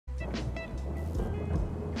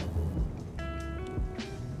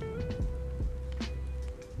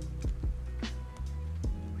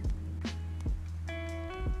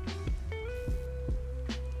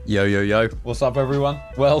Yo, yo, yo. What's up, everyone?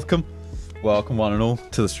 Welcome. Welcome, one and all,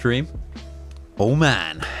 to the stream. Oh,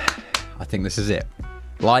 man. I think this is it.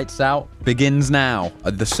 Lights out. Begins now.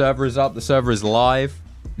 The server is up. The server is live.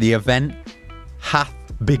 The event hath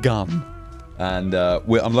begun. And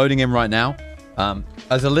I'm loading in right now.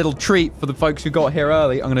 As a little treat for the folks who got here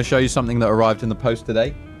early, I'm going to show you something that arrived in the post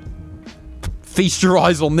today. Feast your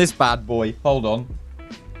eyes on this bad boy. Hold on.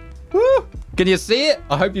 Woo! Can you see it?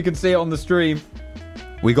 I hope you can see it on the stream.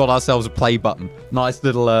 We got ourselves a play button. Nice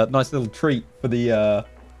little treat for the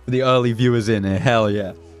early viewers in here. Hell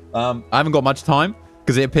yeah. I haven't got much time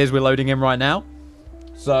because it appears we're loading in right now.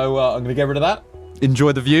 So I'm gonna get rid of that.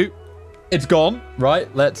 Enjoy the view. It's gone,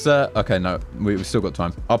 right? Let's. Okay, no, we've still got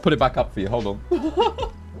time. I'll put it back up for you. Hold on.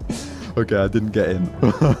 Okay, I didn't get in.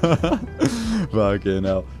 Fucking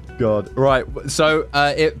hell. God. Right, so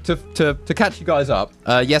to catch you guys up,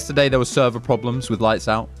 yesterday there were server problems with lights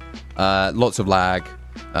out, lots of lag.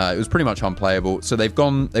 It was pretty much unplayable. So they've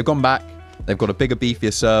gone back. They've got a bigger,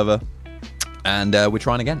 beefier server, and we're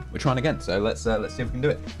trying again. So let's see if we can do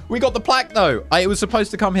it. We got the plaque though. It was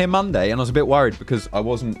supposed to come here Monday, and I was a bit worried because I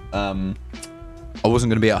wasn't going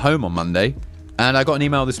to be at home on Monday, and I got an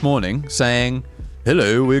email this morning saying,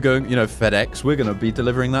 "Hello, we're going, FedEx. We're going to be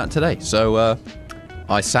delivering that today." So.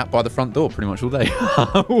 I sat by the front door pretty much all day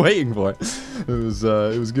waiting for it.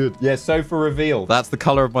 It was good. Yeah, sofa reveal. That's the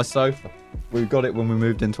color of my sofa. We got it when we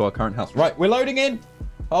moved into our current house. Right, we're loading in.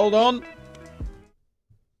 Hold on.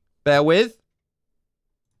 Bear with.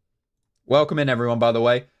 Welcome in, everyone, by the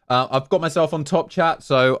way. I've got myself on top chat,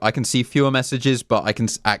 so I can see fewer messages, but I can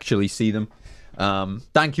actually see them.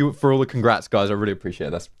 Thank you for all the congrats, guys. I really appreciate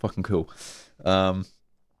it. That's fucking cool.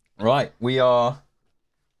 Right, we are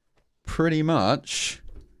pretty much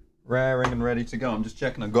raring and ready to go. I'm just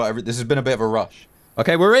checking I've got everything. This has been a bit of a rush.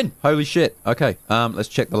 Okay, we're in. Holy shit. Okay, let's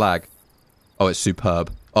check the lag. Oh, it's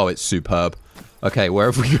superb. Okay,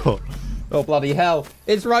 where have we got? Oh, bloody hell.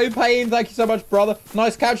 It's Ropain. Thank you so much, brother.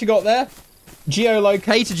 Nice couch you got there.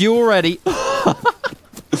 Geolocated you already.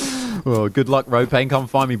 Well, good luck, Ropain. Come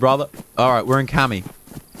find me, brother. All right, we're in Cami.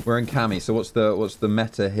 So what's the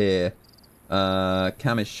meta here?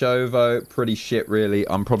 Kamishovo, pretty shit, really.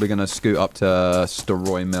 I'm probably going to scoot up to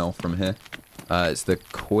Staroy Mill from here. It's the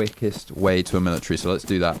quickest way to a military, so let's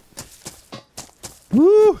do that.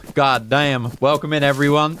 Woo! God damn. Welcome in,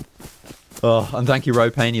 everyone. Oh, and thank you,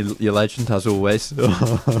 Ropain, you're legend, as always.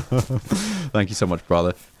 Thank you so much,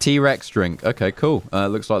 brother. T-Rex drink. Okay, cool.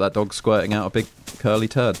 Looks like that dog's squirting out a big curly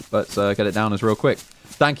turd. Let's get it down as real quick.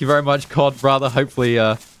 Thank you very much, COD, brother. Hopefully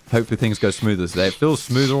things go smoother today. It feels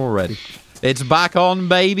smoother already. It's back on,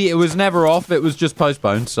 baby. It was never off. It was just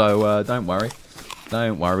postponed. So don't worry.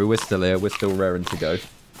 We're still here. We're still raring to go.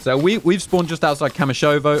 So we've spawned just outside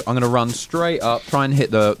Kamishovo. I'm going to run straight up, try and hit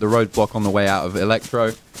the roadblock on the way out of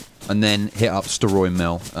Electro, and then hit up Staroy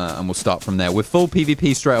Mill, and we'll start from there. We're full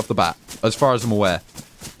PvP straight off the bat, as far as I'm aware.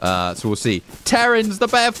 So we'll see. Terrans, the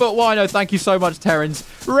Barefoot Wino. Thank you so much, Terrans.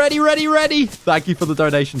 Ready. Thank you for the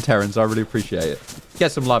donation, Terrans. I really appreciate it.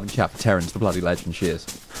 Get some love and chat for Terrans, the bloody legend she is.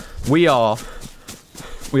 We are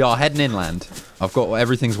heading inland. I've got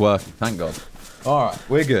everything's working, thank God. All right,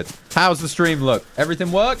 we're good. How's the stream look?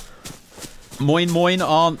 Everything work? Moin,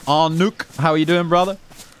 Arnook. How are you doing, brother?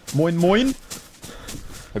 Moin. Hope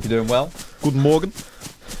you're doing well. Good morning.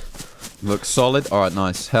 Looks solid. All right,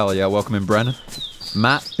 nice. Hell yeah. Welcome in, Brennan.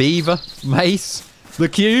 Matt, Beaver, Mace, The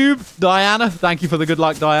Cube, Diana. Thank you for the good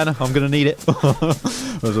luck, Diana. I'm going to need it.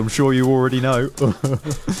 As I'm sure you already know.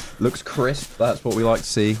 Looks crisp. That's what we like to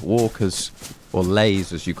see. Walkers, or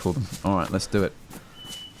lays as you call them. All right, let's do it.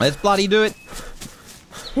 Let's bloody do it.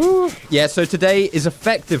 Woo. Yeah, so today is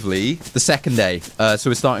effectively the second day. So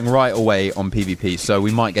we're starting right away on PvP. So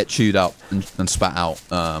we might get chewed up and spat out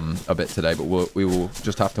a bit today, but we will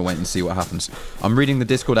just have to wait and see what happens. I'm reading the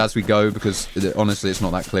Discord as we go because honestly, it's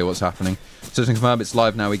not that clear what's happening. So to confirm, it's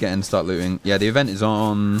live now. We get in, start looting. Yeah, the event is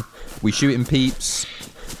on. We shoot in peeps.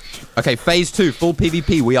 Okay, phase 2, full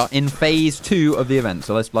PvP. We are in phase 2 of the event,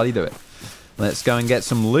 so let's bloody do it. Let's go and get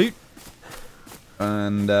some loot.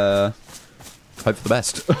 And hope for the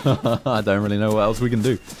best. I don't really know what else we can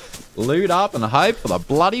do. Loot up and hope for the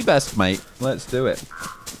bloody best, mate. Let's do it.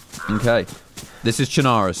 Okay. This is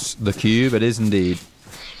Chinaris, the Cube. It is indeed.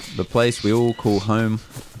 The place we all call home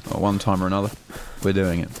at one time or another. We're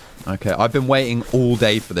doing it. Okay, I've been waiting all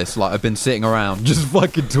day for this. Like, I've been sitting around just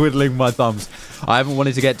fucking twiddling my thumbs. I haven't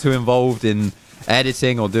wanted to get too involved in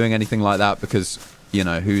editing or doing anything like that because, you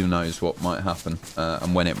know, who knows what might happen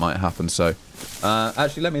and when it might happen. So,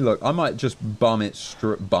 actually, let me look. I might just bum rush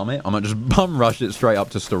it straight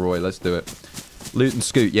up to Staroy. Let's do it. Loot and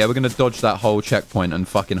scoot. Yeah, we're going to dodge that whole checkpoint and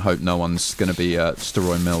fucking hope no one's going to be at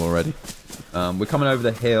Steroid Mill already. We're coming over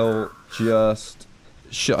the hill just...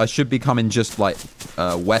 I should be coming just, like,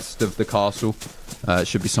 west of the castle. It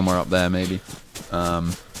should be somewhere up there, maybe.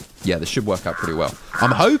 Yeah, this should work out pretty well.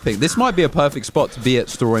 I'm hoping... This might be a perfect spot to be at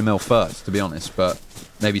Steroid Mill first, to be honest. But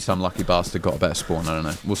maybe some lucky bastard got a better spawn. I don't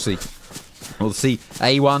know. We'll see. We'll see.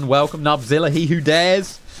 A1, welcome. Nubzilla, he who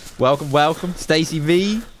dares. Welcome, welcome. Stacy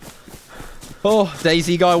V. Oh,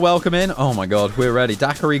 DayZ guy, welcome in. Oh my god, we're ready.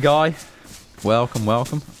 Daiquiri guy, welcome,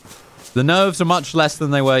 welcome. The nerves are much less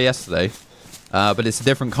than they were yesterday, but it's a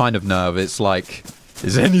different kind of nerve. It's like,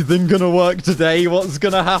 is anything gonna work today? What's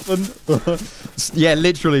gonna happen? Yeah,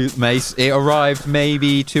 literally, Mace. It arrived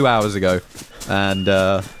maybe 2 hours ago, and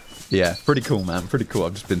yeah, pretty cool, man. Pretty cool.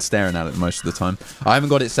 I've just been staring at it most of the time. I haven't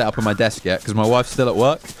got it set up on my desk yet because my wife's still at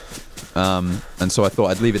work. And so I thought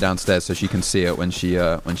I'd leave it downstairs so she can see it when she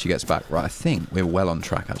gets back. Right, I think we're well on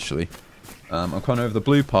track, actually. I'm coming over the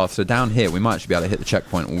blue path, so down here we might actually be able to hit the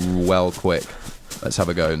checkpoint well quick. Let's have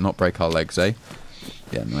a go. Not break our legs, eh?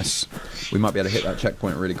 Yeah, nice. We might be able to hit that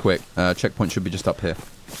checkpoint really quick. Checkpoint should be just up here.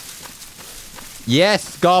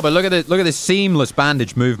 Yes, Garber, look at this seamless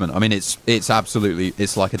bandage movement. I mean, it's absolutely,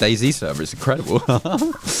 it's like a DayZ server. It's incredible.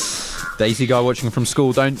 DayZ guy watching from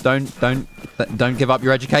school. Don't give up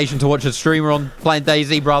your education to watch a streamer on playing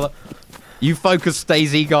DayZ, brother. You focus,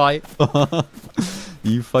 DayZ guy.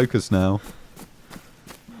 You focus now.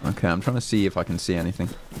 Okay, I'm trying to see if I can see anything.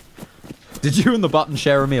 Did you and the button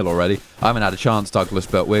share a meal already? I haven't had a chance, Douglas,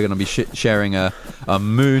 but we're going to be sharing a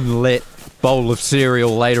moonlit bowl of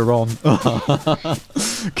cereal later on.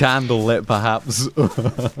 Candlelit, perhaps.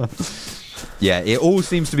 Yeah, it all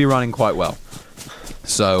seems to be running quite well.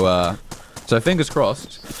 So fingers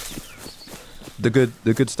crossed. The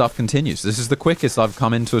good stuff continues. This is the quickest I've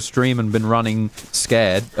come into a stream and been running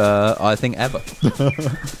scared, I think, ever.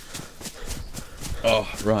 Oh,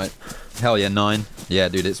 right. Hell yeah, 9. Yeah,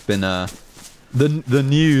 dude, it's been the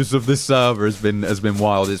news of this server has been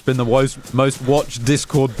wild. It's been the most watched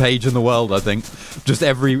Discord page in the world, I think. Just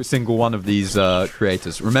every single one of these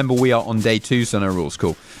creators. Remember, we are on day 2, so no rules.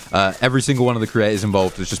 Cool. Every single one of the creators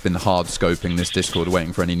involved has just been hard scoping this Discord,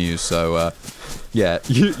 waiting for any news. So yeah,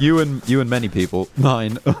 you and many people.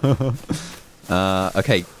 9.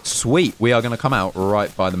 Okay, sweet. We are going to come out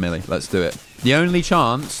right by the millie. Let's do it. The only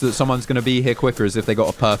chance that someone's going to be here quicker is if they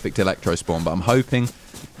got a perfect electro spawn. But I'm hoping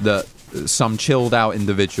that some chilled out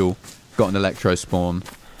individual got an electro spawn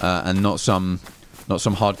and not some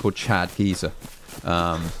hardcore Chad geezer.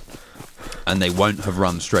 And they won't have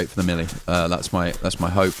run straight for the millie. That's my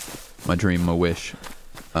hope, my dream, my wish.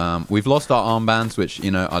 We've lost our armbands, which,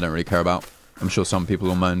 you know, I don't really care about. I'm sure some people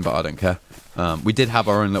will moan, but I don't care. We did have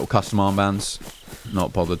our own little custom armbands.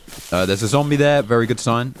 Not bothered. There's a zombie there. Very good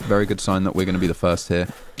sign. Very good sign that we're going to be the first here.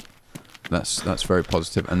 That's very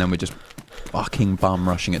positive. And then we're just fucking bum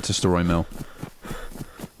rushing it to Steroid Mill.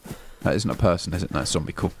 That isn't a person, is it? No, it's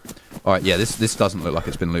zombie. Cool. All right, yeah, this doesn't look like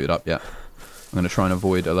it's been looted up yet. I'm going to try and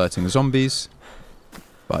avoid alerting the zombies.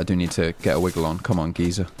 But I do need to get a wiggle on. Come on,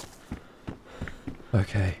 geezer.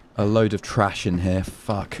 Okay. A load of trash in here.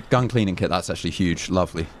 Fuck. Gun cleaning kit. That's actually huge.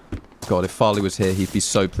 Lovely. God, if Farley was here, he'd be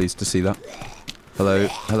so pleased to see that. Hello.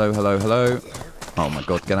 Hello, hello, hello. Oh my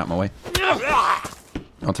god, get out of my way.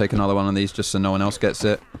 I'll take another one of these just so no one else gets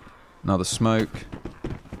it. Another smoke.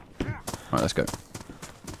 Alright, let's go.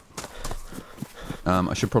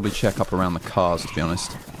 I should probably check up around the cars, to be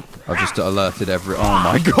honest. I've just alerted every... Oh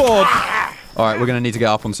my god! Alright, we're going to need to get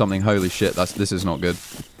up on something. Holy shit, this is not good.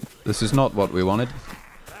 This is not what we wanted.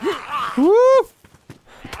 Woo!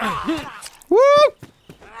 Woo!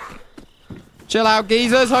 Chill out,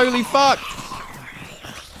 geezers. Holy fuck!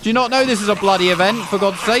 Do you not know this is a bloody event, for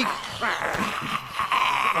God's sake?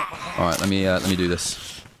 Alright, let me do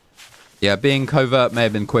this. Yeah, being covert may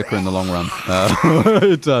have been quicker in the long run.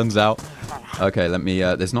 It turns out. Okay, let me...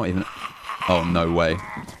 there's not even... Oh, no way.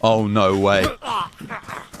 Oh, no way.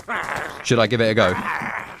 Should I give it a go?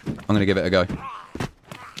 I'm going to give it a go.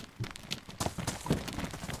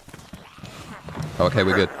 Okay,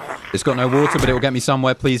 we're good. It's got no water, but it will get me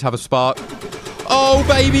somewhere. Please have a spark. Oh,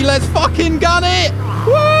 baby, let's fucking gun it!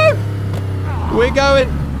 Woo! We're going.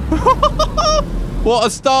 What a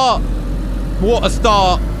start. What a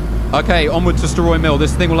start. Okay, onward to Steroid Mill.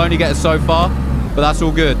 This thing will only get us so far, but that's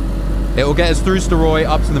all good. It will get us through Steroid,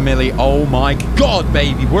 up to the millie. Oh, my God,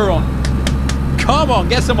 baby. We're on. Come on,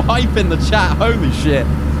 get some hype in the chat. Holy shit.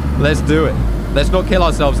 Let's do it. Let's not kill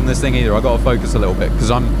ourselves in this thing either. I've got to focus a little bit,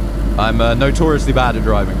 because I'm notoriously bad at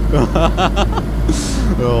driving.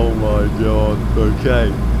 Oh my god.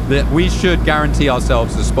 Okay. We should guarantee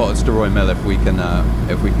ourselves a spot at Steroid Mill if we can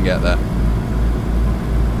get there.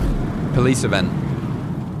 Police event.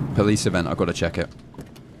 Police event. I've got to check it.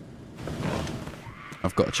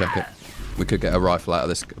 I've got to check it. We could get a rifle out of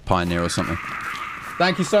this Pioneer or something.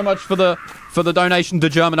 Thank you so much for the donation to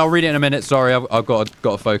German. I'll read it in a minute. Sorry, I've got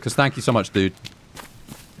to focus. Thank you so much, dude.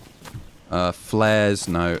 Flares.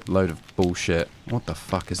 No, load of bullshit. What the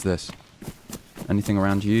fuck is this? Anything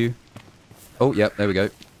around you? Oh, yep, there we go.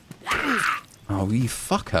 Oh, you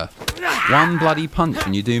fucker. One bloody punch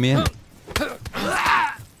and you do me in.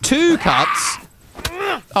 2 cuts?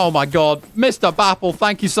 Oh my god. Mr. Bapple,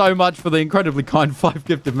 thank you so much for the incredibly kind 5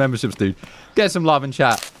 gifted memberships, dude. Get some love in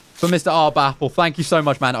chat. For Mr. R. Bapple, thank you so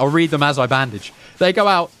much, man. I'll read them as I bandage. They go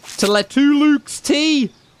out to Letu Luke's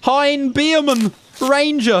T, Hein Bierman,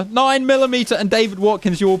 Ranger, 9mm, and David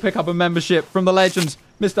Watkins. You all pick up a membership from the legends,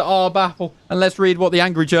 Mr. R. Bapple. And let's read what the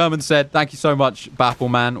Angry German said. Thank you so much,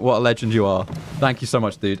 Bapple, man. What a legend you are. Thank you so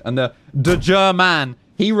much, dude. And the German,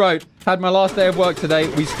 he wrote, had my last day of work today.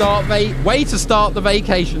 We start way to start the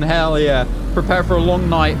vacation. Hell yeah. Prepare for a long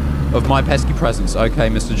night of my pesky presence. Okay,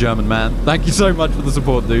 Mr. German man. Thank you so much for the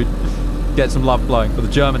support, dude. Get some love flowing for the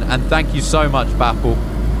German. And thank you so much, Bapple,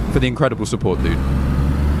 for the incredible support, dude.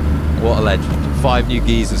 What a legend. 5 new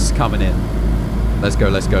geezers coming in. Let's go,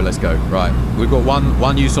 let's go, let's go. Right. We've got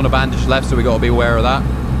one use on a bandage left, so we got to be aware of that.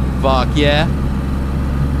 Fuck yeah.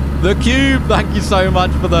 The Cube. Thank you so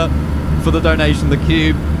much for the donation, The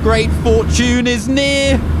Cube. Great fortune is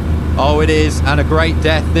near. Oh, it is. And a great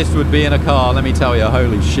death this would be in a car, let me tell you.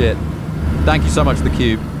 Holy shit. Thank you so much, The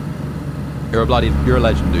Cube. You're a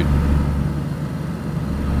legend, dude.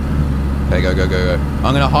 Okay, go, go, go, go.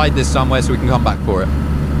 I'm going to hide this somewhere so we can come back for it.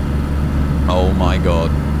 Oh my god.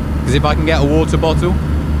 Because if I can get a water bottle,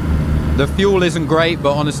 the fuel isn't great,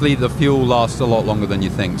 but honestly, the fuel lasts a lot longer than you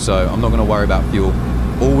think, so I'm not going to worry about fuel.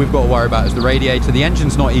 All we've got to worry about is the radiator. The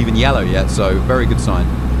engine's not even yellow yet, so very good sign.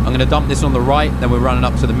 I'm going to dump this on the right, then we're running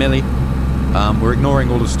up to the milli. We're ignoring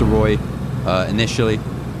all of Staroy initially.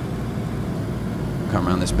 Come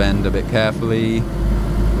around this bend a bit carefully.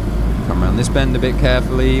 Come around this bend a bit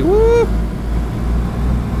carefully. Woo!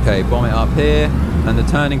 Okay, bomb it up here. And the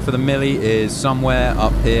turning for the milli is somewhere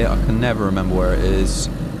up here. I can never remember where it is.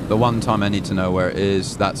 The one time I need to know where it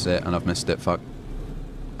is, that's it, and I've missed it, fuck.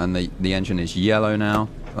 And the engine is yellow now.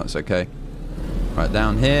 That's okay. Right,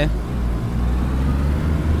 down here.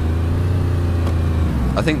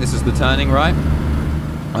 I think this is the turning, right?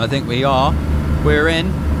 I think we are. We're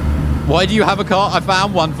in. Why do you have a car? I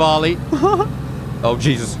found one, Farley. Oh,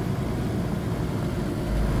 Jesus.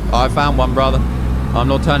 I found one, brother. I'm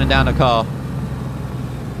not turning down a car.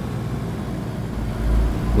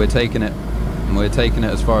 We're taking it. And we're taking it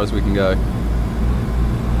as far as we can go.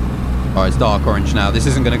 Alright, it's dark orange now. This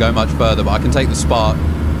isn't going to go much further, but I can take the spark.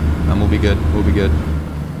 And we'll be good. We'll be good.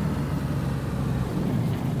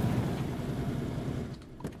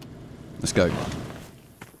 Let's go.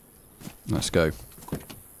 Let's go.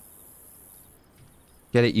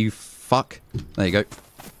 Get it, you fuck. There you go.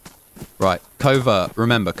 Right. Covert.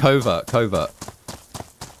 Remember, covert. Covert.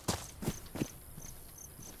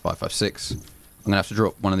 556. I'm going to have to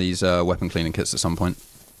drop one of these weapon cleaning kits at some point.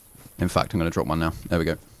 In fact, I'm going to drop one now. There we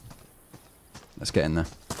go. Let's get in there.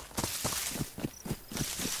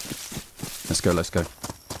 Let's go, let's go.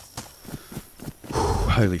 Whew,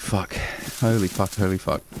 holy fuck. Holy fuck, holy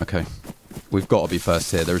fuck. Okay. We've got to be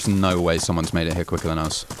first here. There is no way someone's made it here quicker than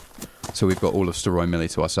us. So we've got all of Staroy Millie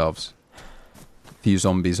to ourselves. A few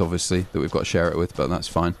zombies, obviously, that we've got to share it with, but that's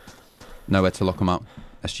fine. Nowhere to lock them up.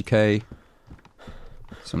 SGK.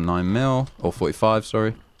 Some 9mm. Or 45,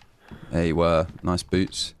 sorry. There you were. Nice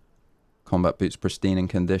boots. Combat boots pristine in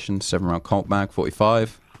condition. 7-round Colt mag,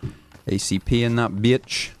 45. ACP in that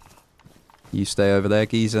bitch. You stay over there,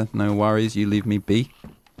 geezer. No worries. You leave me be.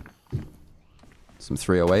 Some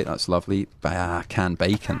 308. That's lovely. Canned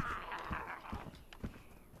bacon.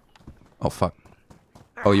 Oh, fuck.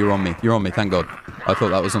 Oh, you're on me. You're on me. Thank God. I thought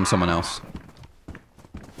that was on someone else.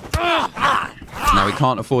 Now, we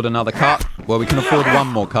can't afford another cut. Well, we can afford one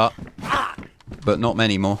more cut. But not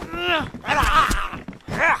many more.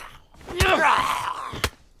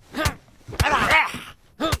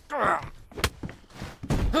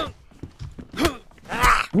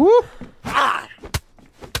 Woo!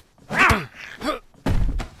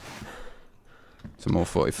 Some more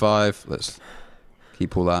 45. Let's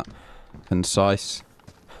keep all that concise.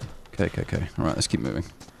 Okay. Alright, let's keep moving.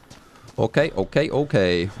 Okay.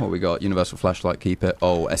 What we got? Universal flashlight, keep it.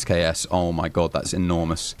 Oh, SKS. Oh my god, that's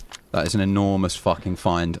enormous. That is an enormous fucking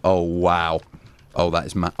find. Oh, wow. Oh, that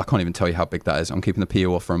is I can't even tell you how big that is. I'm keeping the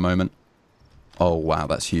PO off for a moment. Oh, wow,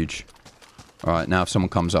 that's huge. Alright, now if someone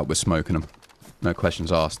comes up, we're smoking them. No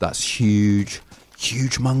questions asked. That's huge.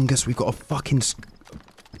 Huge mungus. We've got a fucking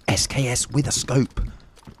SKS with a scope.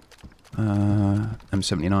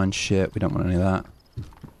 M79 shit. We don't want any of that.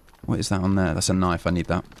 What is that on there? That's a knife. I need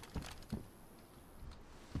that.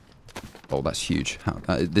 Oh, that's huge.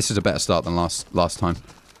 This is a better start than last time.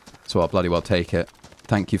 So I'll bloody well take it.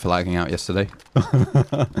 Thank you for lagging out yesterday.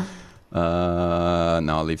 No,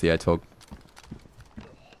 I'll leave the ATOG.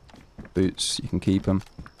 Boots, you can keep them.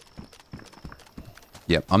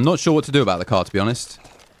 Yep, I'm not sure what to do about the car, to be honest.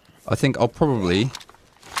 I think I'll probably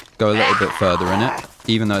go a little bit further in it,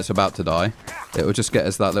 even though it's about to die. It will just get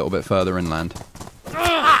us that little bit further inland.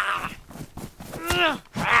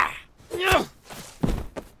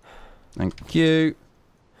 Thank you.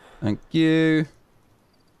 Thank you.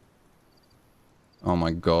 Oh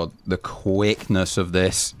my god, the quickness of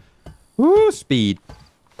this. Woo, speed.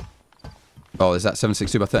 Oh, is that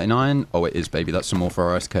 762 by 39? Oh, it is, baby. That's some more for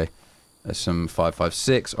our SK. There's some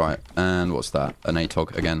 556. All right, and what's that? An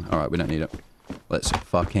ATOG again. All right, we don't need it. Let's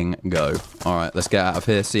fucking go. All right, let's get out of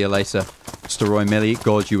here. See you later. Steroy Millie,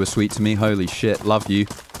 God, you were sweet to me. Holy shit, love you.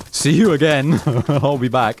 See you again. I'll be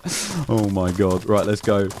back. Oh my god. Right, let's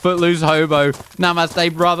go. Footloose Hobo.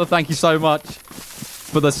 Namaste, brother. Thank you so much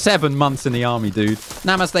for the 7 months in the army, dude.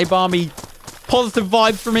 Namaste, Barmy. Positive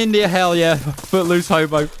vibes from India. Hell yeah. Footloose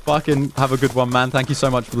Hobo. Fucking have a good one, man. Thank you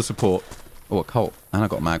so much for the support. Oh, a Colt. And I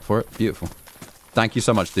got a mag for it. Beautiful. Thank you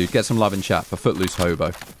so much, dude. Get some love in chat for Footloose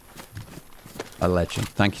Hobo. A legend.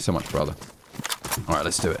 Thank you so much, brother. All right,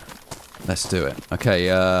 let's do it. Let's do it. Okay,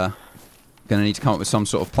 gonna need to come up with some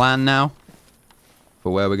sort of plan now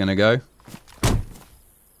for where we're gonna go.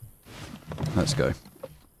 Let's go.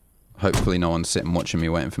 Hopefully no one's sitting watching me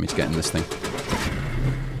waiting for me to get in this thing.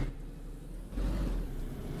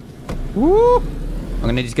 Woo! I'm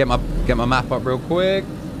gonna need to get my map up real quick.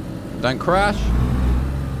 Don't crash.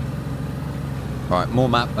 Alright, more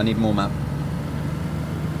map. I need more map.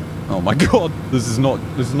 Oh my god, this is not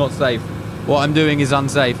safe. What I'm doing is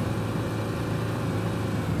unsafe.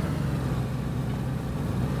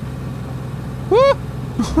 Woo!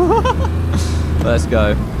 Let's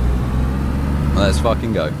go. Let's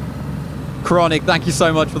fucking go. Chronic, thank you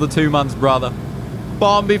so much for the 2 months, brother.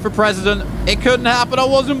 Barnby for president. It couldn't happen. I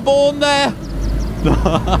wasn't born there.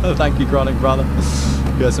 Thank you, Chronic, brother.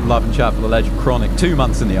 Get some love and chat for the legend. Chronic, 2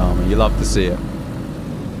 months in the army. You love to see it.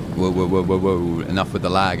 Whoa, whoa, whoa, whoa, whoa. Enough with the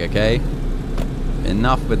lag, okay?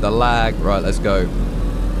 Enough with the lag. Right, let's go.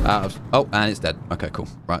 Oh, and it's dead. Okay, cool.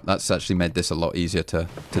 Right, that's actually made this a lot easier to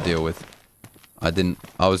deal with.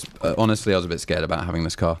 Honestly, I was a bit scared about having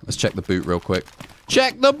this car. Let's check the boot real quick.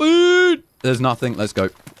 Check the boot! There's nothing. Let's go.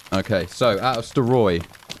 Okay, so out of Steroy.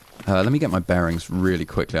 Let me get my bearings really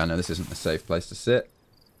quickly. I know this isn't a safe place to sit.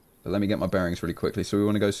 But let me get my bearings really quickly. So we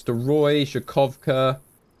want to go Steroy, Shakovka.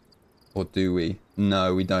 Or do we?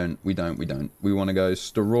 No, we don't. We want to go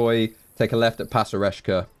Steroy, take a left at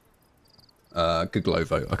Pasareshka,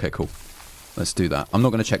 Guglovo. Okay, cool. Let's do that. I'm not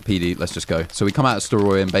going to check PD. Let's just go. So we come out of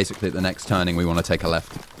Steroy, and basically at the next turning, we want to take a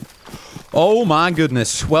left. Oh my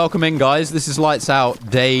goodness. Welcome in, guys. This is Lights Out,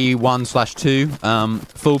 day 1/2.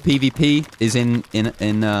 Full PvP is in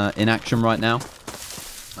action right now.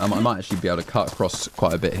 I might actually be able to cut across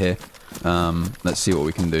quite a bit here. Let's see what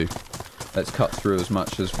we can do. Let's cut through as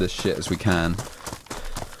much of this shit as we can.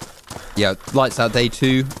 Yeah, Lights Out day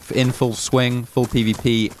 2 in full swing, full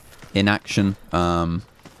PvP in action. I'll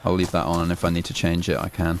leave that on, and if I need to change it, I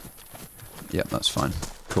can. Yep, that's fine.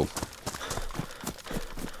 Cool.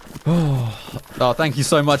 Oh, thank you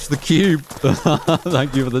so much, The Cube.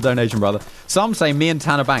 Thank you for the donation, brother. Some say me and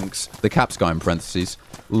Tanner Banks, the caps guy in parentheses,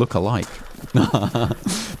 look alike.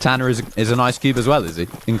 Tanner is an ice cube as well, is he?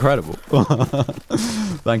 Incredible.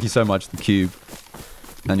 Thank you so much, The Cube.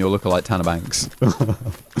 And your lookalike Tanner Banks.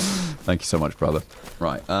 Thank you so much, brother.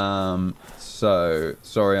 Right, so,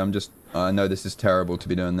 sorry, I know this is terrible to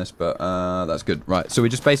be doing this, but that's good. Right, so we're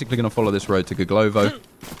just basically going to follow this road to Guglovo.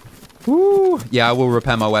 Woo! Yeah, I will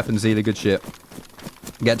repair my weapons, Zealy. Good shit.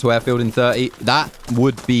 Get to airfield in 30. That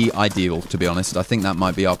would be ideal, to be honest. I think that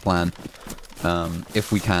might be our plan.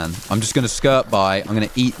 If we can. I'm just going to skirt by. I'm going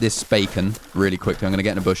to eat this bacon really quickly. I'm going to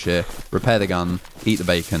get in a bush here, repair the gun, eat the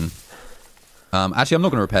bacon. Actually, I'm not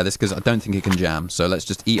going to repair this because I don't think it can jam. So let's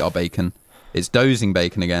just eat our bacon. It's dozing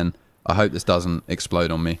bacon again. I hope this doesn't explode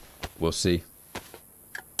on me. We'll see.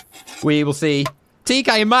 We will see.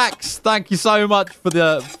 TK Max, thank you so much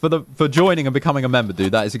for joining and becoming a member,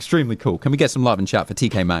 dude. That is extremely cool. Can we get some love in chat for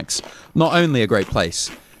TK Max? Not only a great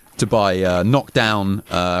place to buy knockdown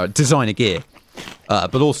designer gear,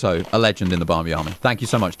 but also a legend in the Barmy Army. Thank you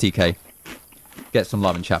so much, TK. Get some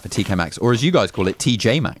love in chat for TK Max, or as you guys call it,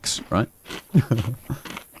 TJ Max, right?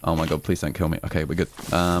 Oh my god, please don't kill me. Okay, we're good.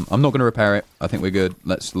 I'm not going to repair it. I think we're good.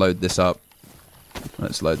 Let's load this up.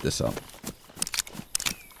 Let's load this up.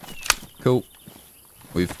 Cool.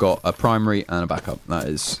 We've got a primary and a backup. That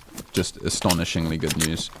is just astonishingly good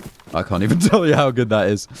news. I can't even tell you how good that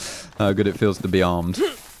is. How good it feels to be armed.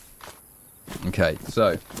 Okay,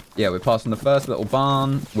 so, yeah, we're passing the first little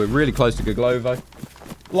barn. We're really close to Goglovo.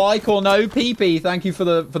 Like or no, PP, thank you for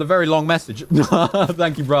the very long message.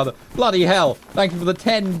 Thank you, brother. Bloody hell. Thank you for the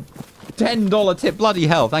 $10 tip. Bloody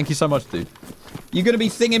hell. Thank you so much, dude. You're going to be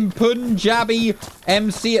singing Punjabi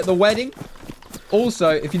MC at the wedding? Also,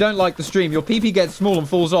 if you don't like the stream, your PP gets small and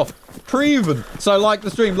falls off. Proven. So like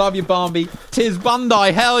the stream. Love you, Barnby. Tis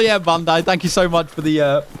Bundy. Hell yeah, Bundy. Thank you so much for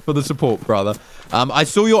the support, brother. I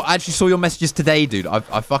actually saw your messages today, dude. I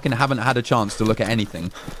fucking haven't had a chance to look at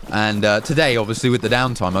anything. And today, obviously, with the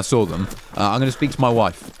downtime, I saw them. I'm going to speak to my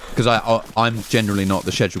wife. Because I'm generally not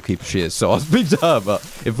the schedule keeper she is. So I'll speak to her. But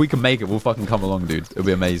if we can make it, we'll fucking come along, dude. It'll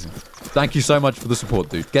be amazing. Thank you so much for the support,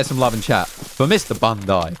 dude. Get some love and chat for Mr.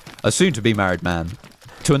 Bundy, a soon-to-be married man,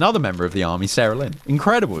 to another member of the army, Sarah Lynn.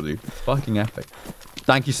 Incredible, dude. Fucking epic.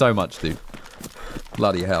 Thank you so much, dude.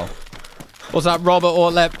 Bloody hell. What's up, Robert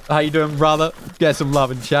Ortlep? How you doing, brother? Get some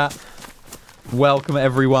love and chat. Welcome,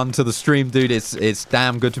 everyone, to the stream, dude. It's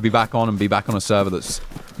damn good to be back on and be back on a server that's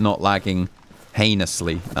not lagging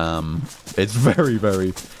heinously. It's very,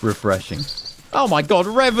 very refreshing. Oh, my God.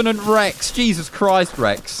 Revenant Rex. Jesus Christ,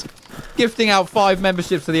 Rex. Gifting out 5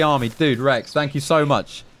 memberships to the army. Dude, Rex, thank you so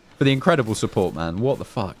much for the incredible support, man. What the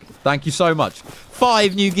fuck? Thank you so much.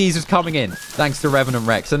 5 new geezers coming in, thanks to Revenant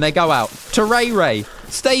Rex. And they go out to Ray Ray,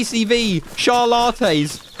 Stacy V,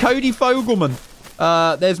 Charlates, Cody Fogelman.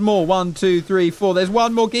 There's more. 1, 2, 3, 4. There's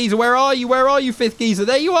one more geezer. Where are you? Where are you, 5th geezer?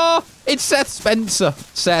 There you are. It's Seth Spencer.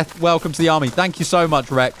 Seth, welcome to the army. Thank you so much,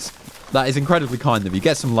 Rex. That is incredibly kind of you.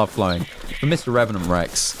 Get some love flowing from Mr. Revenant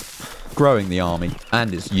Rex, growing the army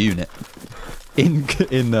and its unit in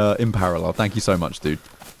parallel. Thank you so much, dude.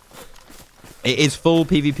 It is full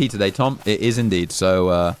PvP today, Tom. It is indeed.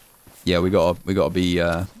 So, yeah, we gotta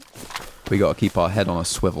keep our head on a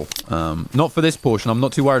swivel. Not for this portion. I'm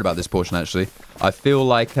not too worried about this portion, actually. I feel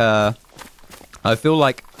like I'm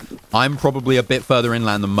probably a bit further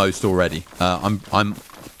inland than most already. I'm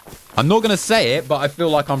not gonna say it, but I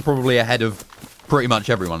feel like I'm probably ahead of pretty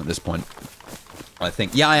much everyone at this point. I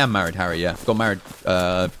think. Yeah, I am married, Harry. Yeah, got married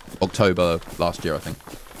October last year, I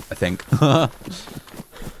think.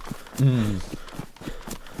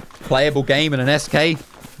 Playable game and an SK.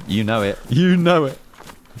 You know it. You know it.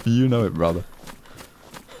 You know it, brother.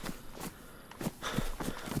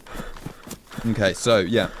 Okay, so,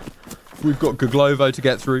 yeah. We've got Goglovo to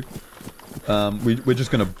get through. We're just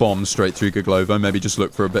going to bomb straight through Goglovo. Maybe just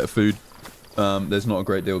look for a bit of food. There's not a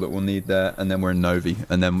great deal that we'll need there. And then we're in Novi.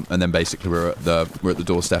 And then basically we're at the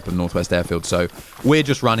doorstep of Northwest Airfield. So we're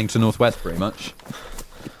just running to Northwest pretty much.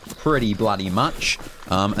 Pretty bloody much.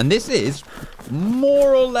 And this is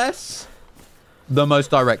more or less the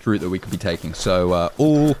most direct route that we could be taking. So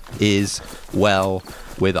all is well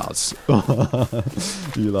with us.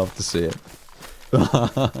 You love to see it.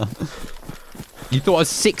 You thought I was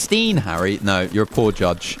 16, Harry? No, you're a poor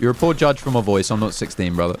judge. You're a poor judge for my voice. I'm not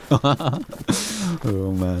 16, brother.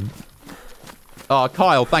 Oh, man. Oh,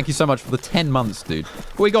 Kyle, thank you so much for the 10 months, dude.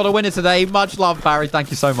 We got a winner today. Much love, Barry.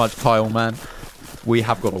 Thank you so much, Kyle, man. We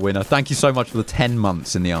have got a winner. Thank you so much for the 10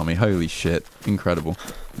 months in the army. Holy shit. Incredible.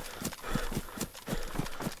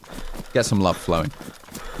 Get some love flowing.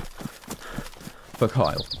 For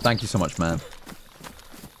Kyle. Thank you so much, man.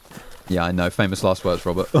 Yeah, I know. Famous last words,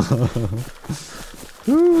 Robert.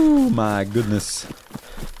 Ooh, my goodness.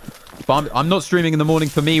 I'm not streaming in the morning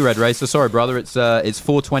for me, Red Racer. Sorry, brother. It's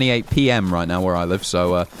 4:28 p.m. right now where I live.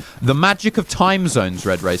 So, the magic of time zones,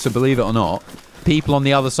 Red Racer, believe it or not. People on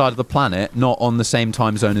the other side of the planet, not on the same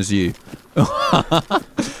time zone as you.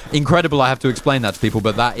 Incredible, I have to explain that to people,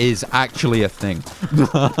 but that is actually a thing.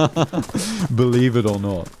 Believe it or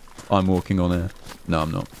not. I'm walking on air. No, I'm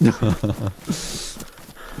not.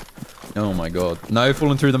 Oh my god. No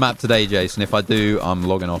falling through the map today, Jason. If I do, I'm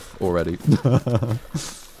logging off already.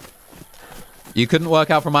 You couldn't work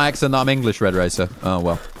out from my accent that I'm English, Red Racer. Oh,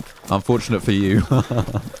 well. Unfortunate for you.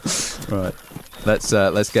 Right.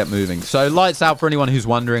 Let's get moving. So, lights out for anyone who's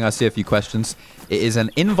wondering. I see a few questions. It is an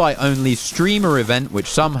invite-only streamer event, which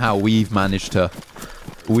somehow we've managed to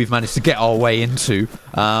get our way into.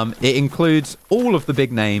 It includes all of the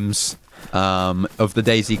big names of the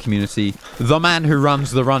DayZ community. The man who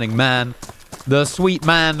runs the Running Man. The sweet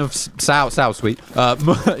man of South Sweet.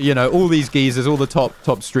 You know, all these geezers, all the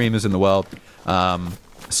top streamers in the world.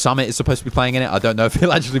 Summit is supposed to be playing in it. I don't know if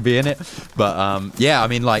he'll actually be in it. But, yeah, I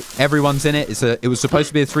mean, like, everyone's in it. It was supposed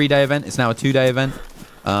to be a 3-day event. It's now a 2-day event.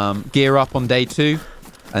 Gear up on day 2.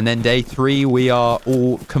 And then day 3, we are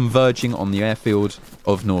all converging on the airfield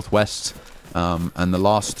of Northwest. And the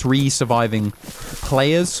last 3 surviving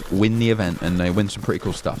players win the event, and they win some pretty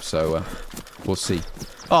cool stuff. So we'll see.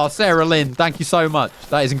 Oh, Sarah Lynn, thank you so much.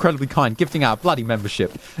 That is incredibly kind. Gifting out a bloody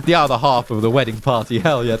membership. The other half of the wedding party.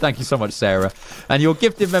 Hell yeah. Thank you so much, Sarah. And your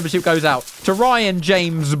gifted membership goes out to Ryan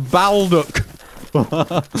James Baldock.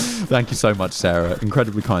 Thank you so much, Sarah.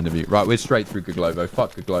 Incredibly kind of you. Right, we're straight through Gaglovo.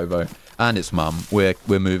 Fuck Gaglovo. And its mum. We're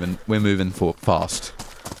moving for fast.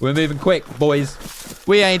 We're moving quick, boys.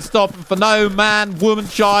 We ain't stopping for no man, woman,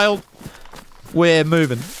 child. We're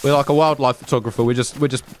moving. We're like a wildlife photographer. We're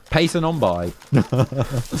just pacing on by.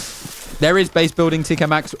 There is base building, TK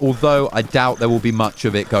Maxx, although I doubt there will be much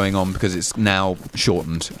of it going on because it's now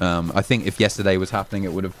shortened. I think if yesterday was happening,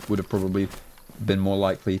 it would have probably been more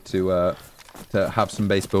likely to have some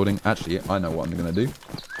base building. Actually, I know what I'm going to do.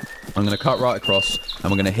 I'm going to cut right across, and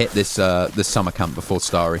we're going to hit this summer camp before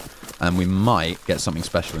Starry, and we might get something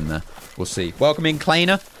special in there. We'll see. Welcome in,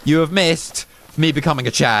 Kleiner. You have missed me becoming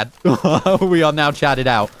a Chad. We are now Chadded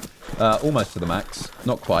out. Almost to the max.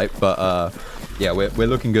 Not quite, but yeah, we're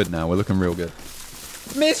looking good now. We're looking real good.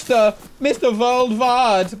 Mr.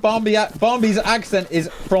 Worldwide. Bombi's accent is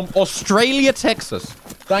from Australia, Texas.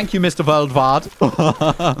 Thank you, Mr. Worldwide.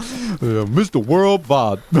 Mr.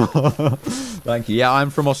 Worldwide. Thank you. Yeah, I'm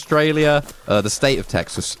from Australia, the state of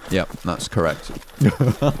Texas. Yep, that's correct.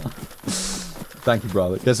 Thank you,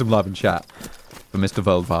 brother. Get some love in chat for Mr.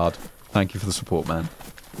 Worldwide. Thank you for the support, man.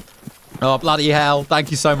 Oh, bloody hell.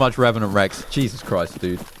 Thank you so much, Revenant Rex. Jesus Christ,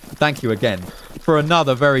 dude. Thank you again for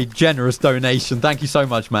another very generous donation. Thank you so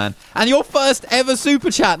much, man. And your first ever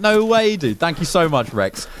super chat. No way, dude. Thank you so much,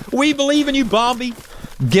 Rex. We believe in you, Barbie.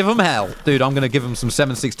 Give them hell. Dude, I'm going to give them some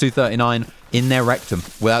 76239 in their rectum.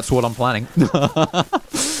 Well, that's what I'm planning.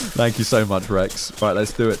 Thank you so much, Rex. Right,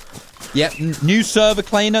 let's do it. Yep, new server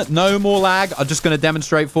cleaner. No more lag. I'm just going to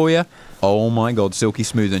demonstrate for you. Oh my god, silky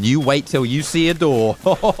smooth. And you wait till you see a door.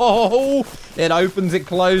 Oh, it opens, it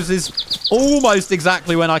closes almost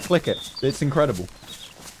exactly when I click it. It's incredible.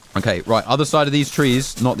 Okay, right, other side of these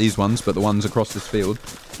trees, not these ones, but the ones across this field,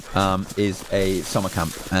 is a summer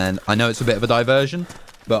camp. And I know it's a bit of a diversion,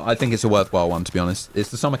 but I think it's a worthwhile one, to be honest.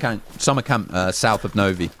 It's the summer camp south of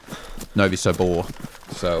Novi Sobor.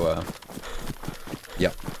 So,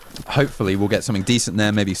 yeah. Hopefully we'll get something decent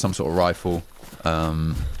there, maybe some sort of rifle.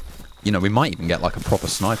 You know, we might even get like a proper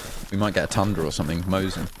sniper. We might get a Tundra or something,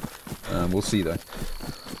 Mosin. We'll see though.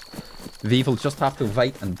 We will just have to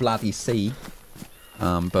wait and bloody see.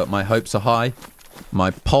 But my hopes are high.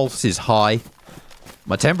 My pulse is high.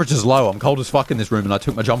 My temperature's low. I'm cold as fuck in this room, and I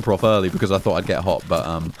took my jumper off early because I thought I'd get hot. But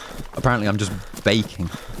apparently I'm just baking.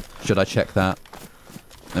 Should I check that?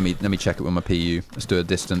 Let me check it with my PU. Let's do a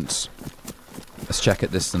distance. Let's check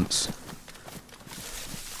it distance.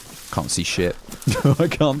 Can't see shit. I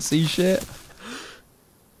can't see shit.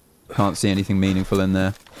 Can't see anything meaningful in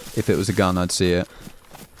there. If it was a gun, I'd see it.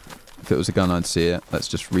 If it was a gun, I'd see it. Let's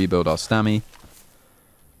just rebuild our stammy.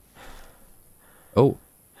 Oh.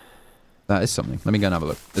 That is something. Let me go and have a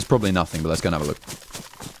look. There's probably nothing, but let's go and have a look.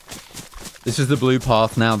 This is the blue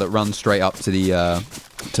path now that runs straight up to the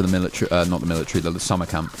military, not the military, the summer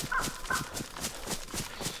camp.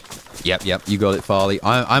 Yep, you got it, Farley.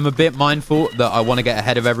 I'm a bit mindful that I want to get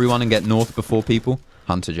ahead of everyone and get north before people.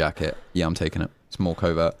 Hunter jacket. Yeah, I'm taking it. It's more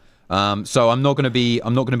covert. So I'm not gonna be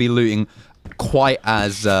looting quite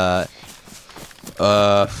as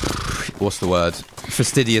what's the word?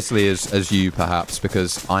 Fastidiously as you perhaps,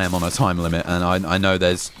 because I am on a time limit and I know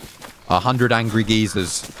there's 100 angry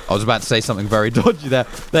geezers. I was about to say something very dodgy there.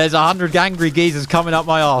 There's 100 angry geezers coming up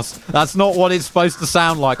my arse. That's not what it's supposed to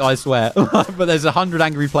sound like, I swear. But there's 100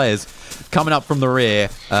 angry players coming up from the rear,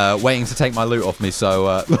 waiting to take my loot off me.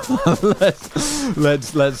 So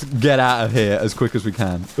let's get out of here as quick as we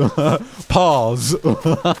can. Pause.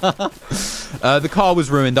 The car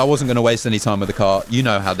was ruined. I wasn't going to waste any time with the car. You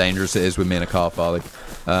know how dangerous it is with me in a car, Farley.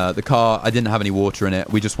 The car, I didn't have any water in it.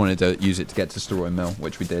 We just wanted to use it to get to Steroid Mill,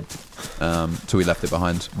 which we did. Till we left it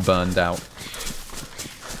behind. Burned out.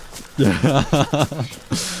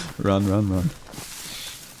 Run.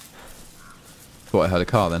 Thought I had a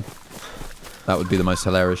car then. That would be the most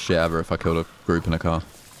hilarious shit ever if I killed a group in a car.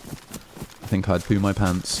 I think I'd poo my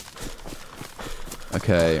pants.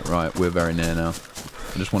 Okay, right, we're very near now.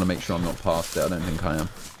 I just want to make sure I'm not past it. I don't think I am.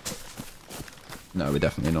 No, we're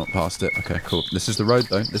definitely not past it. Okay, cool. This is the road,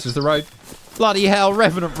 though. This is the road. Bloody hell,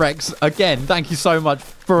 Revenant Rex. Again, thank you so much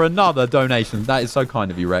for another donation. That is so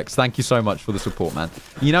kind of you, Rex. Thank you so much for the support, man.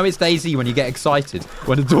 You know it's DayZ when you get excited.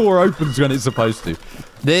 When the door opens when it's supposed to.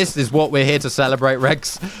 This is what we're here to celebrate,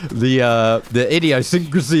 Rex. The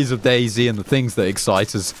idiosyncrasies of DayZ and the things that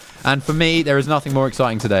excite us. And for me, there is nothing more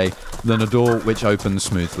exciting today than a door which opens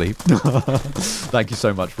smoothly. Thank you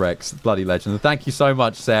so much, Rex. Bloody legend. And thank you so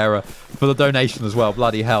much, Sarah, for the donation as well.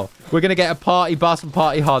 Bloody hell. We're going to get a party bus and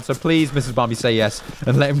party hard. So please, Mrs. Bumby, say yes.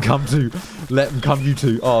 And let him come too. Let him come you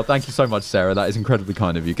too. Oh, thank you so much, Sarah. That is incredibly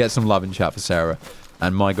kind of you. Get some love in chat for Sarah.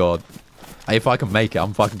 And my God, if I can make it,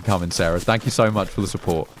 I'm fucking coming, Sarah. Thank you so much for the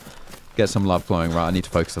support. Get some love flowing. Right, I need to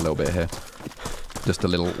focus a little bit here. Just a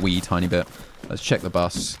little wee tiny bit. Let's check the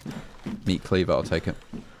bus. Meat cleaver, I'll take it.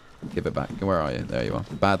 Give it back. Where are you? There you are.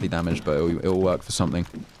 Badly damaged, but it'll work for something.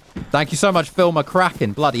 Thank you so much, Phil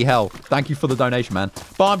McCracken. Bloody hell. Thank you for the donation, man.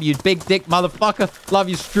 Bomb, you big dick motherfucker. Love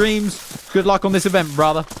your streams. Good luck on this event,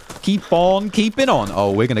 brother. Keep on keeping on.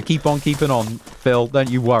 Oh, we're going to keep on keeping on, Phil.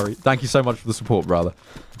 Don't you worry. Thank you so much for the support, brother.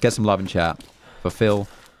 Get some love in chat for Phil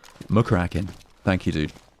McCracken. Thank you,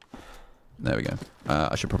 dude. There we go.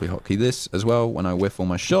 I should probably hotkey this as well when I whiff all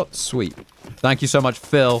my shots. Sweet. Thank you so much,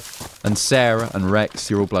 Phil and Sarah and Rex.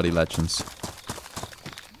 You're all bloody legends.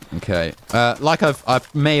 Okay. Like I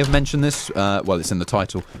may have mentioned this. Well, it's in the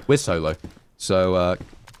title. We're solo. So,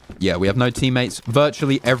 yeah, we have no teammates.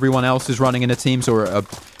 Virtually everyone else is running in a team, so we're at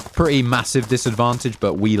a pretty massive disadvantage,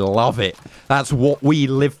 but we love it. That's what we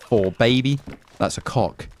live for, baby. That's a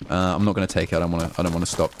cock. I'm not going to take it. I don't want to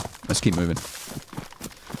stop. Let's keep moving.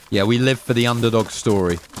 Yeah, we live for the underdog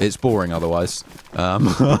story. It's boring otherwise.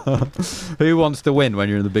 Who wants to win when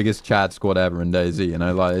you're in the biggest Chad squad ever in DayZ? You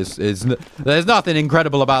know, like there's nothing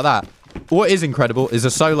incredible about that. What is incredible is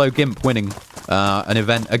a solo gimp winning an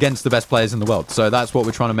event against the best players in the world. So that's what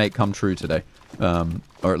we're trying to make come true today,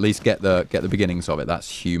 or at least get the beginnings of it.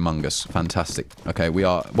 That's humongous, fantastic. Okay, we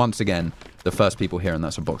are once again the first people here, and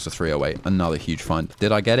that's a box of 308. Another huge find.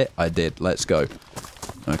 Did I get it? I did. Let's go.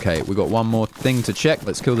 Okay, we got one more thing to check.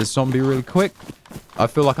 Let's kill this zombie really quick. I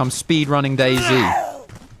feel like I'm speed running DayZ.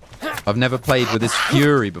 I've never played with this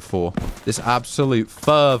fury before. This absolute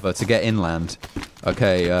fervor to get inland.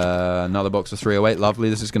 Okay, another box of 308. Lovely.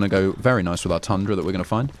 This is going to go very nice with our tundra that we're going to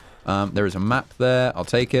find. There is a map there. I'll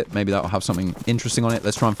take it. Maybe that will have something interesting on it.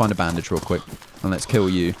 Let's try and find a bandage real quick. And let's kill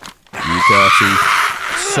you. You dirty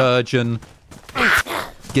surgeon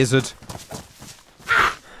gizzard.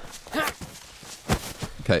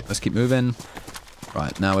 Okay, let's keep moving.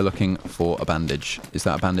 Right, now we're looking for a bandage. Is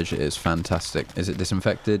that a bandage? It is. Fantastic. Is it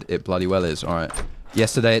disinfected? It bloody well is. All right.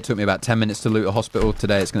 Yesterday, it took me about 10 minutes to loot a hospital.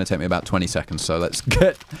 Today, it's going to take me about 20 seconds. So let's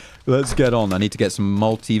get on. I need to get some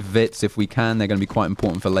multi-vits if we can. They're going to be quite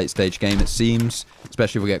important for late stage game, it seems.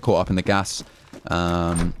 Especially if we get caught up in the gas.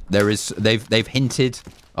 They've hinted...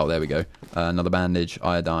 Oh, there we go. Another bandage,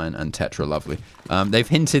 iodine, and tetra. Lovely. They've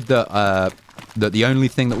hinted that... that the only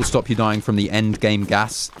thing that will stop you dying from the end game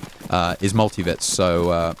gas is multivits.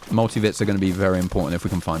 So multivits are going to be very important if we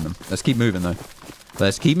can find them. Let's keep moving though.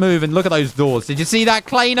 Let's keep moving. Look at those doors. Did you see that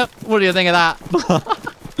cleanup? What do you think of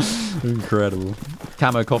that? Incredible.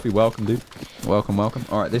 Camo coffee, welcome, dude. Welcome, welcome.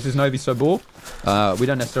 All right, this is Novi Sobor. We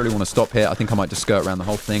don't necessarily want to stop here. I think I might just skirt around the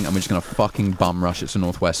whole thing, and we're just going to fucking bum rush it to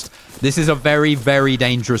northwest. This is a very, very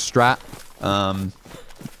dangerous strat,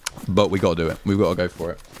 but we got to do it. We've got to go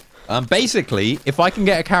for it. Basically, if I can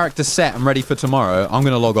get a character set and ready for tomorrow, I'm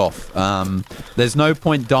going to log off. There's no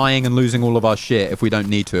point dying and losing all of our shit if we don't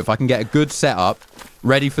need to. If I can get a good setup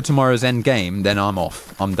ready for tomorrow's end game, then I'm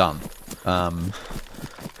off. I'm done.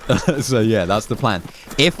 So yeah, that's the plan.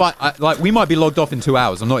 If like, we might be logged off in 2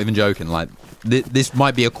 hours. I'm not even joking. Like, this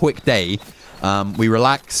might be a quick day. We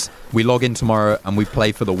relax, we log in tomorrow, and we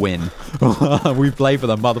play for the win. We play for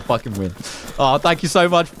the motherfucking win. Oh, thank you so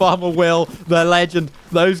much, Farmer Will, the legend.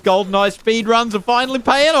 Those GoldenEye speedruns are finally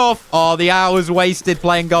paying off. Oh, the hours wasted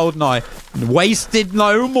playing GoldenEye. Wasted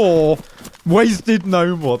no more. Wasted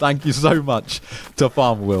no more. Thank you so much to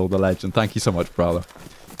Farmer Will, the legend. Thank you so much, brother.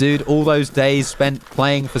 Dude, all those days spent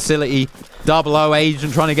playing Facility 00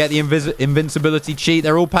 Agent trying to get the invincibility cheat,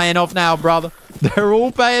 they're all paying off now, brother. They're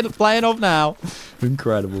all playing off now.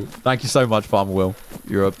 Incredible. Thank you so much, Farmer Will.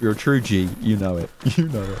 You're a true G. You know it. You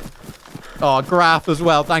know it. Oh, Graf as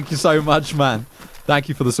well. Thank you so much, man. Thank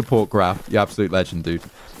you for the support, Graf. You absolute legend, dude.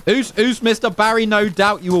 Oos, Mr. Barry. No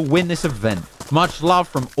doubt you will win this event. Much love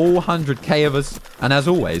from all 100k of us. And as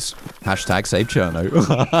always, hashtag save Cherno.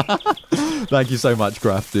 Thank you so much,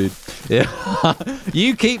 Graf, dude. Yeah.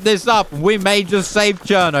 You keep this up. We may just save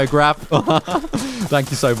Cherno, Graf. Thank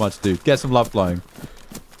you so much, dude. Get some love flowing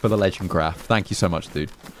for the legend, Graf. Thank you so much,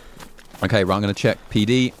 dude. Okay, right, I'm going to check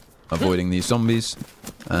PD. Avoiding these zombies.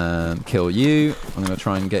 Kill you. I'm going to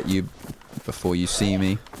try and get you before you see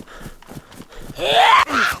me.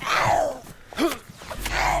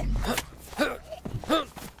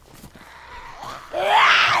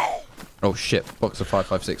 Oh, shit. Box of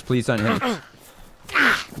 556. Please don't hit me.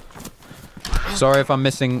 Sorry if I'm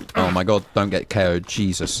missing... Oh, my God. Don't get KO'd.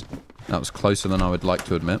 Jesus. That was closer than I would like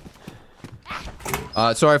to admit.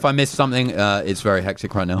 Sorry if I missed something. It's very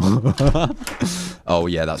hectic right now. Oh,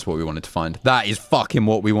 yeah. That's what we wanted to find. That is fucking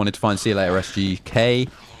what we wanted to find. See you later, SGK.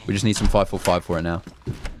 We just need some 545 for it now.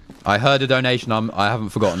 I heard a donation. I haven't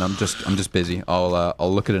forgotten. I'm just busy. I'll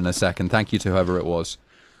look at it in a second. Thank you to whoever it was.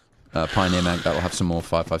 Pioneer mag, that will have some more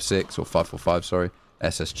 556 or 545, sorry.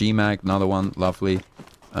 SSG mag, another one, lovely.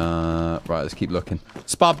 Right, let's keep looking.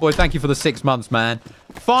 Spud Boy, thank you for the 6 months, man.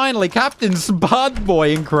 Finally, Captain Spud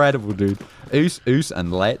Boy, incredible, dude. Oos,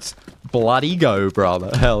 and let's bloody go,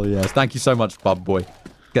 brother. Hell yes. Thank you so much, Spud Boy.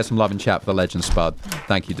 Get some love and chat for the legend, Spud.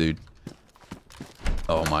 Thank you, dude.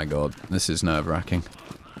 Oh my god, this is nerve-wracking.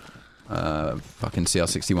 Fucking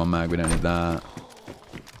CR61 mag, we don't need that.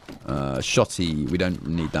 Shotty, we don't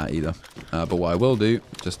need that either. But what I will do,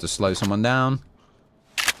 just to slow someone down,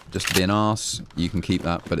 just to be an arse, you can keep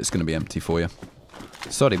that, but it's going to be empty for you.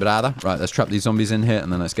 Sorry, brother. Right, let's trap these zombies in here,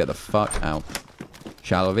 and then let's get the fuck out.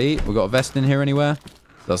 Shall we? We got a vest in here anywhere?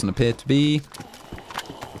 Doesn't appear to be.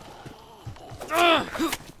 Oh,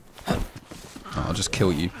 I'll just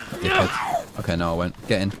kill you. Okay, no, I won't.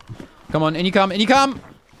 Get in. Come on, in you come, in you come!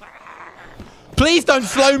 Please don't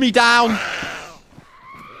slow me down!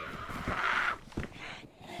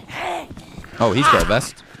 Oh, he's got a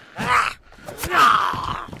vest.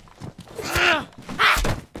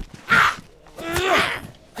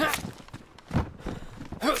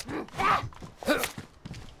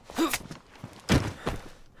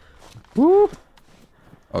 Woo!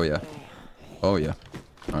 Oh, yeah. Oh, yeah.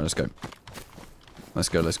 Alright, let's go. Let's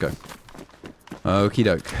go, let's go. Okie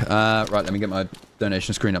doke. Right, let me get my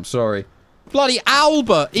donation screen up. Sorry. Bloody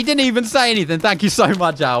Albert! He didn't even say anything. Thank you so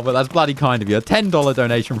much, Albert. That's bloody kind of you. A $10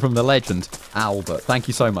 donation from the legend, Albert. Thank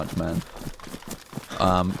you so much, man.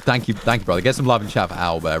 Thank you, brother. Get some love and chat for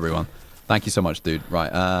Albert, everyone. Thank you so much, dude.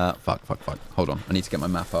 Right, fuck. Hold on. I need to get my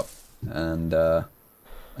map up. And, I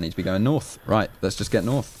need to be going north. Right, let's just get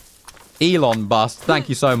north. Elon Bust, thank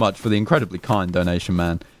you so much for the incredibly kind donation,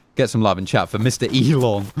 man. Get some love and chat for Mr.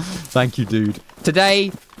 Elon. Thank you, dude.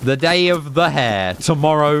 Today, the day of the hare.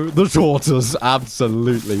 Tomorrow, the tortoise.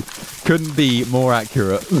 Absolutely. Couldn't be more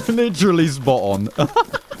accurate. Literally spot on.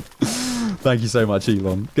 Thank you so much,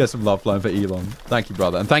 Elon. Get some love flowing for Elon. Thank you,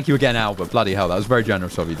 brother. And thank you again, Albert. Bloody hell, that was very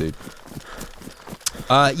generous of you, dude.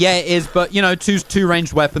 Yeah, it is, but, you know, two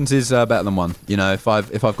ranged weapons is better than one. You know, if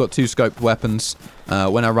I've got 2 scoped weapons,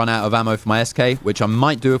 when I run out of ammo for my SK, which I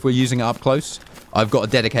might do if we're using it up close, I've got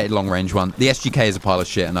a dedicated long-range one. The SGK is a pile of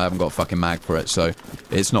shit, and I haven't got a fucking mag for it, so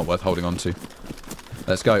it's not worth holding on to.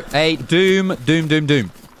 Let's go. Hey, Doom.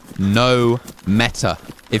 No meta.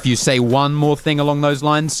 If you say one more thing along those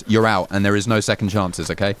lines, you're out, and there is no second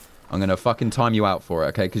chances, okay? I'm going to fucking time you out for it,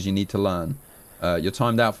 okay? Because you need to learn. You're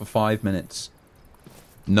timed out for 5 minutes.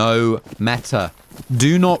 No meta.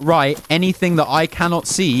 Do not write anything that I cannot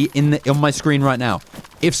see on my screen right now.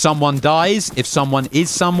 If someone dies, if someone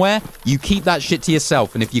is somewhere, you keep that shit to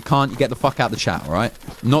yourself. And if you can't, you get the fuck out of the chat, all right?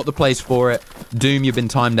 Not the place for it. Doom, you've been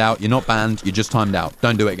timed out. You're not banned. You're just timed out.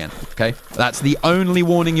 Don't do it again, okay? That's the only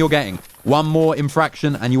warning you're getting. One more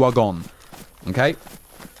infraction and you are gone. Okay?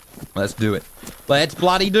 Let's do it. Let's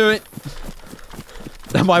bloody do it.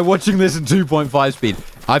 Am I watching this in 2.5 speed?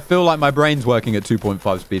 I feel like my brain's working at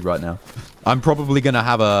 2.5 speed right now. I'm probably gonna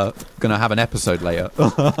have an episode later.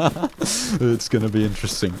 It's gonna be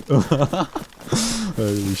interesting.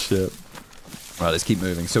 Holy shit. Right, let's keep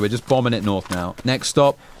moving. So we're just bombing it north now. Next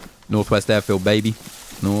stop, Northwest Airfield, baby.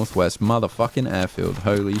 Northwest motherfucking Airfield.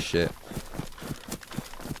 Holy shit.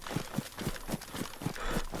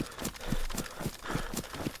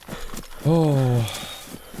 Oh.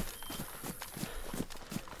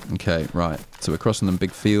 Okay, right. So we're crossing them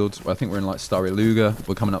big fields. I think we're in like Starry Luga.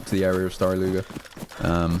 We're coming up to the area of Starry Luga.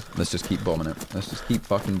 Let's just keep bombing it. Let's just keep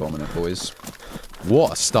fucking bombing it, boys.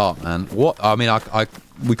 What a start, man. What? I mean,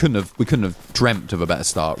 we couldn't have dreamt of a better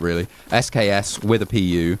start, really. SKS with a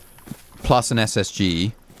PU plus an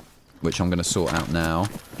SSG, which I'm going to sort out now.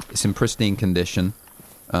 It's in pristine condition.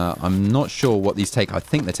 I'm not sure what these take. I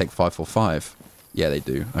think they take 545. Yeah, they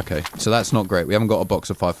do. Okay, so that's not great. We haven't got a box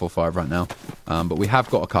of 545 right now, but we have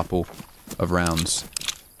got a couple of rounds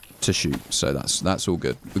to shoot, so that's all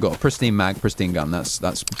good. We've got a pristine mag, pristine gun. That's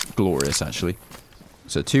glorious, actually.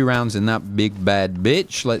 So 2 rounds in that big bad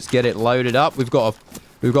bitch. Let's get it loaded up. We've got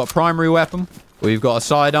a primary weapon. We've got a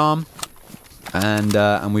sidearm,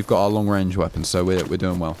 and we've got our long range weapon. So we're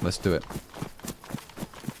doing well. Let's do it.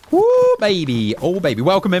 Woo, baby! Oh, baby!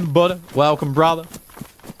 Welcome in, Buddha. Welcome, brother.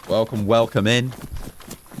 Welcome in.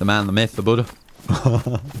 The man, the myth, the Buddha.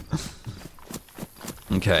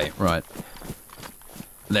 Okay, right.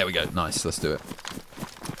 There we go. Nice. Let's do it.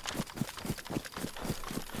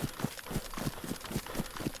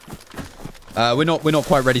 We're not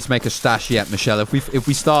quite ready to make a stash yet, Michelle. If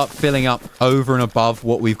we start filling up over and above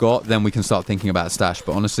what we've got, then we can start thinking about a stash.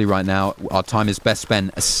 But honestly, right now, our time is best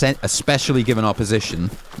spent, especially given our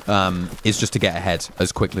position, is just to get ahead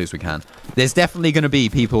as quickly as we can. There's definitely going to be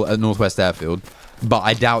people at Northwest Airfield, but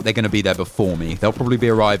I doubt they're going to be there before me. They'll probably be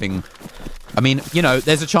arriving. I mean, you know,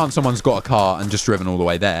 there's a chance someone's got a car and just driven all the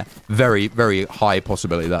way there. Very, very high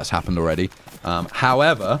possibility that's happened already.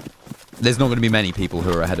 However, there's not going to be many people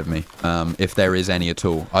who are ahead of me, if there is any at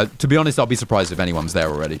all. To be honest, I'll be surprised if anyone's there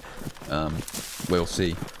already. We'll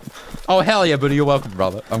see. Oh, hell yeah, buddy. You're welcome,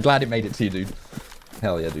 brother. I'm glad it made it to you, dude.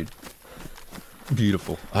 Hell yeah, dude.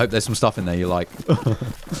 Beautiful. I hope there's some stuff in there you like.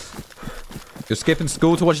 You're skipping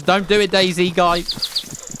school to watch it. Don't do it, DayZ,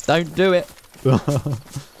 guys. Don't do it.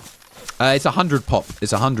 It's 100 pop.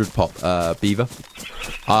 It's 100 pop, Beaver.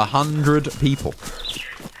 100 people.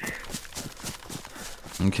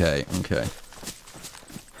 Okay.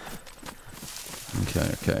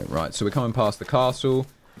 Right, so we're coming past the castle,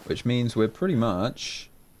 which means we're pretty much...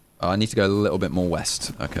 I need to go a little bit more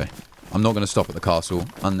west. Okay. I'm not going to stop at the castle.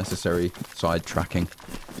 Unnecessary sidetracking.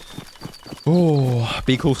 Oh,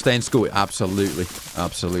 be cool, stay in school. Absolutely.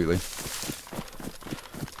 Absolutely.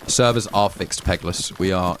 Servers are fixed, Pegless.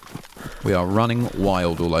 We are running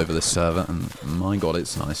wild all over this server, and my god,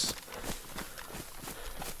 it's nice.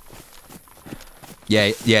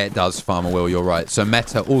 Yeah, it does, Farmer Will, you're right. So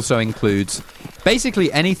meta also includes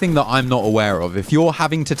basically anything that I'm not aware of. If you're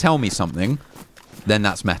having to tell me something, then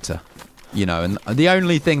that's meta. You know, and the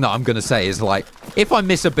only thing that I'm going to say is, like, if I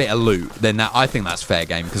miss a bit of loot, then I think that's fair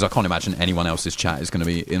game, because I can't imagine anyone else's chat is going to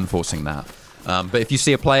be enforcing that. But if you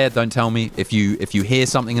see a player, don't tell me. If you hear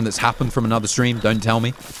something that's happened from another stream, don't tell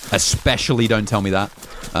me. Especially don't tell me that.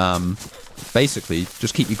 Basically,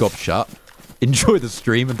 just keep your gob shut. Enjoy the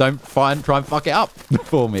stream and don't try and fuck it up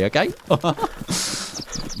for me, okay?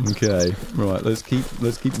 Okay, right, let's keep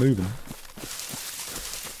moving.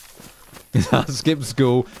 Skip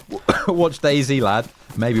school, watch DayZ, lad.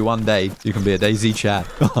 Maybe one day you can be a DayZ Chad.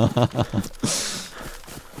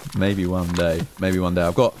 Maybe one day. Maybe one day.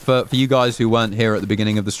 I've got, for you guys who weren't here at the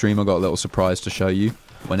beginning of the stream, I've got a little surprise to show you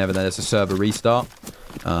whenever there's a server restart.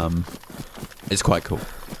 It's quite cool.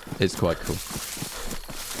 It's quite cool.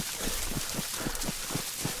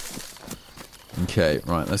 Okay,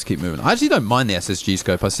 right, let's keep moving. I actually don't mind the SSG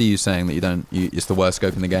scope. I see you saying that it's the worst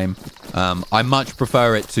scope in the game. I much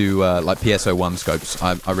prefer it to, like, PSO1 scopes.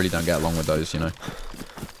 I really don't get along with those, you know.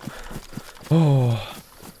 Oh.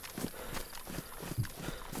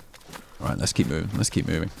 Right, let's keep moving. Let's keep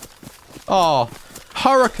moving. Oh,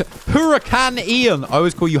 Hurricane Ian. I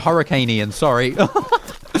always call you Hurricane Ian, sorry.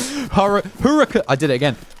 Hurricane. I did it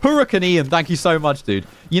again. Hurricane Ian, thank you so much, dude.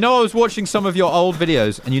 You know, I was watching some of your old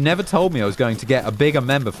videos, and you never told me I was going to get a bigger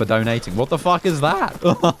member for donating. What the fuck is that?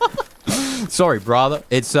 Sorry, brother.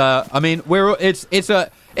 It's I mean, it's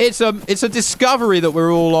a discovery that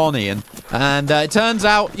we're all on, Ian. And it turns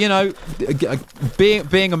out, you know,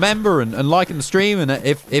 being a member and liking the stream, and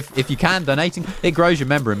if you can, donating, it grows your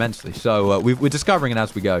member immensely. So we're discovering it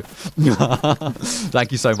as we go.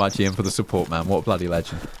 Thank you so much, Ian, for the support, man. What a bloody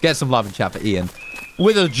legend. Get some love and chat for Ian.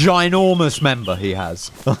 With a ginormous member he has.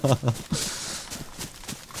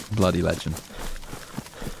 Bloody legend.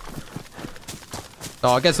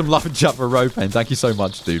 Oh, get some love and chat for Ropain. Thank you so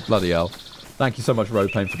much, dude. Bloody hell. Thank you so much,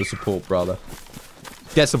 Ropain, for the support, brother.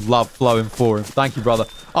 Get some love flowing for him. Thank you, brother.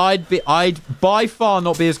 I'd by far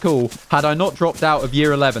not be as cool had I not dropped out of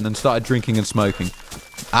year 11 and started drinking and smoking.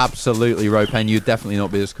 Absolutely, Ropain. You'd definitely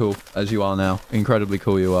not be as cool as you are now. Incredibly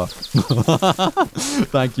cool you are.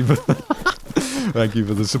 Thank you for thank you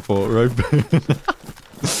for the support, Ropain.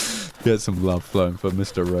 Get some love flowing for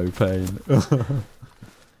Mr. Ropain.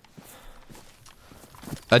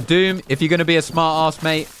 Doom, if you're going to be a smart ass,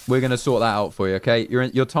 mate, we're going to sort that out for you, okay?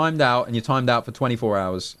 You're timed out, and you're timed out for 24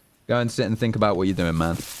 hours. Go and sit and think about what you're doing,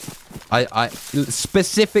 man. I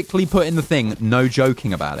specifically put in the thing, no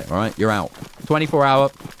joking about it, all right? You're out. 24-hour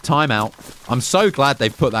timeout. I'm so glad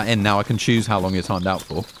they've put that in. Now I can choose how long you're timed out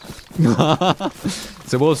for.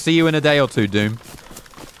 So we'll see you in a day or two, Doom.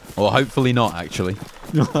 Or hopefully not, actually.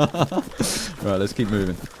 Right, let's keep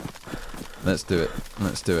moving. Let's do it.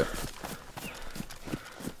 Let's do it.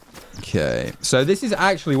 Okay, so this is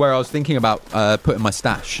actually where I was thinking about putting my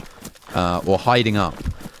stash, or hiding up.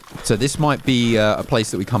 So this might be a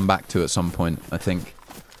place that we come back to at some point, I think.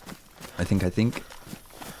 I think.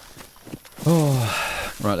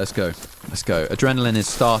 Oh, right, let's go. Let's go. Adrenaline is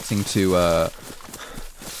starting to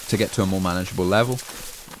get to a more manageable level.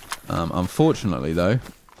 Unfortunately, though,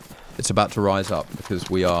 it's about to rise up because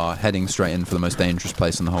we are heading straight in for the most dangerous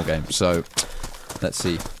place in the whole game. So, let's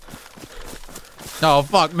see. Oh,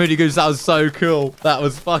 fuck, Moody Goose, that was so cool. That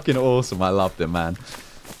was fucking awesome. I loved it, man.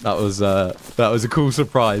 That was a cool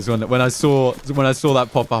surprise. When I saw that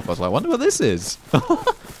pop up, I was like, I wonder what this is.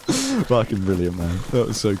 Fucking brilliant, man. That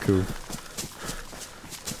was so cool.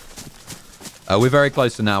 We're very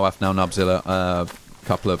close to Nawaf now, Nubzilla.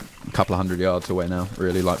 Couple of 100 yards away now,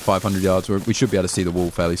 really, like 500 yards. We should be able to see the wall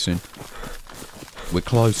fairly soon. We're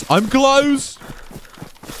close. I'm close!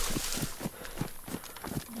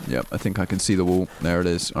 Yep, I think I can see the wall. There it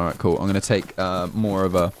is. All right, cool. I'm going to take more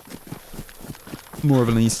of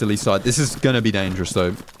an easterly side. This is going to be dangerous,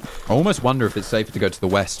 though. I almost wonder if it's safer to go to the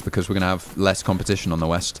west because we're going to have less competition on the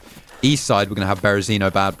west. East side, we're going to have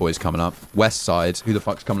Berezino Bad Boys coming up. West side, who the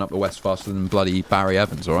fuck's coming up the west faster than bloody Barry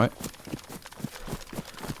Evans, all right?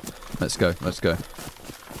 Let's go. Let's go.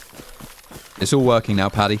 It's all working now,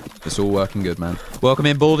 Paddy. It's all working good, man. Welcome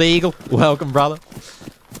in, Bald Eagle. Welcome, brother.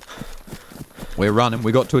 We're running.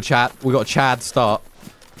 We got to a chat. We got a Chad start.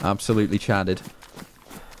 Absolutely chadded.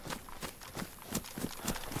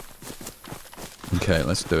 Okay,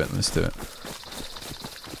 let's do it. Let's do it.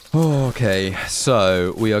 Okay,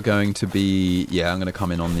 so we are going to be... Yeah, I'm going to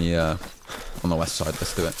come in on the west side.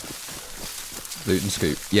 Let's do it. Loot and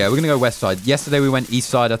scoop. Yeah, we're going to go west side. Yesterday we went east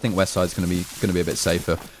side. I think west side's going to be a bit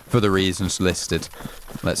safer for the reasons listed.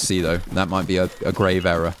 Let's see, though. That might be a grave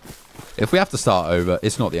error. If we have to start over,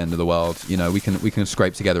 it's not the end of the world. You know, we can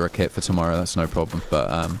scrape together a kit for tomorrow. That's no problem.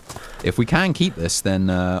 But if we can keep this, then...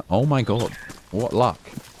 oh, my God. What luck.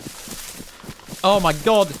 Oh, my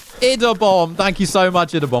God. Idabomb. Thank you so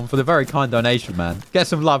much, Idabomb, for the very kind donation, man. Get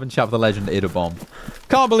some love and chat for the legend, Idabomb.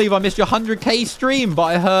 Can't believe I missed your 100k stream, but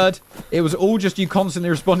I heard it was all just you constantly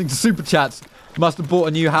responding to super chats. Must have bought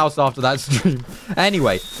a new house after that stream.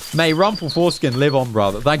 Anyway, may Rumple Foreskin live on,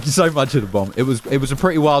 brother. Thank you so much, Idabomb. It was a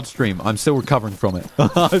pretty wild stream. I'm still recovering from it.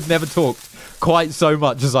 I've never talked quite so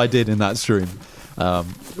much as I did in that stream.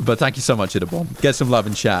 But thank you so much, Idabomb. Get some love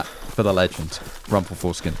and chat for the legend, Rumple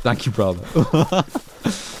Foreskin. Thank you, brother.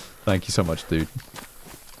 Thank you so much, dude.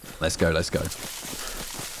 Let's go. Let's go.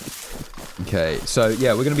 Okay, so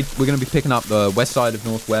yeah, we're gonna be picking up the west side of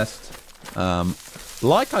Northwest.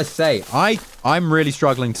 Like I say, I'm really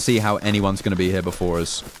struggling to see how anyone's gonna be here before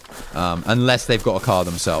us, unless they've got a car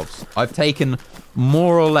themselves. I've taken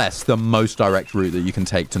more or less the most direct route that you can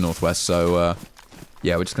take to Northwest. So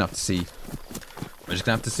yeah, we're just gonna have to see. We're just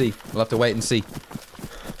gonna have to see. We'll have to wait and see.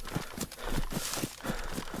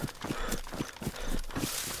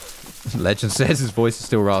 Legend says his voice is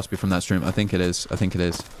still raspy from that stream. I think it is. I think it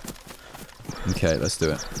is. Okay, let's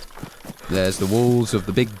do it. There's the walls of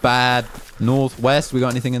the big bad Northwest. We got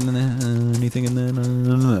anything in there? Anything in there?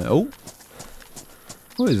 No. Oh.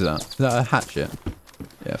 What is that? Is that a hatchet?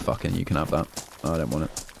 Yeah, fucking, you can have that. Oh, I don't want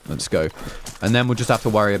it. Let's go. And then we'll just have to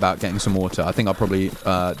worry about getting some water. I think I'll probably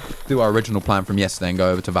do our original plan from yesterday and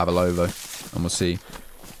go over to Vavilovo. And we'll see.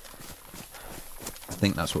 I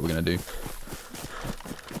think that's what we're going to do.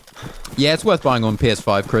 Yeah, it's worth buying on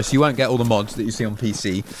PS5, Chris. You won't get all the mods that you see on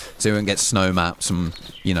PC, so you won't get snow maps and,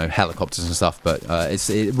 you know, helicopters and stuff, but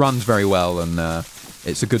it runs very well, and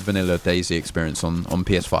it's a good vanilla DayZ experience on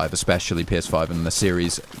PS5, especially PS5 and the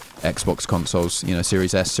Series Xbox consoles, you know,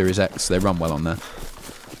 Series S, Series X, they run well on there.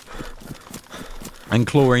 And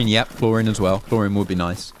chlorine, yep, chlorine as well. Chlorine would be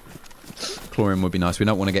nice. Chlorine would be nice. We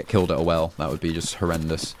don't want to get killed at a well. That would be just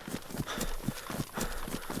horrendous.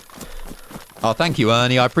 Oh, thank you,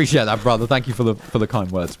 Ernie. I appreciate that, brother. Thank you for the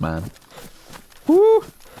kind words, man. Woo!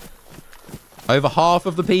 Over half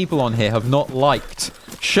of the people on here have not liked.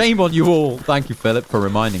 Shame on you all. Thank you, Philip, for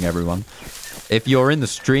reminding everyone. If you're in the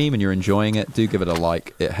stream and you're enjoying it, do give it a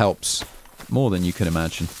like. It helps more than you can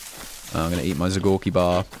imagine. I'm gonna eat my Zagorki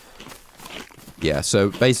bar. Yeah,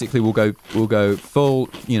 so basically we'll go full,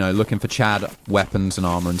 you know, looking for Chad weapons and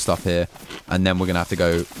armor and stuff here, and then we're gonna have to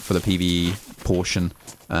go for the PvE portion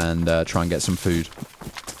and try and get some food.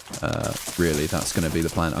 Really, that's gonna be the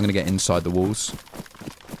plan. I'm gonna get inside the walls,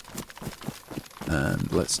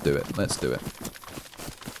 and let's do it. Let's do it.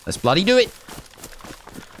 Let's bloody do it.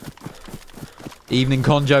 Evening,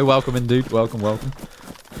 Conjo. Welcome in, dude. Welcome, welcome.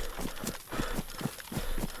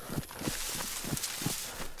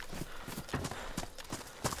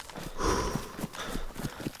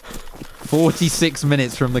 "46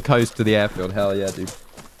 minutes from the coast to the airfield." Hell yeah, dude.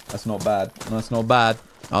 That's not bad. That's not bad.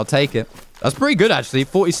 I'll take it. That's pretty good, actually.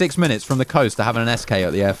 46 minutes from the coast to having an SK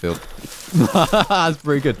at the airfield. That's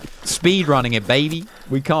pretty good. Speed running it, baby.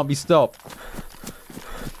 We can't be stopped.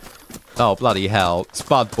 Oh, bloody hell.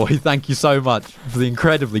 Spud Boy, thank you so much for the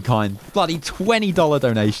incredibly kind, bloody $20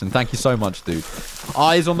 donation. Thank you so much, dude.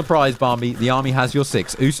 Eyes on the prize, Barmy. The army has your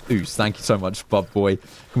 6. Oos, oos. Thank you so much, Spud Boy.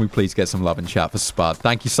 Can we please get some love in chat for Spud?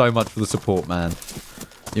 Thank you so much for the support, man.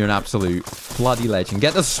 You're an absolute bloody legend.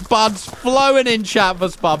 Get the Spuds flowing in chat for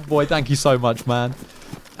Spud Boy. Thank you so much, man.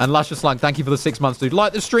 And Luscious Slug, thank you for the 6 months, dude.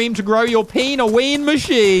 Like the stream to grow your peen-a-ween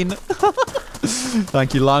machine.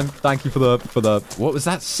 Thank you, Lung. Thank you for the what was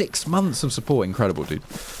that? 6 months of support. Incredible, dude.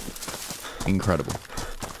 Incredible.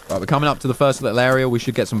 Right, we're coming up to the first little area. We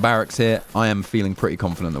should get some barracks here. I am feeling pretty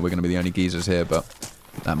confident that we're going to be the only geezers here, but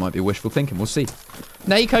that might be wishful thinking. We'll see.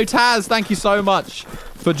 Nako Taz, thank you so much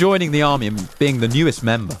for joining the army and being the newest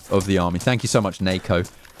member of the army. Thank you so much, Nako,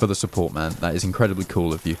 for the support, man. That is incredibly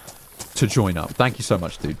cool of you to join up. Thank you so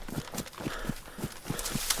much, dude.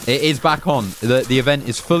 It is back on. The event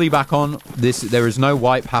is fully back on. There is no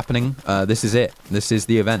wipe happening. This is it. This is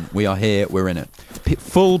the event. We are here. We're in it.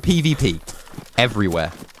 Full PvP.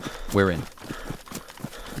 Everywhere. We're in.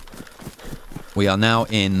 We are now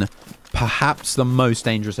in perhaps the most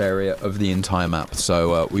dangerous area of the entire map.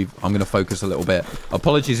 So I'm going to focus a little bit.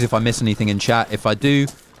 Apologies if I miss anything in chat. If I do,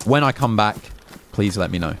 when I come back, please let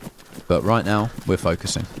me know. But right now, we're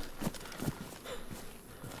focusing.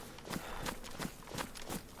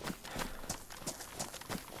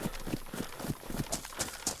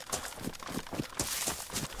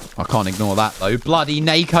 I can't ignore that, though. Bloody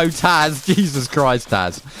Nako Taz. Jesus Christ,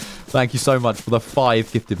 Taz. Thank you so much for the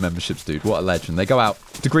 5 gifted memberships, dude. What a legend. They go out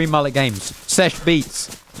to Green Mullet Games, Sesh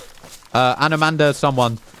Beats, Anamanda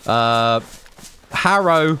someone,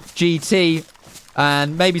 Harrow, GT,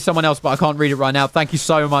 and maybe someone else, but I can't read it right now. Thank you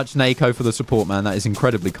so much, Nako, for the support, man. That is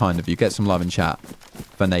incredibly kind of you. Get some love in chat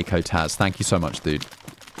for Nako Taz. Thank you so much, dude.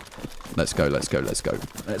 Let's go, let's go, let's go.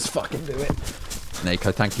 Let's fucking do it.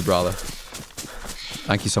 Nako, thank you, brother.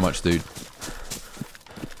 Thank you so much, dude.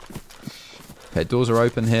 Okay, doors are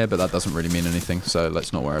open here, but that doesn't really mean anything, so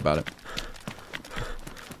let's not worry about it.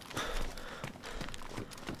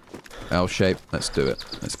 L shape, let's do it.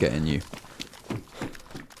 Let's get in you.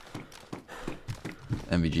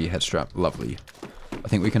 MVG head strap, lovely. I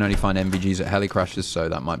think we can only find MVGs at heli crashes, so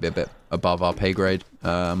that might be a bit above our pay grade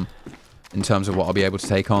in terms of what I'll be able to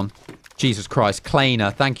take on. Jesus Christ,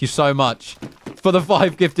 Kleiner, thank you so much for the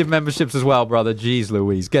 5 gifted memberships as well, brother. Jeez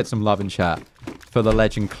Louise, get some love in chat for the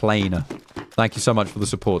legend Kleiner. Thank you so much for the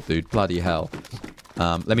support, dude. Bloody hell.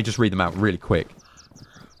 Let me just read them out really quick.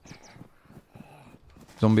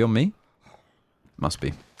 Zombie on me? Must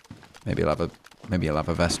be. Maybe he'll have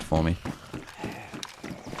a vest for me.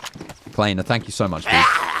 Kleiner, thank you so much, dude.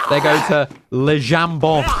 They go to Le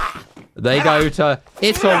Jambon. They go to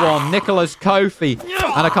Itawon, Nicholas Kofi,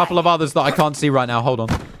 and a couple of others that I can't see right now. Hold on.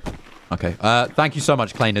 Okay. Thank you so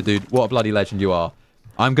much, Kleiner, dude. What a bloody legend you are.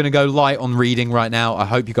 I'm going to go light on reading right now. I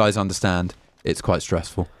hope you guys understand. It's quite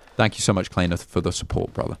stressful. Thank you so much, Kleiner, for the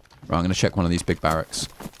support, brother. Right, I'm going to check one of these big barracks.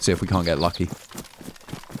 See if we can't get lucky.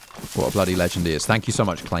 What a bloody legend he is. Thank you so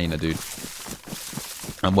much, Kleiner, dude.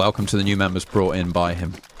 And welcome to the new members brought in by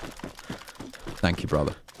him. Thank you,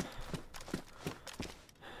 brother.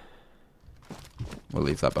 We'll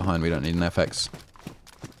leave that behind. We don't need an FX.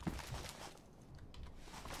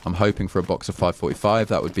 I'm hoping for a box of 545.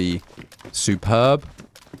 That would be superb.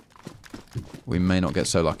 We may not get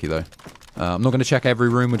so lucky, though. I'm not going to check every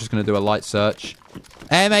room. We're just going to do a light search.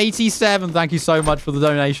 M87, thank you so much for the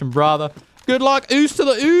donation, brother. Good luck. Oos to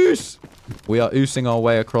the oos. We are oosing our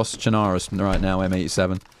way across Chinaris right now,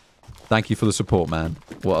 M87. Thank you for the support, man.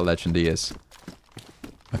 What a legend he is.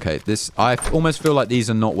 Okay, I almost feel like these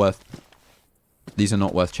are not worth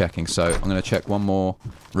checking, so I'm going to check one more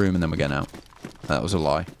room and then we're getting out. That was a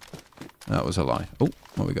lie. That was a lie. Oh,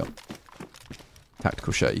 what we got?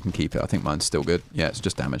 Tactical shirt, you can keep it. I think mine's still good. Yeah, it's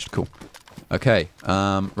just damaged. Cool. Okay,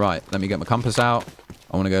 right, let me get my compass out.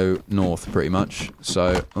 I want to go north, pretty much.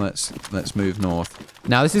 So let's move north.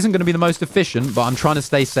 Now, this isn't going to be the most efficient, but I'm trying to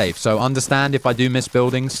stay safe. So understand if I do miss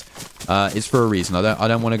buildings, it's for a reason. I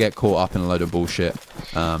don't want to get caught up in a load of bullshit,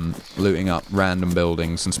 looting up random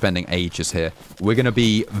buildings and spending ages here. We're going to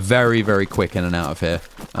be very, very quick in and out of here.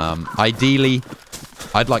 Ideally,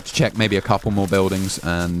 I'd like to check maybe a couple more buildings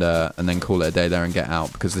and then call it a day there and get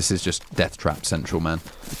out, because this is just death trap central, man.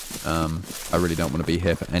 I really don't want to be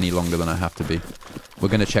here for any longer than I have to be. We're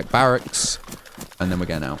going to check barracks, and then we're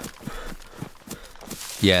getting out.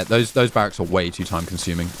 Yeah, those barracks are way too time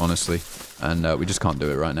consuming, honestly. And we just can't do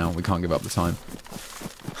it right now. We can't give up the time.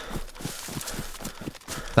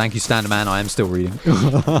 Thank you, Standard Man. I am still reading.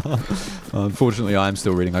 Unfortunately, I am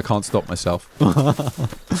still reading. I can't stop myself.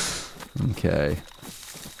 Okay.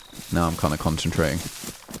 Now I'm kind of concentrating.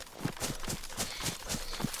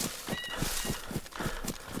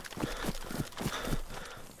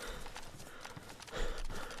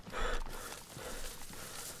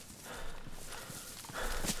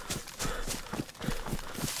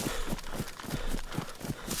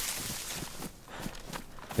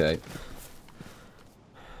 Okay.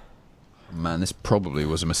 Man, this probably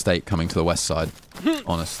was a mistake coming to the west side.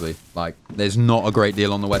 Honestly. Like, there's not a great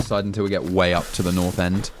deal on the west side until we get way up to the north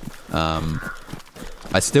end.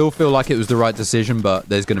 I still feel like it was the right decision, but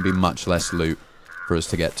there's going to be much less loot for us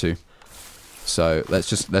to get to. So, let's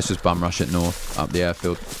just bum rush it north, up the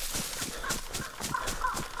airfield.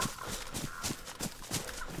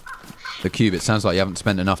 The cube, it sounds like you haven't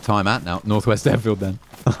spent enough time at now. Northwest airfield then.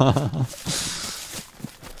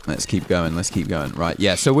 Let's keep going. Let's keep going. Right.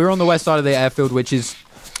 Yeah. So we're on the west side of the airfield, which is...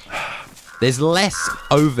 There's less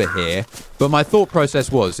over here. But my thought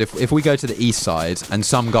process was, if we go to the east side and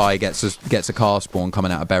some guy gets a car spawn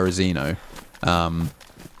coming out of Berezino,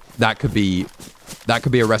 that could be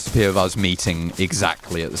a recipe of us meeting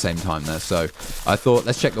exactly at the same time there. So I thought,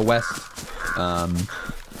 let's check the west.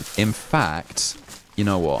 In fact, you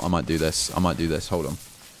know what? I might do this. Hold on.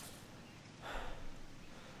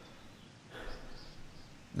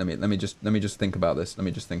 Let me just think about this.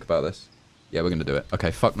 Yeah, we're gonna do it.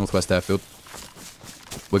 Okay, fuck Northwest Airfield.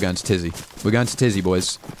 We're going to Tizzy. We're going to Tizzy,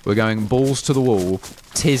 boys. We're going balls to the wall.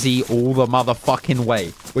 Tizzy all the motherfucking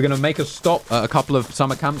way. We're gonna make a stop at a couple of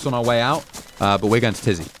summer camps on our way out, but we're going to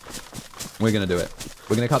Tizzy. We're gonna do it.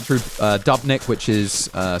 We're gonna cut through Dubnik, which is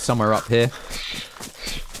somewhere up here,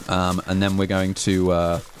 and then we're going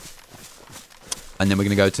to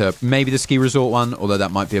go to maybe the ski resort one, although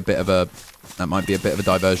that might be a bit of a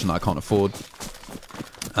diversion that I can't afford.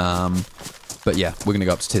 But yeah, we're going to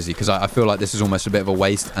go up to Tizzy, because I feel like this is almost a bit of a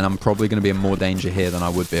waste, and I'm probably going to be in more danger here than I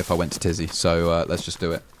would be if I went to Tizzy. So let's just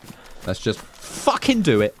do it. Let's just fucking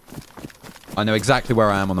do it. I know exactly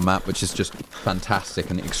where I am on the map, which is just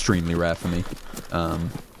fantastic and extremely rare for me.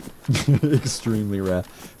 Extremely rare.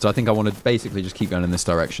 So I think I want to basically just keep going in this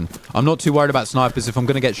direction. I'm not too worried about snipers. If I'm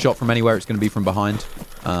going to get shot from anywhere, it's going to be from behind.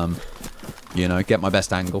 You know, get my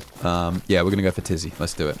best angle. Yeah, we're going to go for Tizzy.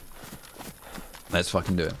 Let's do it. Let's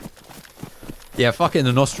fucking do it. Yeah, fuck it in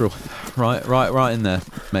the nostril. Right in there,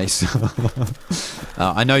 Mace.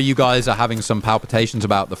 I know you guys are having some palpitations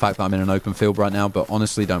about the fact that I'm in an open field right now, but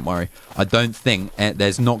honestly, don't worry. I don't think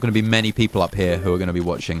there's not going to be many people up here who are going to be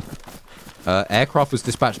watching. Aircraft was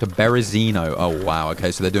dispatched to Berezino. Oh, wow.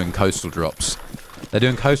 Okay, so they're doing coastal drops. They're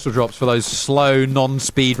doing coastal drops for those slow,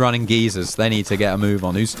 non-speed running geezers. They need to get a move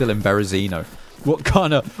on. Who's still in Berezino? What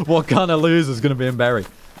kind of loser's going to be in Berry?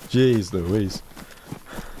 Jeez Louise.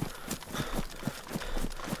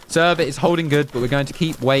 Server is holding good, but we're going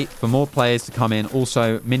to wait for more players to come in.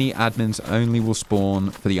 Also, mini admins only will spawn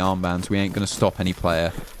for the armbands. We ain't going to stop any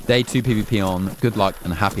player. Day 2 PvP on. Good luck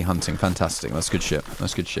and happy hunting. Fantastic. That's good shit.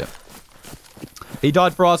 That's good shit. He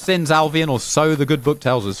died for our sins, Alvian, or so the good book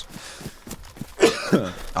tells us.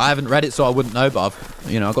 I haven't read it, so I wouldn't know, but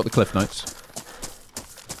I've got the cliff notes.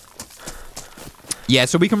 Yeah,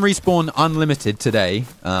 so we can respawn unlimited today,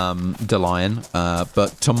 DeLion,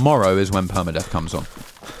 but tomorrow is when permadeath comes on.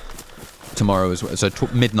 Tomorrow is so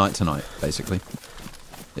midnight tonight, basically,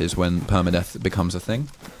 is when permadeath becomes a thing.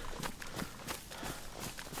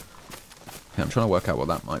 Okay, I'm trying to work out what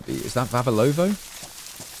that might be. Is that Vavilovo?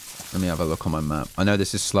 Let me have a look on my map. I know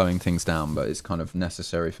this is slowing things down, but it's kind of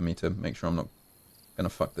necessary for me to make sure I'm not going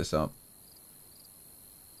to fuck this up.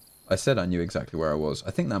 I said I knew exactly where I was.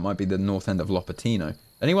 I think that might be the north end of Lopatino.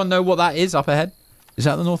 Anyone know what that is up ahead? Is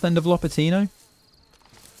that the north end of Lopatino?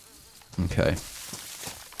 Okay.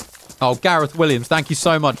 Oh, Gareth Williams, thank you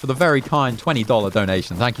so much for the very kind $20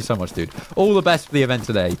 donation. Thank you so much, dude. All the best for the event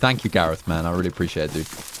today. Thank you, Gareth, man. I really appreciate it, dude.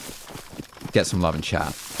 Get some love in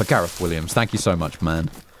chat. For Gareth Williams, thank you so much, man.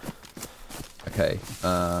 Okay.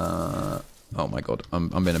 Oh my god. I'm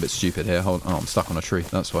being a bit stupid here. Oh, I'm stuck on a tree.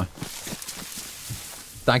 That's why.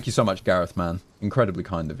 Thank you so much, Gareth, man. Incredibly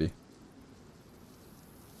kind of you.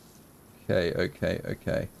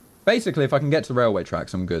 Okay. Basically, if I can get to the railway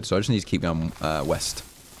tracks, I'm good. So I just need to keep going west.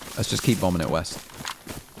 Let's just keep bombing it west.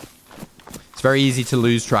 It's very easy to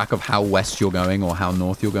lose track of how west you're going or how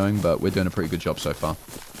north you're going, but we're doing a pretty good job so far.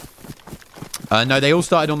 No, they all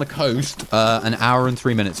started on the coast an hour and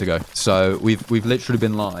 3 minutes ago. So we've literally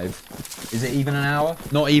been live. Is it even an hour?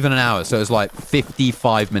 Not even an hour. So it's like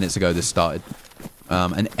 55 minutes ago this started.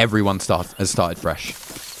 And everyone has started fresh.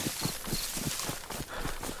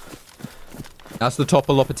 That's the top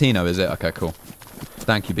of Lopatino, is it? Okay, cool.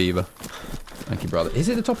 Thank you, Beaver. Thank you, brother. Is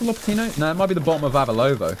it the top of Lopatino? No, it might be the bottom of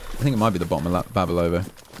Vavilovo. I think it might be the bottom of Vavilovo.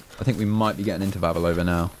 I think we might be getting into Vavilovo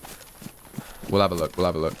now. We'll have a look.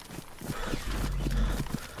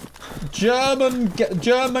 German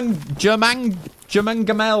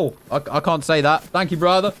Gamel. I can't say that. Thank you,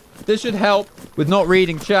 brother. This should help with not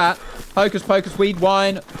reading chat. Hocus Pocus, Weed,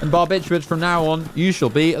 Wine, and Barbiturates from now on. You shall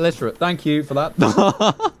be illiterate. Thank you for that.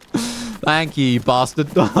 Thank you,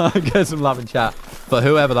 bastard. Get some love in chat. For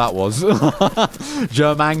whoever that was.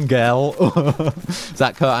 Germangel. Is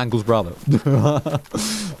that Kurt Angle's brother?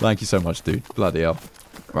 Thank you so much, dude. Bloody hell.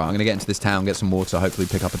 Right, I'm going to get into this town, get some water, hopefully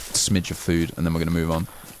pick up a smidge of food, and then we're going to move on.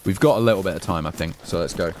 We've got a little bit of time, I think, so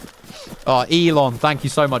let's go. Oh, Elon, thank you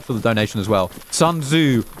so much for the donation as well. Sun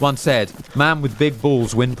Tzu once said, man with big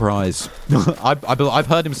balls win prize. I've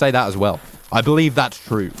heard him say that as well. I believe that's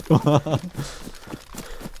true.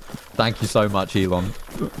 Thank you so much, Elon.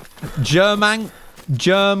 Germ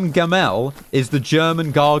Gamel is the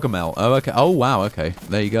German Gargamel. Oh, okay. Oh, wow, okay.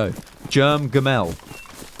 There you go. Germ Gamel.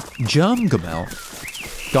 Germ Gamel?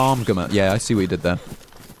 Gargamel. Yeah, I see what you did there.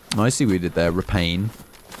 I see what you did there, Rapane.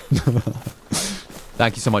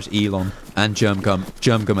 Thank you so much, Elon. And Germ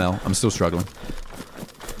Gamel. I'm still struggling.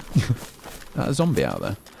 That a zombie out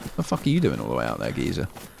there. What the fuck are you doing all the way out there, geezer?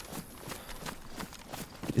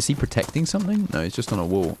 Is he protecting something? No, he's just on a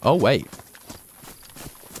wall. Oh, wait.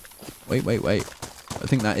 Wait. I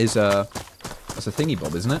think that is that's a thingy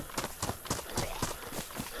bob, isn't it?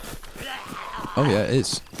 Oh, yeah, it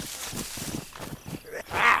is.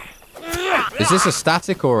 Is this a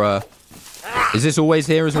static or a... Is this always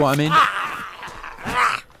here is what I mean?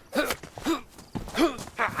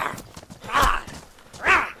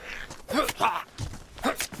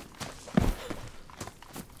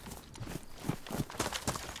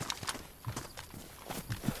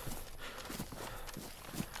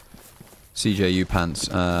 CJU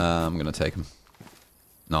pants. I'm gonna take them.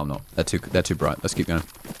 No, I'm not. They're too bright. Let's keep going.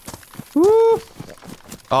 Woo!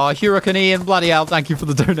 Oh, Hurricane Ian, bloody hell! Thank you for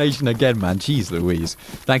the donation again, man. Jeez Louise.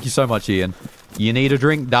 Thank you so much, Ian. You need a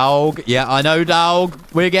drink, dog? Yeah, I know, dog.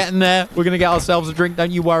 We're getting there. We're gonna get ourselves a drink.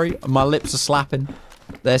 Don't you worry. My lips are slapping.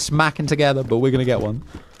 They're smacking together, but we're gonna get one.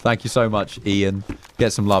 Thank you so much, Ian.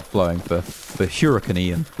 Get some love flowing for Hurricane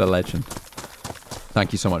Ian, the legend.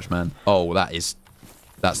 Thank you so much, man. Oh,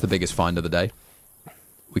 that's the biggest find of the day.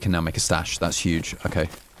 We can now make a stash. That's huge. Okay.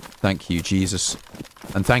 Thank you, Jesus.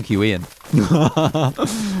 And thank you, Ian.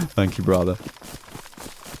 Thank you, brother.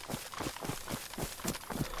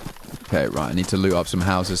 Okay, right. I need to loot up some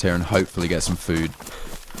houses here and hopefully get some food.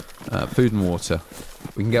 Food and water.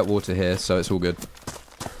 We can get water here, so it's all good.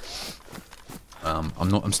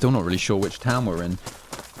 I'm still not really sure which town we're in.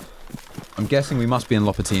 I'm guessing we must be in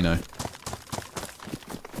Lopatino.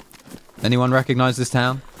 Anyone recognize this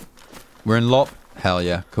town? We're in Lop? Hell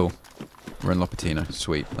yeah, cool. We're in Lopatino.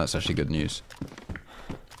 Sweet. That's actually good news.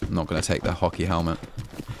 I'm not going to take the hockey helmet.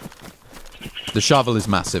 The shovel is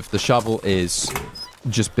massive. The shovel is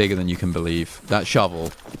just bigger than you can believe. That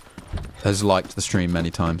shovel has liked the stream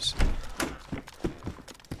many times.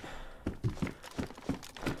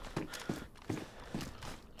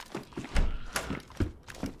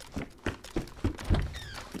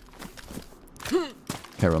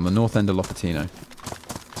 Okay, we're on the north end of Lopatino.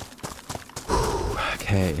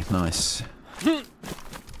 Okay, nice.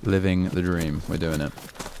 Living the dream. We're doing it.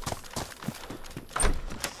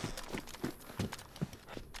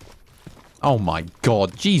 Oh my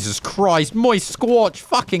god. Jesus Christ. Moist Squatch.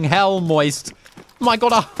 Fucking hell, Moist. My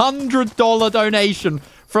god, $100 donation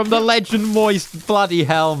from the legend Moist. Bloody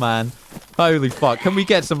hell, man. Holy fuck. Can we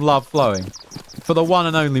get some love flowing? For the one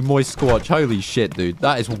and only Moist Squatch. Holy shit, dude.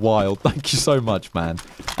 That is wild. Thank you so much, man.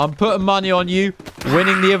 I'm putting money on you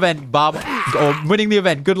winning the event, bub. Or winning the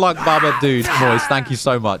event. Good luck, Bubba. Dude, Moist, thank you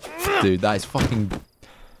so much. Dude, that is fucking...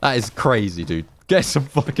 That is crazy, dude. Get some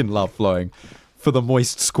fucking love flowing for the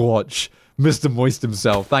Moist Squatch. Mr. Moist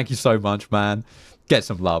himself. Thank you so much, man. Get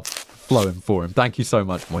some love flowing for him. Thank you so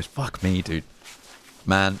much, Moist. Fuck me, dude.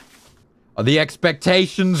 Man. The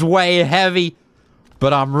expectations weigh heavy.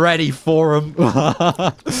 But I'm ready for him.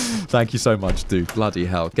 Thank you so much, dude. Bloody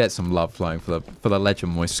hell. Get some love flowing for the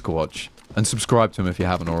legend Moist Squatch. And subscribe to him if you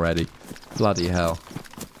haven't already. Bloody hell.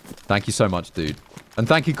 Thank you so much, dude. And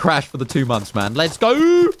thank you, Crash, for the 2 months, man. Let's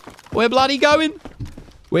go. We're bloody going.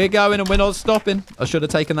 We're going and we're not stopping. I should have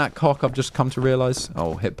taken that cock. I've just come to realize.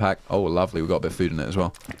 Oh, hip pack. Oh, lovely. We've got a bit of food in it as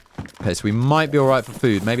well. Okay, so we might be all right for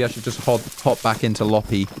food. Maybe I should just hop back into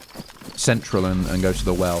Loppy Central and go to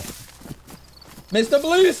the well. Mr.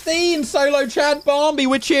 Bluestein, solo Chad Barmby,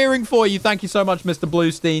 we're cheering for you. Thank you so much, Mr.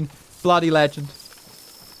 Bluestein. Bloody legend.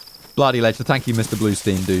 Bloody legend. Thank you, Mr.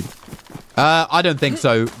 Bluestein, dude. I don't think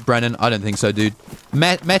so, Brennan. I don't think so, dude.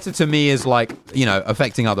 Meta to me is like, you know,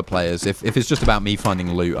 affecting other players. If it's just about me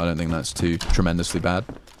finding loot, I don't think that's too tremendously bad.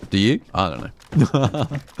 Do you? I don't know.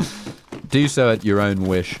 Do so at your own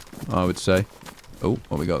wish, I would say. Oh,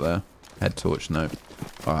 what we got there? Head torch, no.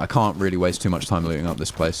 All right, I can't really waste too much time looting up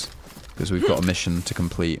this place. Because we've got a mission to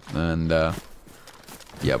complete, and,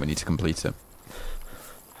 yeah, we need to complete it.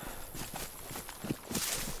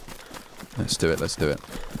 Let's do it. Let's do it.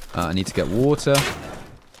 I need to get water.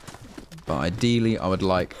 But ideally, I would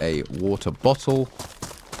like a water bottle.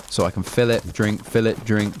 So I can fill it,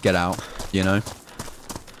 drink, get out. You know?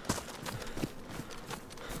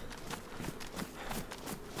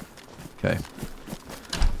 Okay.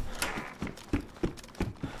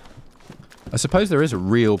 I suppose there is a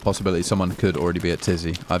real possibility someone could already be at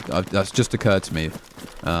Tizzy. That's just occurred to me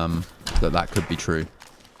that could be true.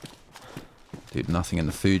 Dude, nothing in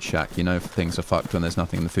the food shack. You know things are fucked when there's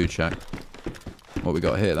nothing in the food shack. What we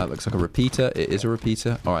got here? That looks like a repeater. It is a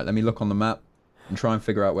repeater. Alright, let me look on the map and try and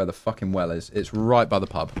figure out where the fucking well is. It's right by the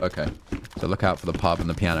pub. Okay. So look out for the pub and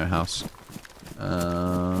the piano house.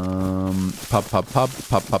 Pub.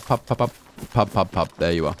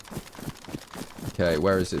 There you are. Okay,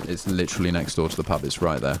 where is it? It's literally next door to the pub. It's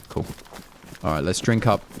right there. Cool. Alright, let's drink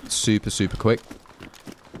up super quick.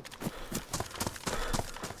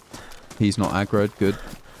 He's not aggroed. Good.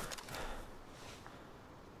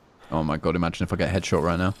 Oh my god, imagine if I get headshot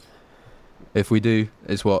right now. If we do,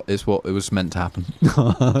 it's what it was meant to happen.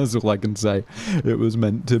 That's all I can say. It was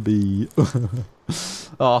meant to be.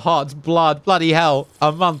 Oh, Hearts, bloody hell.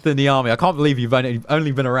 A month in the army. I can't believe you've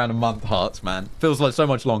only been around a month, Hearts, man. Feels like so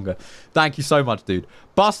much longer. Thank you so much, dude.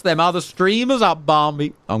 Bust them other streamers up,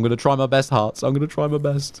 Barnby. I'm going to try my best, Hearts. I'm going to try my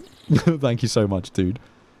best. Thank you so much, dude.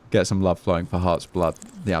 Get some love flowing for Hearts Blood.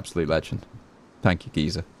 The absolute legend. Thank you,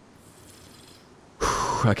 geezer.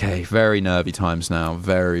 Okay, very nervy times now.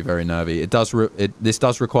 Very nervy. This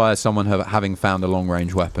does require someone having found a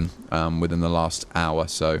long-range weapon within the last hour,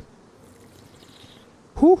 so...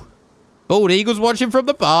 Whew. Bald Eagle's watching from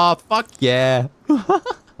the bar. Fuck yeah.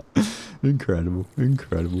 Incredible.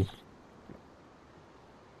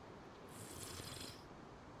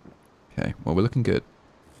 Okay, well, we're looking good.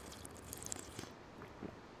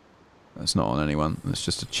 That's not on anyone. That's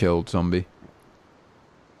just a chilled zombie.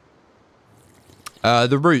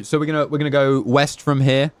 The route. So we're gonna go west from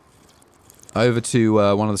here, over to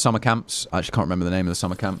one of the summer camps. I actually can't remember the name of the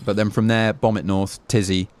summer camp. But then from there, bomb it north,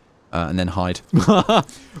 Tizzy, and then hide.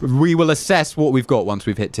 We will assess what we've got once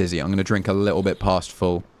we've hit Tizzy. I'm gonna drink a little bit past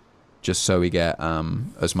full, just so we get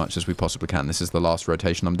as much as we possibly can. This is the last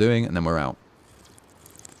rotation I'm doing, and then we're out.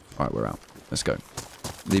 All right, we're out. Let's go.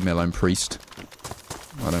 Leave me alone, priest.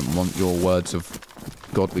 I don't want your words of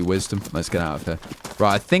godly wisdom. Let's get out of here.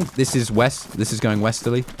 Right, I think this is west. This is going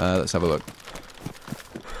westerly. Let's have a look.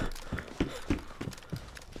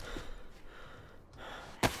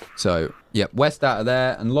 So, yep, west out of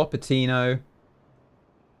there. And Lopatino.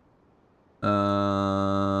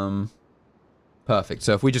 Perfect.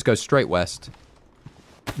 So if we just go straight west,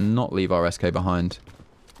 not leave our SK behind,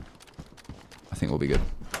 I think we'll be good.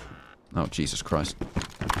 Oh, Jesus Christ.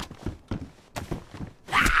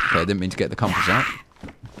 Okay, I didn't mean to get the compass out.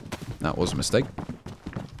 That was a mistake.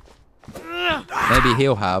 Maybe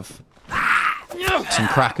he'll have some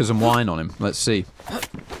crackers and wine on him. Let's see.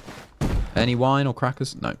 Any wine or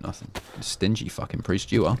crackers? No, nothing. Stingy fucking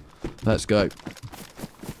priest you are. Let's go.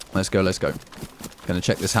 Let's go. Gonna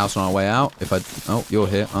check this house on our way out. If I... Oh, you're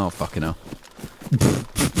here. Oh, fucking hell.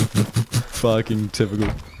 Fucking typical.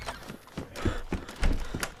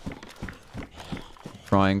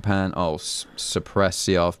 Frying pan. Oh, suppress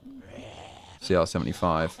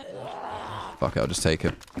CR75. Fuck it, I'll just take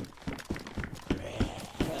it.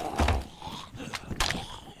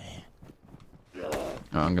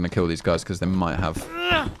 I'm gonna kill these guys because they might have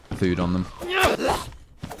food on them.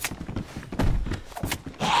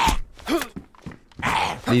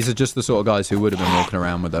 These are just the sort of guys who would have been walking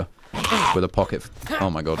around with a pocket. Oh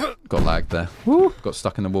my god, got lagged there. Woo. Got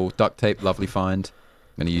stuck in the wall. Duct tape, lovely find.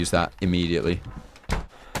 I'm gonna use that immediately.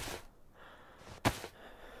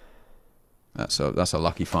 That's a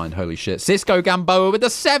lucky find. Holy shit. Cisco Gamboa with the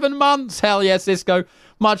 7 months. Hell yeah, Cisco.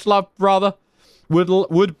 Much love, brother.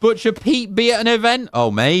 Would Butcher Pete be at an event?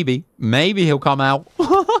 Oh, maybe. Maybe he'll come out.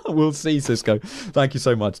 We'll see, Cisco. Thank you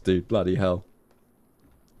so much, dude. Bloody hell.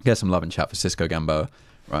 Get some love in chat for Cisco Gamboa.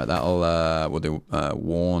 Right, that'll, we'll do,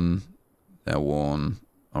 worn. They're worn.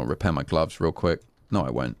 I'll repair my gloves real quick. No,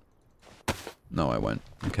 I won't. No, I won't.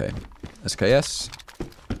 Okay. SKS.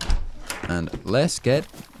 And let's get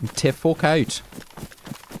the fuck out.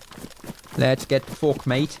 Let's get the fuck,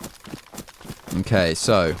 mate. Okay,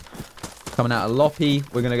 so coming out of Loppy,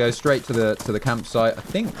 we're gonna go straight to the campsite. I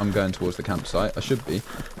think I'm going towards the campsite. I should be.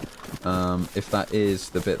 If that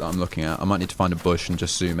is the bit that I'm looking at, I might need to find a bush and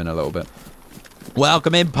just zoom in a little bit.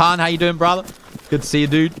 Welcome in, Pan. How you doing, brother? Good to see you,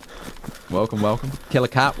 dude. Welcome, welcome. Killer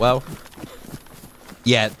Cat, well.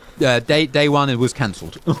 Yeah, day one it was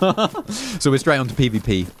cancelled. So we're straight on to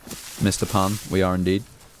PvP, Mr. Pan. We are indeed.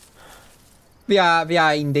 We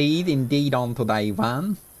are indeed on to day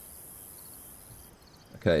one.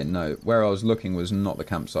 Okay, no. Where I was looking was not the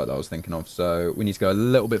campsite that I was thinking of. So we need to go a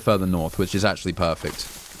little bit further north, which is actually perfect.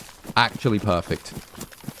 Actually perfect.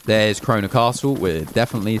 There's Krona Castle. We're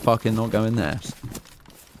definitely fucking not going there.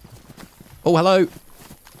 Oh, hello.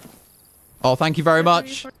 Oh, thank you very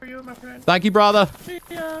much. Thank you, brother.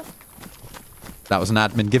 That was an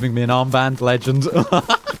admin giving me an armband. Legend.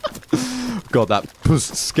 God, that puss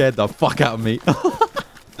scared the fuck out of me.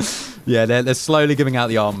 Yeah, they're slowly giving out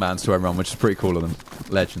the armbands to everyone, which is pretty cool of them.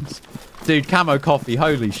 Legends. Dude, Camo Coffee,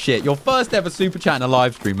 holy shit. Your first ever super chat in a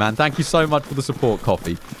live stream, man. Thank you so much for the support,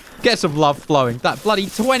 Coffee. Get some love flowing. That bloody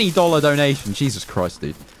 $20 donation. Jesus Christ,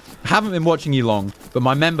 dude. I haven't been watching you long, but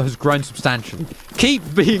my member has grown substantially.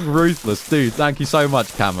 Keep being ruthless, dude. Thank you so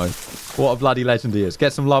much, Camo. What a bloody legend he is.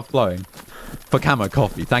 Get some love flowing for Camo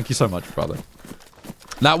Coffee. Thank you so much, brother.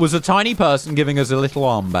 That was a tiny person giving us a little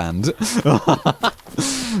armband.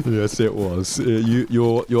 Yes, it was.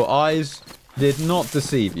 Your eyes did not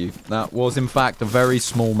deceive you. That was, in fact, a very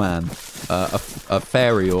small man. A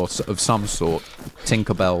fairy or of some sort.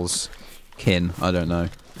 Tinkerbell's kin. I don't know.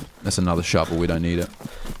 That's another shovel. We don't need it.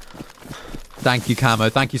 Thank you, Camo.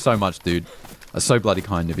 Thank you so much, dude. That's so bloody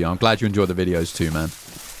kind of you. I'm glad you enjoy the videos too, man.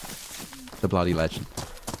 The bloody legend.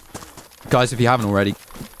 Guys, if you haven't already,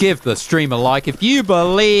 give the stream a like. If you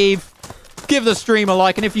believe, give the stream a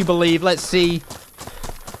like. And if you believe, let's see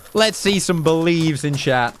some believes in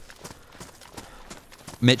chat.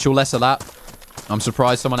 Mitchell, less of that. I'm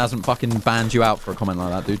surprised someone hasn't fucking banned you out for a comment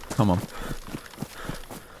like that, dude. Come on.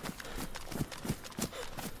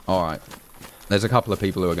 Alright. There's a couple of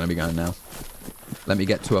people who are going to be going now. Let me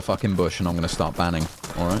get to a fucking bush and I'm going to start banning.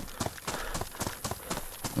 Alright.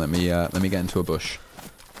 Let me get into a bush.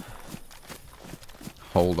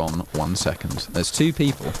 Hold on 1 second. There's 2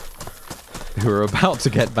 people who are about to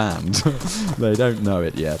get banned. They don't know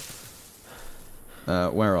it yet.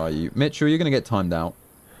 Where are you? Mitchell, you're going to get timed out.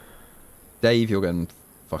 Dave, you're getting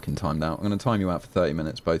fucking timed out. I'm going to time you out for 30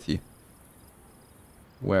 minutes, both of you.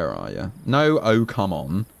 Where are you? No, oh, come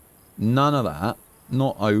on. None of that.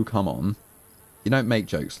 Not, oh, come on. You don't make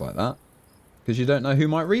jokes like that. Because you don't know who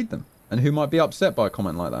might read them. And who might be upset by a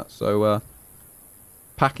comment like that. So,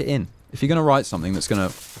 pack it in. If you're going to write something that's going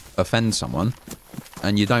to offend someone,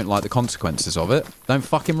 and you don't like the consequences of it, don't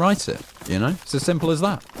fucking write it. You know? It's as simple as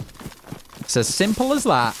that. It's as simple as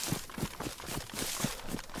that.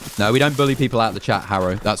 No, we don't bully people out of the chat,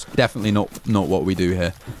 Harrow. That's definitely not what we do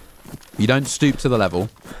here. You don't stoop to the level.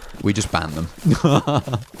 We just ban them.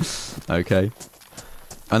 Okay.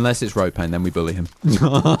 Unless it's Ropain, then we bully him.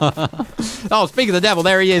 Oh, speak of the devil,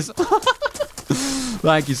 there he is.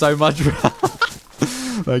 Thank you so much.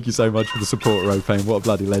 Thank you so much for the support, Ropain. What a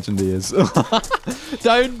bloody legend he is.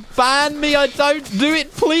 Don't ban me. I don't do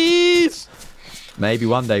it, please. Maybe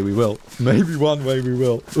one day we will. Maybe one way we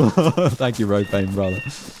will. Thank you, Ropain, brother.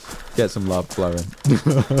 Get some love flowing.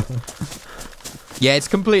 Yeah, it's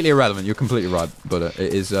completely irrelevant. You're completely right, but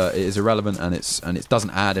it is irrelevant, and it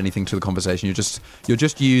doesn't add anything to the conversation. You're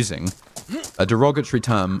just using a derogatory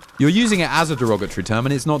term. You're using it as a derogatory term,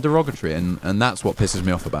 and it's not derogatory, and that's what pisses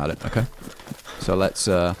me off about it. Okay, so let's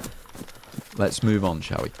move on,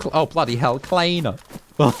 shall we? Oh, bloody hell, Kleiner.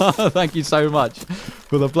 Thank you so much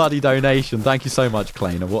for the bloody donation. Thank you so much,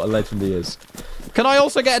 Kleiner. What a legend he is. Can I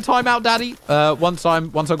also get a timeout, Daddy? Once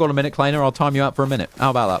I've got a minute, Kleiner, I'll time you out for a minute.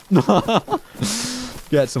 How about that?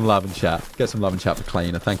 Get some love and chat. Get some love and chat for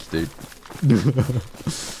Kleiner. Thank you, dude.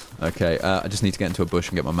 Okay, I just need to get into a bush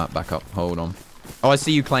and get my map back up. Hold on. Oh, I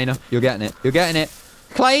see you, Kleiner. You're getting it. You're getting it.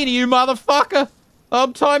 Kleiner, you motherfucker!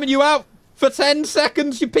 I'm timing you out for 10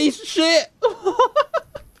 seconds, you piece of shit!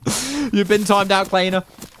 You've been timed out, Kleiner.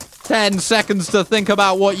 10 seconds to think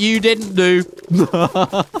about what you didn't do.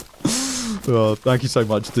 Oh, thank you so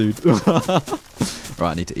much, dude. Right,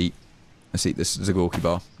 I need to eat. Let's eat this Zagorki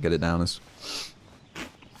bar. Get it down as...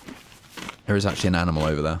 There is actually an animal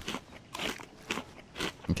over there.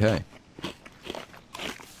 Okay.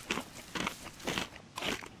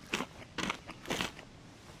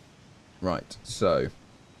 Right, so...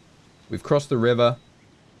 We've crossed the river.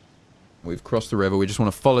 We've crossed the river. We just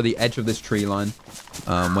want to follow the edge of this tree line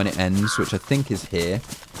when it ends, which I think is here.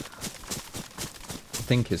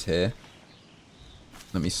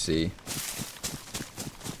 Let me see.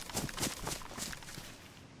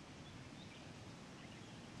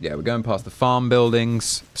 Yeah, we're going past the farm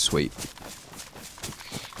buildings. Sweet.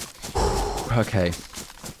 Okay.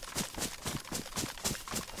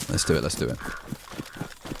 Let's do it, let's do it.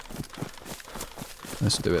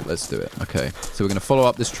 Let's do it, let's do it. Okay, so we're going to follow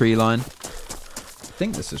up this tree line. I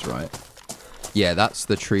think this is right. Yeah, that's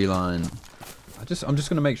the tree line. I'm just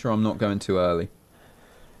going to make sure I'm not going too early.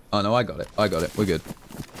 Oh, no, I got it. I got it. We're good.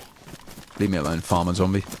 Leave me alone, farmer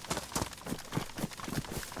zombie.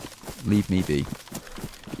 Leave me be.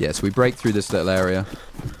 Yeah, so we break through this little area.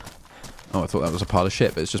 Oh, I thought that was a pile of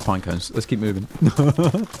shit, but it's just pine cones. Let's keep moving.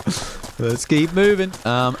 Let's keep moving.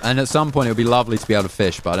 And at some point, it would be lovely to be able to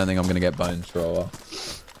fish, but I don't think I'm going to get bones for a while.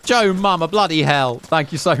 Joe Mama, bloody hell.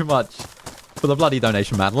 Thank you so much for the bloody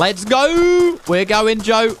donation, man. Let's go. We're going,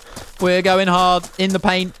 Joe. We're going hard in the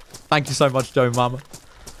paint. Thank you so much, Joe Mama.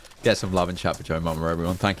 Get some love and chat for Joe Mama,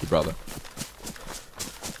 everyone. Thank you, brother.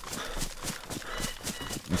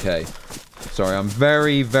 Okay. Sorry, I'm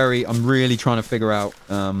I'm really trying to figure out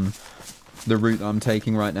the route that I'm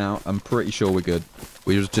taking right now. I'm pretty sure we're good.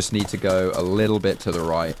 We just need to go a little bit to the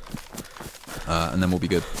right. And then we'll be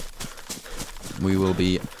good. We will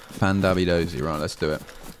be fandabby-dozy. Right, let's do it.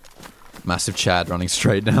 Massive Chad running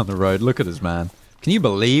straight down the road. Look at us, man. Can you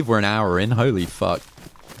believe we're an hour in? Holy fuck.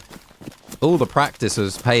 All the practice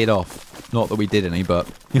has paid off. Not that we did any, but...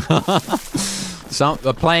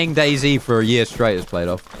 playing DayZ for a year straight has paid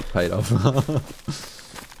off.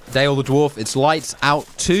 Dale the Dwarf, it's Lights Out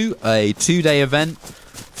 2, a 2-day event.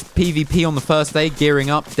 PvP on the first day, gearing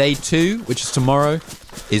up. Day 2, which is tomorrow,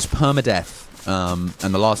 is permadeath.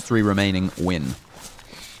 And the last 3 remaining win.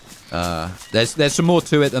 There's some more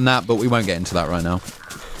to it than that, but we won't get into that right now.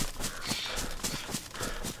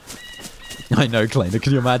 I know, Kleiner,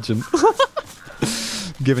 can you imagine?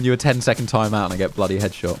 Giving you a 10-second timeout and I get bloody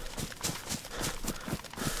headshot.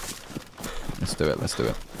 Let's do it, let's do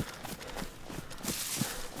it.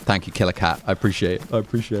 Thank you, Killer Cat. I appreciate it. I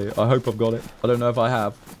appreciate it. I hope I've got it. I don't know if I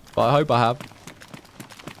have, but I hope I have.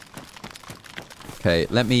 Okay,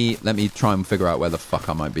 let me try and figure out where the fuck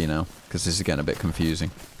I might be now, because this is getting a bit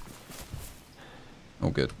confusing.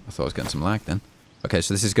 Oh, good. I thought I was getting some lag then. Okay,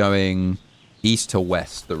 so this is going east to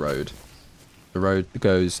west, the road. The road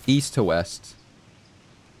goes east to west.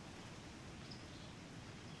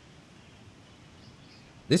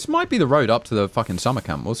 This might be the road up to the fucking summer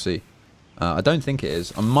camp. We'll see. I don't think it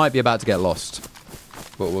is. I might be about to get lost.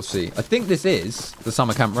 But we'll see. I think this is the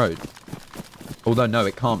summer camp road. Although, no,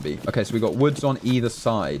 it can't be. Okay, so we've got woods on either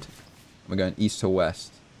side. We're going east to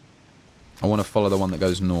west. I want to follow the one that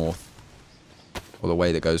goes north. Or the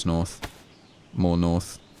way that goes north. More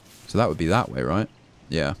north. So that would be that way, right?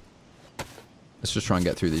 Yeah. Let's just try and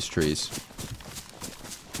get through these trees.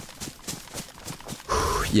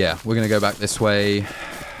 Yeah, we're going to go back this way.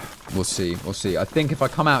 We'll see. We'll see. I think if I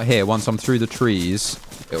come out here, once I'm through the trees,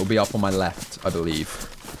 it will be up on my left, I believe.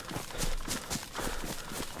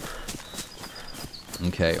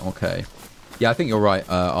 Okay, okay. Yeah, I think you're right,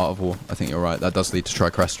 Art of War. I think you're right. That does lead to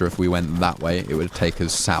Tricresta. If we went that way, it would take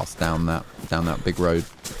us south down that big road.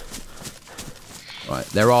 Right,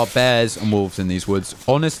 there are bears and wolves in these woods.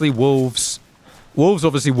 Honestly, wolves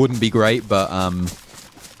obviously wouldn't be great, but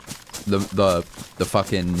the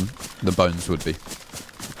bones would be.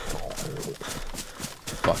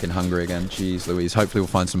 Fucking hungry again. Jeez Louise. Hopefully we'll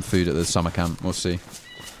find some food at the summer camp. We'll see.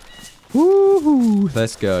 Woohoo!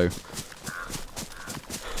 Let's go.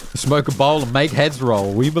 Smoke a bowl and make heads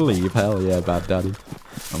roll. We believe. Hell yeah, Bad Daddy.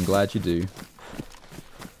 I'm glad you do.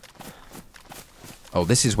 Oh,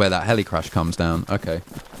 this is where that heli crash comes down. Okay.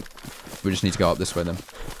 We just need to go up this way then.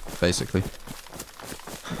 Basically.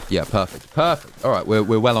 Yeah, perfect. Perfect. Alright,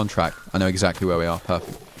 we're well on track. I know exactly where we are.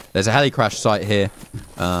 Perfect. There's a heli crash site here,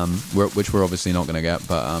 which we're obviously not going to get,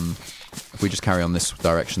 but if we just carry on this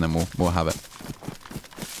direction, then we'll have it.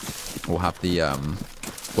 We'll have the,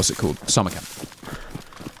 what's it called? Summer camp.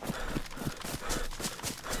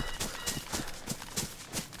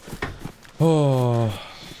 Oh.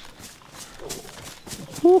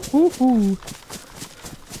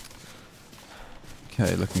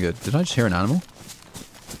 Okay, looking good. Did I just hear an animal?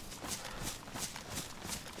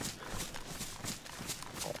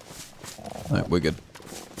 No, we're good.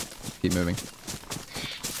 Keep moving.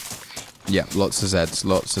 Yeah, lots of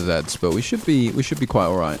Zeds, but we should be quite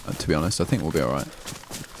alright, to be honest. I think we'll be alright.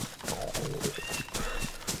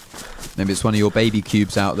 Maybe it's one of your baby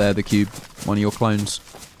cubes out there, the cube. One of your clones.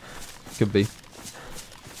 Could be.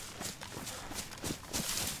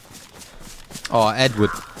 Oh, Edward.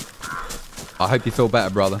 I hope you feel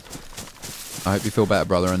better, brother. I hope you feel better,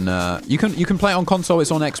 brother. And you can play it on console.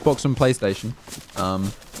 It's on Xbox and PlayStation.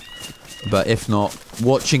 But if not,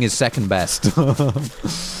 watching is second best.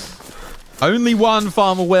 Only one,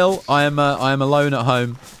 Farmer Will. I am alone at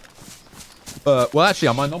home. Well, actually,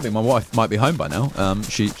 I might not be. My wife might be home by now.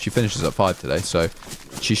 She finishes at 5 today, so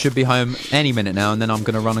she should be home any minute now. And then I'm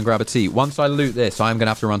going to run and grab a tea. Once I loot this, I am going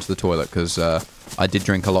to have to run to the toilet because I did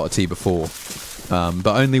drink a lot of tea before.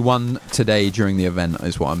 But only one today during the event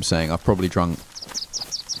is what I'm saying. I've probably drunk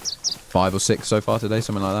 5 or 6 so far today,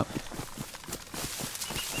 something like that.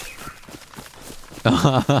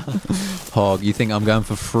 Hog, you think I'm going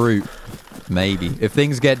for fruit? Maybe. If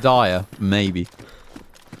things get dire, maybe.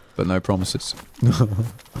 But no promises.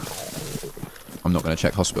 I'm not going to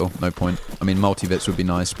check hospital. No point. I mean, multivits would be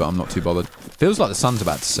nice, but I'm not too bothered. Feels like the sun's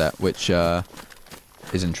about to set, which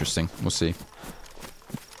is interesting. We'll see.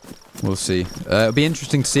 We'll see. It'll be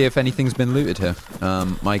interesting to see if anything's been looted here.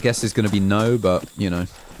 My guess is going to be no, but, you know,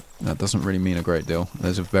 that doesn't really mean a great deal.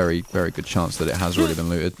 There's a very, very good chance that it has already been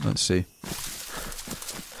looted. Let's see.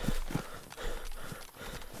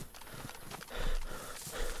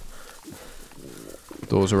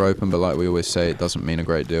 Doors are open, but like we always say, it doesn't mean a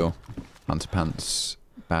great deal. Hunter pants,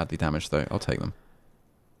 badly damaged though. I'll take them.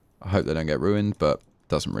 I hope they don't get ruined, but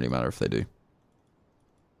doesn't really matter if they do.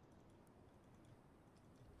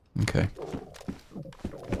 Okay.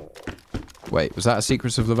 Wait, was that a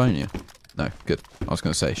Secrets of Livonia? No, good. I was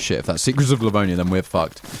going to say, shit, if that's Secrets of Livonia, then we're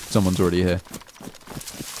fucked. Someone's already here.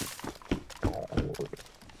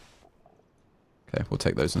 Okay, we'll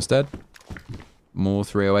take those instead. More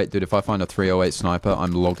 308. Dude, if I find a 308 sniper,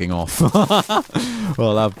 I'm logging off.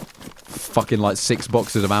 Well, I'll have fucking like 6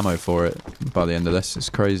 boxes of ammo for it by the end of this. It's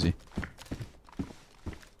crazy.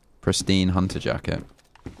 Pristine hunter jacket.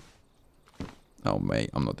 Oh, mate,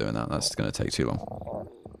 I'm not doing that. That's going to take too long.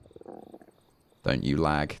 Don't you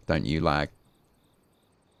lag. Don't you lag.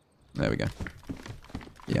 There we go.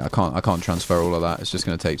 Yeah, I can't transfer all of that. It's just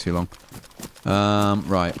going to take too long.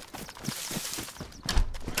 Right.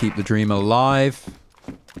 Keep the dream alive.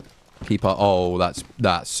 Keep our... Oh,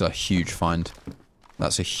 that's a huge find.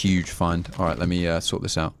 That's a huge find. Alright, let me sort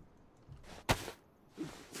this out.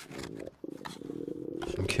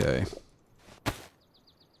 Okay.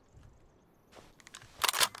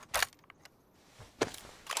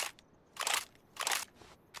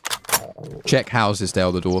 Check houses,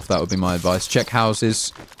 Dale the Dwarf. That would be my advice. Check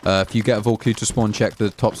houses. If you get a Volkuta spawn, check the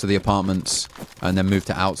tops of the apartments. And then move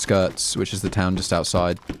to outskirts, which is the town just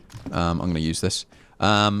outside. I'm going to use this.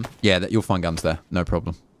 Yeah, you'll find guns there. No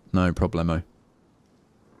problem. No problemo.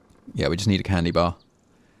 Yeah, we just need a candy bar.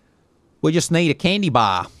 We just need a candy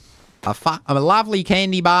bar. A lovely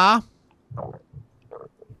candy bar.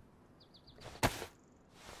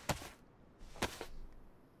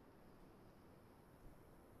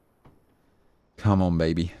 Come on,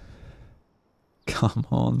 baby. Come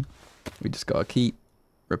on. We just gotta keep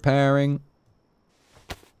repairing.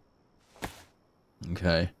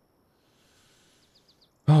 Okay.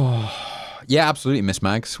 Oh, yeah, absolutely, Miss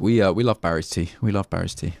Mags. We love Barry's tea. We love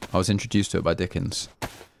Barry's tea. I was introduced to it by Dickens.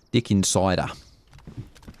 Dickens cider.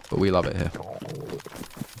 But we love it here.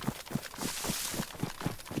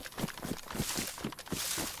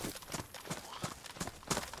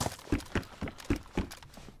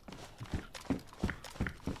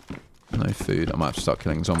 No food. I might have to start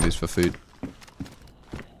killing zombies for food.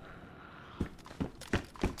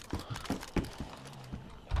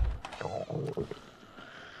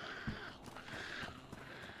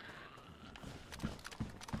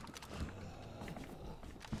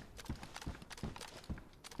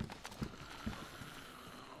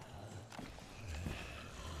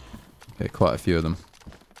 Okay, quite a few of them.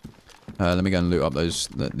 Let me go and loot up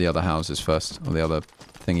the other houses first, or the other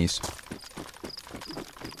thingies.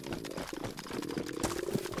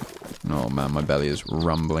 Oh man, my belly is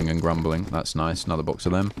rumbling and grumbling. That's nice. Another box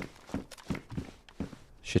of them.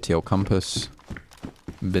 Shitty old compass.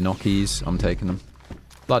 Binockies. I'm taking them.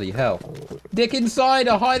 Bloody hell. Dick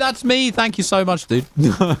Insider. Hi, that's me. Thank you so much, dude.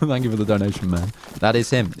 Thank you for the donation, man. That is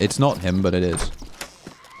him. It's not him, but it is.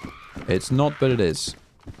 It's not, but it is.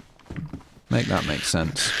 Make that make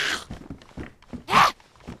sense.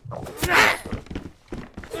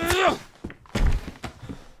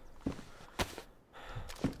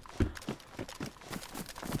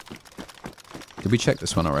 Did we check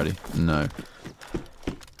this one already? No.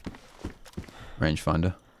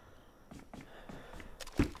 Rangefinder.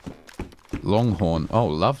 Longhorn. Oh,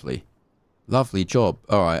 lovely. Lovely job.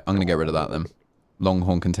 Alright, I'm going to get rid of that then.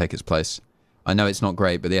 Longhorn can take its place. I know it's not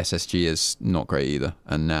great, but the SSG is not great either.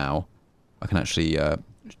 And now, I can actually, I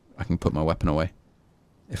can put my weapon away.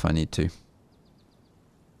 If I need to.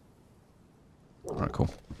 Alright, cool.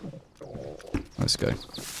 Let's go.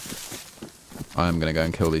 I am going to go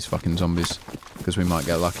and kill these fucking zombies. Because we might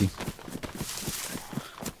get lucky.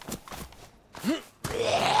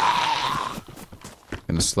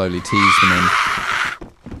 Going to slowly tease them in.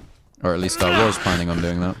 Or at least I was planning on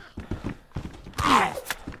doing that.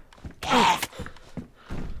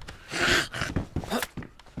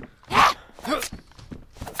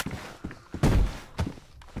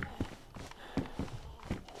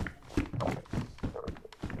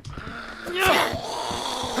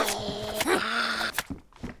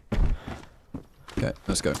 Okay.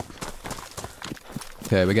 Let's go.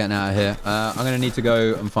 Okay, we're getting out of here. I'm going to need to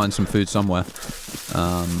go and find some food somewhere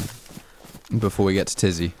before we get to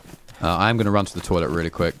Tizzy. I am going to run to the toilet really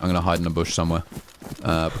quick. I'm going to hide in a bush somewhere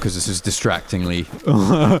because this is distractingly...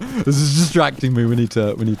 this is distracting me. We need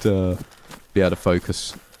to be able to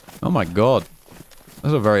focus. Oh my god.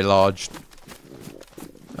 That's a very large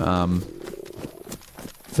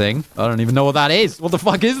thing. I don't even know what that is. What the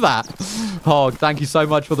fuck is that? Hog, thank you so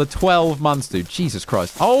much for the 12 months, dude. Jesus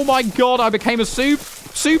Christ. Oh my god, I became a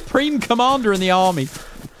supreme commander in the army.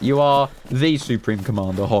 You are the supreme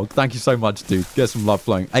commander, Hog. Thank you so much, dude. Get some love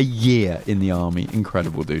flowing. A year in the army.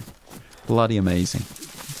 Incredible, dude. Bloody amazing.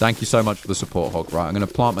 Thank you so much for the support, Hog. Right, I'm going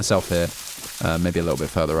to plant myself here. Maybe a little bit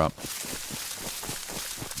further up.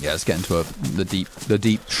 Yeah, let's get into the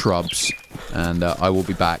deep shrubs. And I will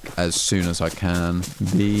be back as soon as I can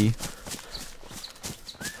be.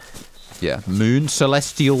 Yeah, moon,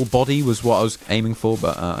 celestial body was what I was aiming for,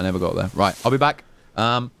 but I never got there. Right, I'll be back.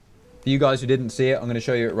 For you guys who didn't see it, I'm going to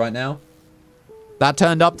show you it right now. That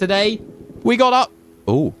turned up today. We got up.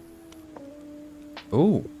 Ooh.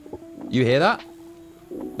 Ooh. You hear that?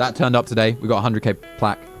 That turned up today. We got a 100k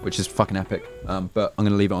plaque, which is fucking epic. But I'm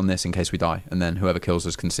going to leave it on this in case we die, and then whoever kills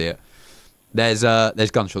us can see it. There's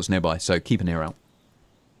gunshots nearby, so keep an ear out.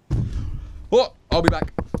 Oh, I'll be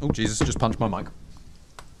back. Oh, Jesus, just punched my mic.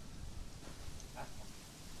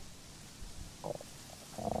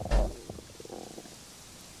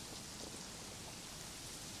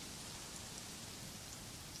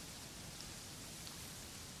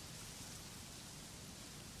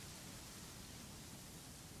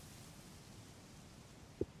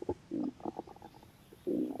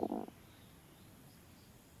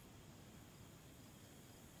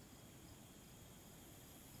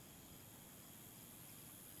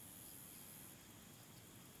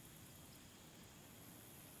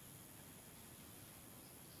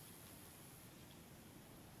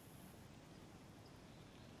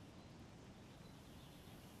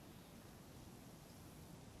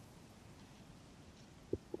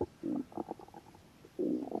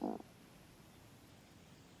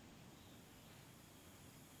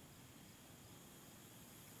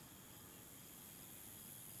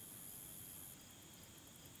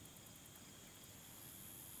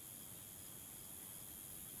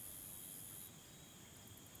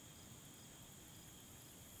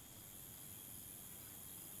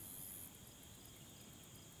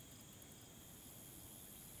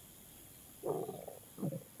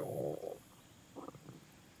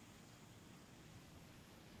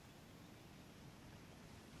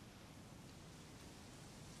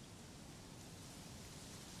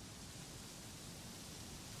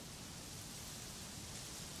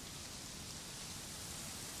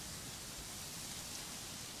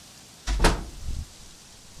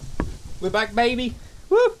 We're back, baby.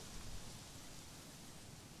 Woo!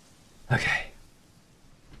 Okay.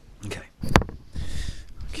 Okay.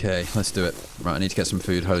 Okay, let's do it. Right, I need to get some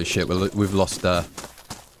food. Holy shit, we've lost...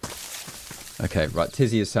 Okay, right,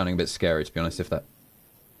 Tizzy is sounding a bit scary, to be honest, if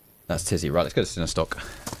that's Tizzy. Right, let's go to Sinnerstock.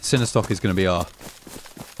 Sinnerstock is going to be our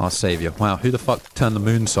saviour. Wow, who the fuck turned the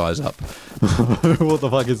moon size up? What the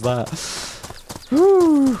fuck is that?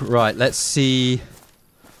 Woo. Right, let's see...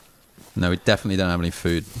 No, we definitely don't have any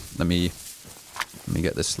food. Let me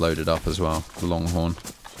get this loaded up as well. Longhorn.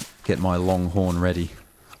 Get my longhorn ready.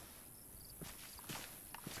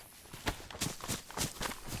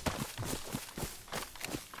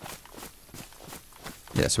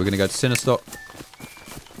 Yeah, so we're going to go to Sinnerstock.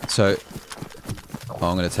 So,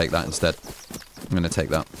 I'm going to take that instead. I'm going to take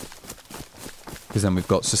that. Because then we've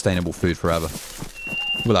got sustainable food forever.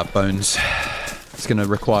 We'll have bones. It's going to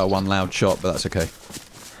require one loud shot, but that's okay.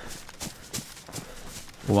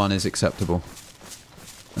 One is acceptable.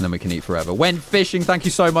 And then we can eat forever. Went fishing. Thank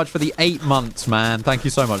you so much for the 8 months, man. Thank you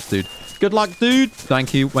so much, dude. Good luck, dude.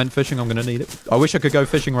 Thank you. Went fishing. I'm going to need it. I wish I could go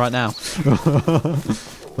fishing right now.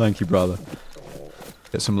 Thank you, brother.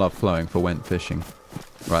 Get some love flowing for went fishing.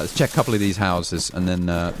 Right, let's check a couple of these houses, and then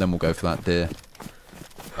we'll go for that deer.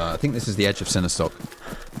 I think this is the edge of Sinnerstock.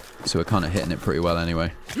 So we're kind of hitting it pretty well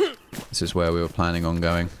anyway. This is where we were planning on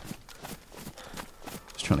going.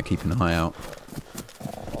 Just trying to keep an eye out.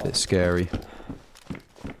 Bit scary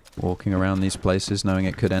walking around these places knowing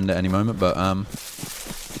it could end at any moment, but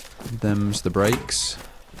them's the breaks.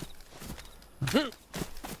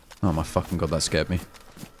 Oh my fucking god, that scared me.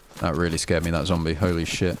 That really scared me, that zombie. Holy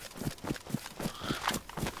shit.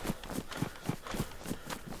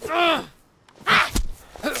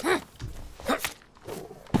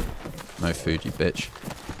 No food, you bitch.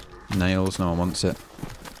 Nails, no one wants it.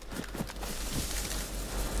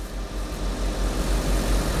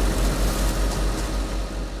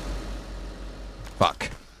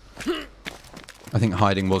 I think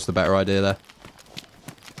hiding was the better idea there.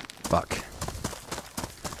 Fuck.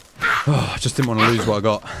 Oh, I just didn't want to lose what I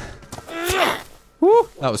got. Woo,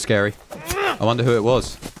 that was scary. I wonder who it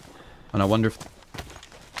was. And I wonder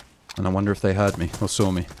if they heard me or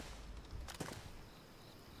saw me.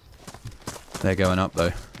 They're going up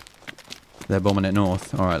though. They're bombing it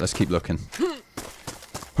north. Alright, let's keep looking.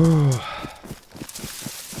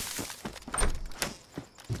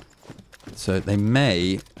 So they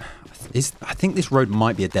may... I think this road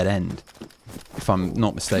might be a dead end. If I'm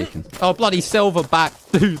not mistaken. Oh, bloody silverback.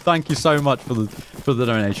 Dude, thank you so much for the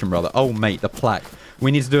donation, brother. Oh, mate, the plaque.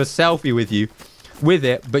 We need to do a selfie with you. With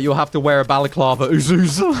it, but you'll have to wear a balaclava.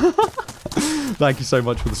 Ooze. Thank you so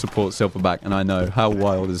much for the support, silverback. And I know, how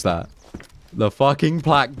wild is that? The fucking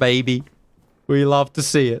plaque, baby. We love to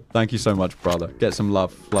see it. Thank you so much, brother. Get some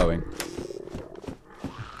love flowing.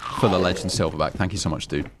 For the legend silverback. Thank you so much,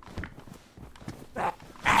 dude.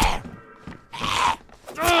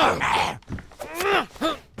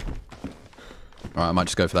 Alright, I might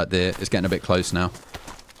just go for that deer. It's getting a bit close now.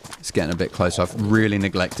 It's getting a bit close. I've really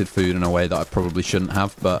neglected food in a way that I probably shouldn't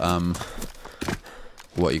have, but,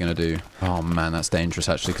 what are you going to do? Oh, man, that's dangerous,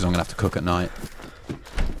 actually, because I'm going to have to cook at night.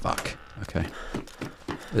 Fuck. Okay.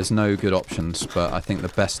 There's no good options, but I think the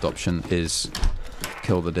best option is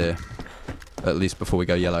kill the deer. At least before we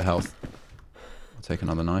go yellow health. I'll take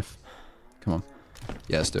another knife. Come on.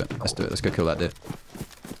 Yeah, let's do it. Let's do it. Let's go kill that deer.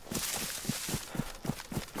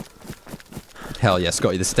 Hell yeah,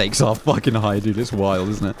 Scotty, the stakes are fucking high, dude. It's wild,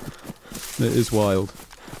 isn't it? It is wild.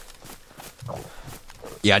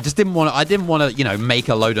 Yeah, I didn't want to, you know, make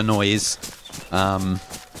a load of noise. I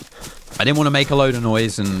didn't want to make a load of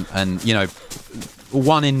noise and, you know,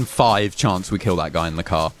 1 in 5 chance we kill that guy in the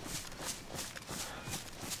car.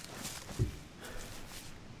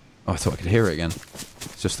 Oh, I thought I could hear it again.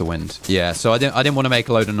 It's just the wind. Yeah, so I didn't want to make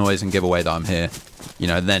a load of noise and give away that I'm here. You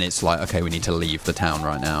know, then it's like, okay, we need to leave the town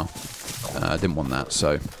right now. I didn't want that,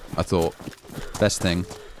 so I thought, best thing,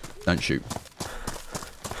 don't shoot.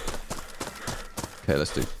 Okay,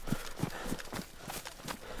 let's do.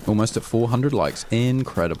 Almost at 400 likes.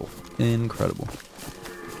 Incredible. Incredible.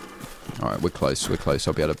 Alright, we're close, we're close.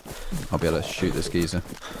 I'll be able to shoot this geezer.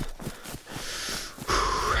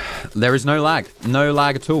 There is no lag. No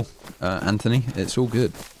lag at all. Anthony, it's all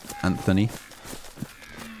good. Anthony.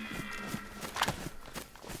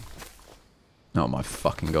 Oh my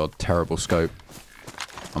fucking god, terrible scope.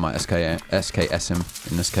 I might SKS him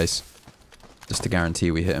in this case. Just to guarantee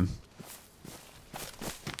we hit him.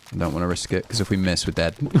 I don't want to risk it, because if we miss, we're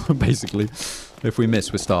dead. Basically. If we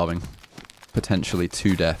miss, we're starving. Potentially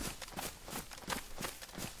to death.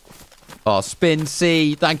 Oh, Spin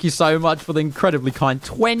C, thank you so much for the incredibly kind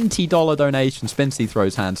 $20 donation. Spin C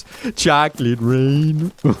throws hands. Chocolate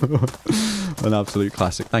rain. An absolute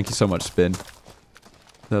classic. Thank you so much, Spin.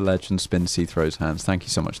 The legend Spin C throws hands. Thank you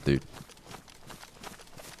so much, dude.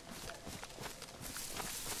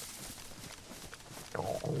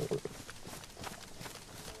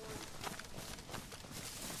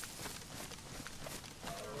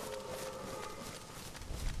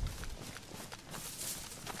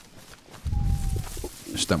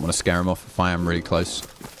 Just don't want to scare him off if I am really close.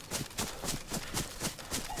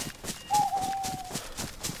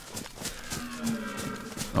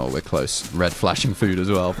 Oh, we're close. Red flashing food as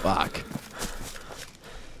well. Fuck.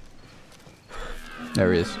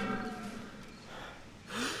 There he is.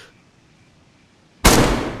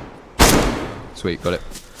 Sweet, got it.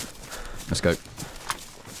 Let's go.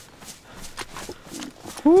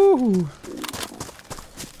 Woo!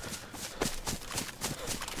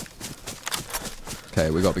 Okay,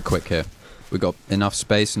 we gotta be quick here. We got enough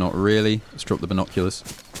space, not really. Let's drop the binoculars.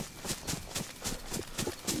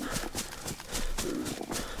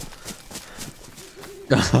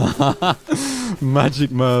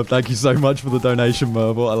 Magic Merv, thank you so much for the donation,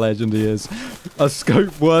 Merv. What a legend he is. A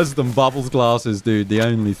scope worse than Bubbles glasses, dude. The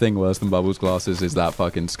only thing worse than Bubbles glasses is that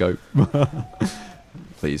fucking scope.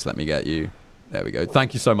 Please let me get you. There we go.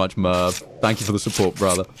 Thank you so much, Merv. Thank you for the support,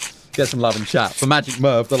 brother. Get some love in chat for Magic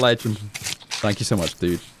Merv, the legend. Thank you so much,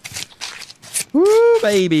 dude. Woo,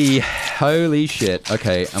 baby. Holy shit.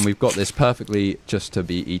 Okay, and we've got this perfectly just to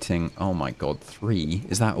be eating. Oh my god, 3?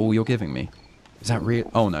 Is that all you're giving me? Is that real?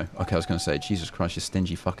 Oh no. Okay, I was going to say, Jesus Christ, you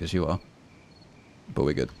stingy fuckers you are. But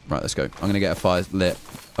we're good. Right, let's go. I'm going to get a fire lit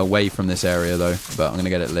away from this area though, but I'm going to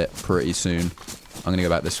get it lit pretty soon. I'm going to go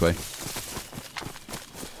back this way.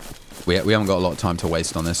 We haven't got a lot of time to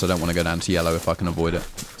waste on this. I don't want to go down to yellow if I can avoid it.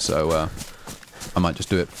 So, I might just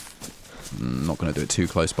do it. I'm not going to do it too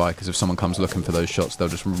close by, because if someone comes looking for those shots, they'll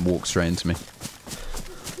just walk straight into me.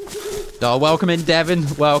 Oh, welcome in, Devin.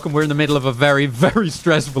 Welcome. We're in the middle of a very, very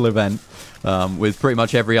stressful event with pretty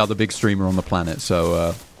much every other big streamer on the planet.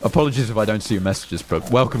 So, apologies if I don't see your messages,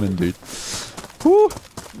 but welcome in, dude. Whew.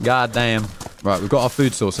 God damn. Right, we've got our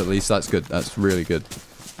food source at least. That's good. That's really good.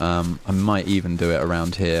 I might even do it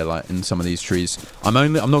around here, like in some of these trees. I'm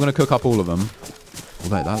not going to cook up all of them.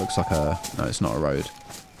 Although that looks like a... No, it's not a road.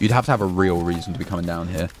 You'd have to have a real reason to be coming down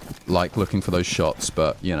here. Like looking for those shots,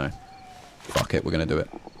 but, you know. Fuck it, we're going to do it.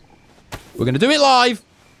 We're going to do it live!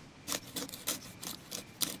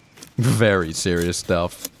 Very serious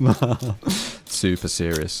stuff. Super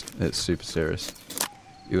serious. It's super serious.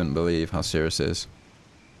 You wouldn't believe how serious it is.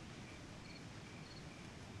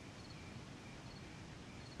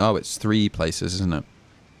 Oh, it's 3 places, isn't it?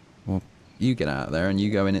 Well, you get out of there and you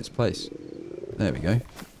go in its place. There we go.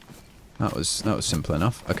 That was simple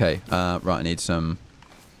enough. Okay, right, I need some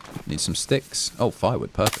sticks. Oh,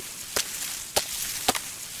 firewood, perfect.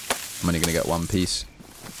 I'm only gonna get 1 piece.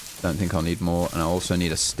 Don't think I'll need more, and I also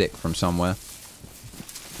need a stick from somewhere.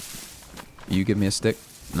 You give me a stick?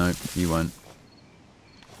 No, you won't.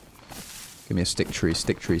 Give me a stick tree,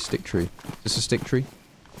 stick tree, stick tree. Is this a stick tree?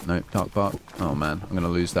 No, dark bark. Oh man, I'm gonna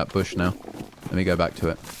lose that bush now. Let me go back to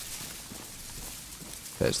it.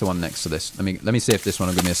 Okay, it's the one next to this. Let me see if this one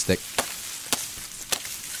will give me a stick.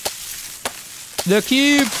 The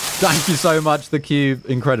cube! Thank you so much, the cube.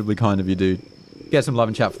 Incredibly kind of you, dude. Get some love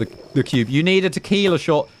and chat for the cube. You need a tequila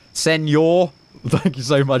shot, senor. Thank you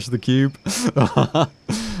so much, the cube.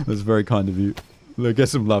 That's very kind of you. Look, get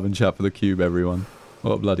some love and chat for the cube, everyone.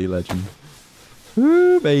 What a bloody legend.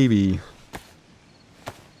 Woo, baby.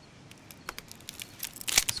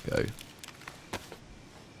 Let's go.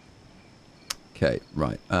 Okay,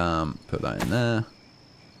 right. Put that in there.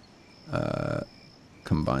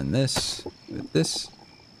 Combine this with this.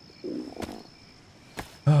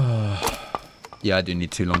 Yeah, I do need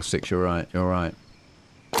 2 long sticks. You're right. You're right.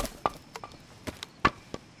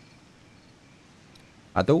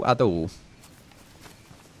 I do.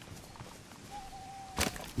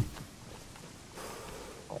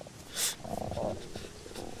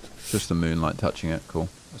 Just the moonlight touching it. Cool.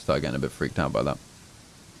 I started getting a bit freaked out by that.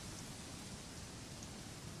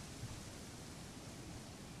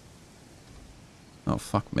 Oh,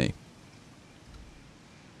 fuck me.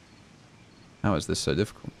 How is this so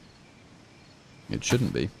difficult? It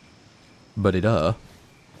shouldn't be. But it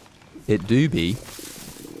do be.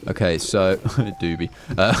 Okay, so... it do be.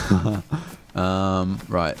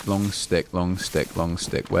 Right. Long stick, long stick, long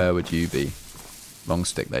stick. Where would you be? Long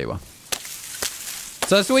stick, there you are.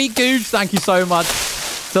 So, Sweet Gooch, thank you so much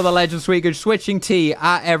to the legend, Sweet Gooch. Switching tea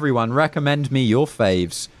at everyone. Recommend me your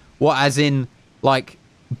faves. What, as in, like,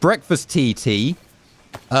 breakfast tea?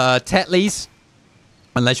 Tetley's.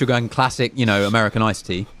 Unless you're going classic, you know, American iced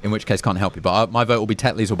tea, in which case can't help you. But my vote will be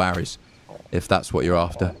Tetley's or Barry's, if that's what you're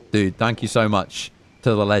after. Dude, thank you so much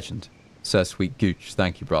to the legend, Sir Sweet Gooch.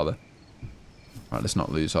 Thank you, brother. Right, let's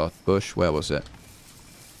not lose our bush. Where was it?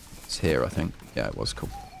 It's here, I think. Yeah, it was. Cool.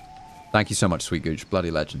 Thank you so much, Sweet Gooch.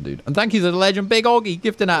 Bloody legend, dude. And thank you to the legend, Big Oggy,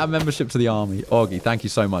 gifting out a membership to the army. Oggy, thank you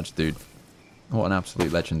so much, dude. What an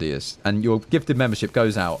absolute legend he is. And your gifted membership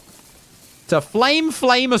goes out to Flame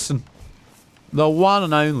Flamerson. The one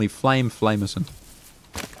and only Flame Flamerson.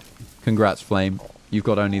 Congrats, Flame. You've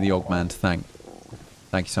got only the Ogman to thank.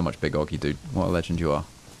 Thank you so much, Big Oggy, dude. What a legend you are.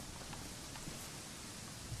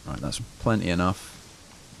 Right, that's plenty enough.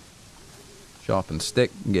 Sharpened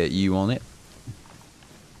stick. Get you on it.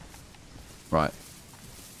 Right.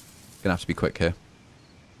 Gonna have to be quick here.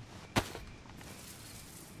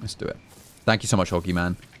 Let's do it. Thank you so much, Oggy,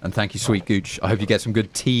 man. And thank you, Sweet Gooch. I hope you get some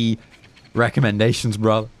good tea recommendations,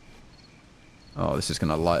 brother. Oh, this is going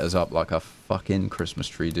to light us up like a fucking Christmas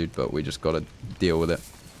tree, dude. But we just got to deal with it.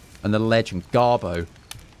 And the legend, Garbo.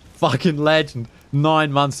 Fucking legend.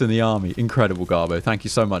 9 months in the army. Incredible, Garbo. Thank you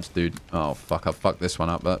so much, dude. Oh, fuck. I fucked this one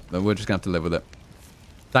up. But we're just going to have to live with it.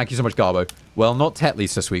 Thank you so much, Garbo. Well, not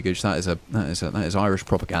Tetley's, Sir Sweet Gooch. That is Irish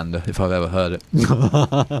propaganda, if I've ever heard it.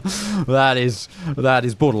 that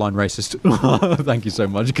is borderline racist. Thank you so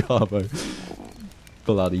much, Garbo.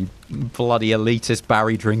 Bloody elitist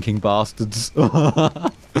Barry drinking bastards.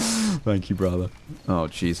 Thank you, brother. Oh,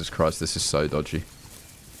 Jesus Christ, this is so dodgy.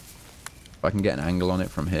 If I can get an angle on it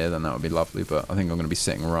from here, then that would be lovely, but I think I'm going to be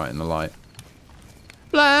sitting right in the light.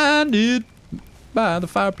 Blinded by the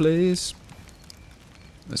fireplace.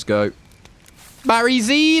 Let's go. Barry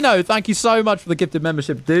Zeno, thank you so much for the gifted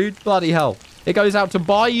membership, dude. Bloody hell. It goes out to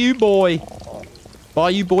Bayou Boy.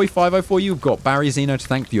 Bayou Boy 504, you've got Barry Zeno to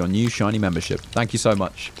thank for your new shiny membership. Thank you so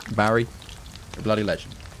much, Barry. You're a bloody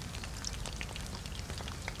legend.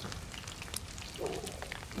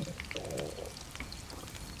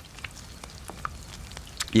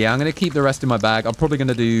 Yeah, I'm going to keep the rest in my bag. I'm probably going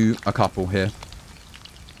to do a couple here.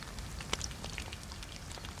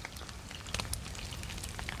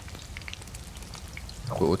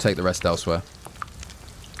 But we'll take the rest elsewhere.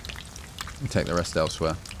 We'll take the rest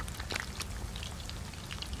elsewhere.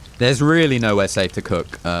 There's really nowhere safe to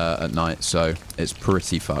cook at night, so it's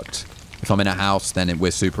pretty fucked. If I'm in a house, then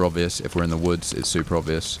we're super obvious. If we're in the woods, it's super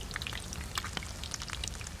obvious.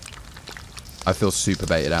 I feel super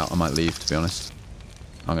baited out. I might leave, to be honest.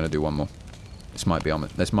 I'm going to do one more. This might be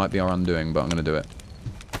our undoing, but I'm going to do it.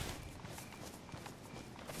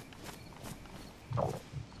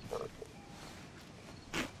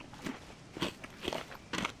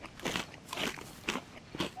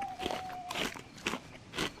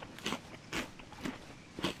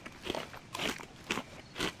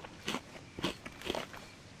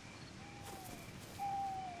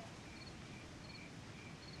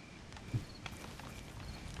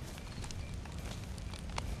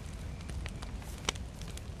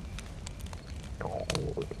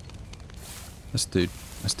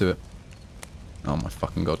 Let's do it. Oh my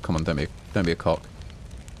fucking god! Come on, don't be a cock.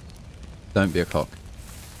 Don't be a cock.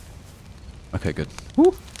 Okay, good.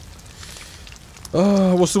 Woo.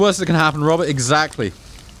 Oh, what's the worst that can happen, Robert? Exactly.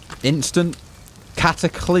 Instant,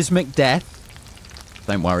 cataclysmic death.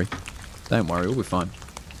 Don't worry. Don't worry. We'll be fine.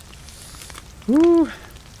 Woo.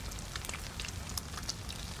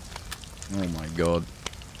 Oh my god.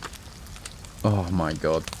 Oh my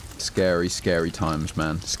god. Scary, scary times,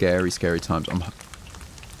 man. Scary, scary times.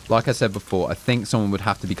 Like I said before, I think someone would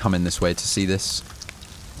have to be coming this way to see this.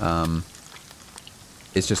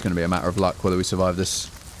 It's just going to be a matter of luck whether we survive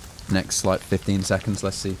this next, like, 15 seconds.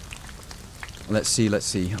 Let's see. Let's see, let's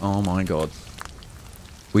see. Oh my god.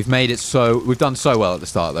 We've made it so... We've done so well at the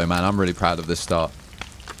start, though, man. I'm really proud of this start.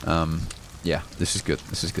 Yeah, this is good.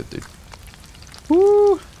 This is good, dude.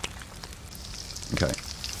 Woo! Okay.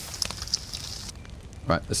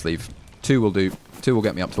 Right, let's leave. 2 will do. 2 will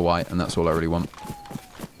get me up to white, and that's all I really want.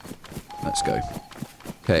 Let's go.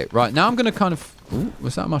 Okay, right, now I'm going to kind of... Ooh,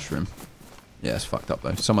 was that a mushroom? Yeah, it's fucked up,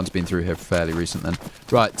 though. Someone's been through here fairly recent, then.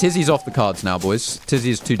 Right, Tizzy's off the cards now, boys. Tizzy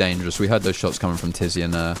is too dangerous. We heard those shots coming from Tizzy,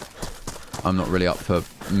 and I'm not really up for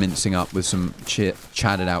mincing up with some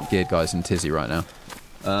chatted out geared guys in Tizzy right now.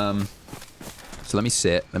 So let me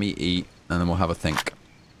sit, let me eat, and then we'll have a think.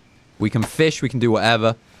 We can fish, we can do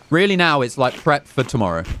whatever. Really now, it's like prep for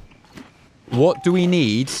tomorrow. What do we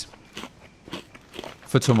need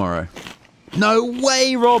for tomorrow? No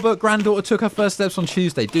way, Robert! Granddaughter took her first steps on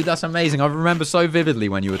Tuesday. Dude, that's amazing. I remember so vividly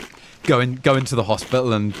when you were going to the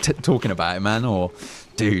hospital and talking about it, man. Or,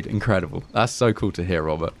 dude, incredible. That's so cool to hear,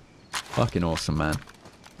 Robert. Fucking awesome, man.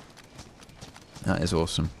 That is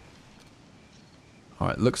awesome.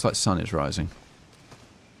 Alright, looks like sun is rising.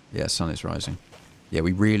 Yeah, sun is rising. Yeah,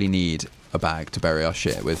 we really need a bag to bury our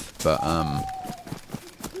shit with, but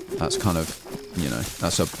that's kind of, you know,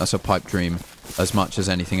 that's a pipe dream as much as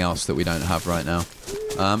anything else that we don't have right now.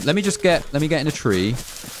 Let me get in a tree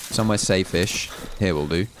somewhere safe-ish. Here will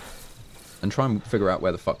do, and try and figure out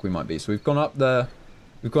where the fuck we might be. So we've gone up the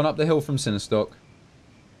hill from Sinistock.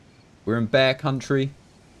 We're in bear country.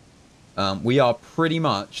 We are pretty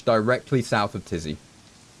much directly south of Tizzy.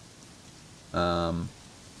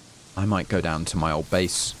 I might go down to my old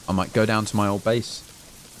base.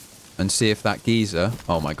 And see if that geezer...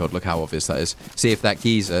 Oh my god, look how obvious that is. See if that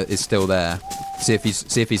geezer is still there. See if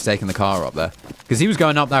he's taking the car up there. Because he was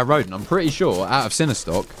going up that road, and I'm pretty sure, out of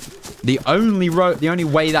Sinistock, the only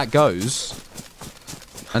way that goes...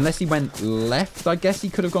 Unless he went left, I guess he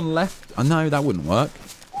could have gone left. Oh, no, that wouldn't work.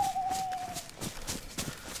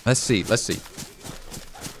 Let's see.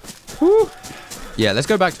 Woo. Yeah, let's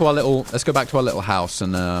go back to our little house,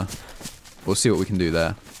 and we'll see what we can do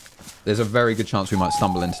there. There's a very good chance we might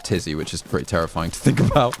stumble into Tizzy, which is pretty terrifying to think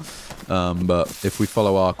about. But if we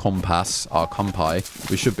follow our compass, our compi,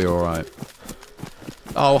 we should be all right.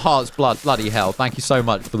 Oh, Heart's Blood, bloody hell! Thank you so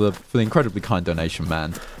much for the incredibly kind donation,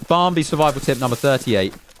 man. Barnby survival tip number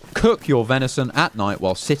 38: cook your venison at night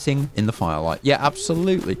while sitting in the firelight. Yeah,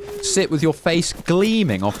 absolutely. Sit with your face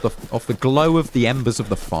gleaming off the glow of the embers of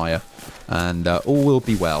the fire, and all will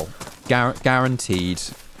be well. Guaranteed,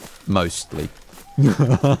 mostly.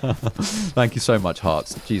 Thank you so much,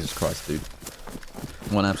 Hearts. Jesus Christ, dude.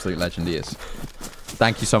 What an absolute legend he is.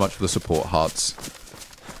 Thank you so much for the support, Hearts.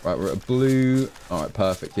 Right, we're at a blue. All right,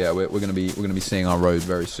 perfect. Yeah, we're gonna be seeing our road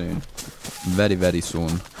very soon. Very, very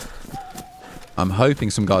soon. I'm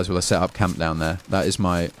hoping some guys will have set up camp down there. That is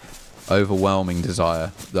my overwhelming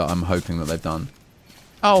desire that I'm hoping that they've done.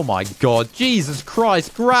 Oh my god, Jesus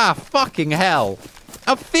Christ, Graf, fucking hell.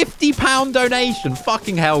 A £50 donation,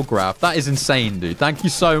 fucking hell, Graf. That is insane, dude. Thank you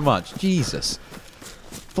so much. Jesus.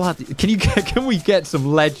 Bloody, can we get some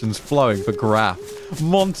legends flowing for Graf?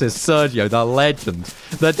 Montes, Sergio, the legend.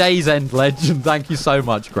 The Day's End legend. Thank you so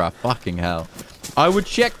much, Graf. Fucking hell. I would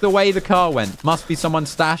check the way the car went. Must be someone's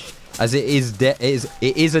stash, as it is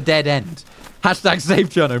a dead end. Hashtag save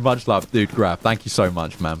journo. Much love. Dude, Graf, thank you so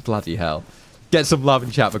much, man. Bloody hell. Get some love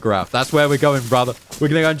in chat for Graf. That's where we're going, brother. We're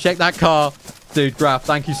going to go and check that car. Dude, Graf,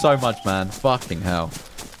 thank you so much, man. Fucking hell.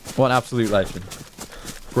 What an absolute legend.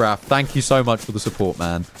 Graf, thank you so much for the support,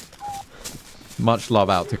 man. Much love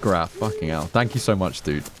out to Graf. Fucking hell. Thank you so much,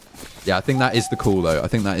 dude. Yeah, I think that is the call, though. I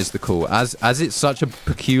think that is the call. As it's such a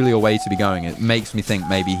peculiar way to be going, it makes me think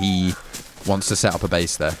maybe he wants to set up a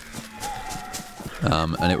base there.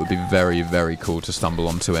 And it would be very, very cool to stumble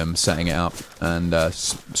onto him, setting it up, and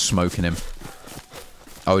smoking him.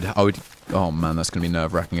 I would... Oh, man, that's going to be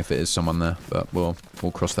nerve-wracking if it is someone there. But we'll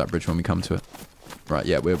cross that bridge when we come to it. Right,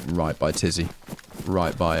 yeah, we're right by Tizzy.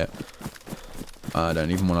 Right by it. I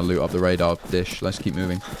don't even want to loot up the radar dish. Let's keep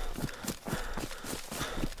moving.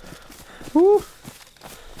 Woo!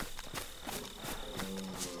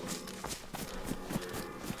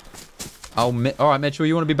 Oh, alright, Mitchell,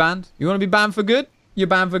 you want to be banned? You want to be banned for good? You're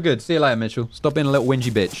banned for good. See you later, Mitchell. Stop being a little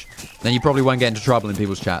whingy bitch. Then you probably won't get into trouble in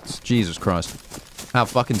people's chats. Jesus Christ. How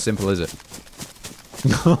fucking simple is it?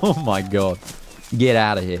 Oh my god. Get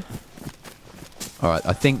out of here. Alright,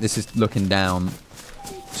 I think this is looking down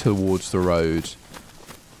towards the road.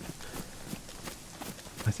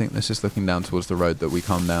 I think this is looking down towards the road that we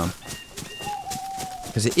come down.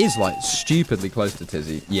 Because it is, like, stupidly close to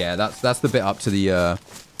Tizzy. Yeah, that's the bit up to the,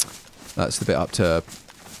 that's the bit up to...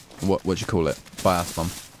 What do you call it? Biathlon.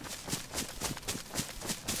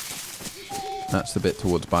 That's the bit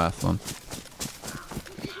towards Biathlon.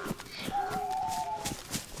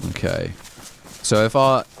 Okay. So if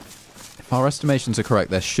our estimations are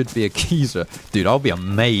correct, there should be a geezer. Dude, I'll be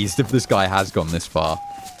amazed if this guy has gone this far.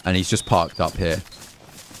 And he's just parked up here.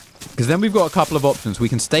 Because then we've got a couple of options. We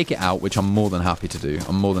can stake it out, which I'm more than happy to do.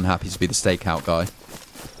 I'm more than happy to be the stakeout guy.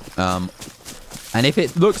 And if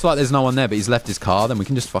it looks like there's no one there, but he's left his car, then we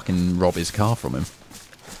can just fucking rob his car from him.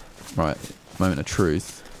 Right, moment of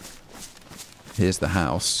truth. Here's the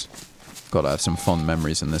house. Gotta have some fond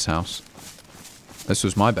memories in this house. This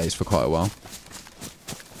was my base for quite a while.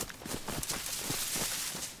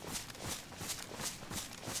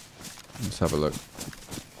 Let's have a look.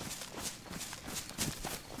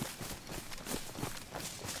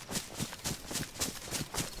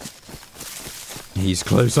 He's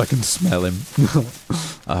close, I can smell him.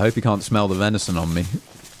 I hope he can't smell the venison on me.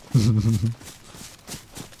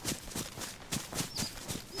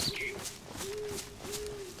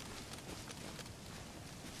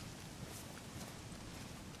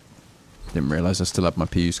 Didn't realise I still had my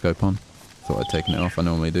PU scope on. Thought I'd taken it off, I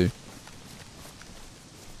normally do.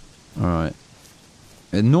 Alright.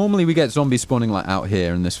 Normally we get zombies spawning like out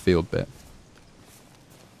here in this field bit.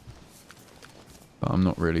 But I'm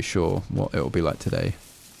not really sure what it'll be like today.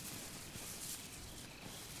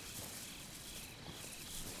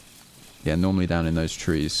 Yeah, normally down in those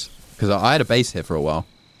trees. Because I had a base here for a while.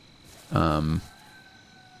 God,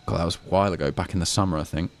 that was a while ago, back in the summer, I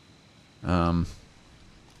think. No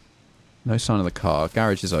sign of the car.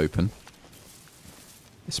 Garage is open.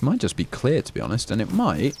 This might just be clear, to be honest, and it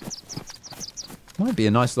might be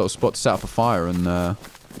a nice little spot to set up a fire and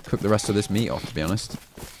cook the rest of this meat off, to be honest.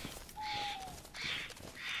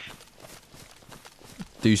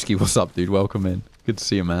 Dusky, what's up, dude? Welcome in. Good to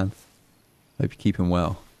see you, man. Hope you're keeping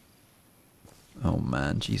well. Oh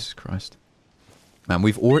man, Jesus Christ. Man,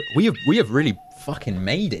 we have really fucking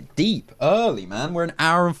made it deep early, man. We're an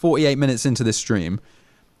hour and 48 minutes into this stream.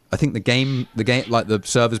 I think the game, like the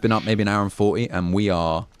server's been up maybe an hour and 40, and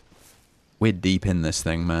we're deep in this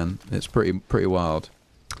thing, man. It's pretty wild.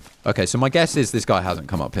 Okay, so my guess is this guy hasn't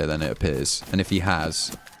come up here, then it appears. And if he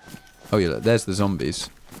has, oh yeah, look, there's the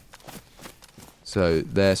zombies. So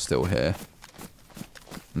they're still here.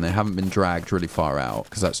 And they haven't been dragged really far out,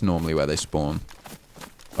 because that's normally where they spawn.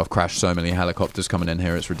 I've crashed so many helicopters coming in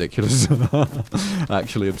here, it's ridiculous.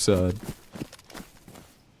 Actually absurd.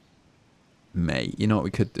 Mate, you know what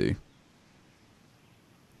we could do?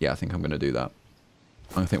 Yeah, I think I'm going to do that.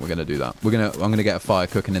 I think we're going to do that. I'm going to get a fire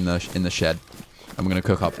cooking in the shed. And we're going to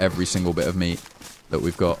cook up every single bit of meat that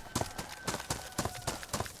we've got.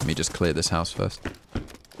 Let me just clear this house first.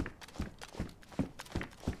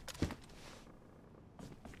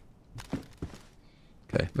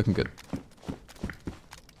 Okay, looking good.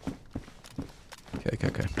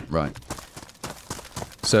 Okay. Right.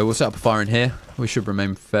 So we'll set up a fire in here. We should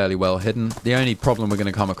remain fairly well hidden. The only problem we're going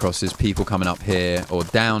to come across is people coming up here or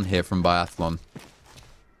down here from Biathlon.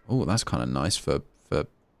 Oh, that's kind of nice for...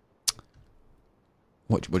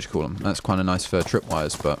 what do you call them? That's kind of nice for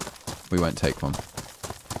tripwires, but we won't take one.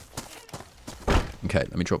 Okay,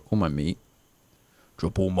 let me drop all my meat.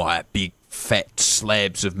 Drop all my big fat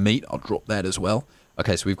slabs of meat. I'll drop that as well.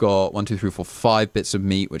 Okay, so we've got 1, 2, 3, 4, 5 bits of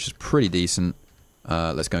meat, which is pretty decent.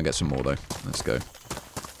 Let's go and get some more though. Let's go.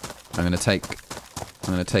 I'm gonna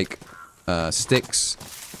take sticks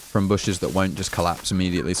from bushes that won't just collapse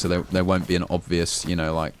immediately, so there won't be an obvious, you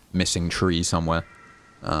know, like missing tree somewhere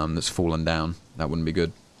that's fallen down. That wouldn't be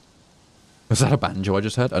good. Was that a banjo I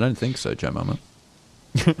just heard? I don't think so, Jemima.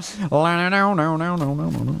 I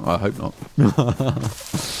hope not.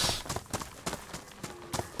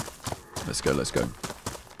 Let's go, let's go.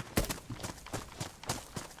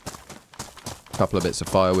 A couple of bits of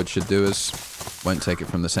firewood should do us. Won't take it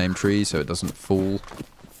from the same tree so it doesn't fall.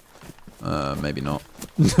 Maybe not.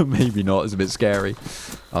 Maybe not. It's a bit scary.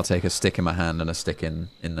 I'll take a stick in my hand and a stick in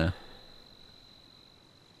there.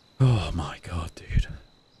 Oh my god, dude.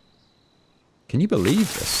 Can you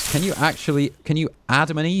believe this? Can you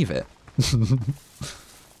Adam and Eve it?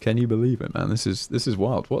 Can you believe it, man? This is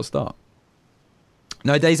wild. What a start.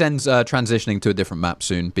 No, DayZ's transitioning to a different map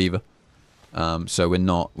soon, Beaver. So we're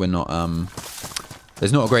not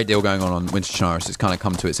there's not a great deal going on Winter Chinaris. It's kind of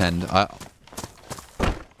come to its end. That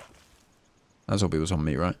zombie was on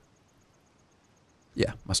me, right?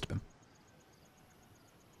 Yeah, must have been.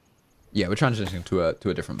 Yeah, we're transitioning to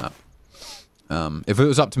a different map. If it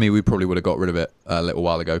was up to me, we probably would have got rid of it a little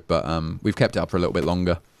while ago, but we've kept it up for a little bit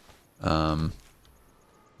longer. Yeah,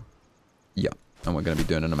 and we're going to be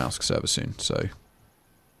doing an Amausk server soon, so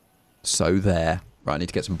there. Right, I need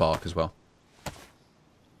to get some bark as well.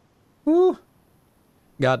 Woo!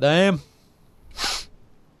 Goddamn.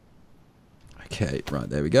 Okay, right,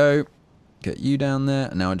 there we go. Get you down there,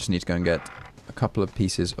 and now I just need to go and get a couple of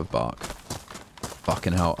pieces of bark.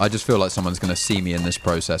 Fucking hell. I just feel like someone's going to see me in this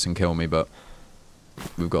process and kill me, but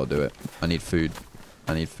we've got to do it. I need food.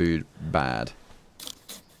 I need food bad.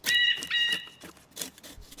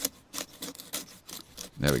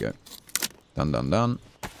 There we go. Done, done, done.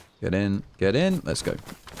 Get in. Get in. Let's go.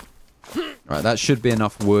 Right, that should be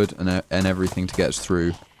enough wood and everything to get us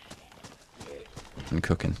through. And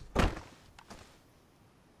cooking.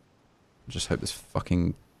 Just hope this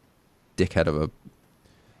fucking dickhead of a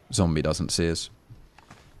zombie doesn't see us.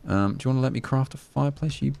 Do you want to let me craft a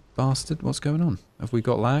fireplace, you bastard? What's going on? Have we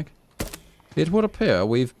got lag? It would appear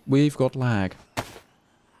we've got lag.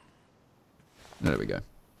 There we go.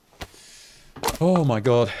 Oh my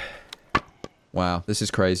god. Wow, this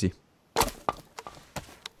is crazy.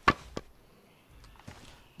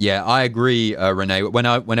 Yeah, I agree, Renee.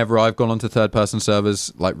 Whenever I've gone onto third-person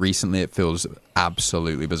servers, like recently, it feels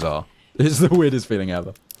absolutely bizarre. It's the weirdest feeling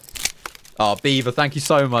ever. Oh, Beaver, thank you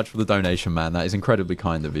so much for the donation, man. That is incredibly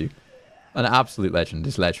kind of you. An absolute legend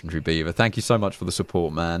is legendary, Beaver. Thank you so much for the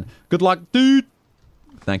support, man. Good luck, dude.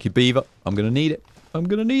 Thank you, Beaver. I'm going to need it. I'm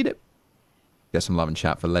going to need it. Get some love and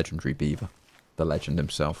chat for legendary Beaver. The legend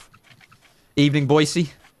himself. Evening, Boise.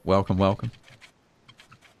 Welcome, welcome.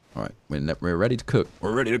 All right, we're ready to cook.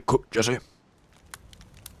 We're ready to cook, Jesse.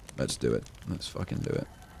 Let's do it. Let's fucking do it.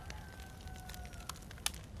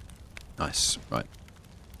 Nice. Right.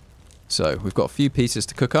 So, we've got a few pieces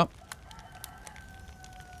to cook up.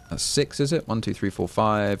 That's 6, is it? 1, 2, 3, 4,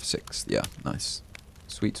 5, 6. Yeah, nice.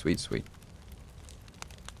 Sweet, sweet, sweet.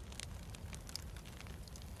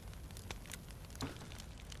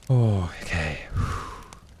 Oh, okay.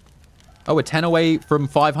 Oh, we're 10 away from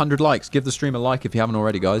 500 likes. Give the stream a like if you haven't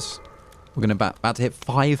already, guys. We're gonna about to hit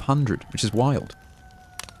 500, which is wild.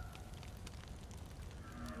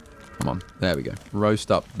 Come on. There we go.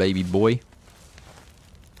 Roast up, baby boy.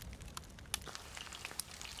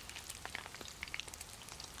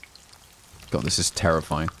 God, this is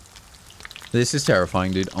terrifying. This is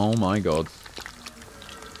terrifying, dude. Oh my god.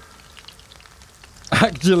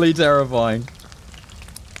 Actually terrifying.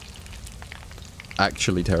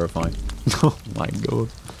 Actually terrifying. Oh my god.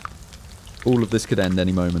 All of this could end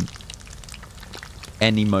any moment.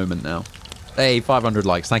 Any moment now. Hey, 500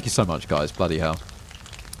 likes. Thank you so much, guys. Bloody hell.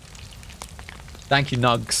 Thank you,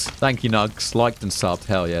 Nugs. Thank you, Nugs. Liked and subbed.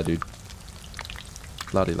 Hell yeah, dude.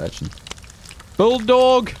 Bloody legend.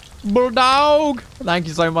 Bulldog! Bulldog! Thank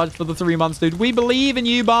you so much for the 3 months, dude. We believe in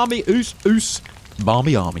you, Barmy. Oos, oos.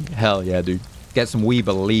 Barmy Army. Hell yeah, dude. Get some we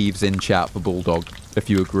believes in chat for Bulldog, if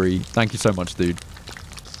you agree. Thank you so much, dude.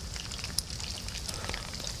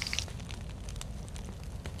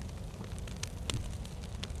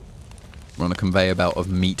 We're on a conveyor belt of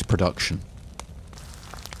meat production.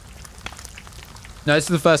 No, this is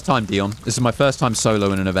the first time, Dion. This is my first time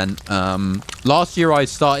solo in an event. Last year I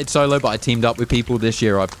started solo, but I teamed up with people. This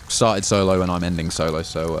year I've started solo and I'm ending solo,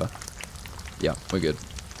 so Yeah, we're good.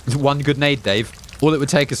 One good nade, Dave. All it would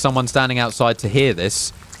take is someone standing outside to hear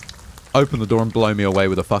this, open the door and blow me away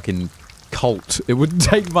with a fucking Colt. It wouldn't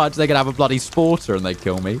take much. They could have a bloody sporter and they'd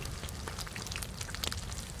kill me.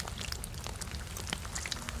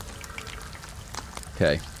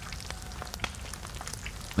 Okay.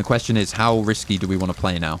 The question is, how risky do we want to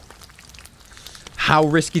play now? How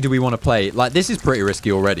risky do we want to play? Like, this is pretty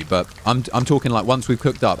risky already, but I'm talking like once we've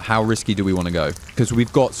cooked up, how risky do we want to go? Because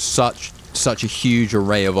we've got such a huge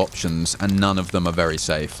array of options, and none of them are very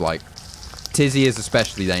safe. Like, Tizzy is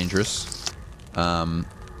especially dangerous.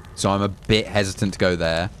 So I'm a bit hesitant to go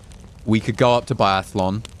there. We could go up to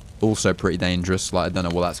Biathlon. Also pretty dangerous. Like, I don't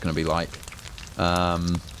know what that's going to be like.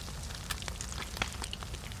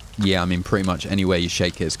 Yeah, I mean, pretty much any way you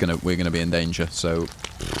shake it, we're gonna be in danger. So,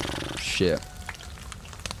 shit.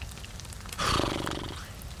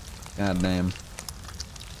 God damn.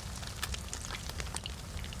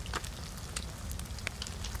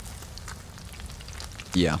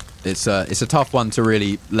 Yeah, it's a tough one to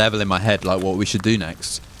really level in my head, like what we should do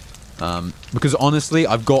next. Because honestly,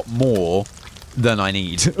 I've got more than I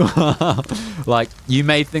need. Like, you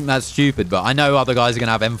may think that's stupid, but I know other guys are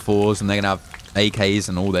gonna have M4s and they're gonna have AKs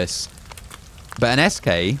and all this. But an SK,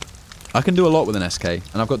 I can do a lot with an SK,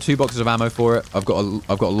 and I've got 2 boxes of ammo for it. I've got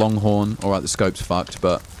a Longhorn. All right, the scope's fucked,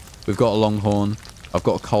 but we've got a Longhorn. I've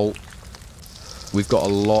got a Colt. We've got a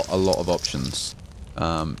lot of options,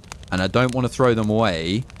 and I don't want to throw them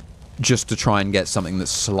away just to try and get something that's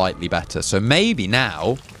slightly better. So maybe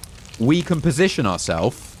now we can position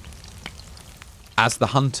ourselves as the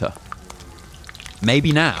hunter.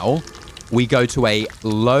 Maybe now we go to a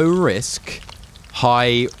low risk,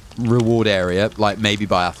 high reward area, like maybe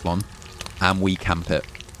Biathlon, and we camp it.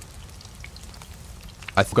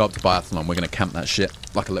 I forgot to Biathlon. We're going to camp that shit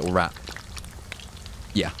like a little rat.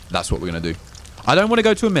 Yeah, that's what we're going to do. I don't want to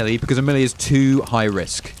go to a millie because a millie is too high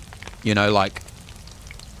risk. You know, like,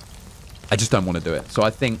 I just don't want to do it. So I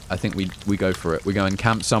think we go for it. We go and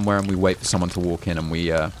camp somewhere and we wait for someone to walk in and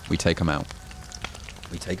we take them out.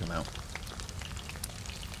 We take them out.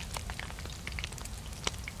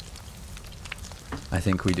 I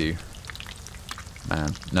think we do.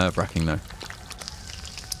 Man, nerve-wracking though.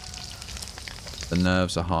 The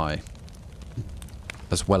nerves are high.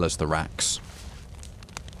 As well as the racks.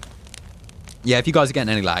 Yeah, if you guys are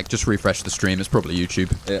getting any lag, just refresh the stream. It's probably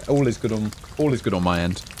YouTube. All is good on my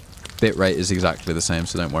end. Bitrate is exactly the same,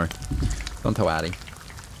 so don't worry. Don't tell Addy.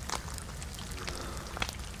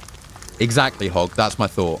 Exactly, Hog. That's my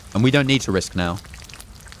thought. And we don't need to risk now.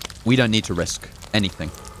 We don't need to risk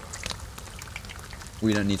anything.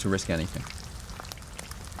 We don't need to risk anything.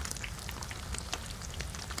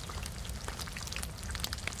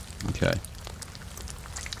 Okay.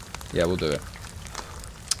 Yeah, we'll do it.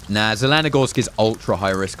 Nah, Zelenogorsk is ultra high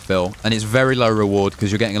risk, Phil. And it's very low reward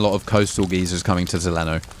because you're getting a lot of coastal geezers coming to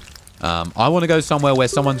Zeleno. I want to go somewhere where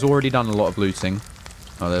someone's already done a lot of looting.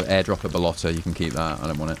 Oh, the airdrop at Balota. You can keep that. I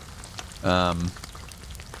don't want it.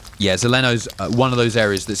 Yeah, Zeleno's one of those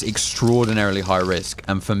areas that's extraordinarily high risk.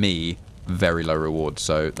 And for me, very low reward.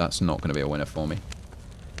 So that's not going to be a winner for me.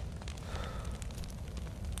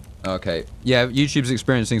 Okay. Yeah, YouTube's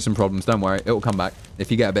experiencing some problems. Don't worry. It will come back.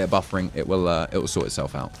 If you get a bit of buffering, it will sort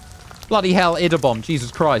itself out. Bloody hell, Idabomb.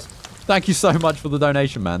 Jesus Christ. Thank you so much for the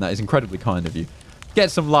donation, man. That is incredibly kind of you. Get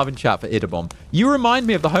some love in chat for Idabomb. You remind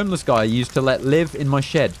me of the homeless guy I used to let live in my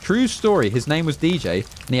shed. True story. His name was DJ,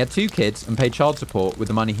 and he had 2 kids and paid child support with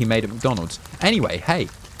the money he made at McDonald's. Anyway, hey,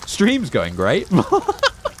 stream's going great.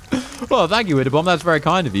 Well, thank you, Idabomb. That's very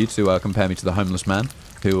kind of you to compare me to the homeless man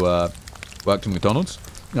who worked at McDonald's.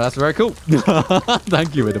 That's very cool.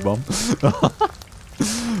 Thank you, Idabomb.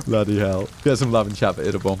 Bloody hell. Get some love in chat for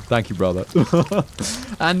Idabomb. Thank you, brother.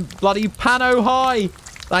 And bloody Pano High.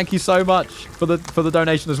 Thank you so much for the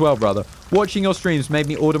donation as well, brother. Watching your streams made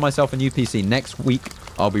me order myself a new PC. Next week,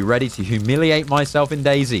 I'll be ready to humiliate myself in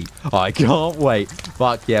DayZ. I can't wait.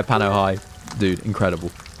 Fuck yeah, Pano High. Dude,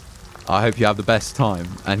 incredible. I hope you have the best time.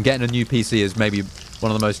 And getting a new PC is maybe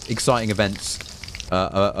one of the most exciting events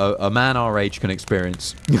a man our age can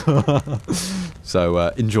experience. So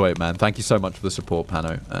enjoy it, man. Thank you so much for the support,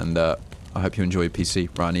 Pano. And I hope you enjoy your PC.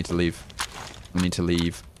 Right, I need to leave. I need to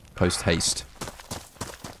leave post haste.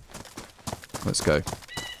 Let's go.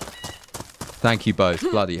 Thank you both.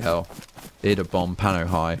 Bloody hell. Idabomb, Pano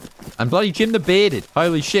High. And bloody Jim the Bearded.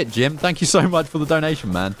 Holy shit, Jim. Thank you so much for the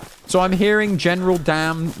donation, man. So I'm hearing General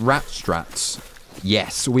Damn Rat Strats.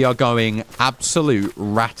 Yes, we are going absolute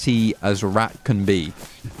ratty as a rat can be.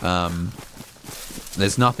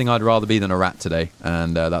 There's nothing I'd rather be than a rat today.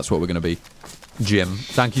 And that's what we're going to be. Jim,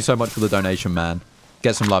 thank you so much for the donation, man.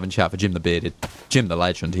 Get some love in chat for Jim the Bearded. Jim the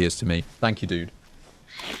legend he is to me. Thank you, dude.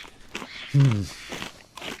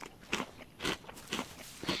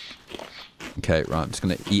 Okay, right. I'm just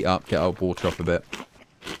going to eat up, get our water up a bit.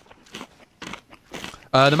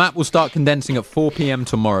 The map will start condensing at 4 p.m.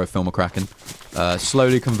 tomorrow, Filmacracken.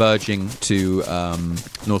 Slowly converging to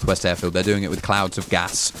Northwest Airfield. They're doing it with clouds of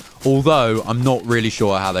gas. Although, I'm not really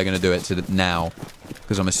sure how they're going to do it now.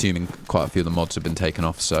 Because I'm assuming quite a few of the mods have been taken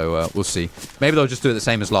off. So, we'll see. Maybe they'll just do it the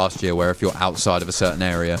same as last year, where if you're outside of a certain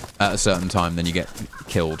area at a certain time, then you get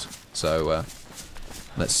killed. So,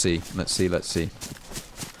 let's see. Let's see.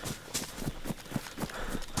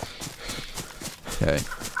 Okay.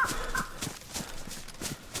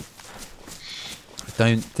 I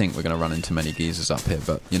don't think we're going to run into many geezers up here,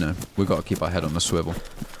 but, you know, we've got to keep our head on the swivel.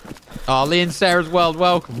 Oh, Lee and Sarah's World,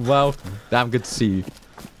 welcome. Damn good to see you.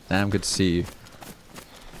 Damn good to see you.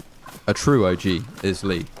 A true OG is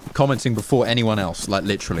Lee. Commenting before anyone else, like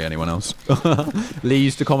literally anyone else. Lee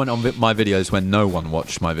used to comment on my videos when no one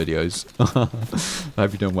watched my videos. I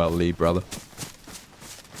hope you're doing well, Lee, brother.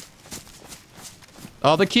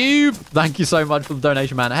 Oh, the cube! Thank you so much for the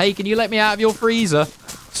donation, man. Hey, can you let me out of your freezer?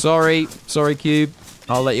 Sorry, cube.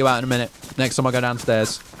 I'll let you out in a minute. Next time I go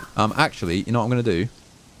downstairs. Actually, you know what I'm going to do?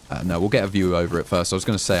 No, we'll get a view over it first. I was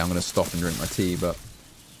going to say I'm going to stop and drink my tea, but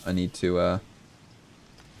I need to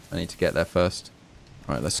get there first.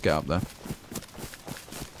 All right, let's get up there.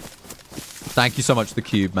 Thank you so much, the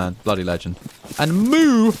cube, man. Bloody legend. And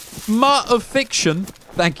Mutt of Fiction.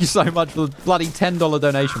 Thank you so much for the bloody $10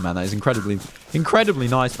 donation, man. That is incredibly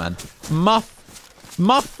nice, man.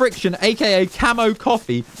 Muff Friction, a.k.a. Camo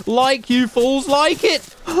Coffee. Like you fools like it.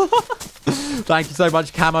 Thank you so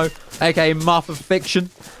much, Camo, a.k.a. Muff of Fiction.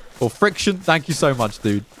 Or Friction. Thank you so much,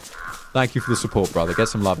 dude. Thank you for the support, brother. Get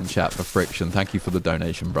some love in chat for Friction. Thank you for the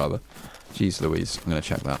donation, brother. Jeez Louise. I'm going to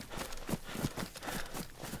check that.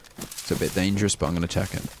 It's a bit dangerous, but I'm going to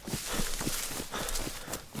check it.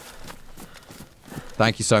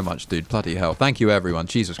 Thank you so much, dude. Bloody hell. Thank you, everyone.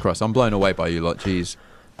 Jesus Christ. I'm blown away by you lot. Jeez.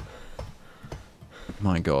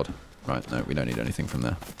 My God. Right, no, we don't need anything from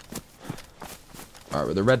there. Alright,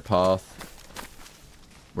 we're at the red path.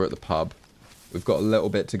 We're at the pub. We've got a little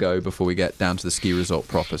bit to go before we get down to the ski resort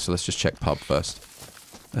proper, so let's just check pub first.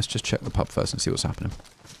 Let's just check the pub first and see what's happening.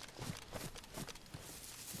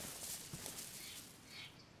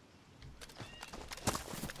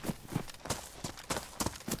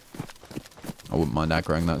 I wouldn't mind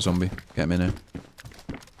aggroing that zombie. Get him in here.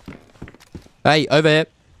 Hey, over here!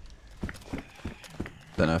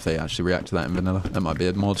 Don't know if they actually react to that in vanilla. That might be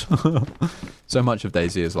a mod. So much of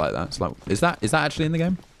DayZ is like that. It's like, is that actually in the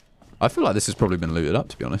game? I feel like this has probably been looted up,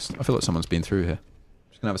 to be honest. I feel like someone's been through here.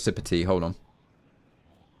 Just gonna have a sip of tea. Hold on.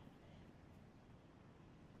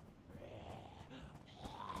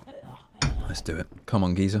 Let's do it. Come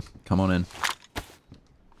on, geezer. Come on in.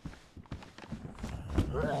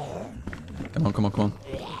 Come on, come on, come on.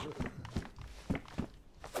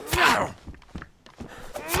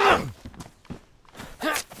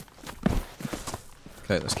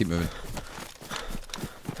 Okay, let's keep moving.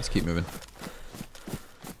 Let's keep moving.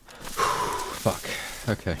 Fuck.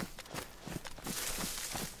 Okay.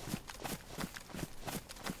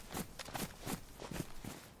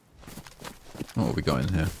 What have we got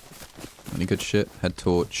in here? Any good shit? Head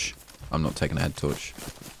torch. I'm not taking a head torch.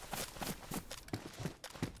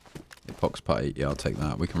 Epox putty. Yeah, I'll take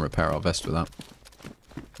that. We can repair our vest with that.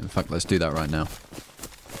 In fact, let's do that right now.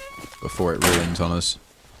 Before it ruins on us.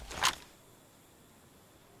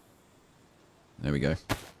 There we go.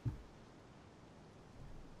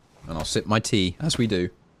 And I'll sip my tea, as we do.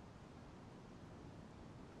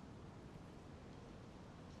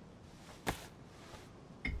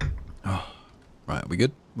 Oh, right, are we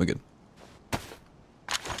good? We're good.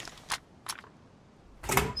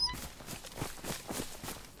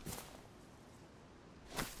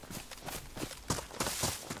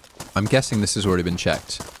 I'm guessing this has already been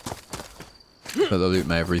checked. But the loot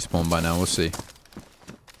may have respawned by now, we'll see.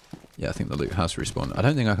 Yeah, I think the loot has respawned. I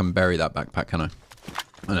don't think I can bury that backpack, can I?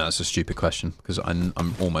 I know, that's a stupid question, because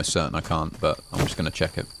I'm almost certain I can't, but I'm just going to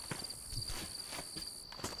check it.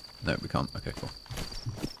 No, we can't. Okay, cool.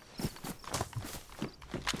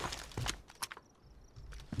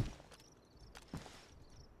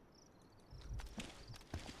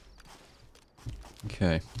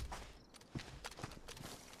 Okay.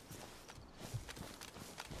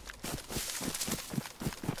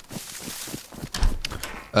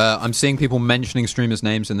 I'm seeing people mentioning streamers'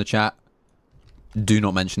 names in the chat. Do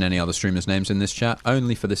not mention any other streamers' names in this chat.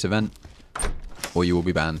 Only for this event. Or you will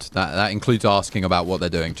be banned. That includes asking about what they're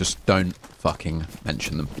doing. Just don't fucking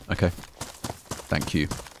mention them. Okay? Thank you.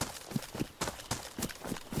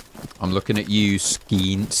 I'm looking at you,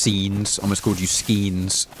 Skeens. Almost called you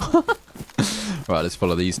Skeens. Right, let's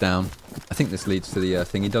follow these down. I think this leads to the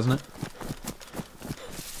thingy, doesn't it?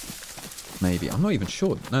 Maybe. I'm not even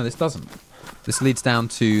sure. No, this doesn't. This leads down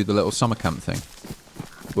to the little summer camp thing.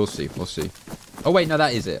 We'll see. We'll see. Oh, wait. No,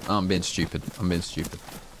 that is it. Oh, I'm being stupid. I'm being stupid.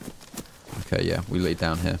 Okay, yeah. We lead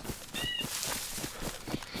down here.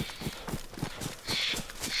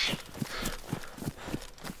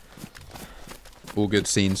 All good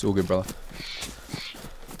scenes. All good, brother.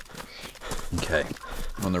 Okay.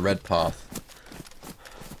 On the red path.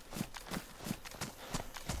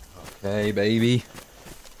 Okay, baby.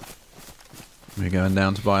 We're going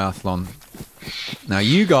down to Biathlon. Now,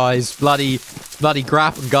 you guys, bloody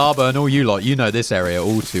Graf and Garber and all you lot, you know this area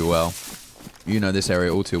all too well. You know this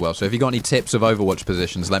area all too well. So if you got any tips of Overwatch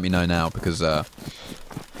positions, let me know now, because I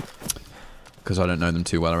don't know them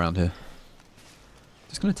too well around here.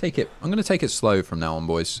 Just gonna take it. I'm gonna take it slow from now on,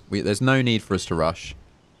 boys. There's no need for us to rush.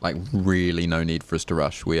 Like, really, no need for us to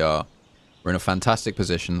rush. We're in a fantastic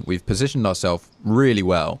position. We've positioned ourselves really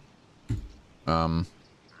well.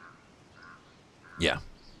 Yeah,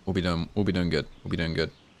 we'll be doing good. We'll be doing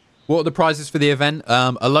good. What are the prizes for the event?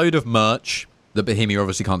 A load of merch that Bohemia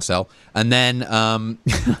obviously can't sell, and then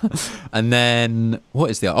and then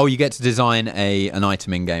what is the? Oh, you get to design an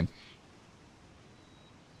item in game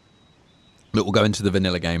that will go into the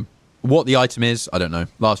vanilla game. What the item is, I don't know.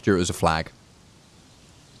 Last year it was a flag.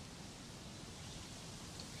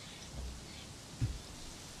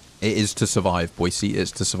 It is to survive, Boise.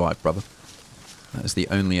 It's to survive, brother. That is the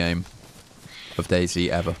only aim of DayZ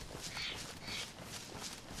ever.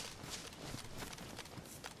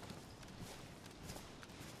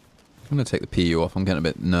 I'm going to take the PU off. I'm getting a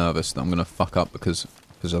bit nervous that I'm going to fuck up because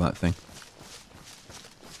of that thing.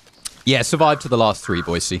 Yeah, survive to the last 3,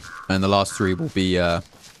 Boise. And the last 3 will be... the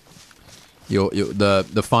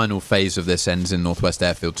final phase of this ends in Northwest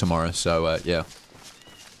Airfield tomorrow, so, yeah.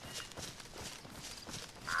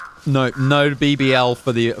 No BBL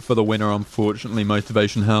for the winner, unfortunately,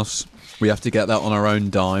 Motivation House. We have to get that on our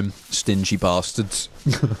own dime. Stingy bastards.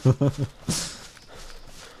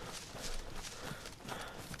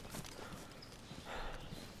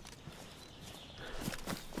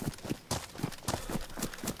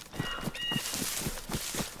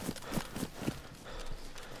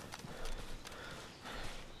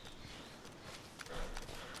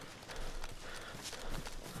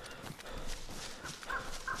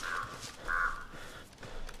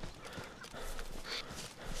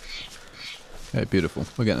 Okay, beautiful.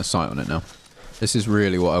 We're getting a sight on it now. This is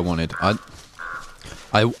really what I wanted.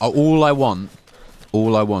 All I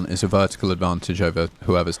want is a vertical advantage over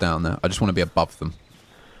whoever's down there. I just want to be above them,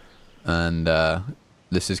 and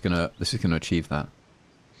this is gonna achieve that.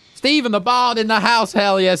 Stephen the Bard in the house.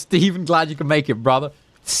 Hell yeah, Stephen. Glad you can make it, brother.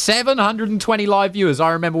 720 live viewers.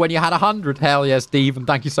 I remember when you had 100. Hell yeah, Stephen.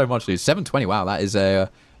 Thank you so much, dude. 720. Wow, that's a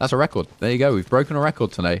record. There you go. We've broken a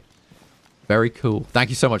record today. Very cool. Thank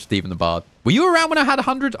you so much, Stephen the Bard. Were you around when I had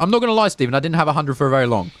 100? I'm not going to lie, Stephen. I didn't have 100 for very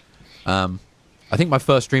long. I think my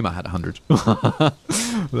first stream I had 100.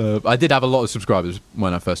 I did have a lot of subscribers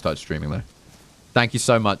when I first started streaming, though. Thank you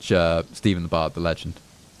so much, Stephen the Bard, the legend.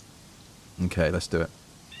 Okay, let's do it.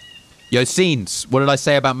 Yo, Scenes, what did I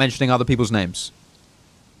say about mentioning other people's names?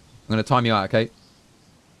 I'm going to time you out, okay?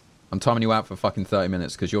 I'm timing you out for fucking 30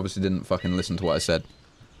 minutes, because you obviously didn't fucking listen to what I said.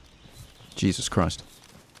 Jesus Christ.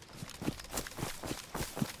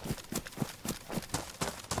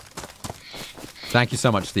 Thank you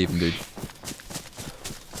so much, Stephen, dude.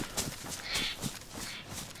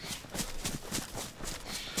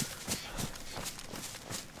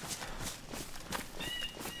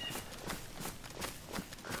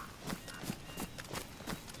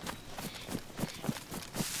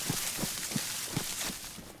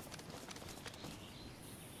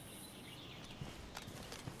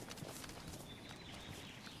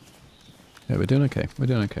 Yeah, we're doing okay. We're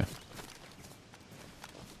doing okay.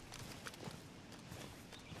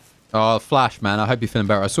 Oh, Flash, man. I hope you're feeling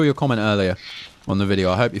better. I saw your comment earlier on the video.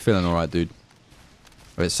 I hope you're feeling alright, dude.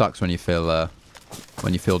 It sucks when you feel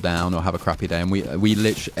down or have a crappy day. And we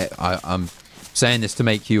literally... I'm saying this to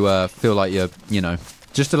make you feel like you're, you know...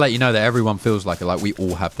 Just to let you know that everyone feels like it. Like, we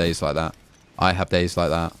all have days like that. I have days like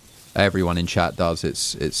that. Everyone in chat does.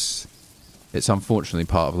 It's unfortunately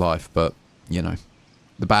part of life. But, you know...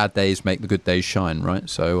 The bad days make the good days shine, right?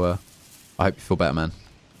 So, I hope you feel better, man.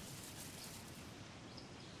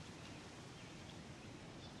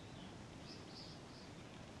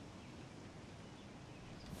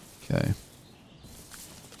 Okay.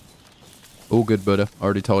 All good, Buddha.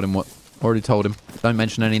 Already told him what... Already told him. Don't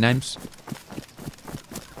mention any names.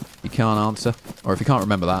 You can't answer. Or if you can't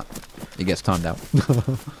remember that, It gets timed out.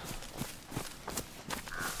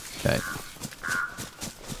 Okay.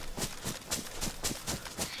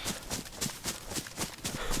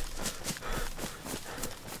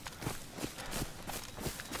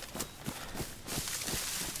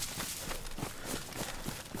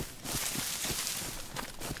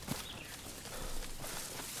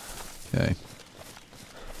 Okay.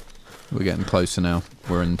 We're getting closer now.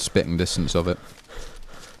 We're in spitting distance of it.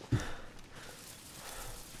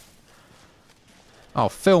 Oh,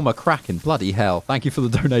 Phil McCracken. Bloody hell. Thank you for the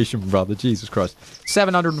donation, brother. Jesus Christ.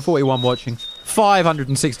 741 watching.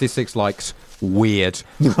 566 likes. Weird.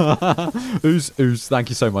 Ooze. Thank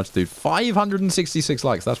you so much, dude. 566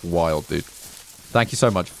 likes. That's wild, dude. Thank you so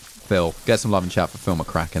much, Phil. Get some love and chat for Phil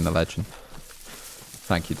McCracken, the legend.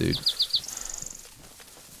 Thank you, dude.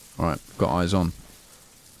 Alright, we've got eyes on.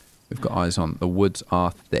 We've got eyes on. The woods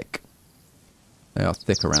are thick. They are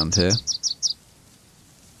thick around here.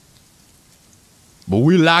 But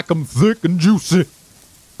we like them thick and juicy.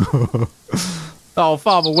 Oh,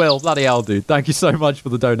 Farmer Will. Bloody hell, dude. Thank you so much for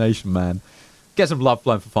the donation, man. Get some love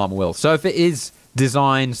flowing for Farmer Will. So if it is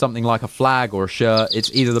designed something like a flag or a shirt,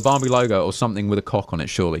 it's either the Barbie logo or something with a cock on it,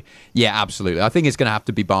 surely. Yeah, absolutely. I think it's going to have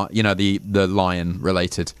to be, you know, the lion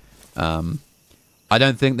related. I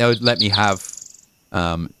don't think they would let me have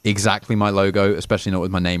exactly my logo, especially not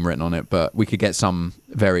with my name written on it, but we could get some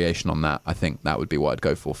variation on that. I think that would be what I'd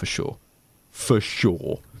go for sure. For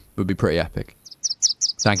sure. It would be pretty epic.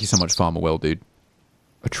 Thank you so much, Farmer Will, dude.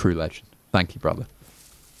 A true legend. Thank you, brother.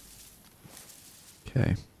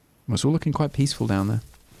 Okay. Well, it's all looking quite peaceful down there.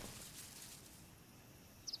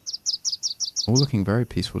 All looking very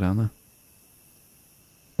peaceful down there.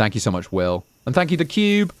 Thank you so much, Will. And thank you, The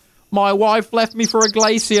Cube. My wife left me for a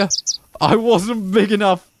glacier. I wasn't big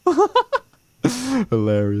enough.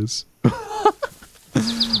 Hilarious.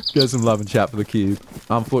 Get some love and chat for The Cube.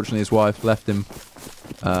 Unfortunately, his wife left him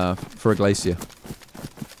for a glacier.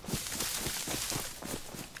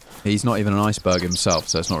 He's not even an iceberg himself,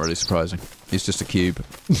 so it's not really surprising. He's just a cube.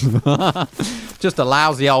 Just a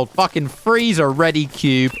lousy old fucking freezer-ready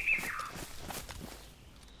cube.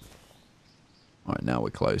 Alright, now we're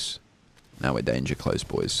close. Now we're danger close,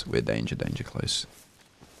 boys. We're danger close.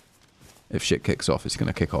 If shit kicks off, it's going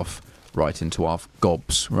to kick off right into our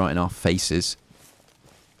gobs, right in our faces.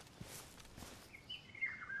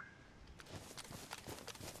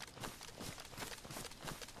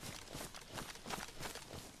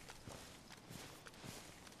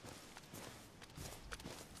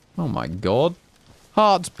 Oh my god.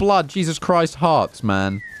 Hearts, blood. Jesus Christ, Hearts,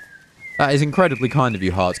 man. That is incredibly kind of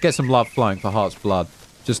you, Hearts. Get some love flowing for Hearts' blood.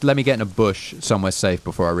 Just let me get in a bush somewhere safe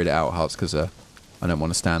before I read it out, Hearts, because I don't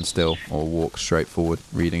want to stand still or walk straight forward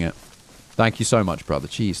reading it. Thank you so much, brother.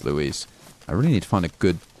 Jeez Louise. I really need to find a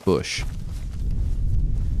good bush.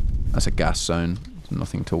 That's a gas zone.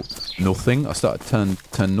 Nothing to... Nothing? I started to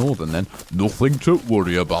turn northern then. Nothing to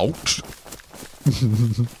worry about.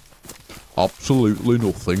 Absolutely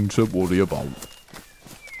nothing to worry about.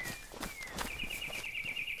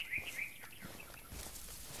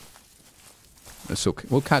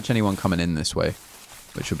 We'll catch anyone coming in this way,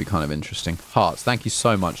 which would be kind of interesting. Hearts, thank you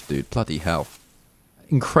so much, dude. Bloody hell.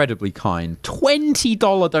 Incredibly kind.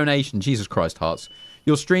 $20 donation. Jesus Christ, Hearts.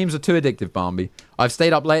 Your streams are too addictive, Barnby. I've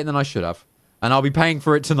stayed up later than I should have. And I'll be paying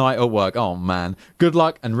for it tonight at work. Oh, man. Good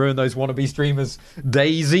luck and ruin those wannabe streamers.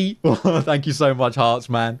 Daisy. Thank you so much, Hearts,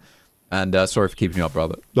 man. And sorry for keeping you up,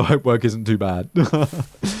 brother. I hope work isn't too bad.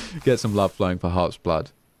 Get some love flowing for Heart's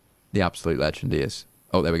blood. The absolute legend he is.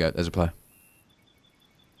 Oh, there we go. There's a player.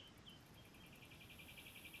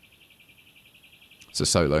 It's a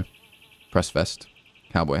solo. Press vest.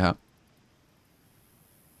 Cowboy hat.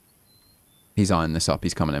 He's eyeing this up.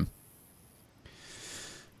 He's coming in.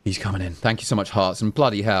 He's coming in. Thank you so much, Hearts. And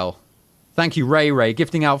bloody hell. Thank you, Ray.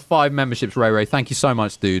 Gifting out 5 memberships, Ray. Thank you so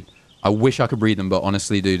much, dude. I wish I could read them, but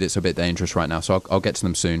honestly, dude, it's a bit dangerous right now. So I'll get to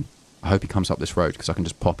them soon. I hope he comes up this road because I can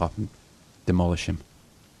just pop up and demolish him.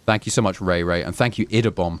 Thank you so much, Ray. And thank you,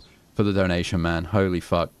 Idabomb, for the donation, man. Holy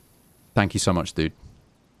fuck. Thank you so much, dude.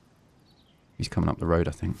 He's coming up the road,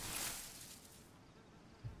 I think.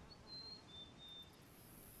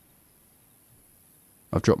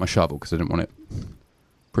 I've dropped my shovel because I didn't want it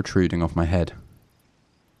protruding off my head,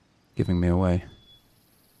 giving me away.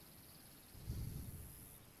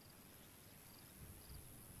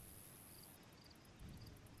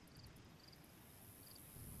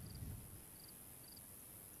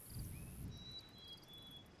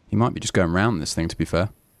 He might be just going around this thing, to be fair.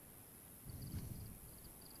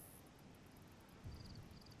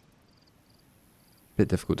 Bit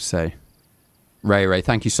difficult to say. Ray,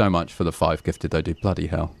 thank you so much for the 5 gifted, though, dude. Bloody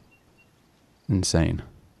hell. Insane.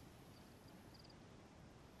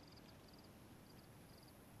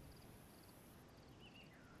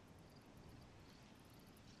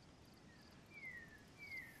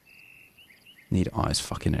 Need eyes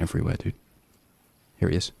fucking everywhere, dude. Here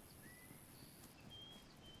he is.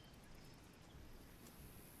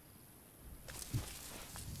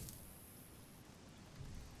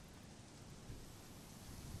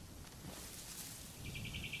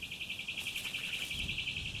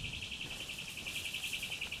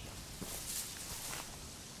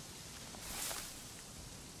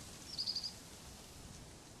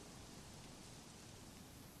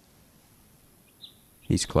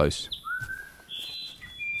 He's close.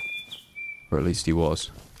 Or at least he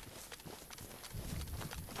was.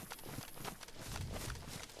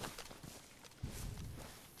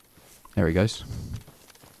 There he goes.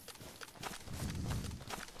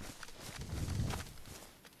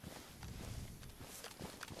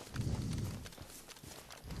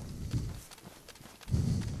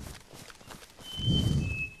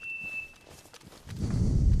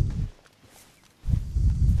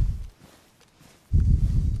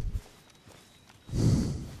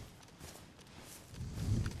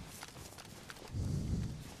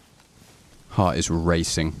 Heart is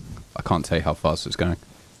racing. I can't tell you how fast it's going.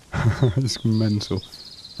 It's mental.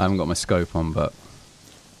 I haven't got my scope on, but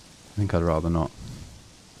I think I'd rather not.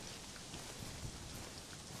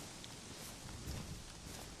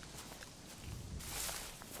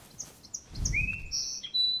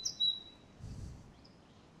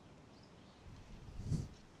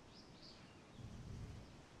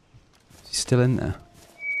 Is he still in there?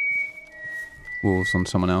 Wolves on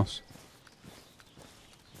someone else.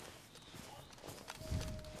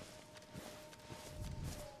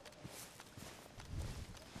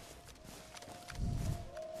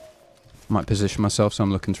 Might position myself so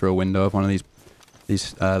I'm looking through a window of one of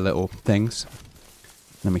these little things.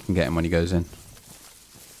 Then we can get him when he goes in.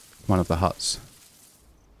 One of the huts.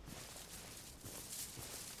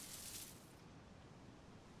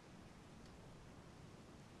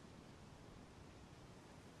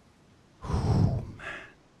 Whew, man.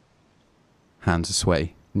 Hands are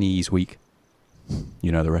sweaty. Knees weak.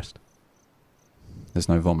 You know the rest. There's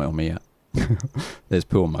no vomit on me yet. There's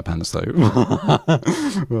poo on my pants though.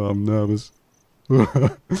 Oh, I'm nervous.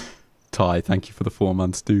 Ty, thank you for the 4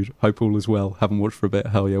 months, dude. Hope all is well. Haven't watched for a bit.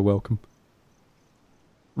 Hell yeah, welcome.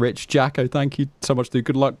 Rich Jacko, thank you so much, dude.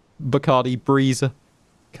 Good luck, Bacardi Breezer.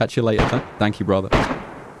 Catch you later. Thank you, brother.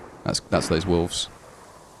 That's those wolves.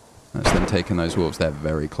 That's them taking those wolves. They're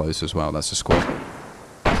very close as well. That's a squad.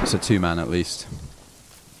 It's a 2-man at least.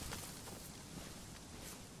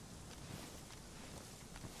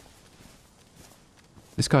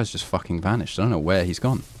 This guy's just fucking vanished. I don't know where he's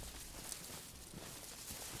gone.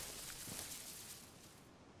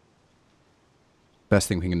 Best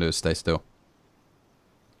thing we can do is stay still.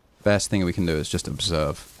 Best thing we can do is just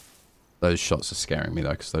observe. Those shots are scaring me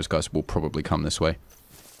though, because those guys will probably come this way.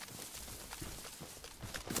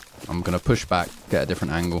 I'm going to push back, get a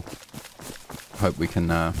different angle. Hope we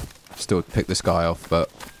can still pick this guy off,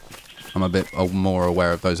 but I'm a bit more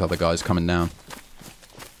aware of those other guys coming down.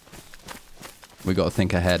 We got to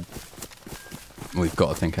think ahead. We've got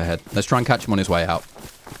to think ahead. Let's try and catch him on his way out.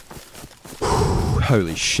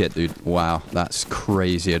 Holy shit, dude. Wow, that's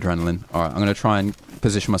crazy adrenaline. Alright, I'm going to try and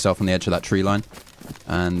position myself on the edge of that tree line.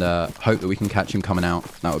 And hope that we can catch him coming out.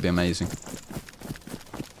 That would be amazing.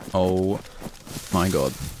 Oh my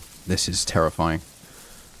god. This is terrifying.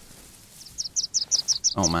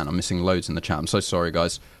 Oh man, I'm missing loads in the chat. I'm so sorry,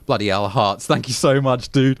 guys. Bloody hell, Hearts. Thank you so much,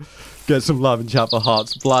 dude. Get some love in chat for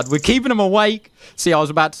Hearts Blood. We're keeping them awake. See, I was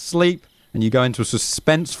about to sleep, and you go into a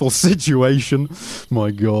suspenseful situation.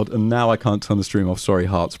 My god. And now I can't turn the stream off. Sorry,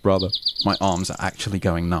 Hearts, brother. My arms are actually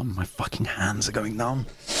going numb. My fucking hands are going numb.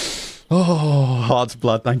 Oh, Hearts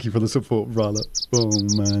Blood. Thank you for the support, brother. Oh,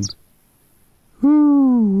 man.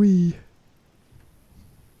 Woo-wee.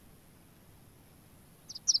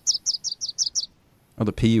 Oh,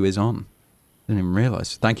 the PU is on. Didn't even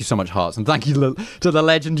realise. Thank you so much, Hearts. And thank you to the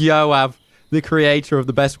legend Yoav, the creator of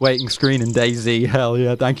the best waiting screen in DayZ. Hell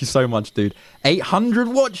yeah. Thank you so much, dude. 800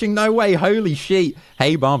 watching. No way. Holy shit.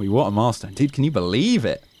 Hey, Barbie. What a milestone. Dude, can you believe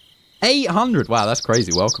it? 800. Wow, that's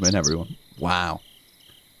crazy. Welcome in, everyone. Wow.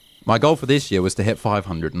 My goal for this year was to hit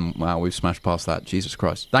 500. And wow, we've smashed past that. Jesus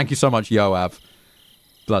Christ. Thank you so much, Yoav.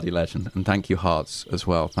 Bloody legend. And thank you, Hearts, as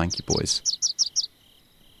well. Thank you, boys.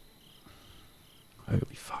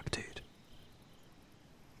 Holy fuck, dude.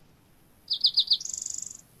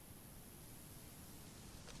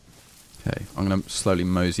 Okay, I'm going to slowly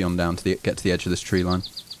mosey on down to get to the edge of this tree line.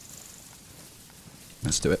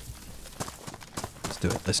 Let's do it. Let's do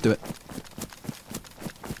it. Let's do it.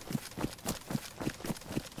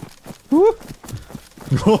 Woo!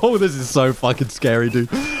 Oh, this is so fucking scary, dude.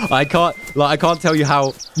 I can't tell you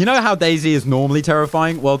how... You know how DayZ is normally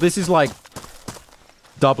terrifying? Well, this is like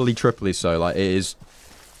doubly, triply so. Like, it is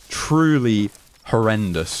truly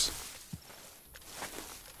horrendous.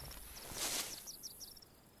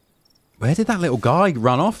 Where did that little guy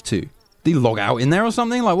run off to? Did he log out in there or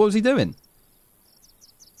something? Like, what was he doing?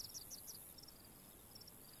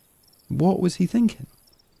 What was he thinking?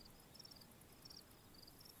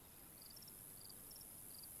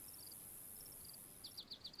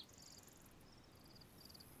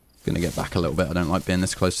 Gonna get back a little bit. I don't like being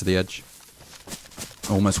this close to the edge.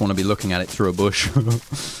 I almost want to be looking at it through a bush.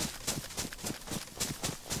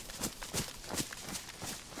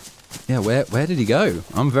 Yeah, where did he go?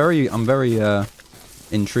 I'm very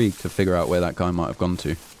intrigued to figure out where that guy might have gone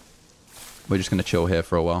to. We're just gonna chill here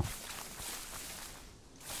for a while.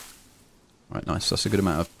 Right, nice. That's a good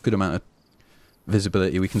amount of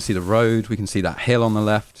visibility. We can see the road. We can see that hill on the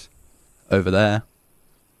left over there.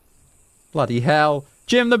 Bloody hell.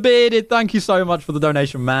 Jim the Bearded, thank you so much for the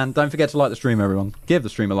donation, man. Don't forget to like the stream, everyone. Give the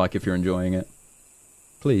stream a like if you're enjoying it.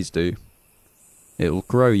 Please do. It'll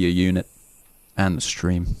grow your unit and the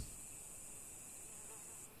stream.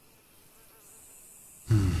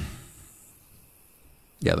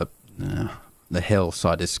 Yeah, the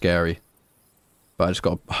hillside is scary. But I just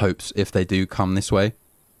got hopes if they do come this way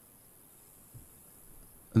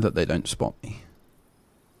that they don't spot me.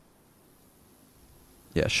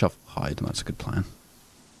 Yeah, shuffle hide, and that's a good plan.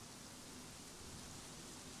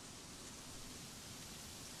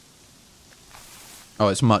 Oh,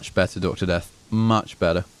 it's much better, Dr. Death. Much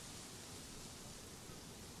better.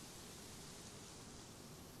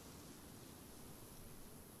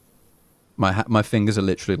 My fingers are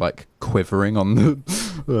literally like quivering on the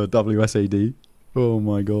WSAD. Oh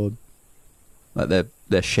my god. Like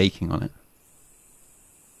they're shaking on it.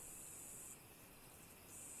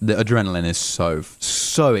 The adrenaline is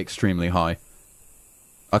so extremely high.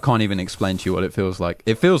 I can't even explain to you what it feels like.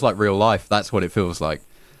 It feels like real life. That's what it feels like.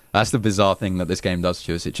 That's the bizarre thing that this game does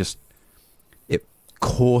to you. Is it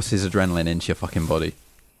courses adrenaline into your fucking body.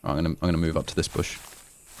 I'm gonna move up to this bush.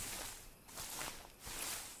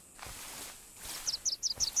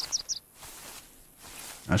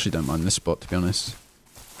 I actually don't mind this spot, to be honest.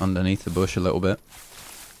 Underneath the bush a little bit.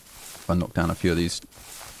 If I knock down a few of these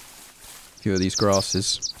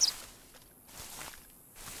grasses.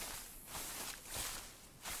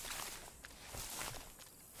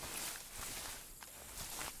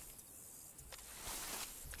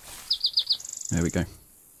 There we go.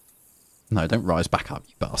 No, don't rise back up,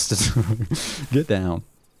 you bastard. Get down.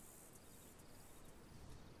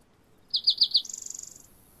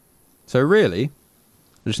 So really,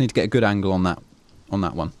 I just need to get a good angle on that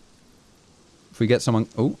one. If we get someone...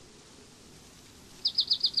 Oh.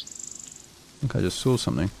 I think I just saw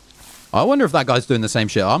something. I wonder if that guy's doing the same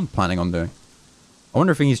shit I'm planning on doing. I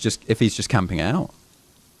wonder if he's just camping out.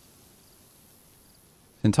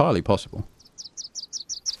 It's entirely possible.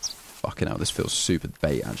 Fucking hell, this feels super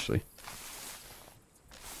bait, actually.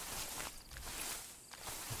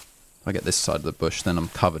 If I get this side of the bush, then I'm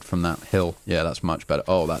covered from that hill. Yeah, that's much better.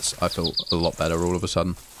 Oh, I feel a lot better all of a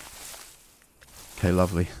sudden. Okay,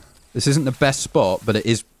 lovely. This isn't the best spot, but it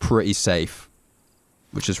is pretty safe.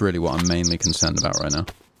 Which is really what I'm mainly concerned about right now.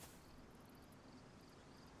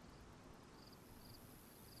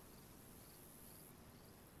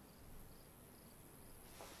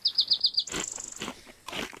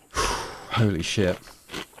 Holy shit.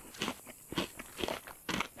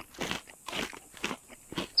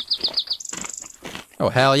 Oh,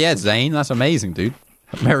 hell yeah, Zane. That's amazing, dude.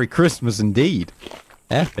 Merry Christmas indeed.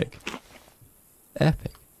 Epic.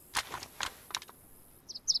 Epic.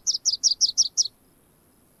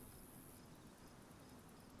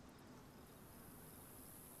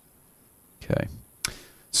 Okay.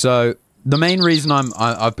 So, the main reason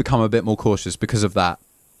I've become a bit more cautious because of that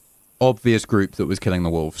obvious group that was killing the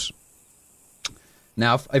wolves.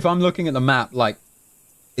 Now, if I'm looking at the map, like,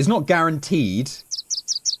 it's not guaranteed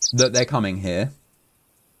that they're coming here.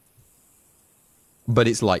 But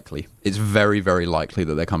it's likely. It's very, very likely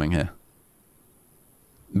that they're coming here.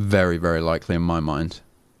 Very, very likely in my mind.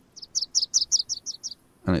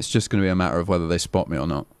 And it's just going to be a matter of whether they spot me or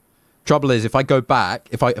not. Trouble is, if I go back,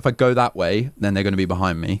 if I go that way, then they're going to be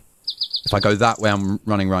behind me. If I go that way, I'm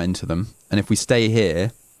running right into them. And if we stay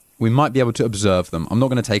here, we might be able to observe them. I'm not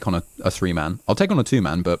going to take on a three-man. I'll take on a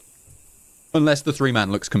two-man, but unless the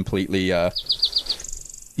three-man looks completely,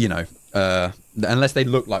 you know, unless they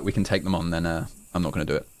look like we can take them on, then I'm not going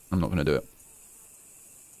to do it. I'm not going to do it.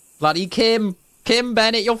 Bloody Kim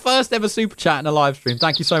Bennett, your first ever super chat in a live stream.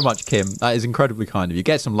 Thank you so much, Kim. That is incredibly kind of you.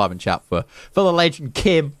 Get some love and chat for the legend,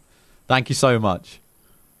 Kim. Thank you so much.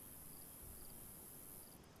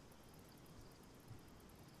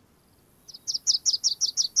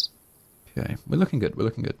 Okay, we're looking good. We're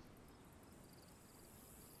looking good.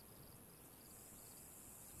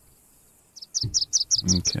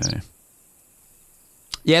 Okay.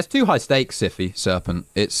 Yeah, it's too high stakes, Siffy, Serpent.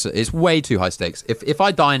 It's way too high stakes. If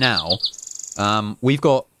I die now, we've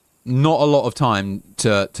got not a lot of time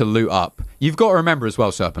to loot up. You've got to remember as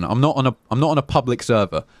well, Serpent. I'm not on a public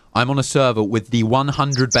server. I'm on a server with the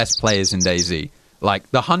 100 best players in DayZ.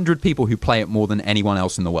 Like the 100 people who play it more than anyone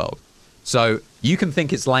else in the world. So you can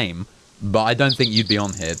think it's lame, but I don't think you'd be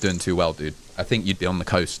on here doing too well, dude. I think you'd be on the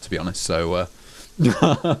coast, to be honest. So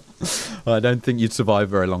I don't think you'd survive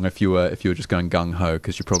very long if you were just going gung ho,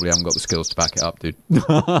 because you probably haven't got the skills to back it up, dude.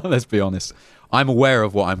 Let's be honest. I'm aware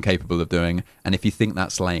of what I'm capable of doing, and if you think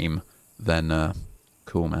that's lame, then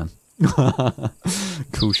cool, man.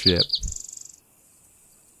 Cool shit.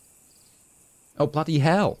 Oh, bloody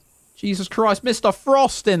hell. Jesus Christ, Mr.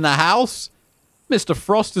 Frost in the house. Mr.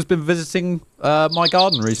 Frost has been visiting my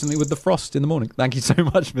garden recently with the frost in the morning. Thank you so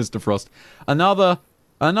much, Mr. Frost.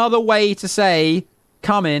 Another way to say,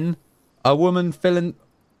 come in, a woman filling...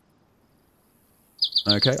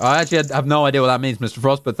 Okay, I actually have no idea what that means, Mr.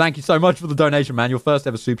 Frost, but thank you so much for the donation, man. Your first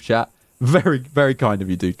ever super chat. Very, very kind of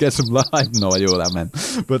you, dude. Get some love. I have no idea what that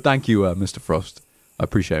meant. But thank you, Mr. Frost. I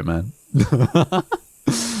appreciate it, man.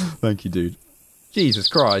 Thank you, dude. Jesus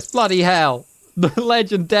Christ. Bloody hell. The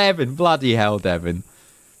legend Devin. Bloody hell, Devin.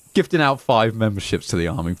 Gifting out 5 memberships to the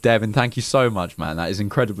army. Devin, thank you so much, man. That is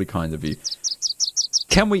incredibly kind of you.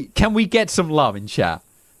 Can we get some love in chat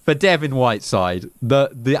for Devin Whiteside,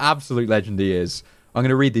 the absolute legend he is? I'm going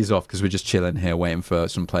to read these off because we're just chilling here waiting for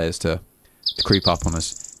some players to creep up on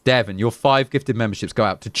us. Devin, your 5 gifted memberships go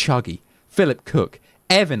out to Chuggy, Philip Cook,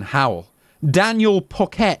 Evan Howell, Daniel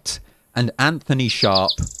Pocket, and Anthony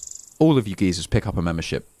Sharp. All of you geezers pick up a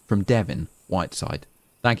membership from Devin Whiteside.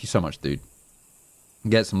 Thank you so much, dude.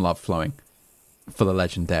 Get some love flowing for the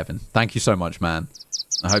legend Devin. Thank you so much, man.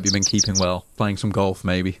 I hope you've been keeping well. Playing some golf,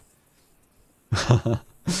 maybe.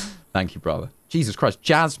 Thank you, brother. Jesus Christ.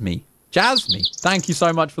 Jasmine. Jasmine. Thank you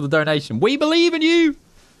so much for the donation. We believe in you.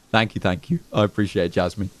 Thank you, thank you. I appreciate it,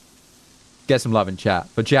 Jasmine. Get some love in chat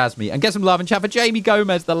for Jasmine. And get some love in chat for Jamie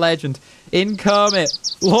Gomez, the legend. In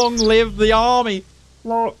Kermit. Long live the army.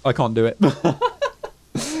 I can't do it.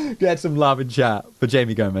 Get some love in chat for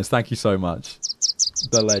Jamie Gomez. Thank you so much.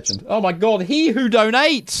 The legend. Oh my god, he who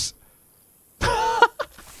donates.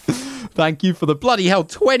 Thank you for the bloody hell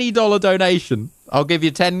 $20 donation. I'll give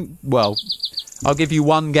you 10. Well, I'll give you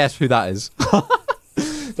one guess who that is.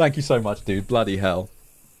 Thank you so much, dude. Bloody hell.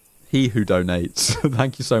 He who donates.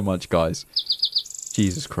 Thank you so much, guys.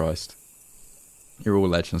 Jesus Christ. You're all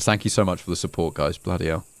legends. Thank you so much for the support, guys. Bloody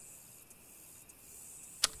hell.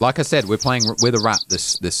 Like I said, we're playing with a rat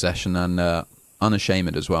this session, and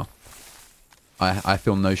unashamed as well. I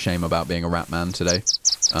feel no shame about being a rat man today.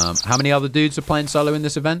 How many other dudes are playing solo in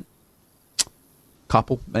this event?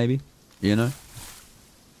 Couple, maybe. You know?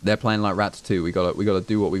 They're playing like rats too. We gotta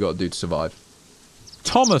do what we gotta do to survive.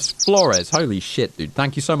 Thomas Flores. Holy shit, dude.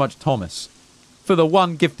 Thank you so much, Thomas, for the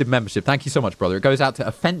 1 gifted membership. Thank you so much, brother. It goes out to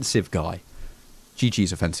Offensive Guy.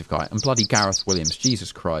 GG's Offensive Guy. And bloody Gareth Williams.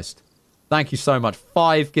 Jesus Christ. Thank you so much.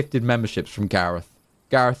 5 gifted memberships from Gareth.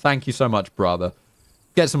 Gareth, thank you so much, brother.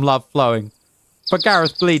 Get some love flowing for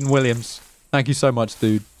Gareth Bleeding Williams. Thank you so much,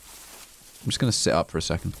 dude. I'm just going to sit up for a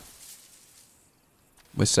second.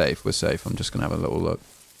 We're safe. We're safe. I'm just going to have a little look.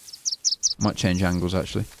 Might change angles,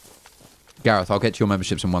 actually. Gareth, I'll get to your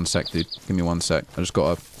memberships in 1 sec, dude. Give me 1 sec. I just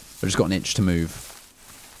got an inch to move.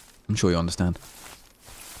 I'm sure you understand.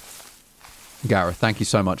 Gareth, thank you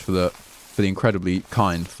so much for the incredibly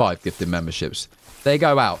kind 5 gifted memberships. They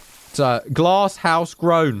go out to Glass House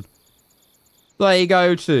Grown. They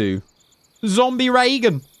go to Zombie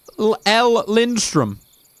Reagan. L. Lindstrom.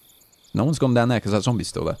 No one's gone down there because that zombie's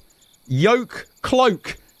still there. Yoke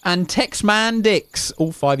Cloak and Texman Dix.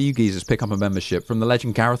 All 5 of you geezers pick up a membership from the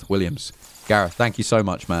legend Gareth Williams. Gareth, thank you so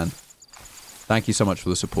much, man. Thank you so much for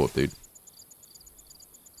the support, dude.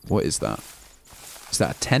 What is that? Is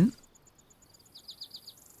that a tent?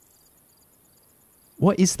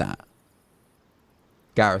 What is that?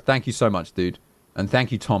 Gareth, thank you so much, dude. And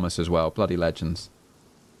thank you, Thomas, as well. Bloody legends.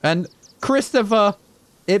 And Christopher,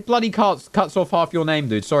 it bloody cuts off half your name,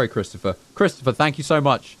 dude. Sorry, Christopher. Christopher, thank you so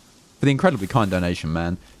much for the incredibly kind donation,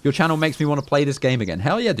 man. Your channel makes me want to play this game again.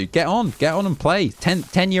 Hell yeah, dude. Get on and play.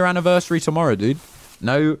 10-year anniversary tomorrow, dude.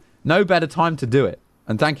 No better time to do it.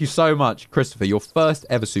 And thank you so much, Christopher. Your first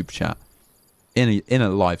ever super chat in a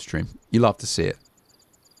live stream. You love to see it.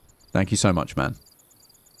 Thank you so much, man.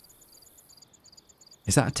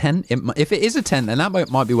 Is that a tent? If it is a tent, then that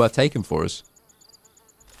might be worth taking for us.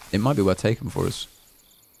 It might be worth taking for us.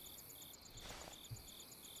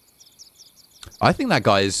 I think that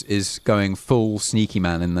guy is going full sneaky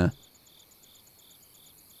man in there.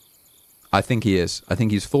 I think he is. I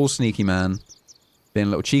think he's full sneaky man, being a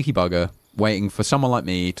little cheeky bugger, waiting for someone like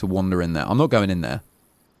me to wander in there. I'm not going in there.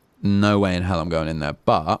 No way in hell I'm going in there.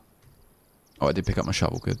 But, oh, I did pick up my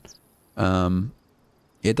shovel. Good.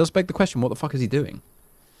 It does beg the question, what the fuck is he doing?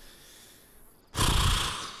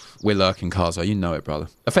 We're lurking, Karzo. You know it, brother.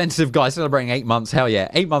 Offensive guy celebrating 8 months. Hell yeah.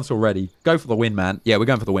 8 months already. Go for the win, man. Yeah, we're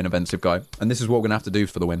going for the win, offensive guy. And this is what we're going to have to do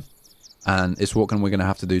for the win. And it's what we're going to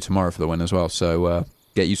have to do tomorrow for the win as well. So,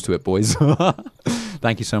 get used to it, boys.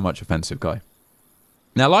 Thank you so much, offensive guy.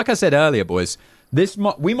 Now, like I said earlier, boys,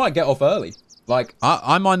 we might get off early. Like,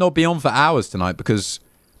 I might not be on for hours tonight because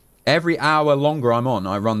every hour longer I'm on,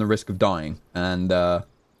 I run the risk of dying. And at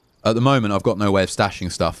the moment, I've got no way of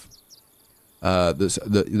stashing stuff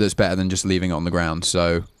that's better than just leaving it on the ground.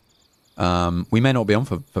 So we may not be on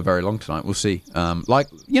for very long tonight. We'll see. Like,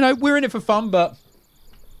 you know, we're in it for fun, but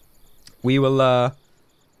we will...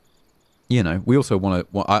 you know, we also want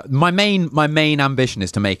to... my main ambition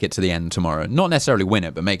is to make it to the end tomorrow. Not necessarily win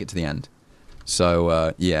it, but make it to the end.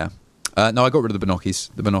 So, yeah. No, I got rid of the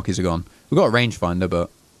binockies. The binockies are gone. We've got a rangefinder,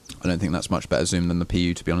 but I don't think that's much better zoom than the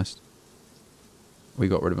PU, to be honest. We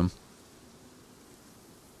got rid of them.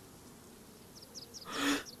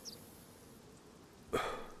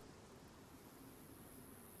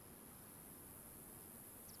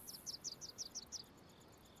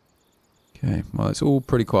 Okay, well, it's all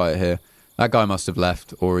pretty quiet here. That guy must have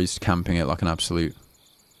left, or he's camping it like an absolute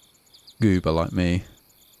goober like me.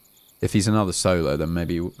 If he's another solo, then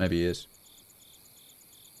maybe he is.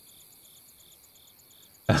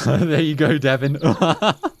 There you go, Devin.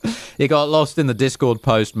 He got lost in the Discord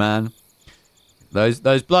post, man. Those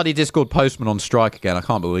bloody Discord postmen on strike again. I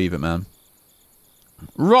can't believe it, man.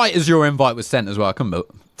 Right as your invite was sent as well. I couldn't believe...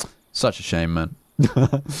 Such a shame, man.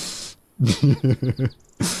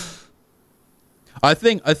 I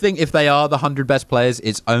think if they are the 100 best players,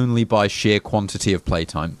 it's only by sheer quantity of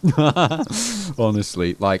playtime.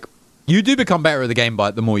 Honestly, like, you do become better at the game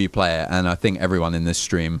by the more you play it, and I think everyone in this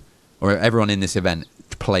stream, or everyone in this event,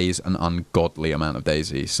 plays an ungodly amount of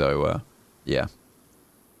DayZ, so, yeah.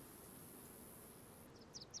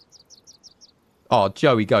 Oh,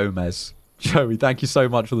 Joey Gomez. Joey, thank you so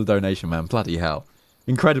much for the donation, man. Bloody hell.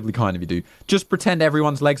 Incredibly kind of you, dude. Just pretend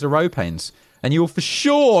everyone's legs are row pains, and you'll for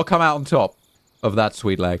sure come out on top of that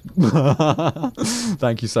sweet leg.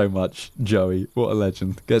 Thank you so much, Joey. What a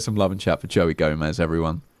legend. Get some love and chat for Joey Gomez,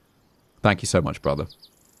 everyone. Thank you so much, brother.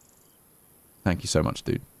 Thank you so much,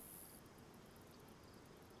 dude.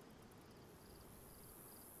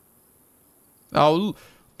 Oh,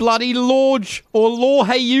 bloody Lorge, or Lor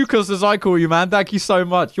Heyukas as I call you, man. Thank you so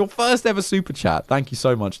much. Your first ever super chat. Thank you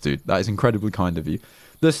so much, dude. That is incredibly kind of you.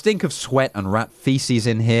 The stink of sweat and rat feces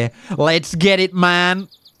in here. Let's get it, man.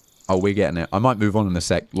 Oh, we're getting it. I might move on in a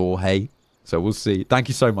sec, Lor Hey. So we'll see. Thank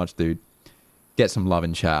you so much, dude. Get some love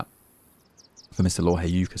in chat for Mr. Lor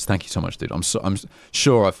Heyukas. Thank you so much, dude. I'm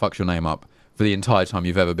sure I fucked your name up for the entire time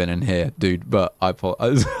you've ever been in here, dude. But I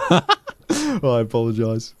apologize. I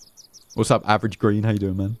apologize. What's up, Average Green? How you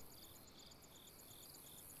doing, man?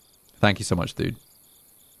 Thank you so much, dude.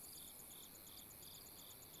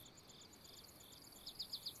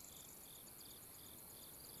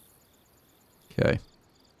 Okay.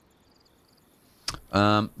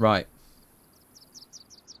 Right.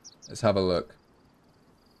 Let's have a look.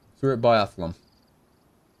 So we're at Biathlon.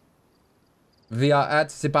 We are at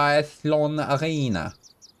the Biathlon Arena.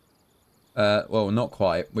 Well, not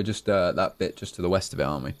quite. We're just, that bit just to the west of it,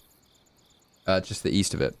 aren't we? Just the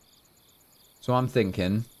east of it. So I'm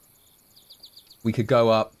thinking we could go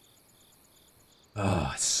up.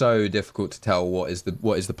 Oh, it's so difficult to tell what is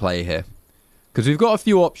the play here. Because we've got a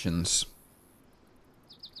few options.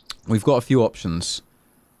 We've got a few options.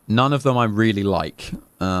 None of them I really like.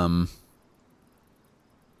 Yeah,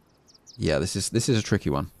 this is a tricky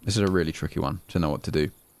one. This is a really tricky one to know what to do.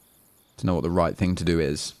 To know what the right thing to do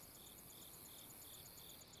is.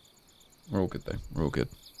 We're all good though. We're all good.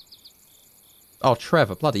 Oh,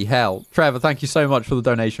 Trevor, bloody hell. Trevor, thank you so much for the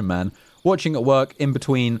donation, man. Watching at work in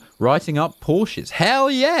between writing up Porsches. Hell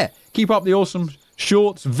yeah. Keep up the awesome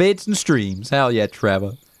shorts, vids, and streams. Hell yeah,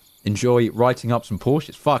 Trevor. Enjoy writing up some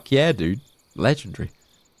Porsches. Fuck yeah, dude. Legendary.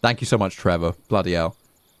 Thank you so much, Trevor. Bloody hell.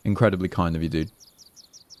 Incredibly kind of you, dude.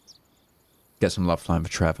 Get some love flying for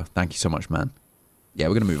Trevor. Thank you so much, man. Yeah,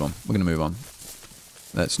 we're going to move on. We're going to move on.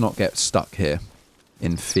 Let's not get stuck here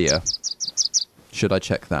in fear. Should I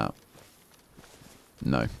check that?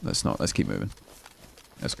 No, let's not. Let's keep moving.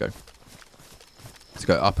 Let's go. Let's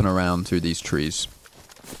go up and around through these trees.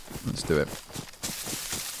 Let's do it.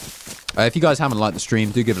 If you guys haven't liked the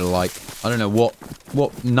stream, do give it a like. I don't know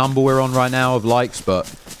what number we're on right now of likes,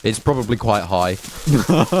 but it's probably quite high.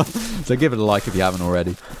 So give it a like if you haven't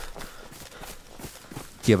already.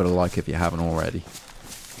 Give it a like if you haven't already.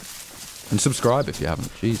 And subscribe if you haven't.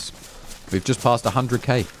 Jeez. We've just passed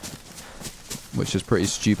 100k. Which is pretty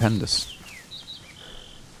stupendous.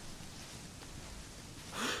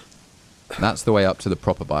 That's the way up to the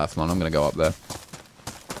proper biathlon. I'm going to go up there.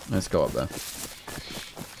 Let's go up there.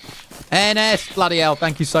 NS, bloody hell,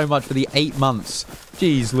 thank you so much for the 8 months.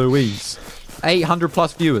 Jeez Louise. 800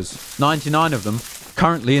 plus viewers. 99 of them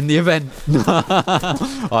currently in the event.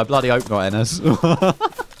 I bloody hope not, NS.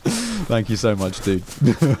 Thank you so much, dude.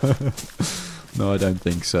 No, I don't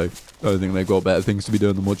think so. I don't think they've got better things to be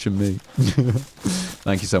doing than watching me.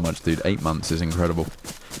 Thank you so much, dude. 8 months is incredible.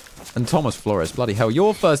 And Thomas Flores, bloody hell,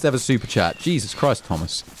 your first ever super chat. Jesus Christ,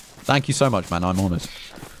 Thomas. Thank you so much, man. I'm honoured.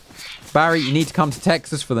 Barry, you need to come to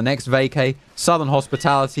Texas for the next vacay. Southern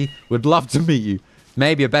hospitality. Would love to meet you.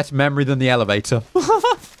 Maybe a better memory than the elevator.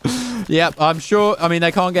 Yep, I'm sure. I mean,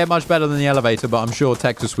 they can't get much better than the elevator, but I'm sure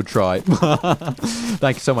Texas would try.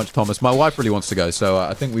 Thank you so much, Thomas. My wife really wants to go, so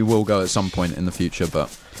I think we will go at some point in the future,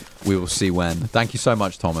 but we will see when. Thank you so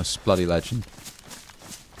much, Thomas. Bloody legend.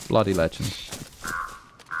 Bloody legend.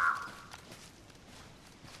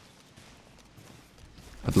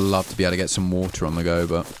 I'd love to be able to get some water on the go,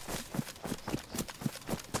 but...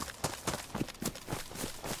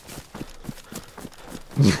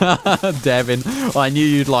 Devin, I knew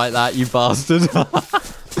you'd like that, you bastard.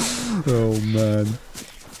 Oh, man.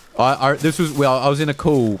 I was in a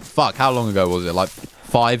call, fuck, how long ago was it? Like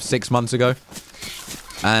 5-6 months ago?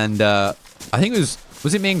 And I think it was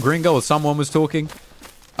it me and Gringo or someone was talking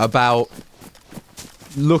about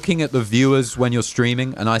looking at the viewers when you're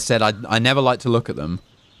streaming, and I said I never like to look at them.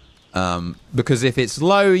 Because if it's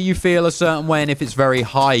low, you feel a certain way, and if it's very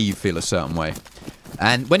high, you feel a certain way.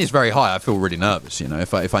 And when it's very high, I feel really nervous, you know,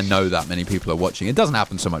 if I know that many people are watching. It doesn't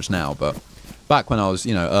happen so much now, but back when I was,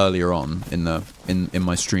 you know, earlier on in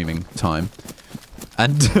my streaming time.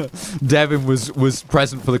 And Devin was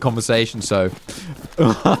present for the conversation, so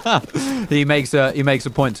he makes a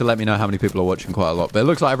point to let me know how many people are watching quite a lot. But it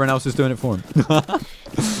looks like everyone else is doing it for him.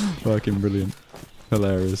 Fucking brilliant.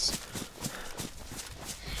 Hilarious.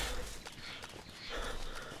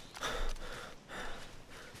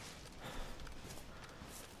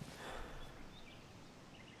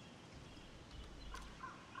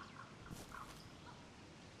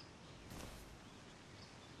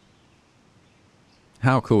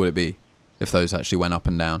 How cool would it be if those actually went up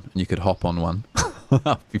and down and you could hop on one? That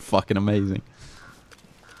would be fucking amazing.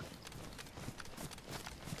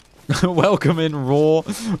 Welcome in, Raw.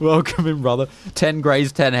 Welcome in, brother. 10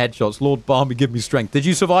 grays, 10 headshots. Lord Barmy, give me strength. Did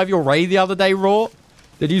you survive your raid the other day, Raw?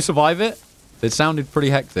 Did you survive it? It sounded pretty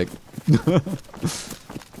hectic.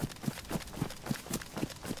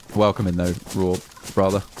 Welcome in, though, Raw,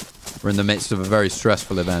 brother. We're in the midst of a very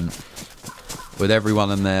stressful event with everyone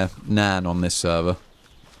and their nan on this server.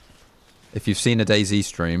 If you've seen a DayZ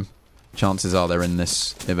stream, chances are they're in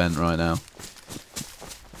this event right now.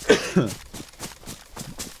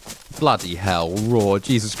 Bloody hell, Raw,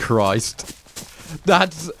 Jesus Christ.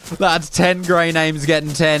 That's 10 grey names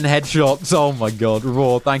getting 10 headshots. Oh my god,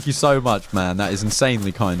 Raw, thank you so much, man. That is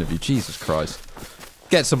insanely kind of you. Jesus Christ.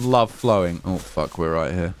 Get some love flowing. Oh fuck, we're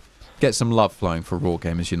right here. Get some love flowing for Raw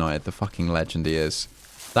Gamers United, the fucking legend he is.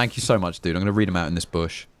 Thank you so much, dude. I'm going to read him out in this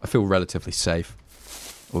bush. I feel relatively safe.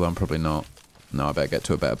 Although I'm probably not. No, I better get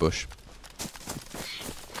to a better bush.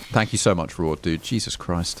 Thank you so much, Raw, dude. Jesus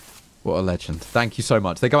Christ. What a legend. Thank you so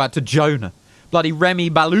much. They go out to Jonah. Bloody Remy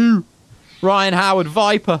Baloo. Ryan Howard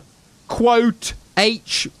Viper. Quote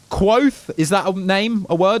H. Quoth. Is that a name?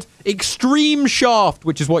 A word? Extreme Shaft,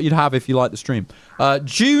 which is what you'd have if you like the stream.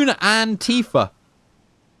 June Antifa.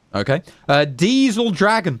 Okay. Diesel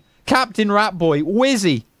Dragon. Captain Ratboy,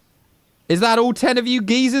 Wizzy. Is that all 10 of you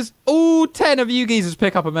geezers? All 10 of you geezers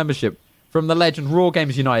pick up a membership from the legend Raw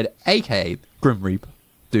Gamers United, a.k.a. Grim Reaper.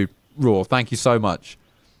 Dude, Raw, thank you so much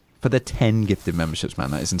for the 10 gifted memberships,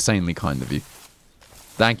 man. That is insanely kind of you.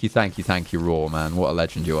 Thank you, Raw, man. What a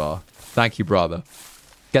legend you are. Thank you, brother.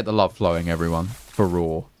 Get the love flowing, everyone, for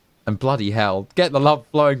Raw. And bloody hell, get the love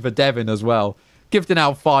flowing for Devin as well. Gifting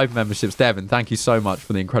out 5 memberships. Devin, thank you so much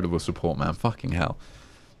for the incredible support, man. Fucking hell.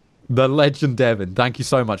 The legend Devin. Thank you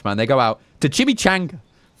so much, man. They go out to Chimichanga,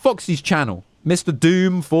 Foxy's Channel, Mr.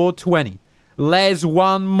 Doom 420, Les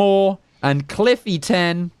 1 More, and Cliffy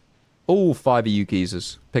 10. All 5 of you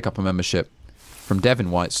geezers. Pick up a membership from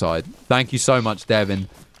Devin Whiteside. Thank you so much, Devin.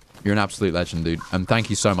 You're an absolute legend, dude. And thank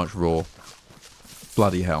you so much, Raw.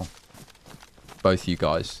 Bloody hell. Both you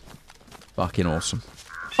guys. Fucking awesome.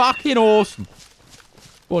 fucking awesome.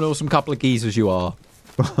 What an awesome couple of geezers you are.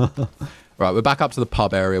 Right, we're back up to the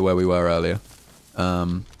pub area where we were earlier.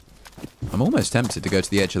 I'm almost tempted to go to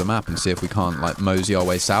the edge of the map and see if we can't, like, mosey our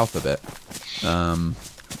way south a bit.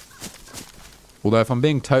 Although, if I'm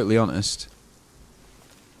being totally honest,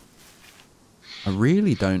 I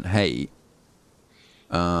really don't hate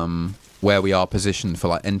where we are positioned for,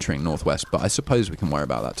 like, entering Northwest, but I suppose we can worry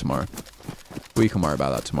about that tomorrow. We can worry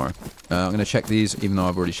about that tomorrow. I'm going to check these, even though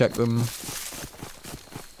I've already checked them.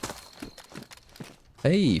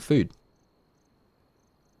 Hey, food.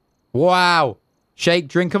 Wow. Shake,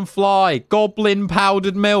 drink, and fly. Goblin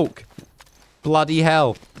powdered milk. Bloody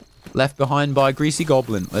hell. Left behind by a greasy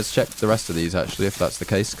goblin. Let's check the rest of these, actually, if that's the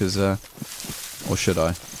case, because, or should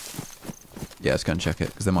I? Yeah, let's go and check it,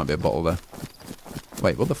 because there might be a bottle there.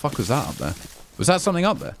 Wait, what the fuck was that up there? Was that something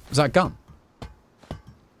up there? Was that a gun?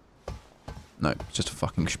 No, it's just a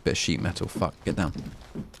fucking bit of sheet metal. Fuck, get down.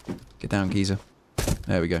 Get down, geezer.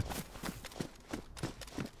 There we go.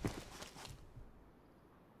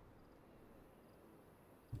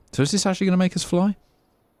 So is this actually going to make us fly?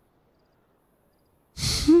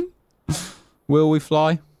 Will we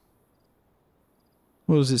fly?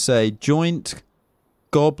 What does it say? Joint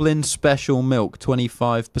goblin special milk,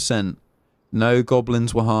 25%. No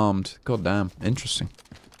goblins were harmed. God damn. Interesting.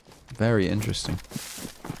 Very interesting.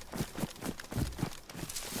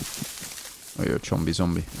 Oh, you're a chombie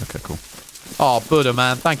zombie. Okay, cool. Oh, Buddha,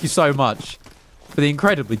 man. Thank you so much for the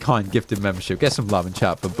incredibly kind gifted membership. Get some love in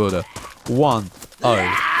chat for Buddha. 101.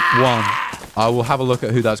 I will have a look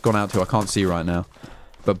at who that's gone out to. I can't see right now.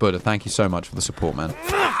 But Buddha, thank you so much for the support, man.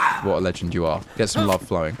 What a legend you are. Get some love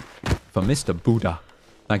flowing for Mr. Buddha.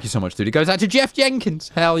 Thank you so much, dude. It goes out to Jeff Jenkins.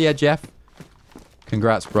 Hell yeah, Jeff.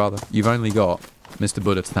 Congrats, brother. You've only got Mr.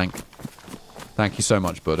 Buddha to thank. Thank you so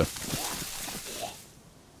much, Buddha.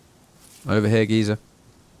 Over here, geezer.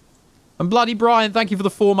 And bloody Brian, thank you for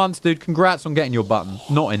the 4 months, dude. Congrats on getting your button.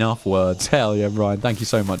 Not enough words. Hell yeah, Brian. Thank you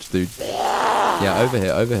so much, dude. Yeah, over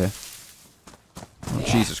here, over here. Oh,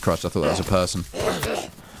 Jesus Christ, I thought that was a person.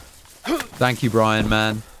 Thank you, Brian,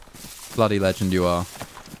 man. Bloody legend you are.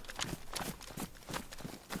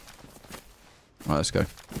 Right, let's go.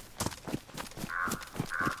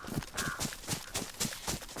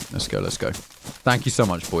 Let's go, let's go. Thank you so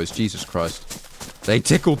much, boys. Jesus Christ. They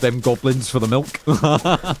tickled them goblins for the milk.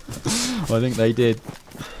 I think they did.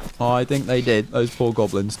 I think they did. Those poor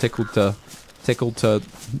goblins tickled to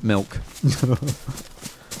milk.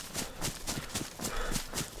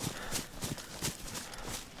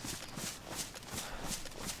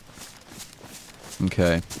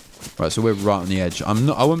 Okay. Right, so we're right on the edge. I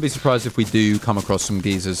wouldn't be surprised if we do come across some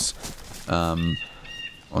geezers on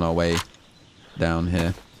our way down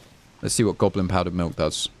here. Let's see what goblin powdered milk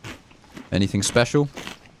does. Anything special?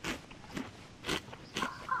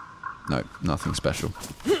 No, nothing special.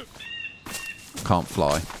 Can't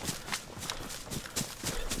fly.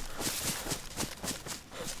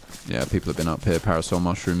 Yeah, people have been up here. Parasol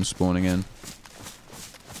mushrooms spawning in.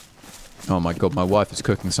 Oh my god, my wife is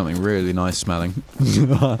cooking something really nice smelling.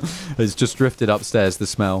 It's just drifted upstairs, the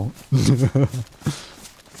smell.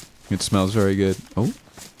 It smells very good. Oh.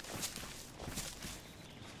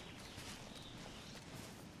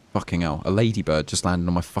 Fucking hell. A ladybird just landed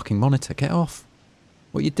on my fucking monitor. Get off.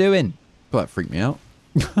 What are you doing? Well, that freaked me out.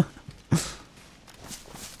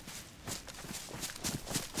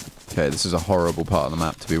 Okay, this is a horrible part of the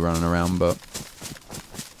map to be running around, but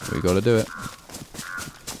we gotta do it.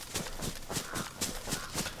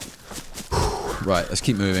 Right, let's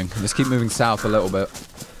keep moving. Let's keep moving south a little bit.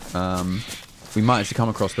 We might actually come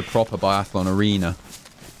across the proper biathlon arena.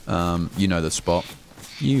 You know the spot.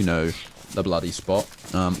 You know the bloody spot.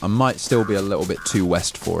 I might still be a little bit too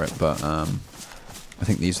west for it, but I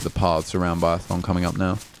think these are the paths around biathlon coming up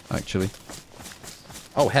now, actually.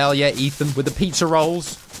 Oh, hell yeah, Ethan, with the pizza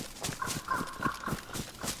rolls.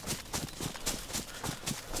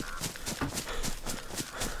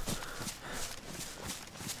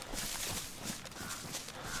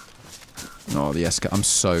 Oh, the SK. I'm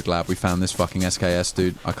so glad we found this fucking SKS,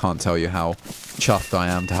 dude. I can't tell you how chuffed I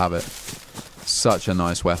am to have it. Such a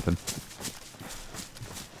nice weapon.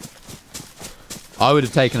 I would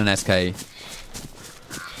have taken an SK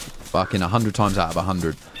fucking 100 times out of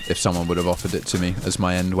 100 if someone would have offered it to me as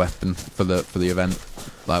my end weapon for the event.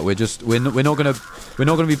 Like we're not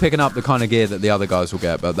gonna be picking up the kind of gear that the other guys will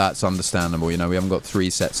get, but that's understandable. You know, we haven't got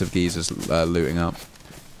 3 sets of geezers looting up.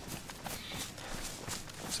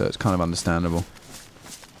 So it's kind of understandable.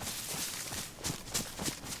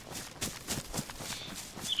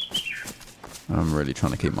 I'm really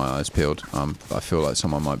trying to keep my eyes peeled. I feel like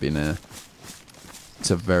someone might be near. It's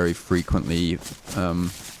a very frequently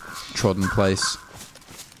trodden place.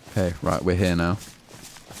 Okay, right, we're here now.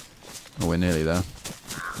 Oh, we're nearly there.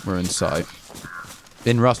 We're in sight.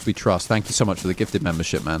 In Rust We Trust. Thank you so much for the gifted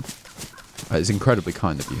membership, man. It's incredibly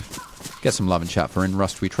kind of you. Get some love and chat for In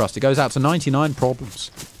Rust We Trust. It goes out to 99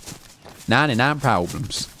 problems. 99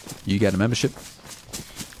 problems. You get a membership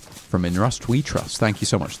from In Rust We Trust. Thank you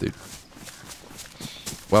so much, dude.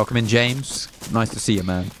 Welcome in, James. Nice to see you,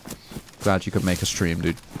 man. Glad you could make a stream,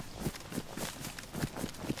 dude.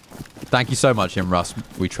 Thank you so much, In Rust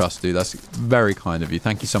We Trust, dude. That's very kind of you.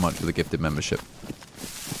 Thank you so much for the gifted membership.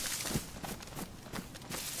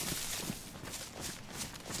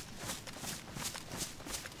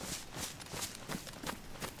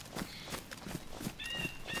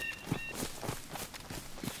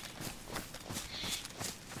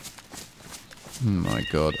 Oh my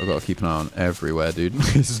god, I've got to keep an eye on everywhere, dude.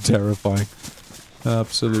 This is terrifying.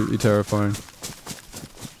 Absolutely terrifying.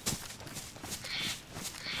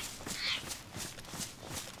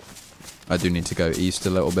 I do need to go east a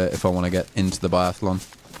little bit if I want to get into the biathlon.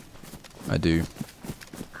 I do.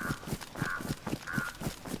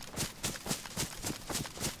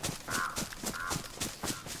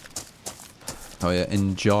 Oh yeah,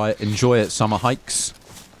 enjoy it, summer hikes.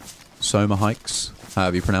 Soma hikes.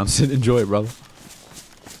 However you pronounce it, enjoy it, brother.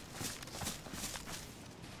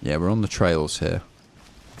 Yeah, we're on the trails here.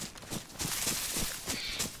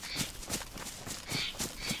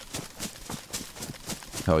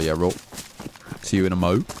 Oh yeah, roll. See you in a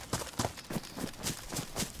mo.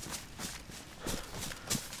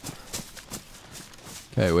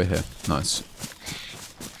 Okay, we're here. Nice.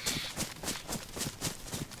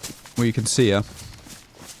 Well, you can see her.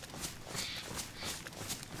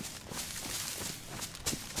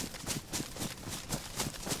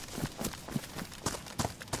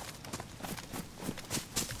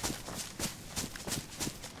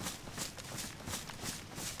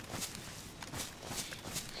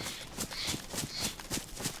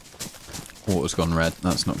 Water's gone red.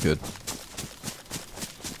 That's not good.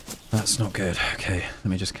 That's not good. Okay, let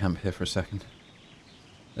me just camp here for a second.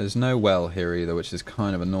 There's no well here either, which is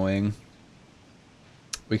kind of annoying.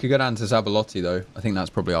 We could go down to Zabalotti though. I think that's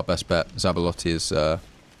probably our best bet. Zabalotti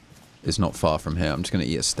is not far from here. I'm just going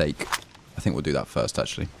to eat a steak. I think we'll do that first,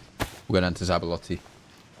 actually. We'll go down to Zabalotti.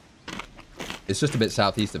 It's just a bit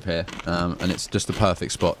southeast of here, and it's just the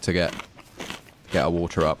perfect spot to get our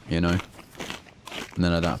water up, you know? And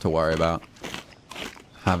then I don't have to worry about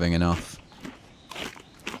having enough.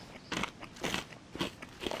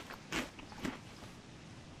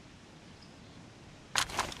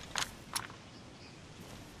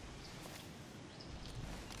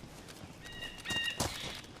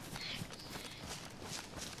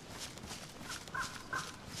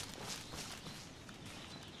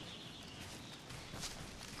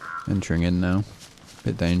 Entering in now.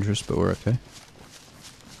 Bit dangerous, but we're okay.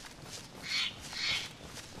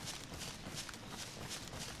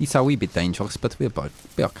 It's a wee bit dangerous, but we'll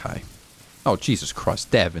be okay. Oh, Jesus Christ,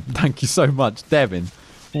 Devin. Thank you so much, Devin.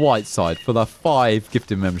 Whiteside for the 5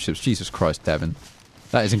 gifted memberships. Jesus Christ, Devin.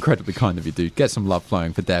 That is incredibly kind of you, dude. Get some love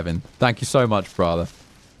flowing for Devin. Thank you so much, brother.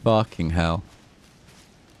 Fucking hell.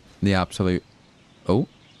 The absolute... Oh?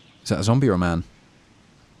 Is that a zombie or a man?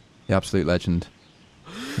 The absolute legend.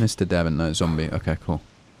 Mr. Devin, no, zombie. Okay, cool.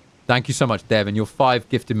 Thank you so much, Devin. Your 5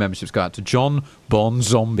 gifted memberships go out to John Bon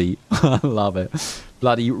Zombie. I love it.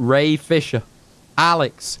 Bloody Ray Fisher,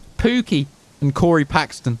 Alex, Pookie, and Corey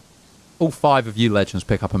Paxton. All 5 of you legends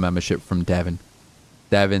pick up a membership from Devin.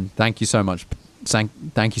 Devin, thank you so much.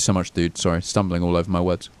 Thank you so much, dude. Sorry, stumbling all over my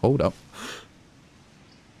words. Hold up.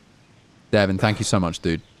 Devin, thank you so much,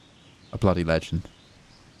 dude. A bloody legend.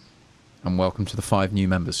 And welcome to the 5 new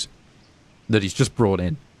members that he's just brought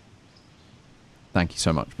in. Thank you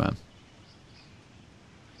so much, man.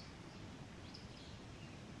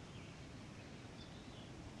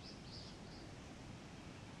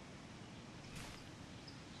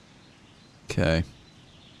 Okay.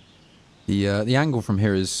 The angle from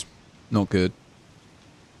here is not good,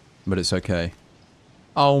 but it's okay.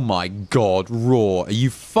 Oh my god, Raw. Are you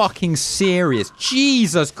fucking serious?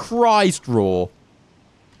 Jesus Christ, Raw.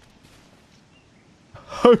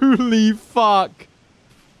 Holy fuck.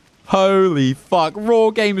 Holy fuck.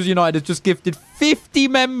 Raw Gamers United has just gifted 50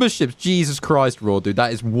 memberships. Jesus Christ, Raw, dude.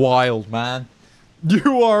 That is wild, man.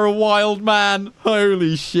 You are a wild man.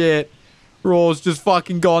 Holy shit. Raw's just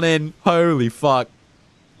fucking gone in. Holy fuck.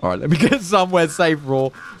 Alright, let me get somewhere safe, Raw,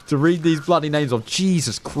 to read these bloody names off.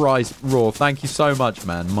 Jesus Christ, Raw. Thank you so much,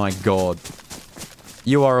 man. My god.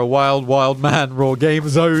 You are a wild, wild man, Raw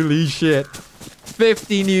Gamers. Holy shit.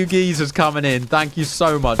 50 new geezers coming in. Thank you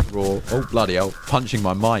so much, Raw. Oh, bloody hell. Punching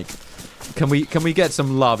my mic. Can we get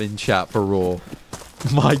some love in chat for Raw?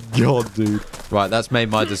 My God, dude. Right, that's made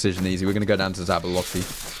my decision easy. We're going to go down to Zabalotti.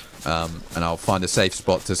 And I'll find a safe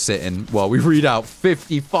spot to sit in while we read out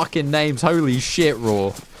 50 fucking names. Holy shit,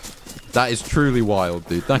 Raw. That is truly wild,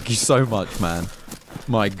 dude. Thank you so much, man.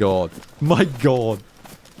 My God. My God.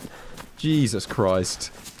 Jesus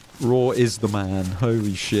Christ. Raw is the man.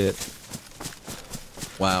 Holy shit.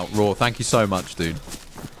 Wow, Raw, thank you so much, dude.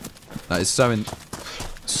 That is so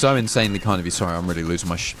insanely kind of you. Sorry, I'm really losing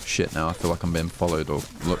my shit now. I feel like I'm being followed or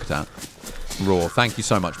looked at. Raw, thank you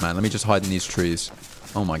so much, man. Let me just hide in these trees.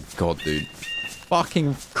 Oh my God, dude.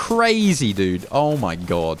 Fucking crazy, dude. Oh my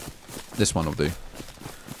God. This one will do.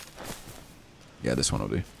 Yeah, this one will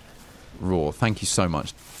do. Raw, thank you so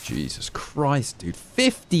much. Jesus Christ, dude.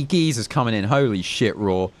 50 geezers coming in. Holy shit,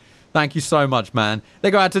 Raw. Thank you so much, man.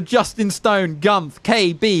 They go out to Justin Stone, Gumph,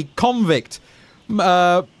 KB, Convict,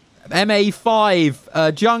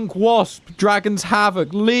 MA5, Junk Wasp, Dragon's Havoc,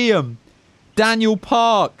 Liam, Daniel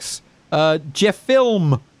Parks, Jeff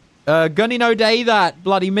Film, Gunny No Day That,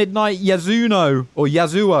 Bloody Midnight Yazuno, or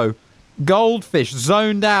Yazuo, Goldfish,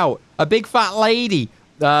 Zoned Out, A Big Fat Lady,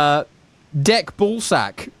 Deck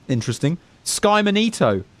Ballsack, interesting, Sky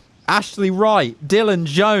Manito, Ashley Wright, Dylan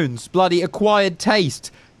Jones, Bloody Acquired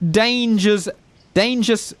Taste, Dangerous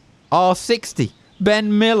R60,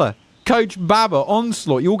 Ben Miller, Coach Baba,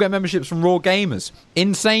 Onslaught. You all get memberships from Raw Gamers.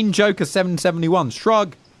 Insane Joker 771,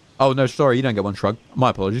 Shrug. Oh, no, sorry, you don't get one, Shrug. My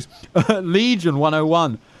apologies. Legion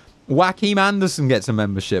 101. Joaquim Anderson gets a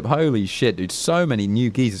membership. Holy shit, dude. So many new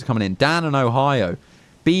geezers coming in. Dan in Ohio.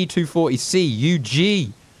 B240C,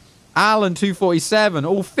 UG. Alan 247.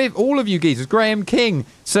 All of you geezers. Graham King.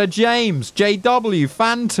 Sir James. JW.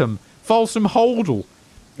 Phantom. Folsom Holdall.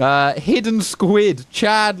 Hidden Squid.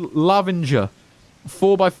 Chad Lovinger.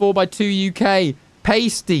 4x4x2 UK.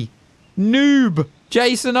 Pasty. Noob.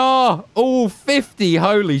 Jason R. All 50.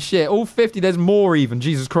 Holy shit. All 50. There's more even.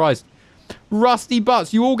 Jesus Christ. Rusty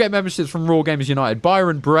Butts. You all get memberships from Raw Gamers United.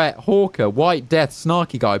 Byron Brett. Hawker. White Death.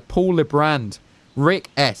 Snarky Guy. Paul LeBrand. Rick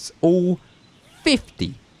S. All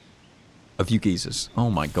 50 of you geezers. Oh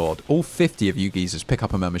my God. All 50 of you geezers pick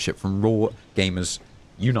up a membership from Raw Gamers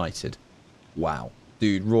United. Wow.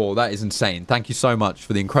 Dude, Raw, that is insane. Thank you so much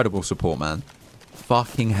for the incredible support, man.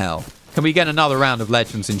 Fucking hell. Can we get another round of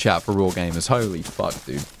legends in chat for Raw Gamers? Holy fuck,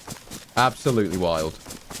 dude. Absolutely wild.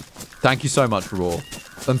 Thank you so much, Raw.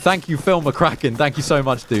 And thank you, Phil McCracken. Thank you so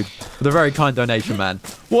much, dude, for the very kind donation, man.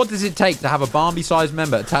 What does it take to have a Barbie-sized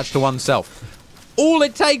member attached to oneself? All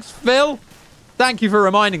it takes, Phil. Thank you for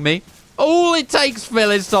reminding me. All it takes, Phil,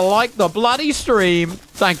 is to like the bloody stream.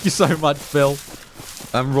 Thank you so much, Phil.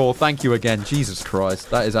 And Raw, thank you again. Jesus Christ.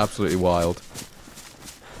 That is absolutely wild.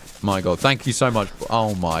 My God. Thank you so much.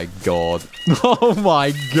 Oh, my God. Oh,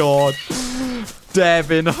 my God.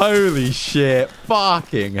 Devin, holy shit.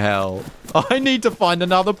 Fucking hell. I need to find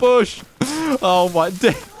another bush. Oh, my...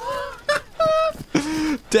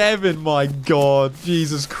 Devin, my God.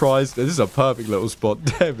 Jesus Christ. This is a perfect little spot.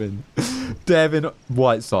 Devin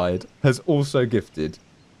Whiteside has also gifted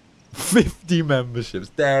 50 memberships.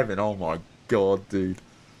 Devin, oh my God, dude.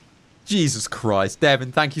 Jesus Christ.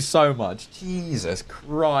 Devin, thank you so much. Jesus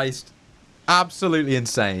Christ. Absolutely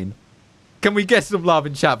insane. Can we get some love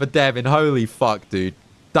in chat for Devin? Holy fuck, dude.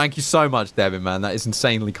 Thank you so much, Devin, man. That is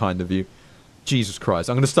insanely kind of you. Jesus Christ.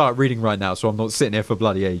 I'm going to start reading right now so I'm not sitting here for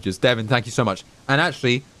bloody ages. Devin, thank you so much. And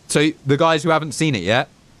actually, so the guys who haven't seen it yet,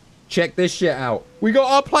 check this shit out. We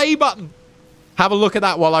got our play button. Have a look at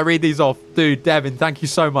that while I read these off. Dude, Devin, thank you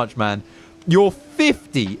so much, man. Your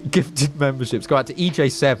 50 gifted memberships go out to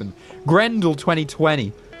EJ7, Grendel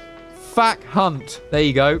 2020, Fack Hunt, there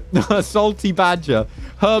you go, Salty Badger,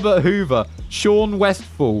 Herbert Hoover, Sean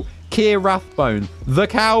Westfall, Keir Rathbone, The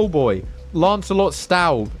Cowboy, Lancelot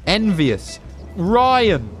Staub, Envious,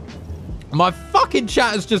 Ryan. My fucking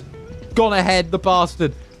chat has just gone ahead, the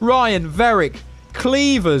bastard. Ryan, Verick,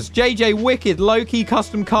 Cleavers, JJ Wicked, Loki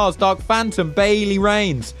Custom Cars, Dark Phantom, Bailey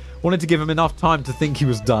Reigns. Wanted to give him enough time to think he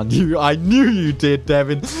was done. I knew you did,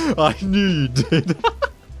 Devin. I knew you did.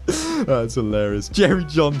 That's hilarious. Jerry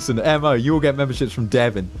Johnson, MO, you all get memberships from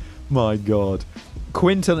Devin. My God.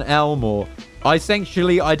 Quinton Elmore. I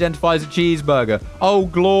sexually identify as a cheeseburger. Oh,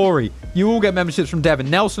 glory. You all get memberships from Devin.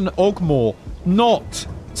 Nelson Ogmore. Not.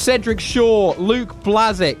 Cedric Shaw. Luke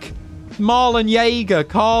Blazik. Marlon Yeager.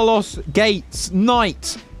 Carlos Gates.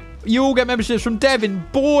 Knight. You all get memberships from Devin.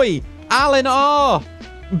 Boy. Alan R.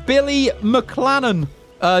 Billy McLennan.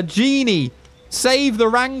 Genie. Save the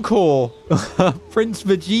Rancor. Prince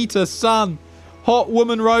Vegeta Son. Hot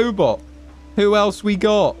Woman Robot. Who else we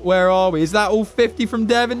got? Where are we? Is that all 50 from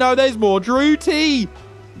Devin? No, there's more. Drew T.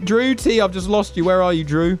 Drew T. I've just lost you. Where are you,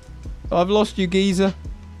 Drew? I've lost you, geezer.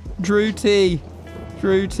 Drew T.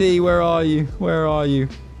 Drew T, where are you? Where are you?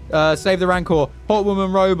 Save the Rancor. Hot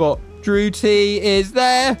Woman Robot. Drew T is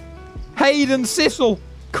there. Hayden Sissel.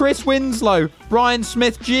 Chris Winslow. Brian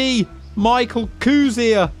Smith G. Michael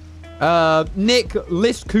Kuzier. Nick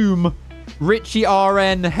Liscombe. Richie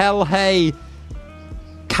RN. Hell Hay.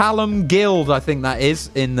 Callum Guild, I think that is,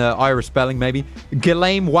 in the Irish spelling, maybe.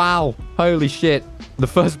 Ghislaine Wow. Holy shit. The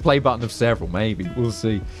first play button of several, maybe. We'll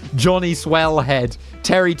see. Johnny Swellhead.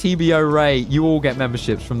 Terry TBO Ray. You all get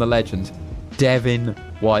memberships from the legend. Devin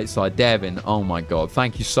Whiteside. Devin, oh my god.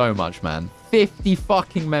 Thank you so much, man. 50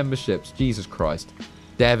 fucking memberships. Jesus Christ.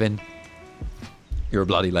 Devin, you're a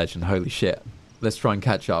bloody legend. Holy shit. Let's try and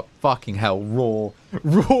catch up. Fucking hell. Raw.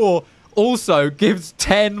 Raw also gives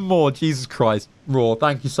 10 more. Jesus Christ. Raw,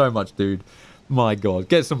 thank you so much, dude. My god.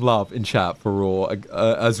 Get some love in chat for Raw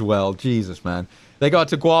as well. Jesus, man. They got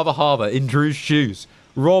to Guava Harbour in Drew's shoes.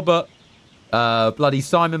 Robert, bloody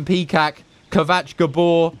Simon Peacock, Kavach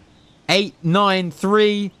Gabor,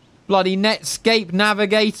 893, bloody Netscape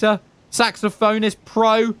Navigator, Saxophonist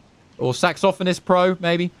Pro, or Saxophonist Pro,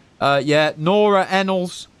 maybe. Yeah, Nora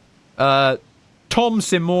Ennels, Tom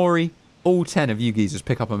Simori. All 10 of you geezers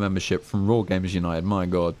pick up a membership from Raw Gamers United. My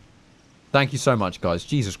god. Thank you so much, guys.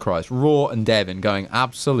 Jesus Christ. Raw and Devin going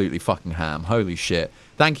absolutely fucking ham. Holy shit.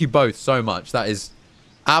 Thank you both so much. That is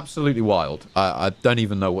absolutely wild. I don't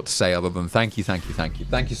even know what to say other than thank you, thank you, thank you.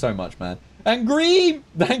 Thank you so much, man. And Greem!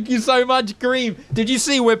 Thank you so much, Greem. Did you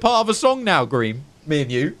see we're part of a song now, Greem? Me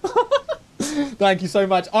and you. Thank you so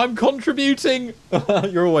much. I'm contributing.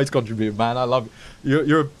 You're always contributing, man. I love you.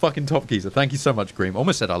 You're a fucking top geezer. Thank you so much, Greem.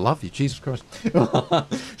 Almost said I love you. Jesus Christ.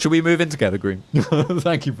 Should we move in together, Greem?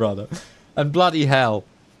 Thank you, brother. And bloody hell,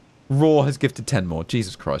 Raw has gifted 10 more.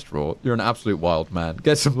 Jesus Christ, Raw. You're an absolute wild man.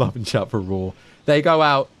 Get some love and chat for Raw. They go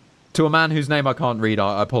out to a man whose name I can't read.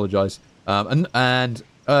 I apologize.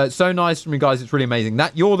 So nice from you guys. It's really amazing.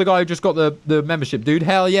 That you're the guy who just got the membership, dude.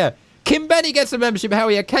 Hell yeah. Kim Benny gets a membership. Hell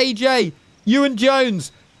yeah. KJ. Ewan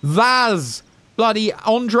Jones. Vaz. Bloody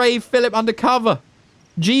Andre Philip Undercover.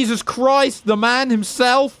 Jesus Christ, the man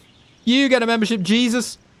himself. You get a membership,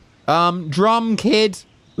 Jesus. Drum Kid.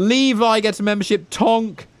 Levi gets a membership.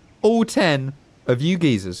 Tonk. All 10 of you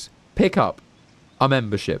geezers pick up a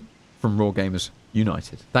membership from Raw Gamers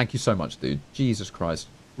United. Thank you so much, dude. Jesus Christ.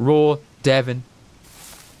 Raw, Devin.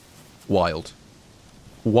 Wild.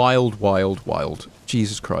 Wild, wild, wild.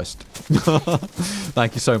 Jesus Christ.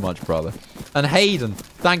 Thank you so much, brother. And Hayden,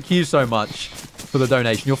 thank you so much for the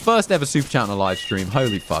donation. Your first ever super chat on a live stream.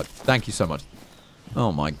 Holy fuck. Thank you so much.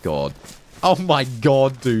 Oh my god. Oh my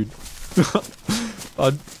god, dude.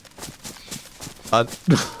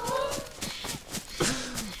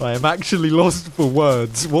 I am actually lost for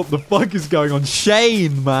words. What the fuck is going on?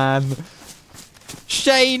 Shane, man.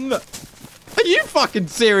 Shane. Are you fucking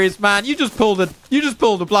serious, man? You just pulled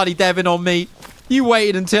a bloody Devin on me. You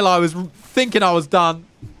waited until I was thinking I was done.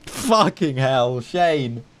 Fucking hell,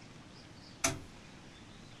 Shane.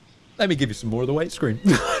 Let me give you some more of the weight screen.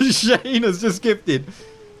 Shane has just gifted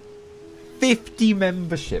 50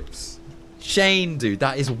 memberships. Shane, dude,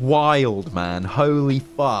 that is wild, man. Holy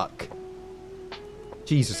fuck.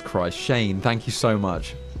 Jesus Christ, Shane, thank you so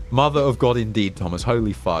much. Mother of God indeed, Thomas.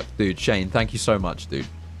 Holy fuck. Dude, Shane, thank you so much, dude.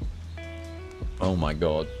 Oh my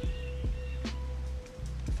god.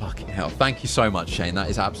 Fucking hell. Thank you so much, Shane. That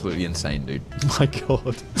is absolutely insane, dude. My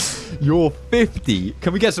god. You're 50.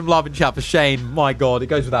 Can we get some love in chat for Shane? My god, it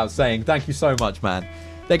goes without saying. Thank you so much, man.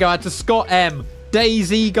 They go out to Scott M.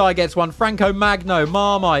 DayZ guy gets one. Franco Magno.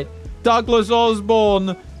 Marmite. Douglas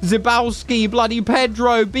Osborne. Zibowski. Bloody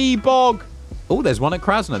Pedro. B-Bog. Oh, there's one at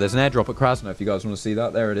Krasner. There's an airdrop at Krasner if you guys want to see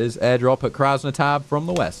that. There it is. Airdrop at Krasner tab from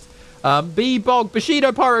the west. B-Bog.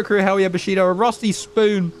 Bushido Pyro Crew. Hell yeah, Bushido. A Rusty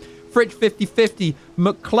Spoon. Fritch 5050.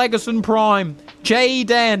 McClegerson Prime.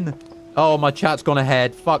 Jaden. Oh, my chat's gone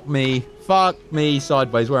ahead. Fuck me. Fuck me.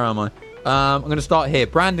 Sideways. Where am I? I'm going to start here.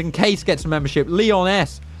 Brandon Case gets a membership. Leon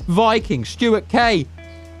S. Viking. Stuart K.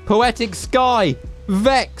 Poetic Sky.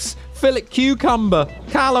 Vex. Philip Cucumber.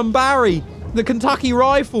 Callum Barry. The Kentucky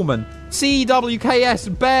Rifleman.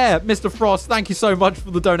 CWKS Bear. Mr. Frost, thank you so much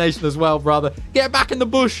for the donation as well, brother. Get back in the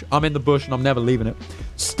bush. I'm in the bush and I'm never leaving it.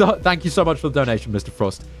 Thank you so much for the donation, Mr.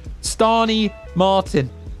 Frost. Starny Martin.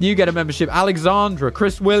 You get a membership. Alexandra.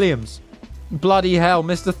 Chris Williams. Bloody hell.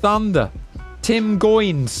 Mr. Thunder. Tim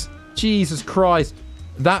Goins. Jesus Christ.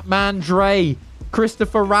 That man Dre.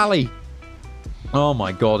 Christopher Raleigh. Oh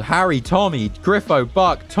my god. Harry, Tommy, Griffo,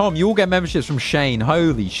 Buck, Tom. You all get memberships from Shane.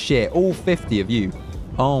 Holy shit. All 50 of you.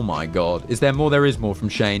 Oh my god. Is there more? There is more from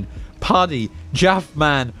Shane. Puddy,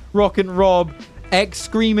 Jaffman, Rock and Rob, X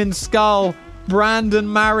Screaming Skull,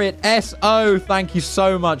 Brandon Merritt, S.O. Thank you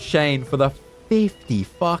so much, Shane, for the 50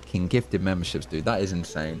 fucking gifted memberships, dude. That is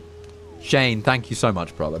insane. Shane, thank you so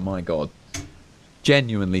much, brother. My God.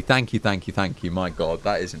 Genuinely, thank you, thank you, thank you. My God,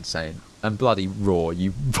 that is insane. And bloody Raw,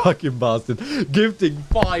 you fucking bastard. Gifting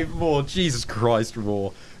 5 more. Jesus Christ,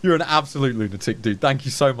 Raw. You're an absolute lunatic, dude. Thank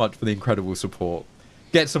you so much for the incredible support.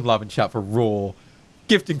 Get some love in chat for Raw.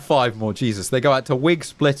 Gifting 5 more. Jesus. They go out to Wig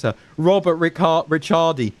Splitter, Robert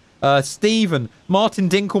Ricciardi, Stephen, Martin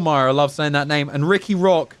Dinkelmeyer. I love saying that name. And Ricky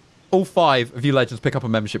Rock. All 5 of you legends pick up a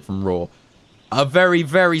membership from Raw. A very,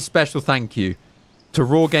 very special thank you to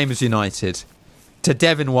Raw Gamers United, to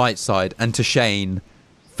Devin Whiteside, and to Shane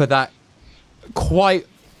for that quite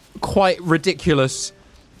ridiculous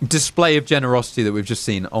display of generosity that we've just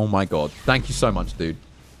seen. Oh my God. Thank you so much, dude.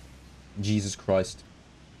 Jesus Christ.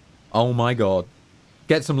 Oh my God.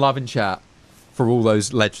 Get some love in chat for all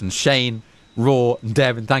those legends. Shane, Raw, and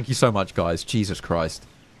Devin, thank you so much, guys. Jesus Christ.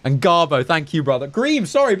 And Garbo, thank you, brother. Greem,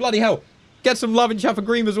 sorry, bloody hell. Get some love in chat for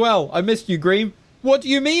Greem as well. I missed you, Greem. What do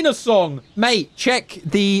you mean a song? Mate, check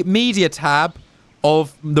the media tab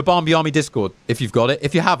of the Barnby Army Discord if you've got it.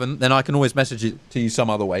 If you haven't, then I can always message it to you some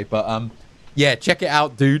other way. But yeah, check it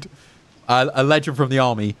out, dude. A legend from the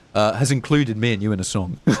army has included me and you in a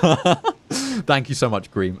song. Thank you so much,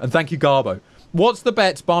 Greem. And thank you, Garbo. What's the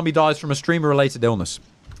bet Barnby dies from a streamer-related illness?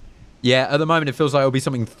 Yeah, at the moment it feels like it'll be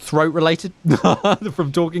something throat-related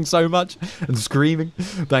from talking so much and screaming.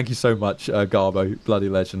 Thank you so much, Garbo, bloody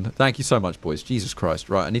legend. Thank you so much, boys. Jesus Christ.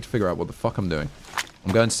 Right, I need to figure out what the fuck I'm doing.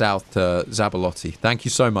 I'm going south to Zabalotti. Thank you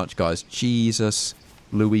so much, guys. Jesus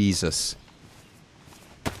Louises.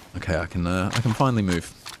 Okay, I can finally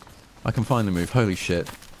move. I can finally move. Holy shit.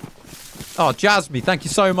 Oh, Jasmine, thank you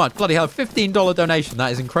so much. Bloody hell, $15 donation.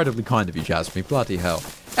 That is incredibly kind of you, Jasmine. Bloody hell.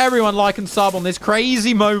 Everyone like and sub on this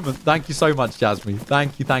crazy moment. Thank you so much, Jasmine.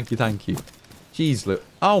 Thank you, thank you, thank you. Jeez, look.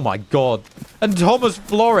 Oh, my God. And Thomas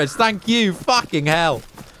Flores, thank you. Fucking hell.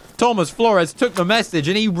 Thomas Flores took the message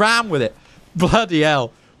and he ran with it. Bloody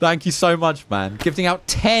hell. Thank you so much, man. Gifting out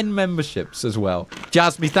 10 memberships as well.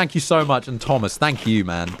 Jasmine, thank you so much. And Thomas, thank you,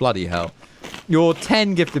 man. Bloody hell. Your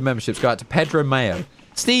 10 gifted memberships go out to Pedro Mayo,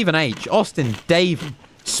 Stephen H., Austin Davey,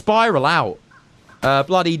 Spiral Out,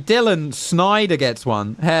 bloody Dylan Snyder gets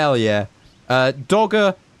one. Hell yeah.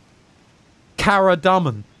 Dogger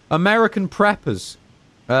Karadumman, American Preppers.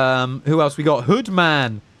 Who else we got?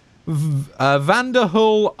 Hoodman,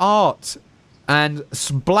 Vanderhull Art, and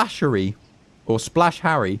Splashery, or Splash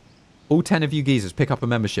Harry. All 10 of you geezers pick up a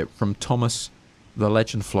membership from Thomas the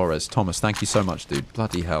Legend Flores. Thomas, thank you so much, dude.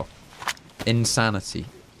 Bloody hell. Insanity.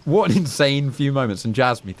 What an insane few moments. And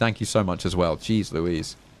Jasmine, thank you so much as well. Jeez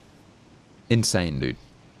Louise. Insane, dude.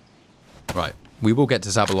 Right. We will get to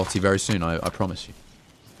Zabalotti very soon, I promise you.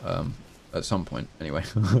 At some point, anyway.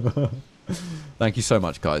 Thank you so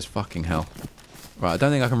much, guys. Fucking hell. Right, I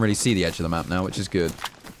don't think I can really see the edge of the map now, which is good.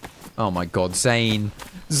 Oh my God, Zane.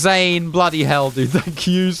 Zane, bloody hell, dude. Thank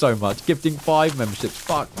you so much. Gifting 5 memberships.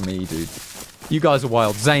 Fuck me, dude. You guys are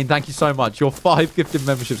wild. Zane, thank you so much. Your 5 gifted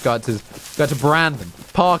memberships go to Brandon,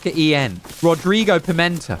 Parker EN, Rodrigo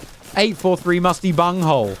Pimenta, 843 Musty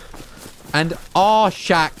Bunghole, and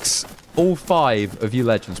R-Shax. All 5 of you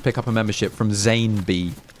legends pick up a membership from Zane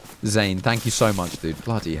B. Zane, thank you so much, dude.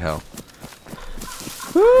 Bloody hell.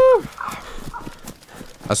 Woo!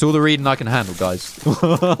 That's all the reading I can handle, guys.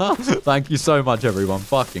 Thank you so much, everyone.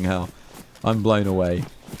 Fucking hell. I'm blown away.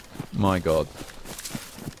 My God.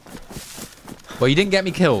 Well, you didn't get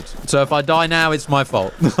me killed, so if I die now, it's my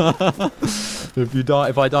fault.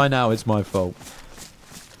 If I die now, it's my fault.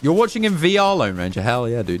 You're watching in VR, Lone Ranger? Hell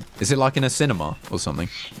yeah, dude. Is it like in a cinema or something?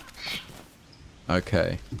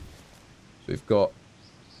 Okay. So we've got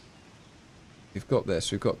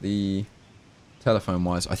this. We've got the telephone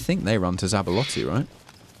wires. I think they run to Zabalotti, right?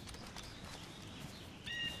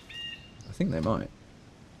 I think they might.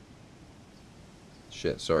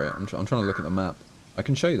 Shit, sorry. I'm trying to look at the map. I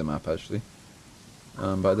can show you the map, actually.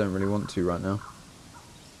 But I don't really want to right now.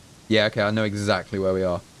 Yeah, okay, I know exactly where we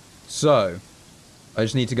are. So, I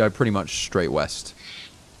just need to go pretty much straight west.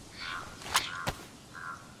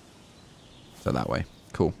 So that way.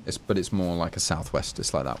 Cool. But it's more like a southwest.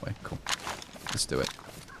 It's like that way. Cool. Let's do it.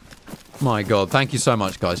 My God, thank you so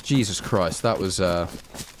much, guys. Jesus Christ, that was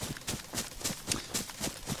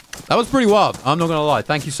pretty wild. I'm not gonna lie.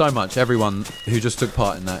 Thank you so much, everyone who just took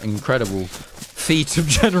part in that incredible feat of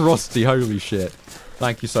generosity. Holy shit.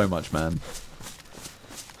 Thank you so much, man.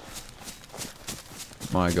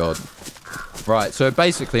 My God. Right, so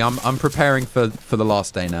basically, I'm preparing for the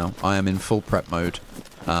last day now. I am in full prep mode.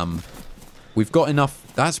 We've got enough.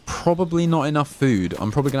 That's probably not enough food.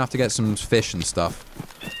 I'm probably gonna have to get some fish and stuff.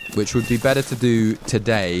 which would be better to do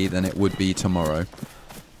today than it would be tomorrow.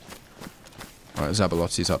 All right,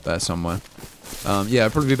 Zabalotti's up there somewhere. Yeah,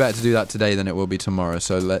 it'd probably be better to do that today than it will be tomorrow.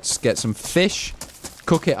 So let's get some fish,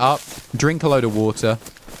 cook it up, drink a load of water,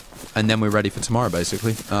 and then we're ready for tomorrow,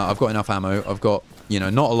 basically. I've got enough ammo. I've got, you know,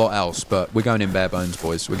 not a lot else, but we're going in bare bones,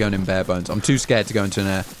 boys. We're going in bare bones. I'm too scared to go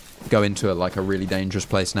into like a really dangerous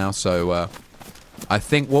place now. So I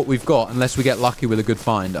think what we've got, unless we get lucky with a good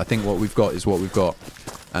find, I think what we've got is what we've got,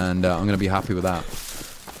 and I'm going to be happy with that.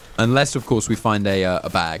 Unless, of course, we find a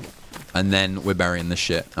bag, and then we're burying the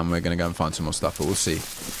shit, and we're going to go and find some more stuff. But we'll see.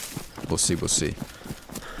 We'll see. We'll see.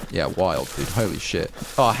 Yeah, wild, dude. Holy shit.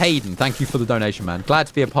 Oh, Hayden, thank you for the donation, man. Glad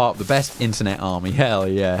to be a part of the best internet army. Hell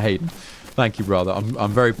yeah, Hayden. Thank you, brother.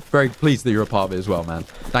 I'm very, very pleased that you're a part of it as well, man.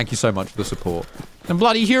 Thank you so much for the support. And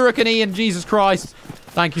bloody Hurricane Ian, Jesus Christ.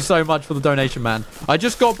 Thank you so much for the donation, man. I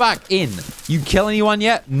just got back in. You kill anyone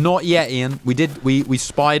yet? Not yet, Ian. We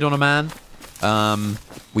spied on a man.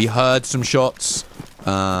 We heard some shots.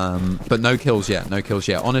 But no kills yet. No kills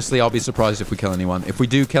yet. Honestly, I'll be surprised if we kill anyone. If we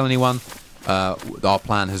do kill anyone, our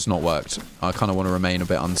plan has not worked. I kind of want to remain a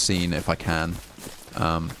bit unseen if I can.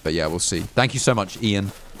 But yeah, we'll see. Thank you so much,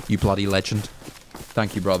 Ian. You bloody legend.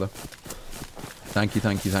 Thank you, brother. Thank you,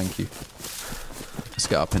 thank you, thank you. Let's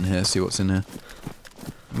get up in here, see what's in here.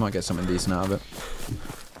 We might get something decent out of it.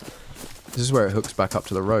 This is where it hooks back up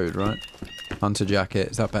to the road, right? Hunter jacket.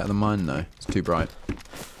 Is that better than mine? No. It's too bright.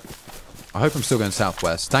 I hope I'm still going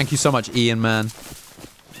southwest. Thank you so much, Ian, man.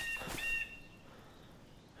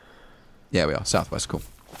 Yeah, we are. Southwest. Cool.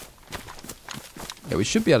 Yeah, we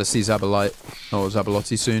should be able to see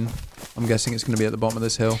Zabalotti soon. I'm guessing it's going to be at the bottom of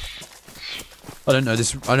this hill. I don't know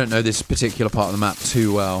this particular part of the map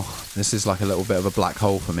too well. This is like a little bit of a black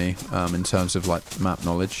hole for me, in terms of like map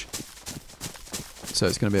knowledge. So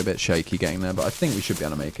it's going to be a bit shaky getting there, but I think we should be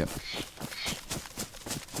able to make it.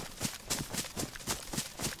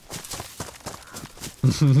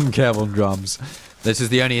 Careful drums. This is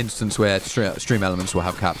the only instance where stream elements will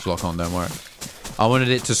have caps lock on, don't worry. I wanted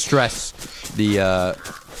it to stress the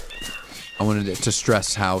I wanted it to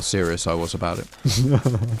stress how serious I was about it.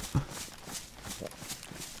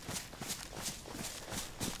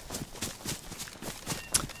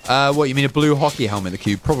 What, you mean a blue hockey helmet, the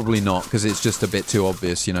cube? Probably not, because it's just a bit too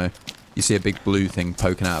obvious, you know. You see a big blue thing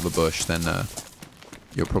poking out of a bush, then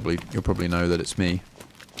you'll probably know that it's me.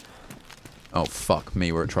 Oh, fuck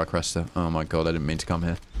me, we're at Tricresta. Oh my god, I didn't mean to come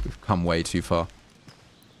here. We've come way too far.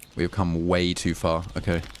 We've come way too far.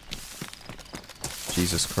 Okay.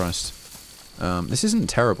 Jesus Christ. This isn't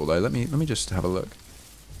terrible, though. Let me just have a look.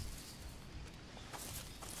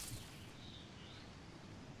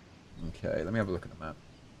 Okay, let me have a look at the map.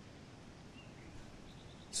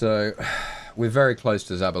 So, we're very close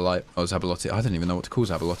to Zabalotti. I don't even know what to call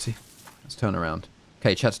Zabalotti. Let's turn around.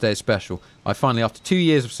 Okay, chat today is special. I finally, after 2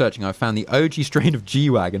 years of searching, I found the OG strain of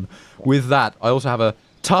G-Wagon. With that, I also have a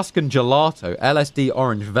Tuscan Gelato, LSD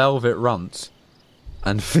Orange Velvet Runts,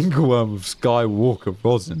 and Fingerworm of Skywalker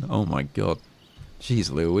Rosin. Oh my god.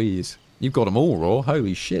 Jeez Louise. You've got them all, Raw.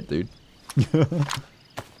 Holy shit, dude.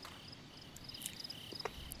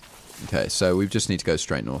 Okay, so we just need to go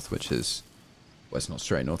straight north, which is... Well, it's not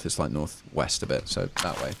straight north, it's like northwest a bit, so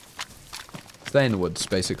that way. Stay in the woods,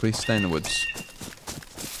 basically. Stay in the woods.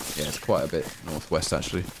 Yeah, it's quite a bit northwest,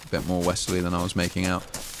 actually. A bit more westerly than I was making out.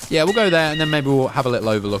 Yeah, we'll go there, and then maybe we'll have a little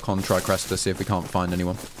overlook on Tricresta, see if we can't find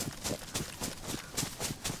anyone.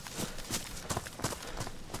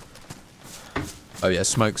 Oh yeah,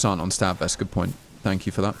 smokes aren't on stab vest. Good point. Thank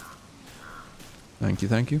you for that. Thank you,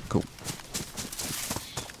 thank you. Cool.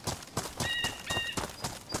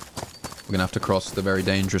 We're gonna have to cross the very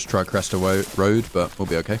dangerous Tricresta road, but we'll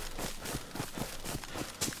be okay.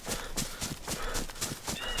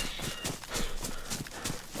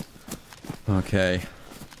 Okay.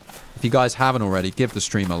 If you guys haven't already, give the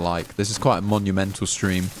stream a like. This is quite a monumental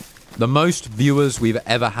stream. The most viewers we've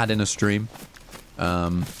ever had in a stream.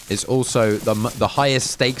 It's also the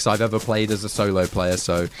highest stakes I've ever played as a solo player,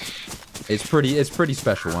 so it's pretty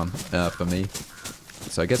special one for me.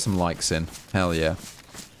 So get some likes in. Hell yeah.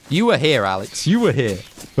 You were here, Alex. You were here.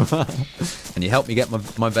 And you helped me get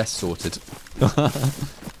my vest sorted.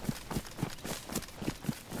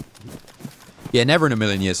 Yeah, never in a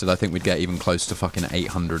million years did I think we'd get even close to fucking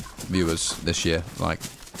 800 viewers this year. Like,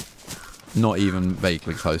 not even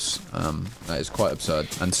vaguely close. That is quite absurd.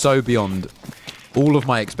 And so beyond all of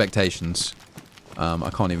my expectations. I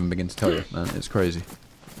can't even begin to tell you, man. It's crazy.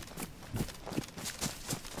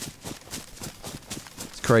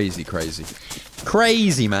 It's crazy, crazy.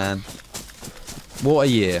 Crazy, man. What a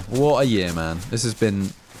year. What a year, man. This has been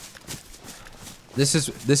This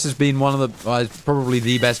has been one of the probably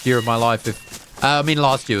the best year of my life. If I mean,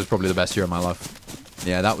 last year was probably the best year of my life.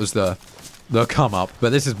 Yeah, that was the come up. But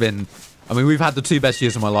this has been. I mean, we've had the 2 best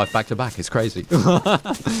years of my life back to back. It's crazy.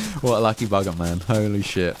 What a lucky bugger, man. Holy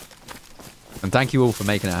shit. And thank you all for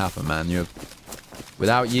making it happen, man.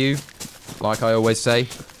 Without you, like I always say,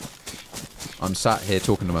 I'm sat here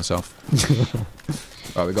talking to myself.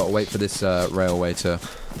 Right, we've got to wait for this railway to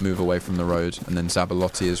move away from the road, and then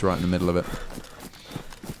Zabalotti is right in the middle of it.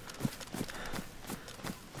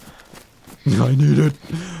 I need it.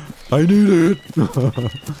 I need it.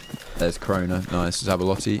 There's Krona. Nice.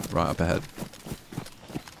 Zabalotti right up ahead.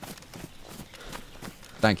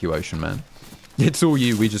 Thank you, Ocean Man. It's all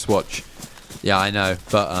you. We just watch. Yeah, I know.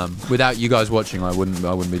 But without you guys watching, I wouldn't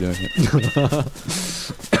be doing it.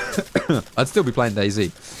 I'd still be playing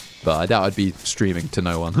DayZ, but I doubt I'd be streaming to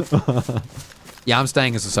no one. Yeah, I'm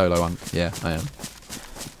staying as a solo one. Yeah, I am.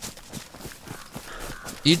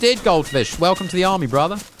 You did, Goldfish. Welcome to the army,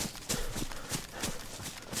 brother.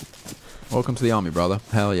 Welcome to the army, brother.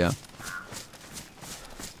 Hell yeah.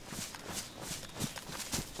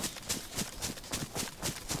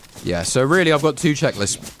 Yeah, so really I've got 2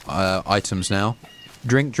 checklist items now.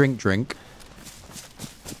 Drink, drink, drink.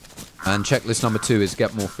 And checklist number 2 is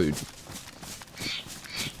get more food.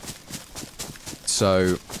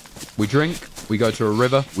 So, we drink, we go to a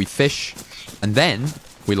river, we fish, and then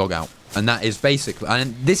we log out. And that is basically...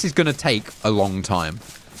 And this is going to take a long time.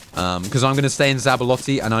 Because I'm going to stay in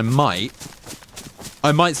Zabalotti, and I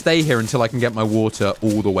might stay here until I can get my water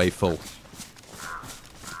all the way full.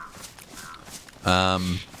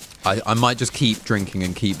 I might just keep drinking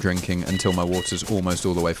until my water's almost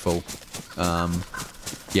all the way full.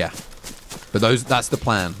 Yeah. But that's the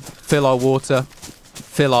plan. Fill our water,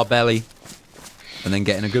 fill our belly, and then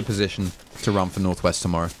get in a good position to run for Northwest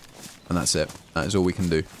tomorrow. And that's it. That is all we can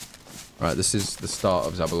do. Right, this is the start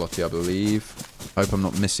of Zabalotti, I believe. Hope I'm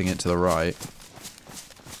not missing it to the right.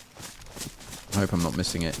 Hope I'm not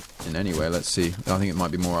missing it in any way. Let's see. I think it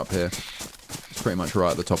might be more up here. It's pretty much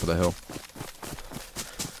right at the top of the hill.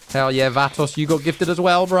 Hell yeah, Vatos, you got gifted as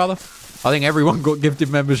well, brother. I think everyone got gifted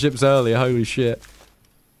memberships earlier. Holy shit.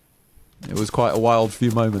 It was quite a wild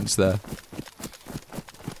few moments there.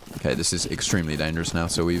 Okay, this is extremely dangerous now,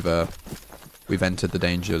 so we've entered the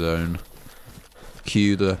danger zone.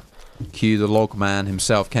 Cue the log man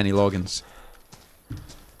himself, Kenny Loggins.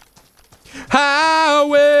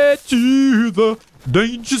 Highway to the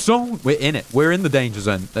danger zone. We're in it. We're in the danger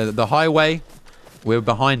zone. The highway, we're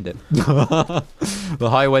behind it. The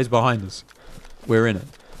highway's behind us. We're in it.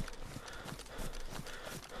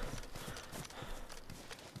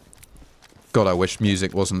 God, I wish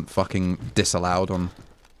music wasn't fucking disallowed on...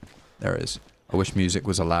 There it is. I wish music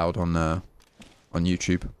was allowed on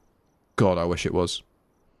YouTube. God, I wish it was.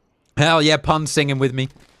 Hell yeah, pun singing with me.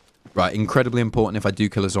 Right, incredibly important. If I do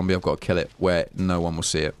kill a zombie, I've got to kill it where no one will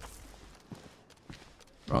see it.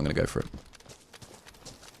 Right, I'm going to go for it.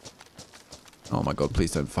 Oh my god,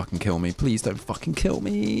 please don't fucking kill me. Please don't fucking kill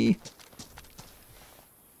me.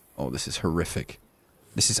 Oh, this is horrific.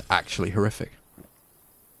 This is actually horrific.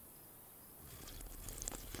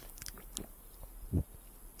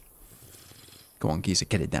 Go on, geezer,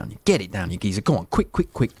 get it down. Get it down, you geezer. Go on, quick,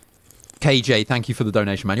 quick, quick. KJ, thank you for the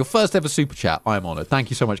donation, man. Your first ever super chat. I am honoured.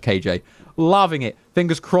 Thank you so much, KJ. Loving it.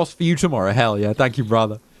 Fingers crossed for you tomorrow. Hell yeah. Thank you,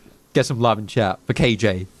 brother. Get some love in chat for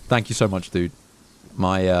KJ. Thank you so much, dude.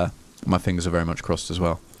 My fingers are very much crossed as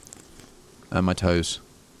well. And my toes.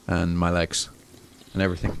 And my legs. And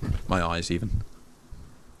everything. My eyes, even.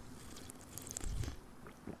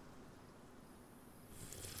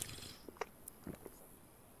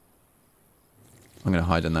 I'm going to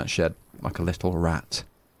hide in that shed like a little rat.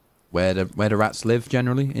 Where do rats live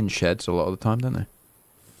generally? In sheds a lot of the time, don't they?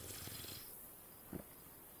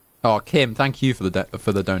 Oh, Kim, thank you for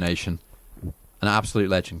the donation. An absolute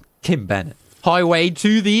legend. Kim Bennett. Highway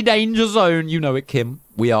to the danger zone. You know it, Kim.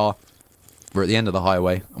 We're at the end of the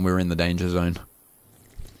highway and we're in the danger zone.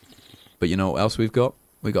 But you know what else we've got?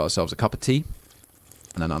 We got ourselves a cup of tea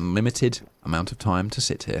and an unlimited amount of time to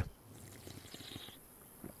sit here.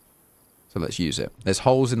 So let's use it. There's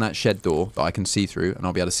holes in that shed door that I can see through, and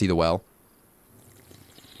I'll be able to see the well.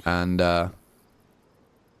 And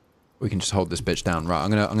we can just hold this bitch down. Right, I'm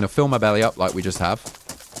gonna fill my belly up like we just have.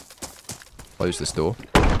 Close this door.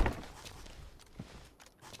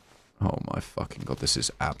 Oh my fucking god, this is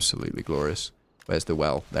absolutely glorious. Where's the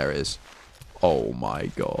well? There it is. Oh my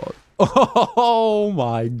god. Oh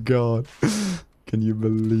my god. Can you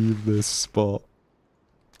believe this spot?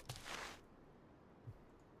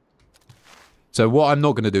 So what I'm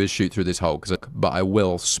not going to do is shoot through this hole, but I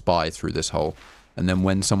will spy through this hole. And then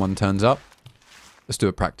when someone turns up, Let's do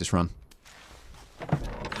a practice run.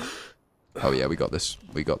 Oh yeah, we got this.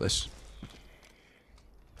 We got this.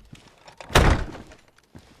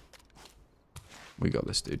 We got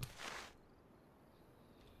this, dude.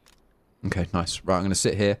 Okay, nice. Right, I'm going to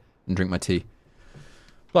sit here and drink my tea.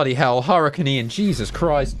 Bloody hell, Hurricane Ian, Jesus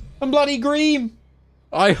Christ. I'm bloody green.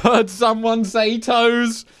 I heard someone say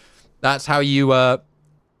toes. That's how you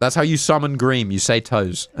summon Greem. You say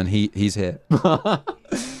toes, and he's here.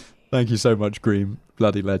 Thank you so much, Greem.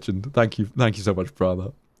 Bloody legend. Thank you so much,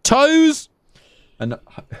 brother. Toes! And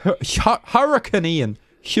Hurricane Ian.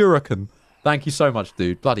 Hurricane. Thank you so much,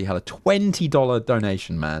 dude. Bloody hell, a $20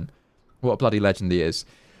 donation, man. What a bloody legend he is.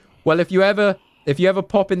 Well, if you ever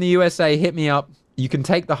pop in the USA, hit me up. You can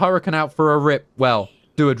take the Hurricane out for a rip. Well,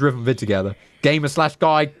 do a driven vid together.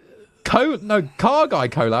 Gamer/guy, car guy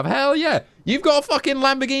collab. Hell yeah. You've got a fucking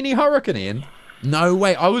Lamborghini Hurricane Ian. No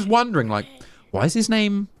way. I was wondering, like, why is his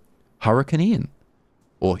name Hurricane Ian?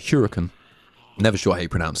 Or Hurricane. Never sure how you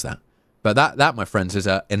pronounce that. But that, my friends, is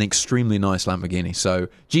an extremely nice Lamborghini. So,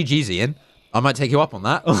 GG's, Ian. I might take you up on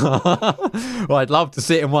that. Well, I'd love to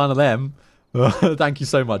sit in one of them. Thank you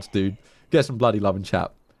so much, dude. Get some bloody love and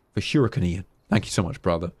chat for Hurricane Ian. Thank you so much,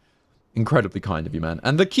 brother. Incredibly kind of you, man.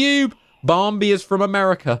 And the Cube. Barmby is from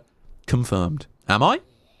America. Confirmed. Am I?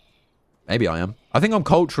 Maybe I am. I think I'm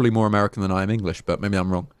culturally more American than I am English, but maybe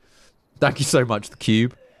I'm wrong. Thank you so much, the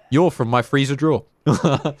Cube. You're from my freezer drawer.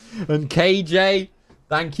 And KJ,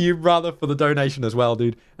 thank you, brother, for the donation as well,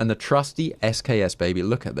 dude. And the trusty SKS, baby.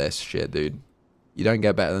 Look at this shit, dude. You don't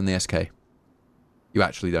get better than the SK. You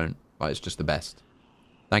actually don't. Like, it's just the best.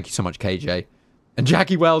 Thank you so much, KJ. And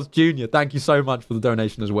Jackie Wells Jr., thank you so much for the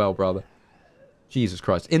donation as well, brother. Jesus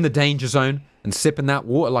Christ. In the danger zone and sipping that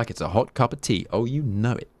water like it's a hot cup of tea. Oh, you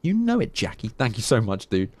know it. You know it, Jackie. Thank you so much,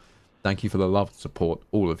 dude. Thank you for the love and support.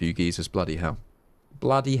 All of you geezers. Bloody hell.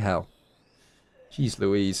 Bloody hell. Jeez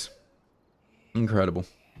Louise. Incredible.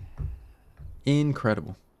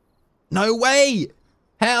 Incredible. No way!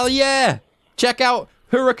 Hell yeah! Check out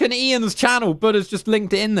Hurricane Ian's channel. Buddha's just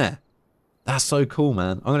linked it in there. That's so cool,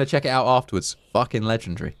 man. I'm going to check it out afterwards. Fucking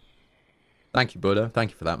legendary. Thank you, Buddha.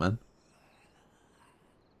 Thank you for that, man.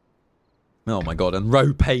 Oh, my God. And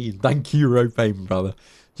Ropane. Thank you, Ropane, brother.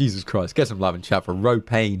 Jesus Christ. Get some love in chat for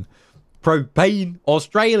Ropane. Propane.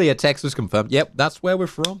 Australia, Texas confirmed. Yep, that's where we're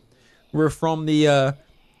from. We're from the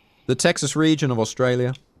Texas region of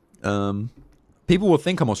Australia. People will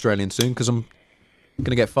think I'm Australian soon because I'm going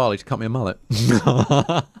to get Farley to cut me a mullet.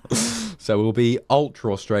 So we'll be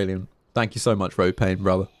ultra Australian. Thank you so much, Ropane,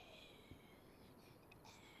 brother.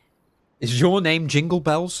 Is your name Jingle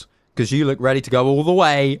Bells? Because you look ready to go all the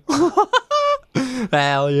way.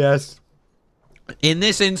 Hell yes. In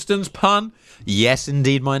this instance, pun, yes,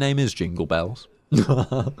 indeed, my name is Jingle Bells.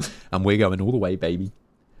 And we're going all the way, baby.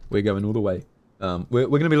 We're going all the way. We're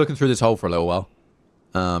going to be looking through this hole for a little while.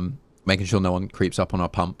 Making sure no one creeps up on our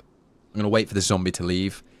pump. I'm going to wait for this zombie to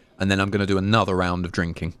leave. And then I'm going to do another round of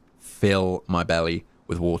drinking. Fill my belly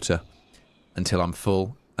with water until I'm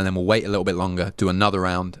full. And then we'll wait a little bit longer, do another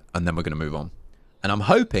round, and then we're going to move on. And I'm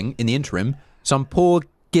hoping, in the interim, some poor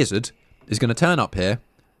gizzard is going to turn up here.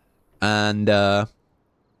 And we're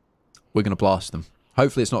going to blast them.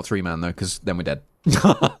 Hopefully it's not 3-man, though, because then we're dead.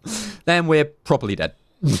 Then we're properly dead.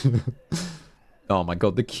 Oh, my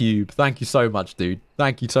God, the Cube. Thank you so much, dude.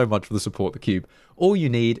 Thank you so much for the support, the Cube. All you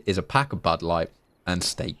need is a pack of Bud Light and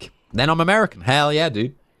steak. Then I'm American. Hell yeah,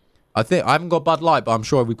 dude. I haven't got Bud Light, but I'm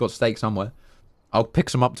sure we've got steak somewhere. I'll pick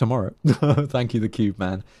some up tomorrow. Thank you, the Cube,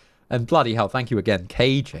 man. And bloody hell, thank you again.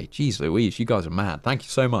 KJ, jeez Louise, you guys are mad. Thank you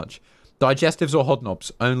so much. Digestives or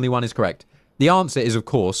hobnobs? Only one is correct. The answer is, of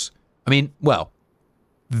course, I mean, well,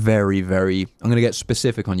 very, very, I'm going to get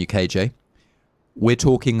specific on you, KJ. We're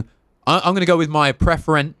talking, I'm going to go with my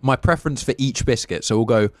preference for each biscuit. So we'll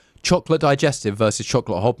go chocolate digestive versus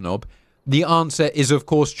chocolate hobnob. The answer is, of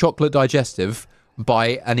course, chocolate digestive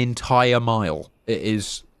by an entire mile. It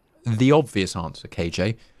is the obvious answer,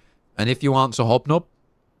 KJ. And if you answer hobnob,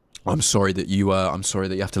 I'm sorry that you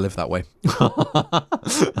have to live that way.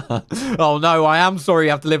 Oh no, I am sorry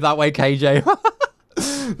you have to live that way, KJ.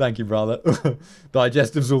 Thank you, brother.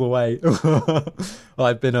 Digestives all the way.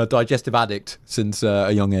 I've been a digestive addict since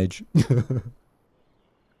a young age.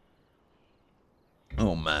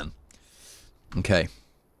 Oh man. Okay.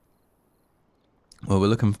 Well, we're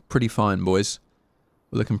looking pretty fine, boys.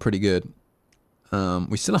 We're looking pretty good.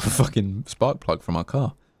 We still have a fucking spark plug from our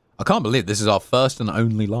car. I can't believe this is our first and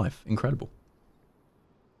only life. Incredible.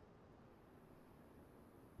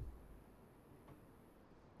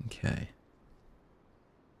 Okay.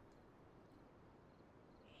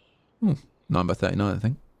 9 by 39, I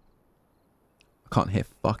think. I can't hear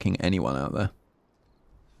fucking anyone out there.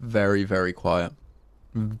 Very, very quiet.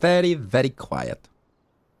 Very, very quiet.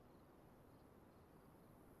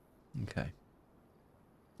 Okay.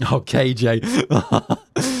 Oh, KJ.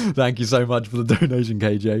 Thank you so much for the donation,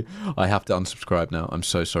 KJ. I have to unsubscribe now. I'm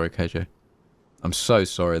so sorry, KJ. I'm so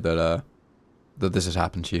sorry that that this has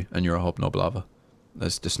happened to you and you're a hobnob lover.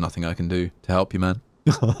 There's just nothing I can do to help you, man.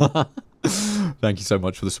 Thank you so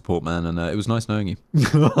much for the support, man, and it was nice knowing you.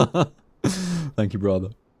 Thank you, brother.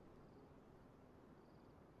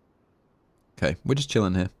 Okay, we're just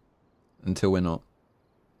chilling here until we're not.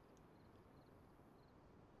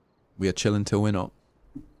 We are chilling till we're not.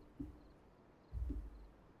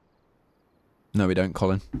 No, we don't,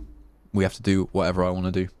 Colin. We have to do whatever I want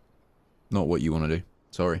to do. Not what you want to do.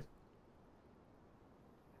 Sorry.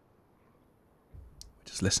 We're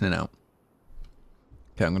just listening out.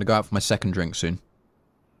 Okay, I'm going to go out for my second drink soon.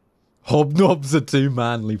 Hobnobs are too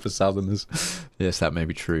manly for southerners. Yes, that may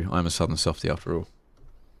be true. I'm a southern softie after all.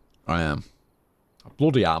 I am. I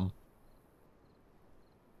bloody am.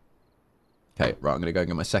 Okay, right, I'm going to go and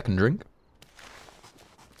get my second drink.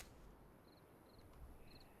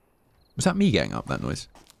 Was that me getting up, that noise?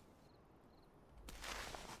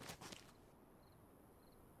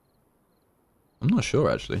 I'm not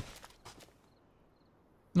sure, actually. I'm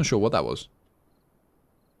not sure what that was.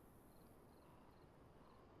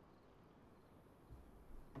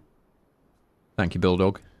 Thank you,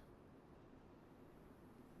 Bulldog.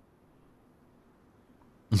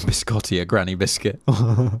 Biscotti, a granny biscuit.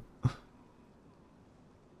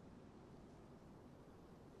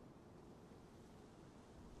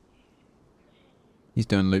 He's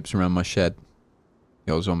doing loops around my shed.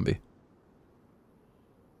 Yo, zombie.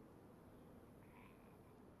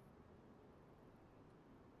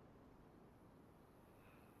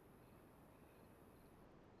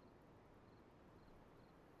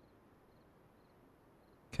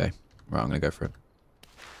 Okay. Right, I'm going to go for it.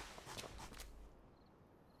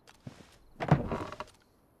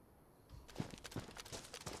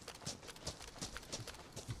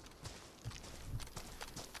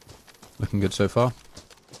 Looking good so far.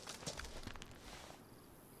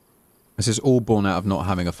 This is all born out of not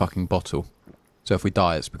having a fucking bottle. So if we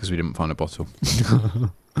die, it's because we didn't find a bottle.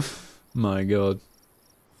 My god.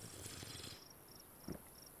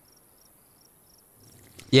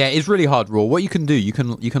 Yeah, it's really hard, Raw. What you can do, you can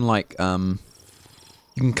like, you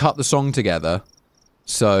can cut the song together.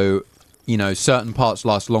 So, you know, certain parts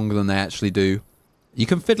last longer than they actually do. You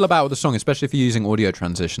can fiddle about with the song, especially if you're using audio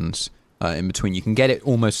transitions. In between, you can get it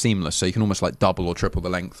almost seamless, so you can almost like double or triple the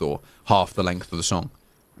length or half the length of the song.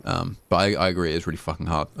 But I agree, it's really fucking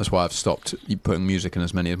hard. That's why I've stopped putting music in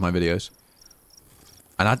as many of my videos.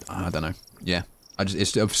 And I don't know. Yeah,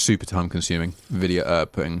 it's super time consuming.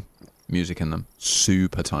 Putting music in them,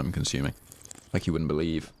 super time consuming, like you wouldn't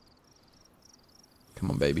believe.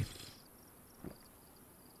 Come on, baby.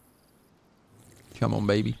 Come on,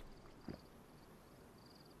 baby.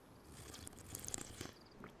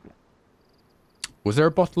 Was there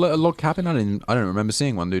a bottle at a log cabin? I don't remember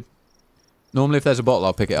seeing one, dude. Normally, if there's a bottle,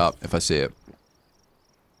 I'll pick it up if I see it.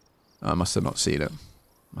 I must have not seen it.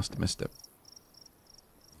 Must have missed it.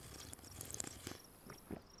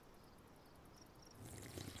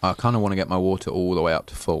 I kind of want to get my water all the way up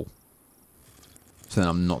to full. So then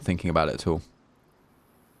I'm not thinking about it at all.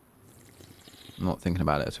 I'm not thinking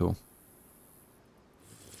about it at all.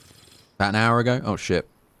 About an hour ago? Oh, shit.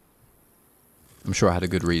 I'm sure I had a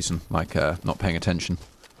good reason, like not paying attention.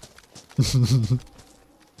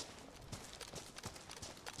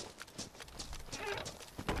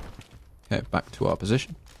 Okay, back to our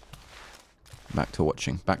position. Back to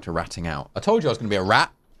watching. Back to ratting out. I told you I was going to be a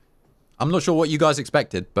rat. I'm not sure what you guys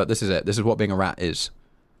expected, but this is it. This is what being a rat is.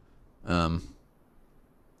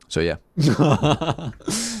 So yeah.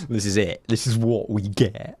 This is it. This is what we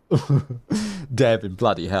get. Devin,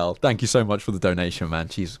 bloody hell. Thank you so much for the donation, man.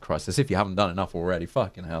 Jesus Christ. As if you haven't done enough already.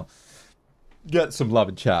 Fucking hell. Get some love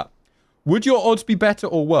in chat. Would your odds be better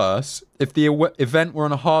or worse if the event were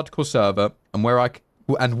on a hardcore server and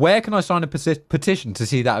where can I sign a petition to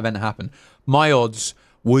see that event happen? My odds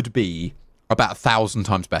would be about 1,000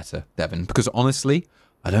 times better, Devin, because honestly,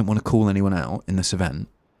 I don't want to call anyone out in this event,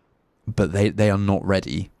 but they are not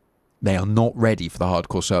ready. They are not ready for the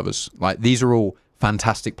hardcore servers. Like, these are all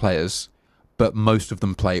fantastic players, but most of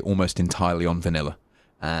them play almost entirely on vanilla.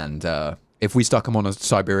 And if we stuck them on a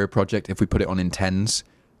Siberia project, if we put it on Intens,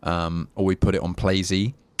 or we put it on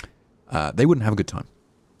PlayZ, they wouldn't have a good time.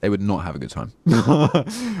 They would not have a good time.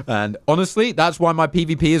 And honestly, that's why my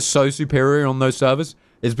PvP is so superior on those servers,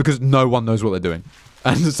 is because no one knows what they're doing.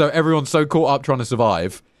 And so everyone's so caught up trying to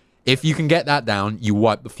survive. If you can get that down, you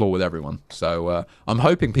wipe the floor with everyone. So I'm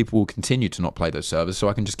hoping people will continue to not play those servers, so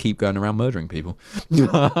I can just keep going around murdering people.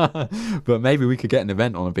 But maybe we could get an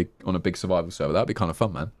event on a big survival server. That'd be kind of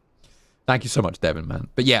fun, man. Thank you so much, Devin, man.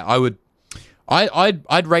 But yeah,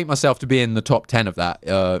 I'd rate myself to be in the top 10 of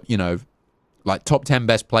that. You know, like top 10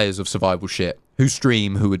 best players of survival shit who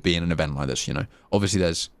stream, who would be in an event like this. You know, obviously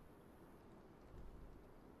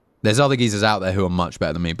there's other geezers out there who are much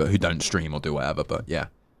better than me, but who don't stream or do whatever. But yeah.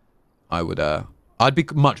 I'd be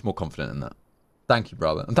much more confident in that. Thank you,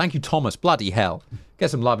 brother. And thank you, Thomas. Bloody hell.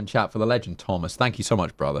 Get some love in chat for the legend, Thomas. Thank you so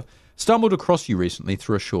much, brother. Stumbled across you recently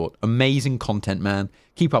through a short. Amazing content, man.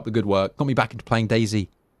 Keep up the good work. Got me back into playing DayZ.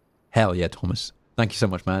 Hell yeah, Thomas. Thank you so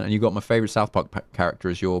much, man. And you got my favorite South Park character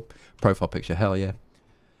as your profile picture. Hell yeah.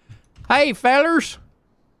 Hey, fellers.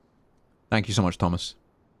 Thank you so much, Thomas.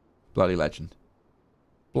 Bloody legend.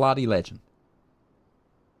 Bloody legend.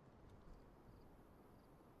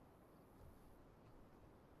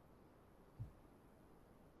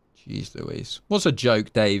 Jeez Louise. What's a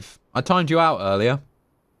joke, Dave? I timed you out earlier. Do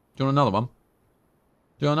you want another one? Do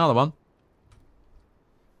you want another one?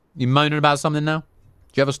 You moaning about something now?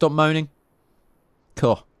 Do you ever stop moaning?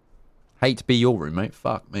 Cool. Hate to be your roommate.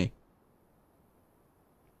 Fuck me.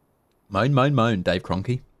 Moan, moan, moan, Dave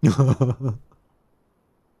Cronky.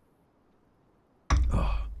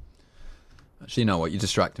 Oh. Actually, you know what? You're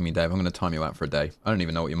distracting me, Dave. I'm going to time you out for a day. I don't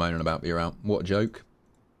even know what you're moaning about, but you're out. What a joke.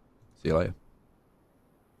 See you later.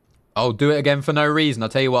 I'll do it again for no reason. I'll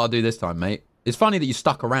tell you what I'll do this time, mate. It's funny that you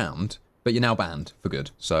stuck around, but you're now banned for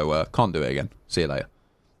good. So, can't do it again. See you later.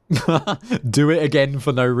 Do it again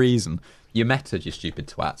for no reason. You metted, you stupid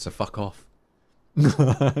twat, so fuck off.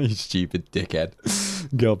 You stupid dickhead.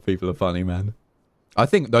 God, people are funny, man. I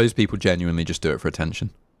think those people genuinely just do it for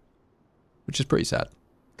attention. Which is pretty sad.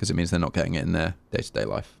 Because it means they're not getting it in their day-to-day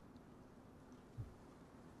life.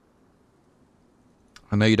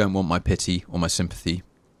 I know you don't want my pity or my sympathy,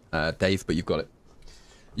 Dave, but you've got it.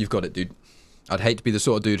 You've got it, dude. I'd hate to be the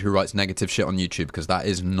sort of dude who writes negative shit on YouTube, because that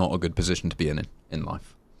is not a good position to be in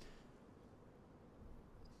life.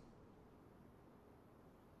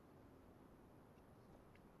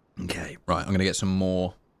 Okay, right, I'm going to get some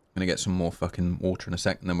more fucking water in a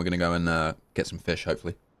sec, and then we're going to go and get some fish,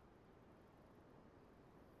 hopefully.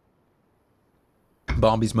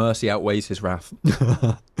 Barmby's mercy outweighs his wrath.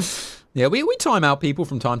 Yeah, we time out people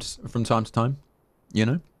from time to time, you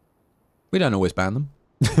know? We don't always ban them.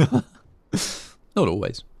 Not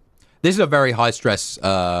always. This is a very high-stress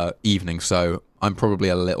evening, so I'm probably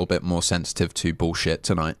a little bit more sensitive to bullshit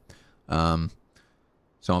tonight.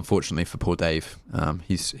 So unfortunately for poor Dave,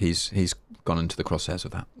 he's gone into the crosshairs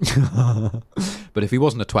of that. But if he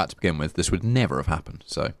wasn't a twat to begin with, this would never have happened.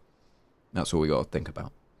 So that's all we got to think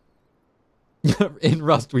about. In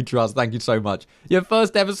Rust we trust. Thank you so much. Your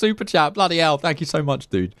first ever super chat. Bloody hell. Thank you so much,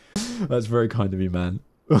 dude. That's very kind of you, man.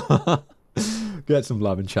 Get some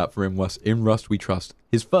love in chat for In Rust we trust.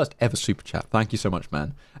 His first ever super chat. Thank you so much,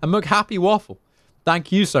 man. And McHappy Waffle.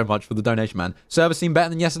 Thank you so much for the donation, man. Service seemed better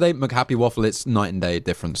than yesterday. McHappy Waffle, it's night and day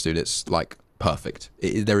difference, dude. It's like perfect.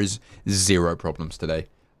 There is zero problems today.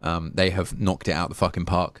 They have knocked it out the fucking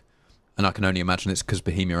park. And I can only imagine it's because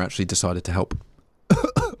Bohemia actually decided to help.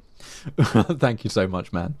 Thank you so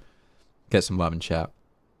much, man. Get some love in chat.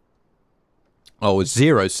 Oh, it's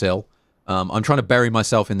zero still. I'm trying to bury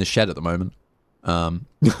myself in the shed at the moment.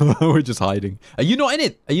 We're just hiding. Are you not in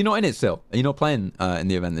it? Are you not in it still? Are you not playing in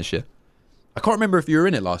the event this year? I can't remember if you were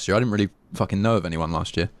in it last year. I didn't really fucking know of anyone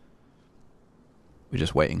last year. We're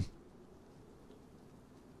just waiting.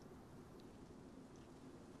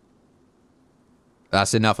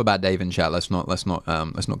 That's enough about Dave in chat. Let's not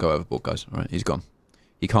go overboard, guys. All right, he's gone.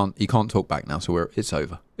 He can't talk back now, so it's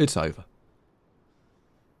over. It's over.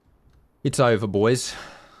 It's over, boys.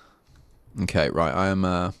 Okay, right. I'm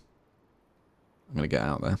gonna get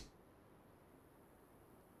out there.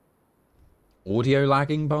 Audio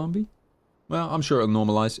lagging, Barnby? Well, I'm sure it'll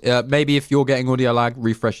normalize. Maybe if you're getting audio lag,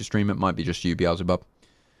 refresh your stream. It might be just you, Beelzebub.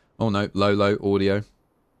 Oh no, low audio.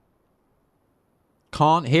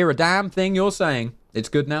 Can't hear a damn thing you're saying. It's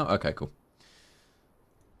good now? Okay, cool.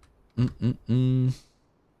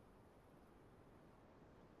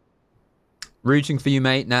 Rooting for you,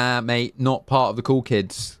 mate. Nah, mate, not part of the cool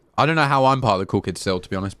kids. I don't know how I'm part of the cool kids still, to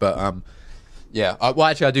be honest, but yeah. Well,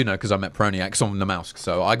 actually, I do know because I met Peroniax on the mouse,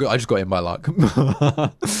 so I just got in by luck.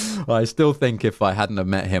 I still think if I hadn't have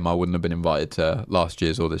met him, I wouldn't have been invited to last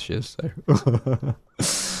year's or this year's. So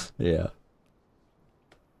yeah,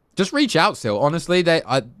 just reach out still. Honestly, there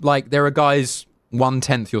are guys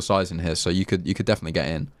 1/10 your size in here, so you could definitely get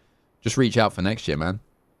in. Just reach out for next year, man.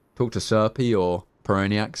 Talk to Serpy or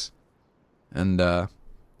Peroniax, and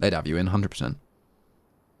They'd have you in 100%.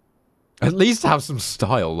 At least have some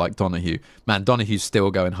style like Donahue. Man, Donahue's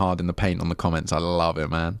still going hard in the paint on the comments. I love it,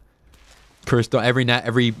 man.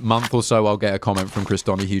 Every month or so, I'll get a comment from Chris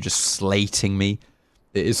Donahue just slating me.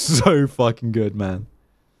 It is so fucking good, man.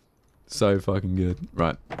 So fucking good.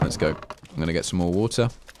 Right, let's go. I'm going to get some more water.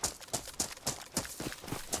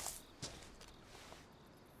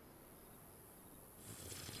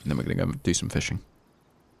 And then we're going to go do some fishing.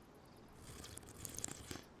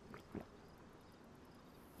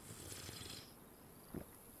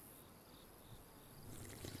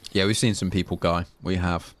 Yeah, we've seen some people, Guy. We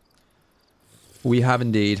have. We have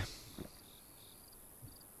indeed.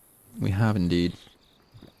 We have indeed.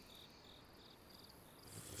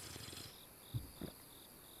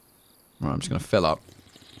 Right, I'm just going to fill up.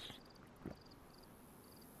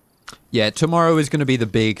 Yeah, tomorrow is going to be the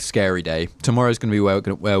big, scary day. Tomorrow is going to be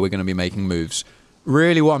where we're going to be making moves.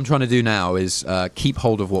 Really, what I'm trying to do now is keep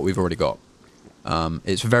hold of what we've already got.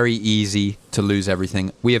 It's very easy to lose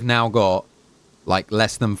everything. We have now got... like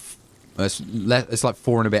less than it's like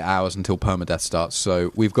 4 and a bit hours until permadeath starts,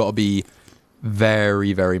 so we've got to be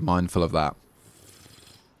very, very mindful of that.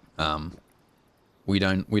 We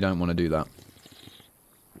don't want to do that.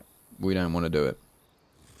 We don't want to do it.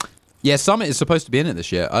 Yeah, Summit is supposed to be in it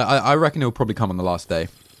this year. I reckon it'll probably come on the last day.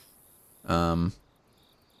 We'll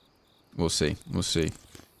see. We'll see.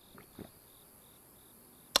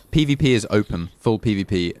 PvP is open, full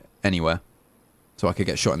PvP anywhere, so I could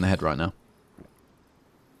get shot in the head right now.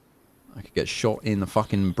 I could get shot in the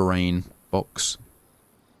fucking brain box.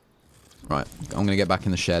 Right, I'm going to get back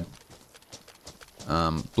in the shed.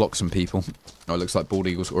 Block some people. Oh, it looks like Bald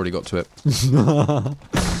Eagle's already got to it.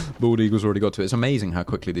 Bald Eagle's already got to it. It's amazing how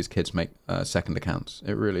quickly these kids make second accounts.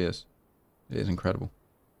 It really is. It is incredible.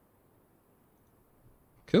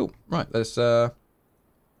 Cool. Right, let's... should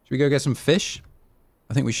we go get some fish?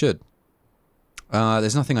 I think we should.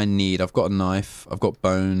 There's nothing I need. I've got a knife. I've got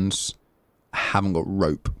bones. I haven't got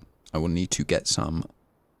rope. I will need to get some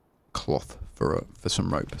cloth for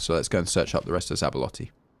some rope. So let's go and search up the rest of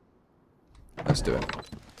Zabalotti. Let's do it.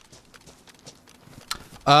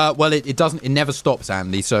 Well, it doesn't. It never stops,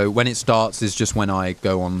 Andy. So when it starts is just when I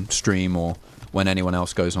go on stream or when anyone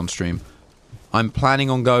else goes on stream. I'm planning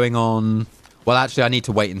on going on. Well, actually, I need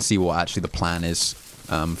to wait and see what actually the plan is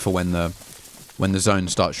for when the zone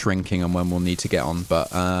starts shrinking and when we'll need to get on. But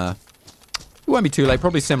it won't be too late.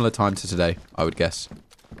 Probably similar time to today, I would guess.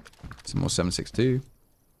 Some more 7.62.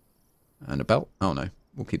 And a belt. Oh, no.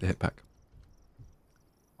 We'll keep the hip pack.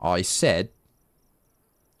 I said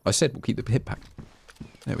we'll keep the hip pack.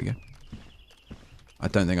 There we go. I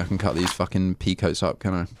don't think I can cut these fucking pea coats up,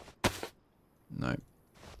 can I? No.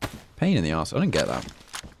 Pain in the arse. I don't get that.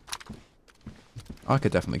 I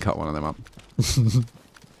could definitely cut one of them up.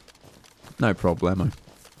 No problemo.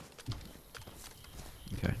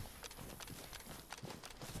 Okay.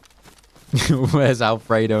 Where's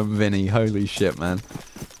Alfredo and Vinny? Holy shit, man.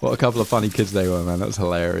 What a couple of funny kids they were, man. That was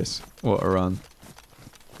hilarious. What a run.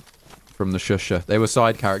 From the Shusha. They were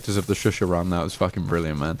side characters of the Shusha run. That was fucking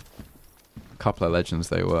brilliant, man. A couple of legends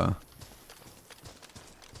they were.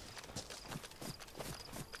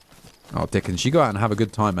 Oh, Dickens, you go out and have a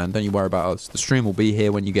good time, man. Don't you worry about us. The stream will be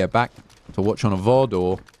here when you get back to watch on a VOD,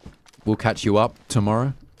 or we'll catch you up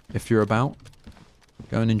tomorrow if you're about.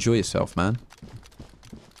 Go and enjoy yourself, man.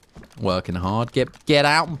 Working hard. Get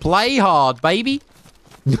out and play hard, baby.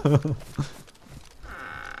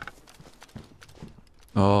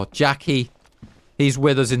 Oh, Jackie. He's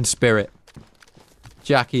with us in spirit.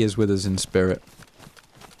 Jackie is with us in spirit.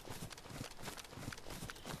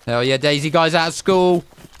 Hell yeah, Daisy guy's out of school.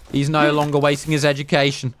 He's no longer wasting his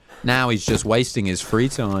education. Now he's just wasting his free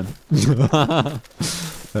time.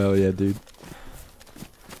 Hell yeah, dude.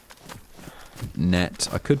 Net.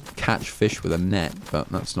 I could catch fish with a net, but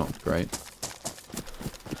that's not great.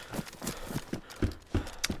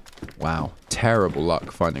 Wow. Terrible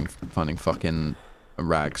luck finding fucking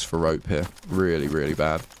rags for rope here. Really, really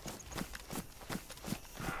bad.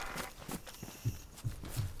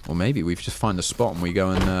 Or maybe we've just found a spot and we go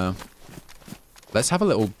and... let's have a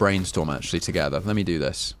little brainstorm, actually, together. Let me do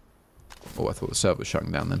this. Oh, I thought the server was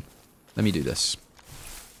shutting down then. Let me do this.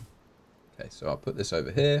 Okay, so I'll put this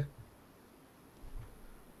over here.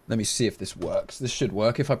 Let me see if this works. This should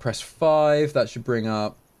work. If I press 5, that should bring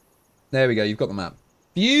up... There we go. You've got the map.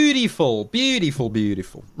 Beautiful. Beautiful,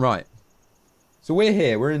 beautiful. Right. So we're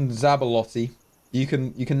here. We're in Zabalotti. You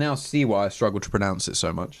can now see why I struggle to pronounce it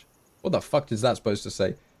so much. What the fuck is that supposed to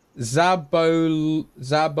say? Zabalotti.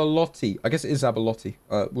 I guess it is Zabalotti.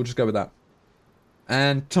 We'll just go with that.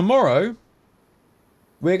 And tomorrow,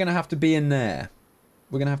 we're going to have to be in there.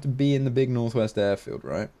 we're going to have to be in the big northwest airfield,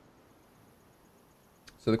 right?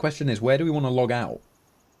 So the question is, where do we want to log out?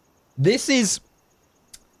 This is...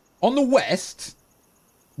 On the west,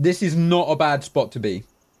 this is not a bad spot to be.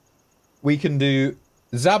 We can do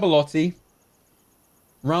Zabalotti,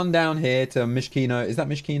 run down here to Mishkino. Is that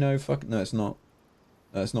Mishkino? Fuck, no, it's not.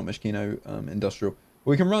 It's not Mishkino Industrial.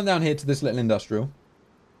 We can run down here to this little industrial.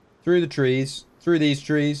 Through the trees, through these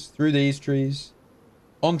trees,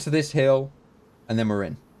 onto this hill, and then we're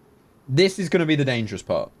in. This is going to be the dangerous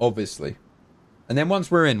part, obviously. And then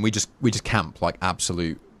once we're in, we just camp like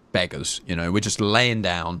absolute beggars, you know. We're just laying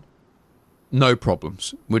down. No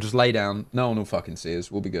problems. We'll just lay down. No one will fucking see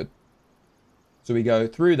us. We'll be good. So we go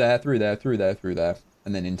through there, through there, through there, through there,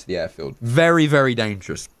 and then into the airfield. Very, very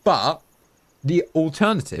dangerous. But the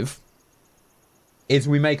alternative is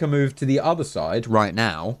we make a move to the other side right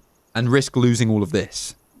now and risk losing all of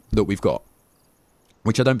this that we've got.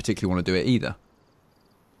 Which I don't particularly want to do it either.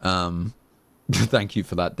 Thank you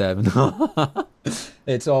for that, Devin.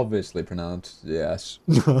 It's obviously pronounced, yes.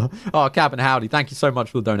 Oh, Captain Howdy, thank you so much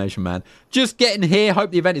for the donation, man. Just getting here. Hope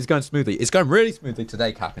the event is going smoothly. It's going really smoothly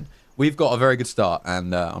today, Captain. We've got a very good start,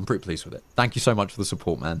 and I'm pretty pleased with it. Thank you so much for the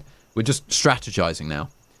support, man. We're just strategizing now.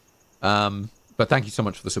 But thank you so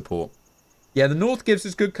much for the support. Yeah, the north gives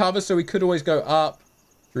us good cover, so we could always go up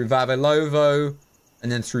through Vavelovo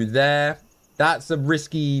and then through there. That's a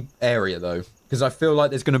risky area, though, because I feel like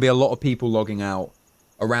there's going to be a lot of people logging out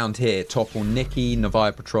around here. Topple Nikki,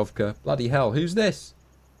 Novaya Petrovka. Bloody hell, who's this?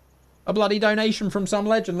 A bloody donation from some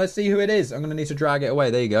legend. Let's see who it is. I'm going to need to drag it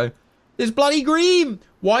away. There you go. It's bloody Green.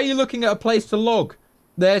 Why are you looking at a place to log?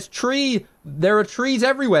 There are trees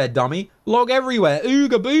everywhere, dummy. Log everywhere.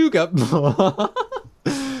 Ooga booga.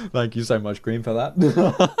 Thank you so much, Green, for that.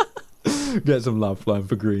 Get some love flowing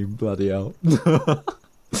for Green. Bloody hell.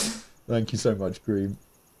 Thank you so much, Green.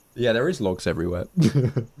 Yeah, there is logs everywhere.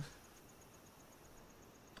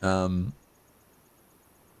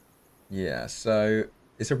 Yeah, so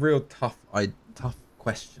it's a real tough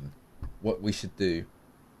question what we should do.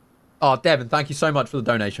 Oh, Devin, thank you so much for the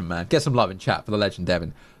donation, man. Get some love in chat for the legend,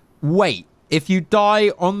 Devin. Wait, if you die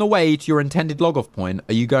on the way to your intended log-off point,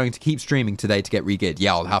 are you going to keep streaming today to get re-geared?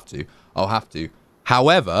 Yeah, I'll have to. I'll have to.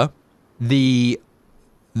 However, the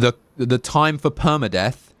time for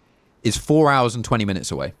permadeath is 4 hours and 20 minutes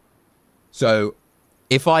away. So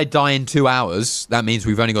if I die in 2 hours, that means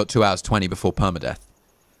we've only got 2 hours 20 before permadeath.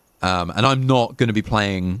 And I'm not going to be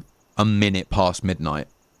playing a minute past midnight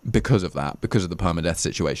because of that, because of the permadeath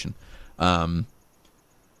situation.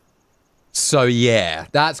 So yeah,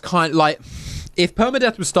 that's kind of like, if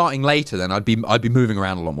permadeath was starting later, then I'd be moving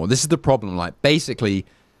around a lot more. This is the problem. Like, basically,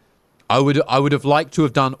 I would have liked to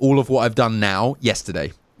have done all of what I've done now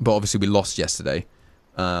yesterday, but obviously we lost yesterday.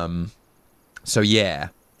 So yeah,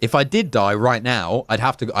 if I did die right now, I'd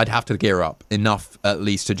have to gear up enough at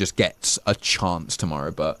least to just get a chance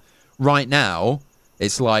tomorrow. But right now,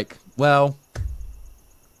 it's like, well,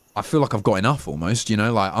 I feel like I've got enough almost, you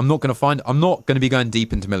know, like I'm not going to be going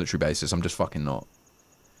deep into military bases. I'm just fucking not.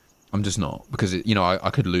 I'm just not, because you know, I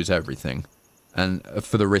could lose everything, and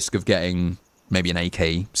for the risk of getting maybe an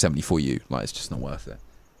AK-74U, like, it's just not worth it.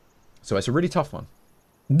 So it's a really tough one.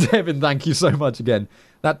 Devin, thank you so much again.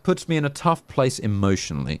 That puts me in a tough place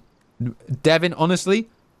emotionally. Devin, honestly,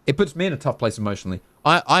 it puts me in a tough place emotionally.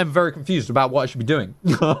 I'm very confused about what I should be doing.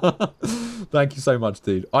 Thank you so much,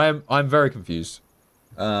 dude. I'm very confused.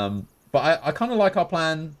 But I kind of like our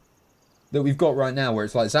plan that we've got right now, where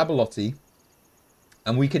it's like Zabalotti,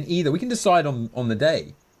 and we can decide on the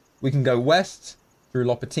day. We can go west through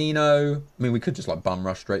Lopatino. I mean, we could just like bum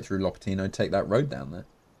rush straight through Lopatino, take that road down there,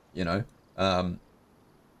 you know.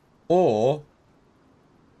 Or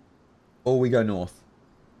we go north.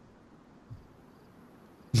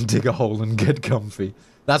 Dig a hole and get comfy.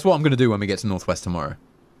 That's what I'm going to do when we get to Northwest tomorrow.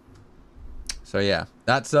 So yeah,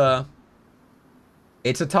 that's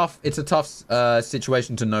it's a tough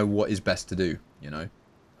situation to know what is best to do, you know.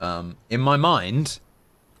 In my mind,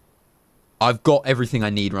 I've got everything I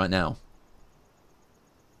need right now.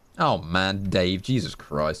 Oh man, Dave, Jesus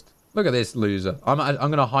Christ. Look at this loser. I'm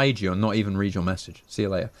going to hide you and not even read your message. See you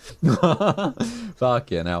later.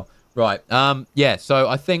 Fuck yeah, now. Right. Yeah, so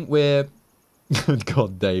I think we're...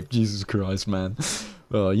 God, Dave. Jesus Christ, man.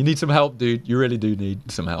 Oh, you need some help, dude. You really do need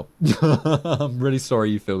some help. I'm really sorry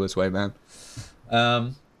you feel this way, man.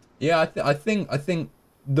 Yeah, I think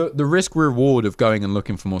the risk reward of going and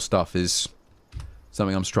looking for more stuff is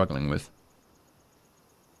something I'm struggling with.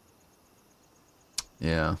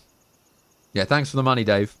 Yeah. Yeah, thanks for the money,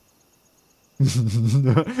 Dave.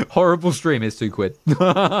 Horrible stream is £2.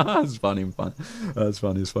 That's funny and fun. That's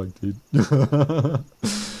funny as fuck, dude.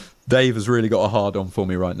 Dave has really got a hard on for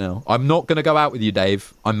me right now. I'm not going to go out with you,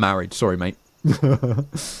 Dave. I'm married. Sorry, mate.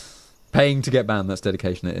 Paying to get banned. That's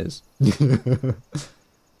dedication, it is.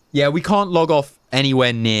 Yeah, we can't log off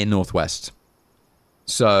anywhere near Northwest.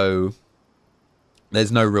 So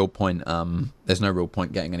there's no real point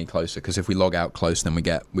getting any closer, because if we log out close, then we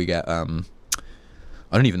get I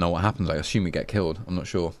don't even know what happens. I assume we get killed. I'm not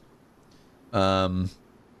sure. I'm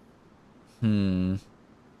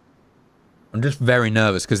just very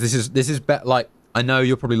nervous, because this is like, I know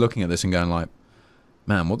you're probably looking at this and going like,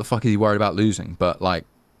 man, what the fuck is he worried about losing? But like,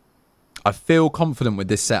 I feel confident with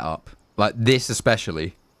this setup, like this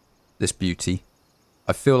especially, this beauty.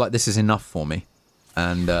 I feel like this is enough for me.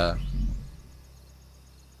 And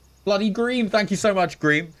bloody Green, thank you so much,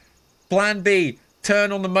 Green. Plan B,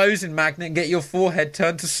 turn on the Mosin magnet and get your forehead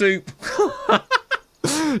turned to soup.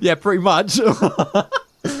 Yeah, pretty much.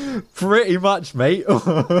 Pretty much, mate.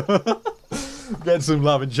 Get some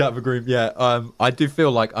love and chat for Green. Yeah, I do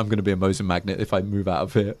feel like I'm going to be a Mosin magnet if I move out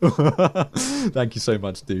of here. Thank you so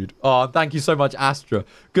much, dude. Oh, thank you so much, Astra.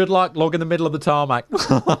 Good luck, log in the middle of the tarmac.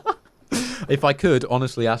 If I could,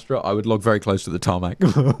 honestly, Astra, I would log very close to the tarmac.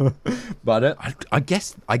 But I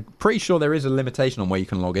guess, I'm pretty sure there is a limitation on where you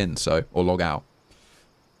can log in, so, or log out.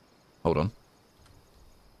 Hold on.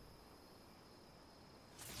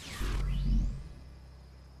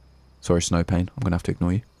 Sorry, Snowpain. I'm going to have to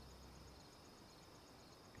ignore you.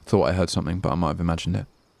 Thought I heard something, but I might have imagined it.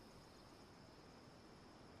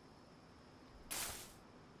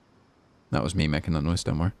 That was me making that noise,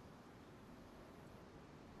 don't worry.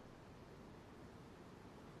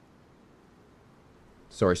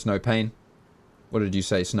 Sorry, Snowpain. What did you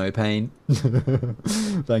say, Snowpain?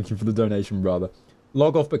 Thank you for the donation, brother.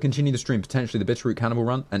 Log off, but continue the stream. Potentially the Bitterroot Cannibal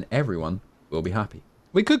run, and everyone will be happy.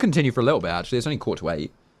 We could continue for a little bit, actually. It's only 7:45.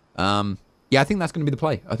 Yeah, I think that's going to be the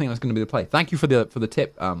play. I think that's going to be the play. Thank you for the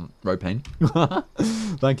tip, Ropain.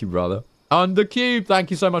 Thank you, brother. Undercube,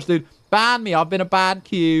 thank you so much, dude. Ban me, I've been a bad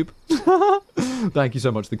cube. Thank you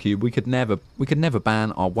so much, the cube. We could never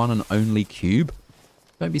ban our one and only cube.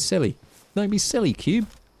 Don't be silly. Don't be silly, cube.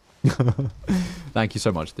 Thank you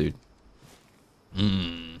so much, dude.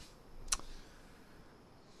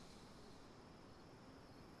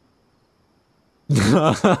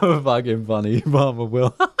 Fucking funny, Mama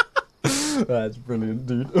Will. That's brilliant,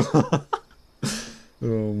 dude.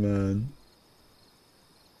 Oh, man.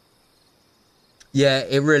 Yeah,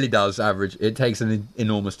 it really does, average. It takes an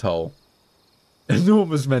enormous toll.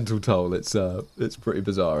 Enormous mental toll. It's pretty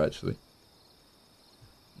bizarre, actually.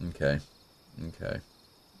 Okay. Okay.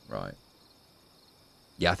 Right.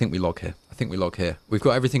 Yeah, I think we log here. We've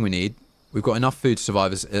got everything we need. We've got enough food to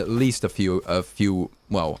survive us at least a few,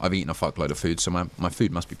 well, I've eaten a fuckload of food, so my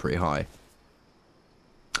food must be pretty high.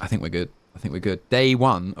 I think we're good. Day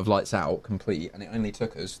 1 of Lights Out complete, and it only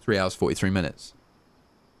took us 3 hours, 43 minutes.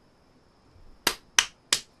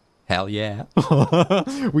 Hell yeah.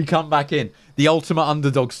 We come back in. The ultimate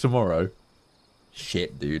underdogs tomorrow.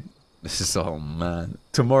 Shit, dude. This is, oh man.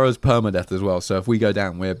 Tomorrow's permadeath as well, so if we go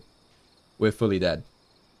down, we're fully dead.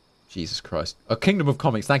 Jesus Christ. A Kingdom of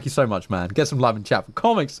Comics, thank you so much, man. Get some love in chat for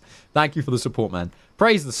comics. Thank you for the support, man.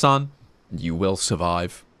 Praise the sun, and you will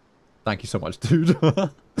survive. Thank you so much, dude.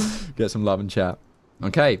 Get some love in chat.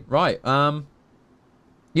 Okay, right.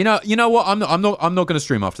 You know what? I'm not going to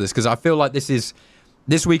stream after this, because I feel like this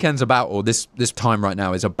weekend's about, or this time right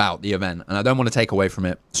now is about the event, and I don't want to take away from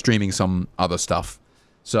it streaming some other stuff.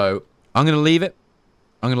 So I'm going to leave it.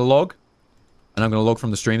 I'm going to log, and I'm going to log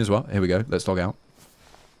from the stream as well. Here we go. Let's log out.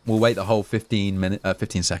 We'll wait the whole 15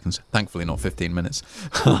 seconds. Thankfully, not 15 minutes.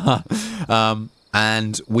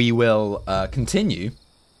 And we will continue.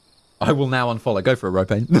 I will now unfollow. Go for it,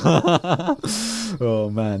 Ropain. Oh,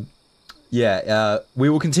 man. Yeah, we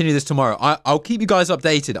will continue this tomorrow. I'll keep you guys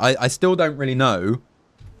updated. I still don't really know.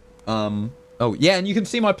 Oh, yeah, and you can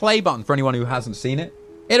see my play button for anyone who hasn't seen it.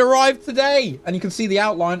 It arrived today, and you can see the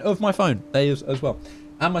outline of my phone there as well.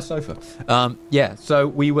 And my sofa. Yeah, so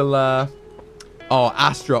we will... Oh,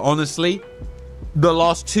 Astra, honestly, the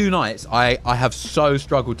last 2 nights, I have so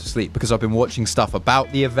struggled to sleep because I've been watching stuff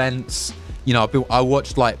about the events. You know, I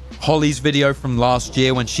watched, like, Holly's video from last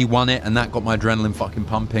year when she won it, and that got my adrenaline fucking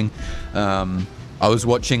pumping. I was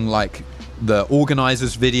watching, like, the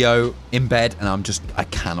organizers video in bed, and I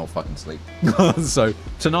cannot fucking sleep. So,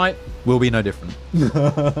 tonight will be no different.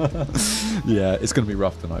 Yeah, it's going to be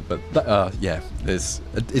rough tonight, but, yeah, it's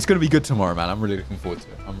going to be good tomorrow, man. I'm really looking forward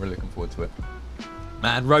to it.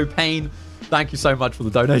 Man, Ropain, thank you so much for the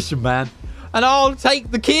donation, man. And I'll take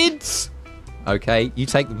the kids. Okay, you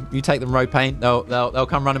take them, Ropain. They'll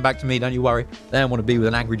come running back to me. Don't you worry. They don't want to be with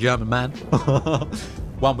an angry German man.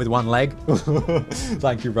 one with one leg.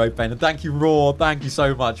 Thank you, Ropain. And thank you, Raw. Thank you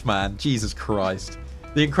so much, man. Jesus Christ.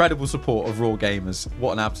 The incredible support of Raw Gamers.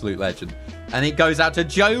 What an absolute legend. And it goes out to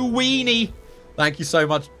Joe Weenie. Thank you so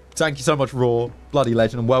much. Thank you so much, Raw. Bloody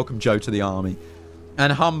legend. And welcome, Joe, to the army.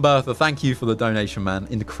 And Humbertha, thank you for the donation, man.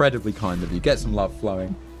 Incredibly kind of you. Get some love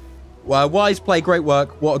flowing. Well, Wise Play, great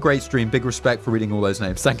work. What a great stream. Big respect for reading all those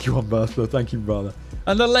names. Thank you, Humbertha. Thank you, brother.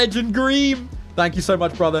 And the legend Green. Thank you so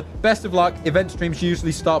much, brother. Best of luck. Event streams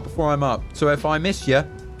usually start before I'm up. So if I miss you,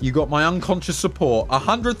 you got my unconscious support.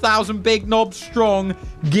 100,000 big knobs strong.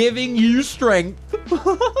 Giving you strength.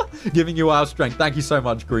 Giving you our strength. Thank you so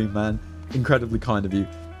much, Green, man. Incredibly kind of you.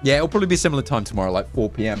 Yeah, it'll probably be similar time tomorrow, like 4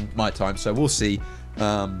 p.m. my time. So we'll see.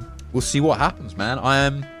 We'll see what happens, man.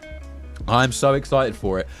 I'm so excited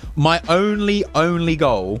for it. My only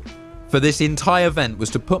goal for this entire event was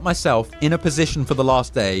to put myself in a position for the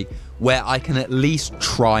last day where I can at least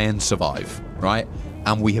try and survive, right?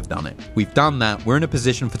 And we have done it. We've done that. We're in a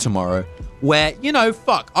position for tomorrow where, you know,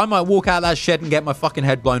 fuck, I might walk out of that shed and get my fucking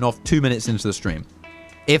head blown off 2 minutes into the stream.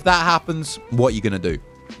 If that happens, what are you gonna do?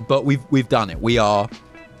 But we've done it.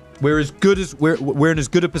 We're as good as we're in as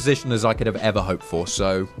good a position as I could have ever hoped for.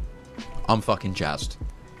 So I'm fucking jazzed.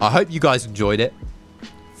 I hope you guys enjoyed it.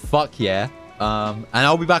 Fuck yeah. And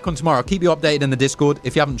I'll be back on tomorrow. I'll keep you updated in the Discord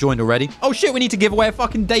if you haven't joined already. Oh shit, we need to give away a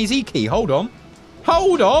fucking DayZ key. Hold on.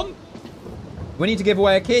 Hold on. We need to give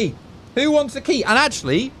away a key. Who wants a key? And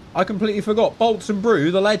actually, I completely forgot. Bolts and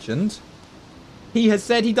Brew, the legend, he has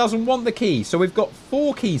said he doesn't want the key. So we've got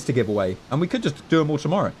 4 keys to give away. And we could just do them all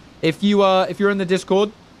tomorrow. If you're in the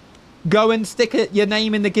Discord, go and stick your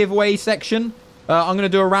name in the giveaway section. I'm going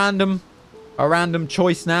to do a random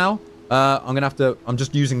choice now. I'm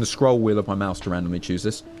just using the scroll wheel of my mouse to randomly choose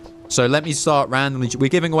this. So let me start randomly. We're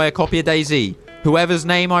giving away a copy of DayZ. Whoever's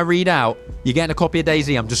name I read out, you're getting a copy of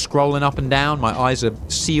DayZ. I'm just scrolling up and down. My eyes are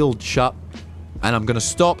sealed shut. And I'm going to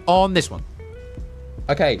stop on this one.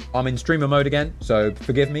 Okay, I'm in streamer mode again. So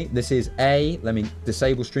forgive me. This is let me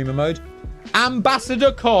disable streamer mode.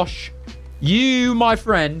 Ambassador Kosh, you, my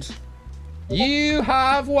friend, you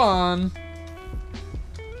have won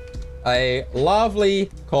a lovely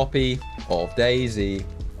copy of DayZ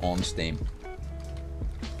on Steam.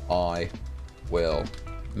 I will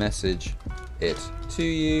message it to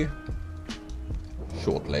you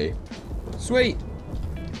shortly. Sweet.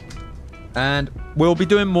 And we'll be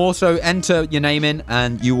doing more, so enter your name in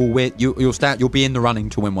and you will win. You'll be in the running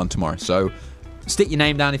to win one tomorrow. So stick your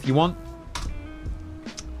name down if you want.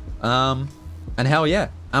 And hell yeah,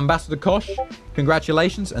 Ambassador Kosh,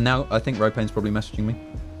 congratulations. And now I think Ropain's probably messaging me.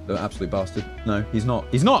 The absolute bastard. No, he's not.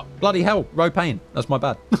 He's not. Bloody hell, Ropain. That's my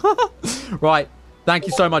bad. Right. Thank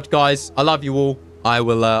you so much, guys. I love you all. I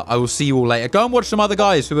will see you all later. Go and watch some other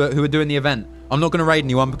guys who are doing the event. I'm not going to raid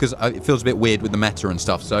anyone because it feels a bit weird with the meta and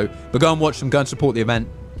stuff. So, but go and watch them. Go and support the event.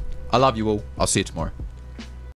 I love you all. I'll see you tomorrow.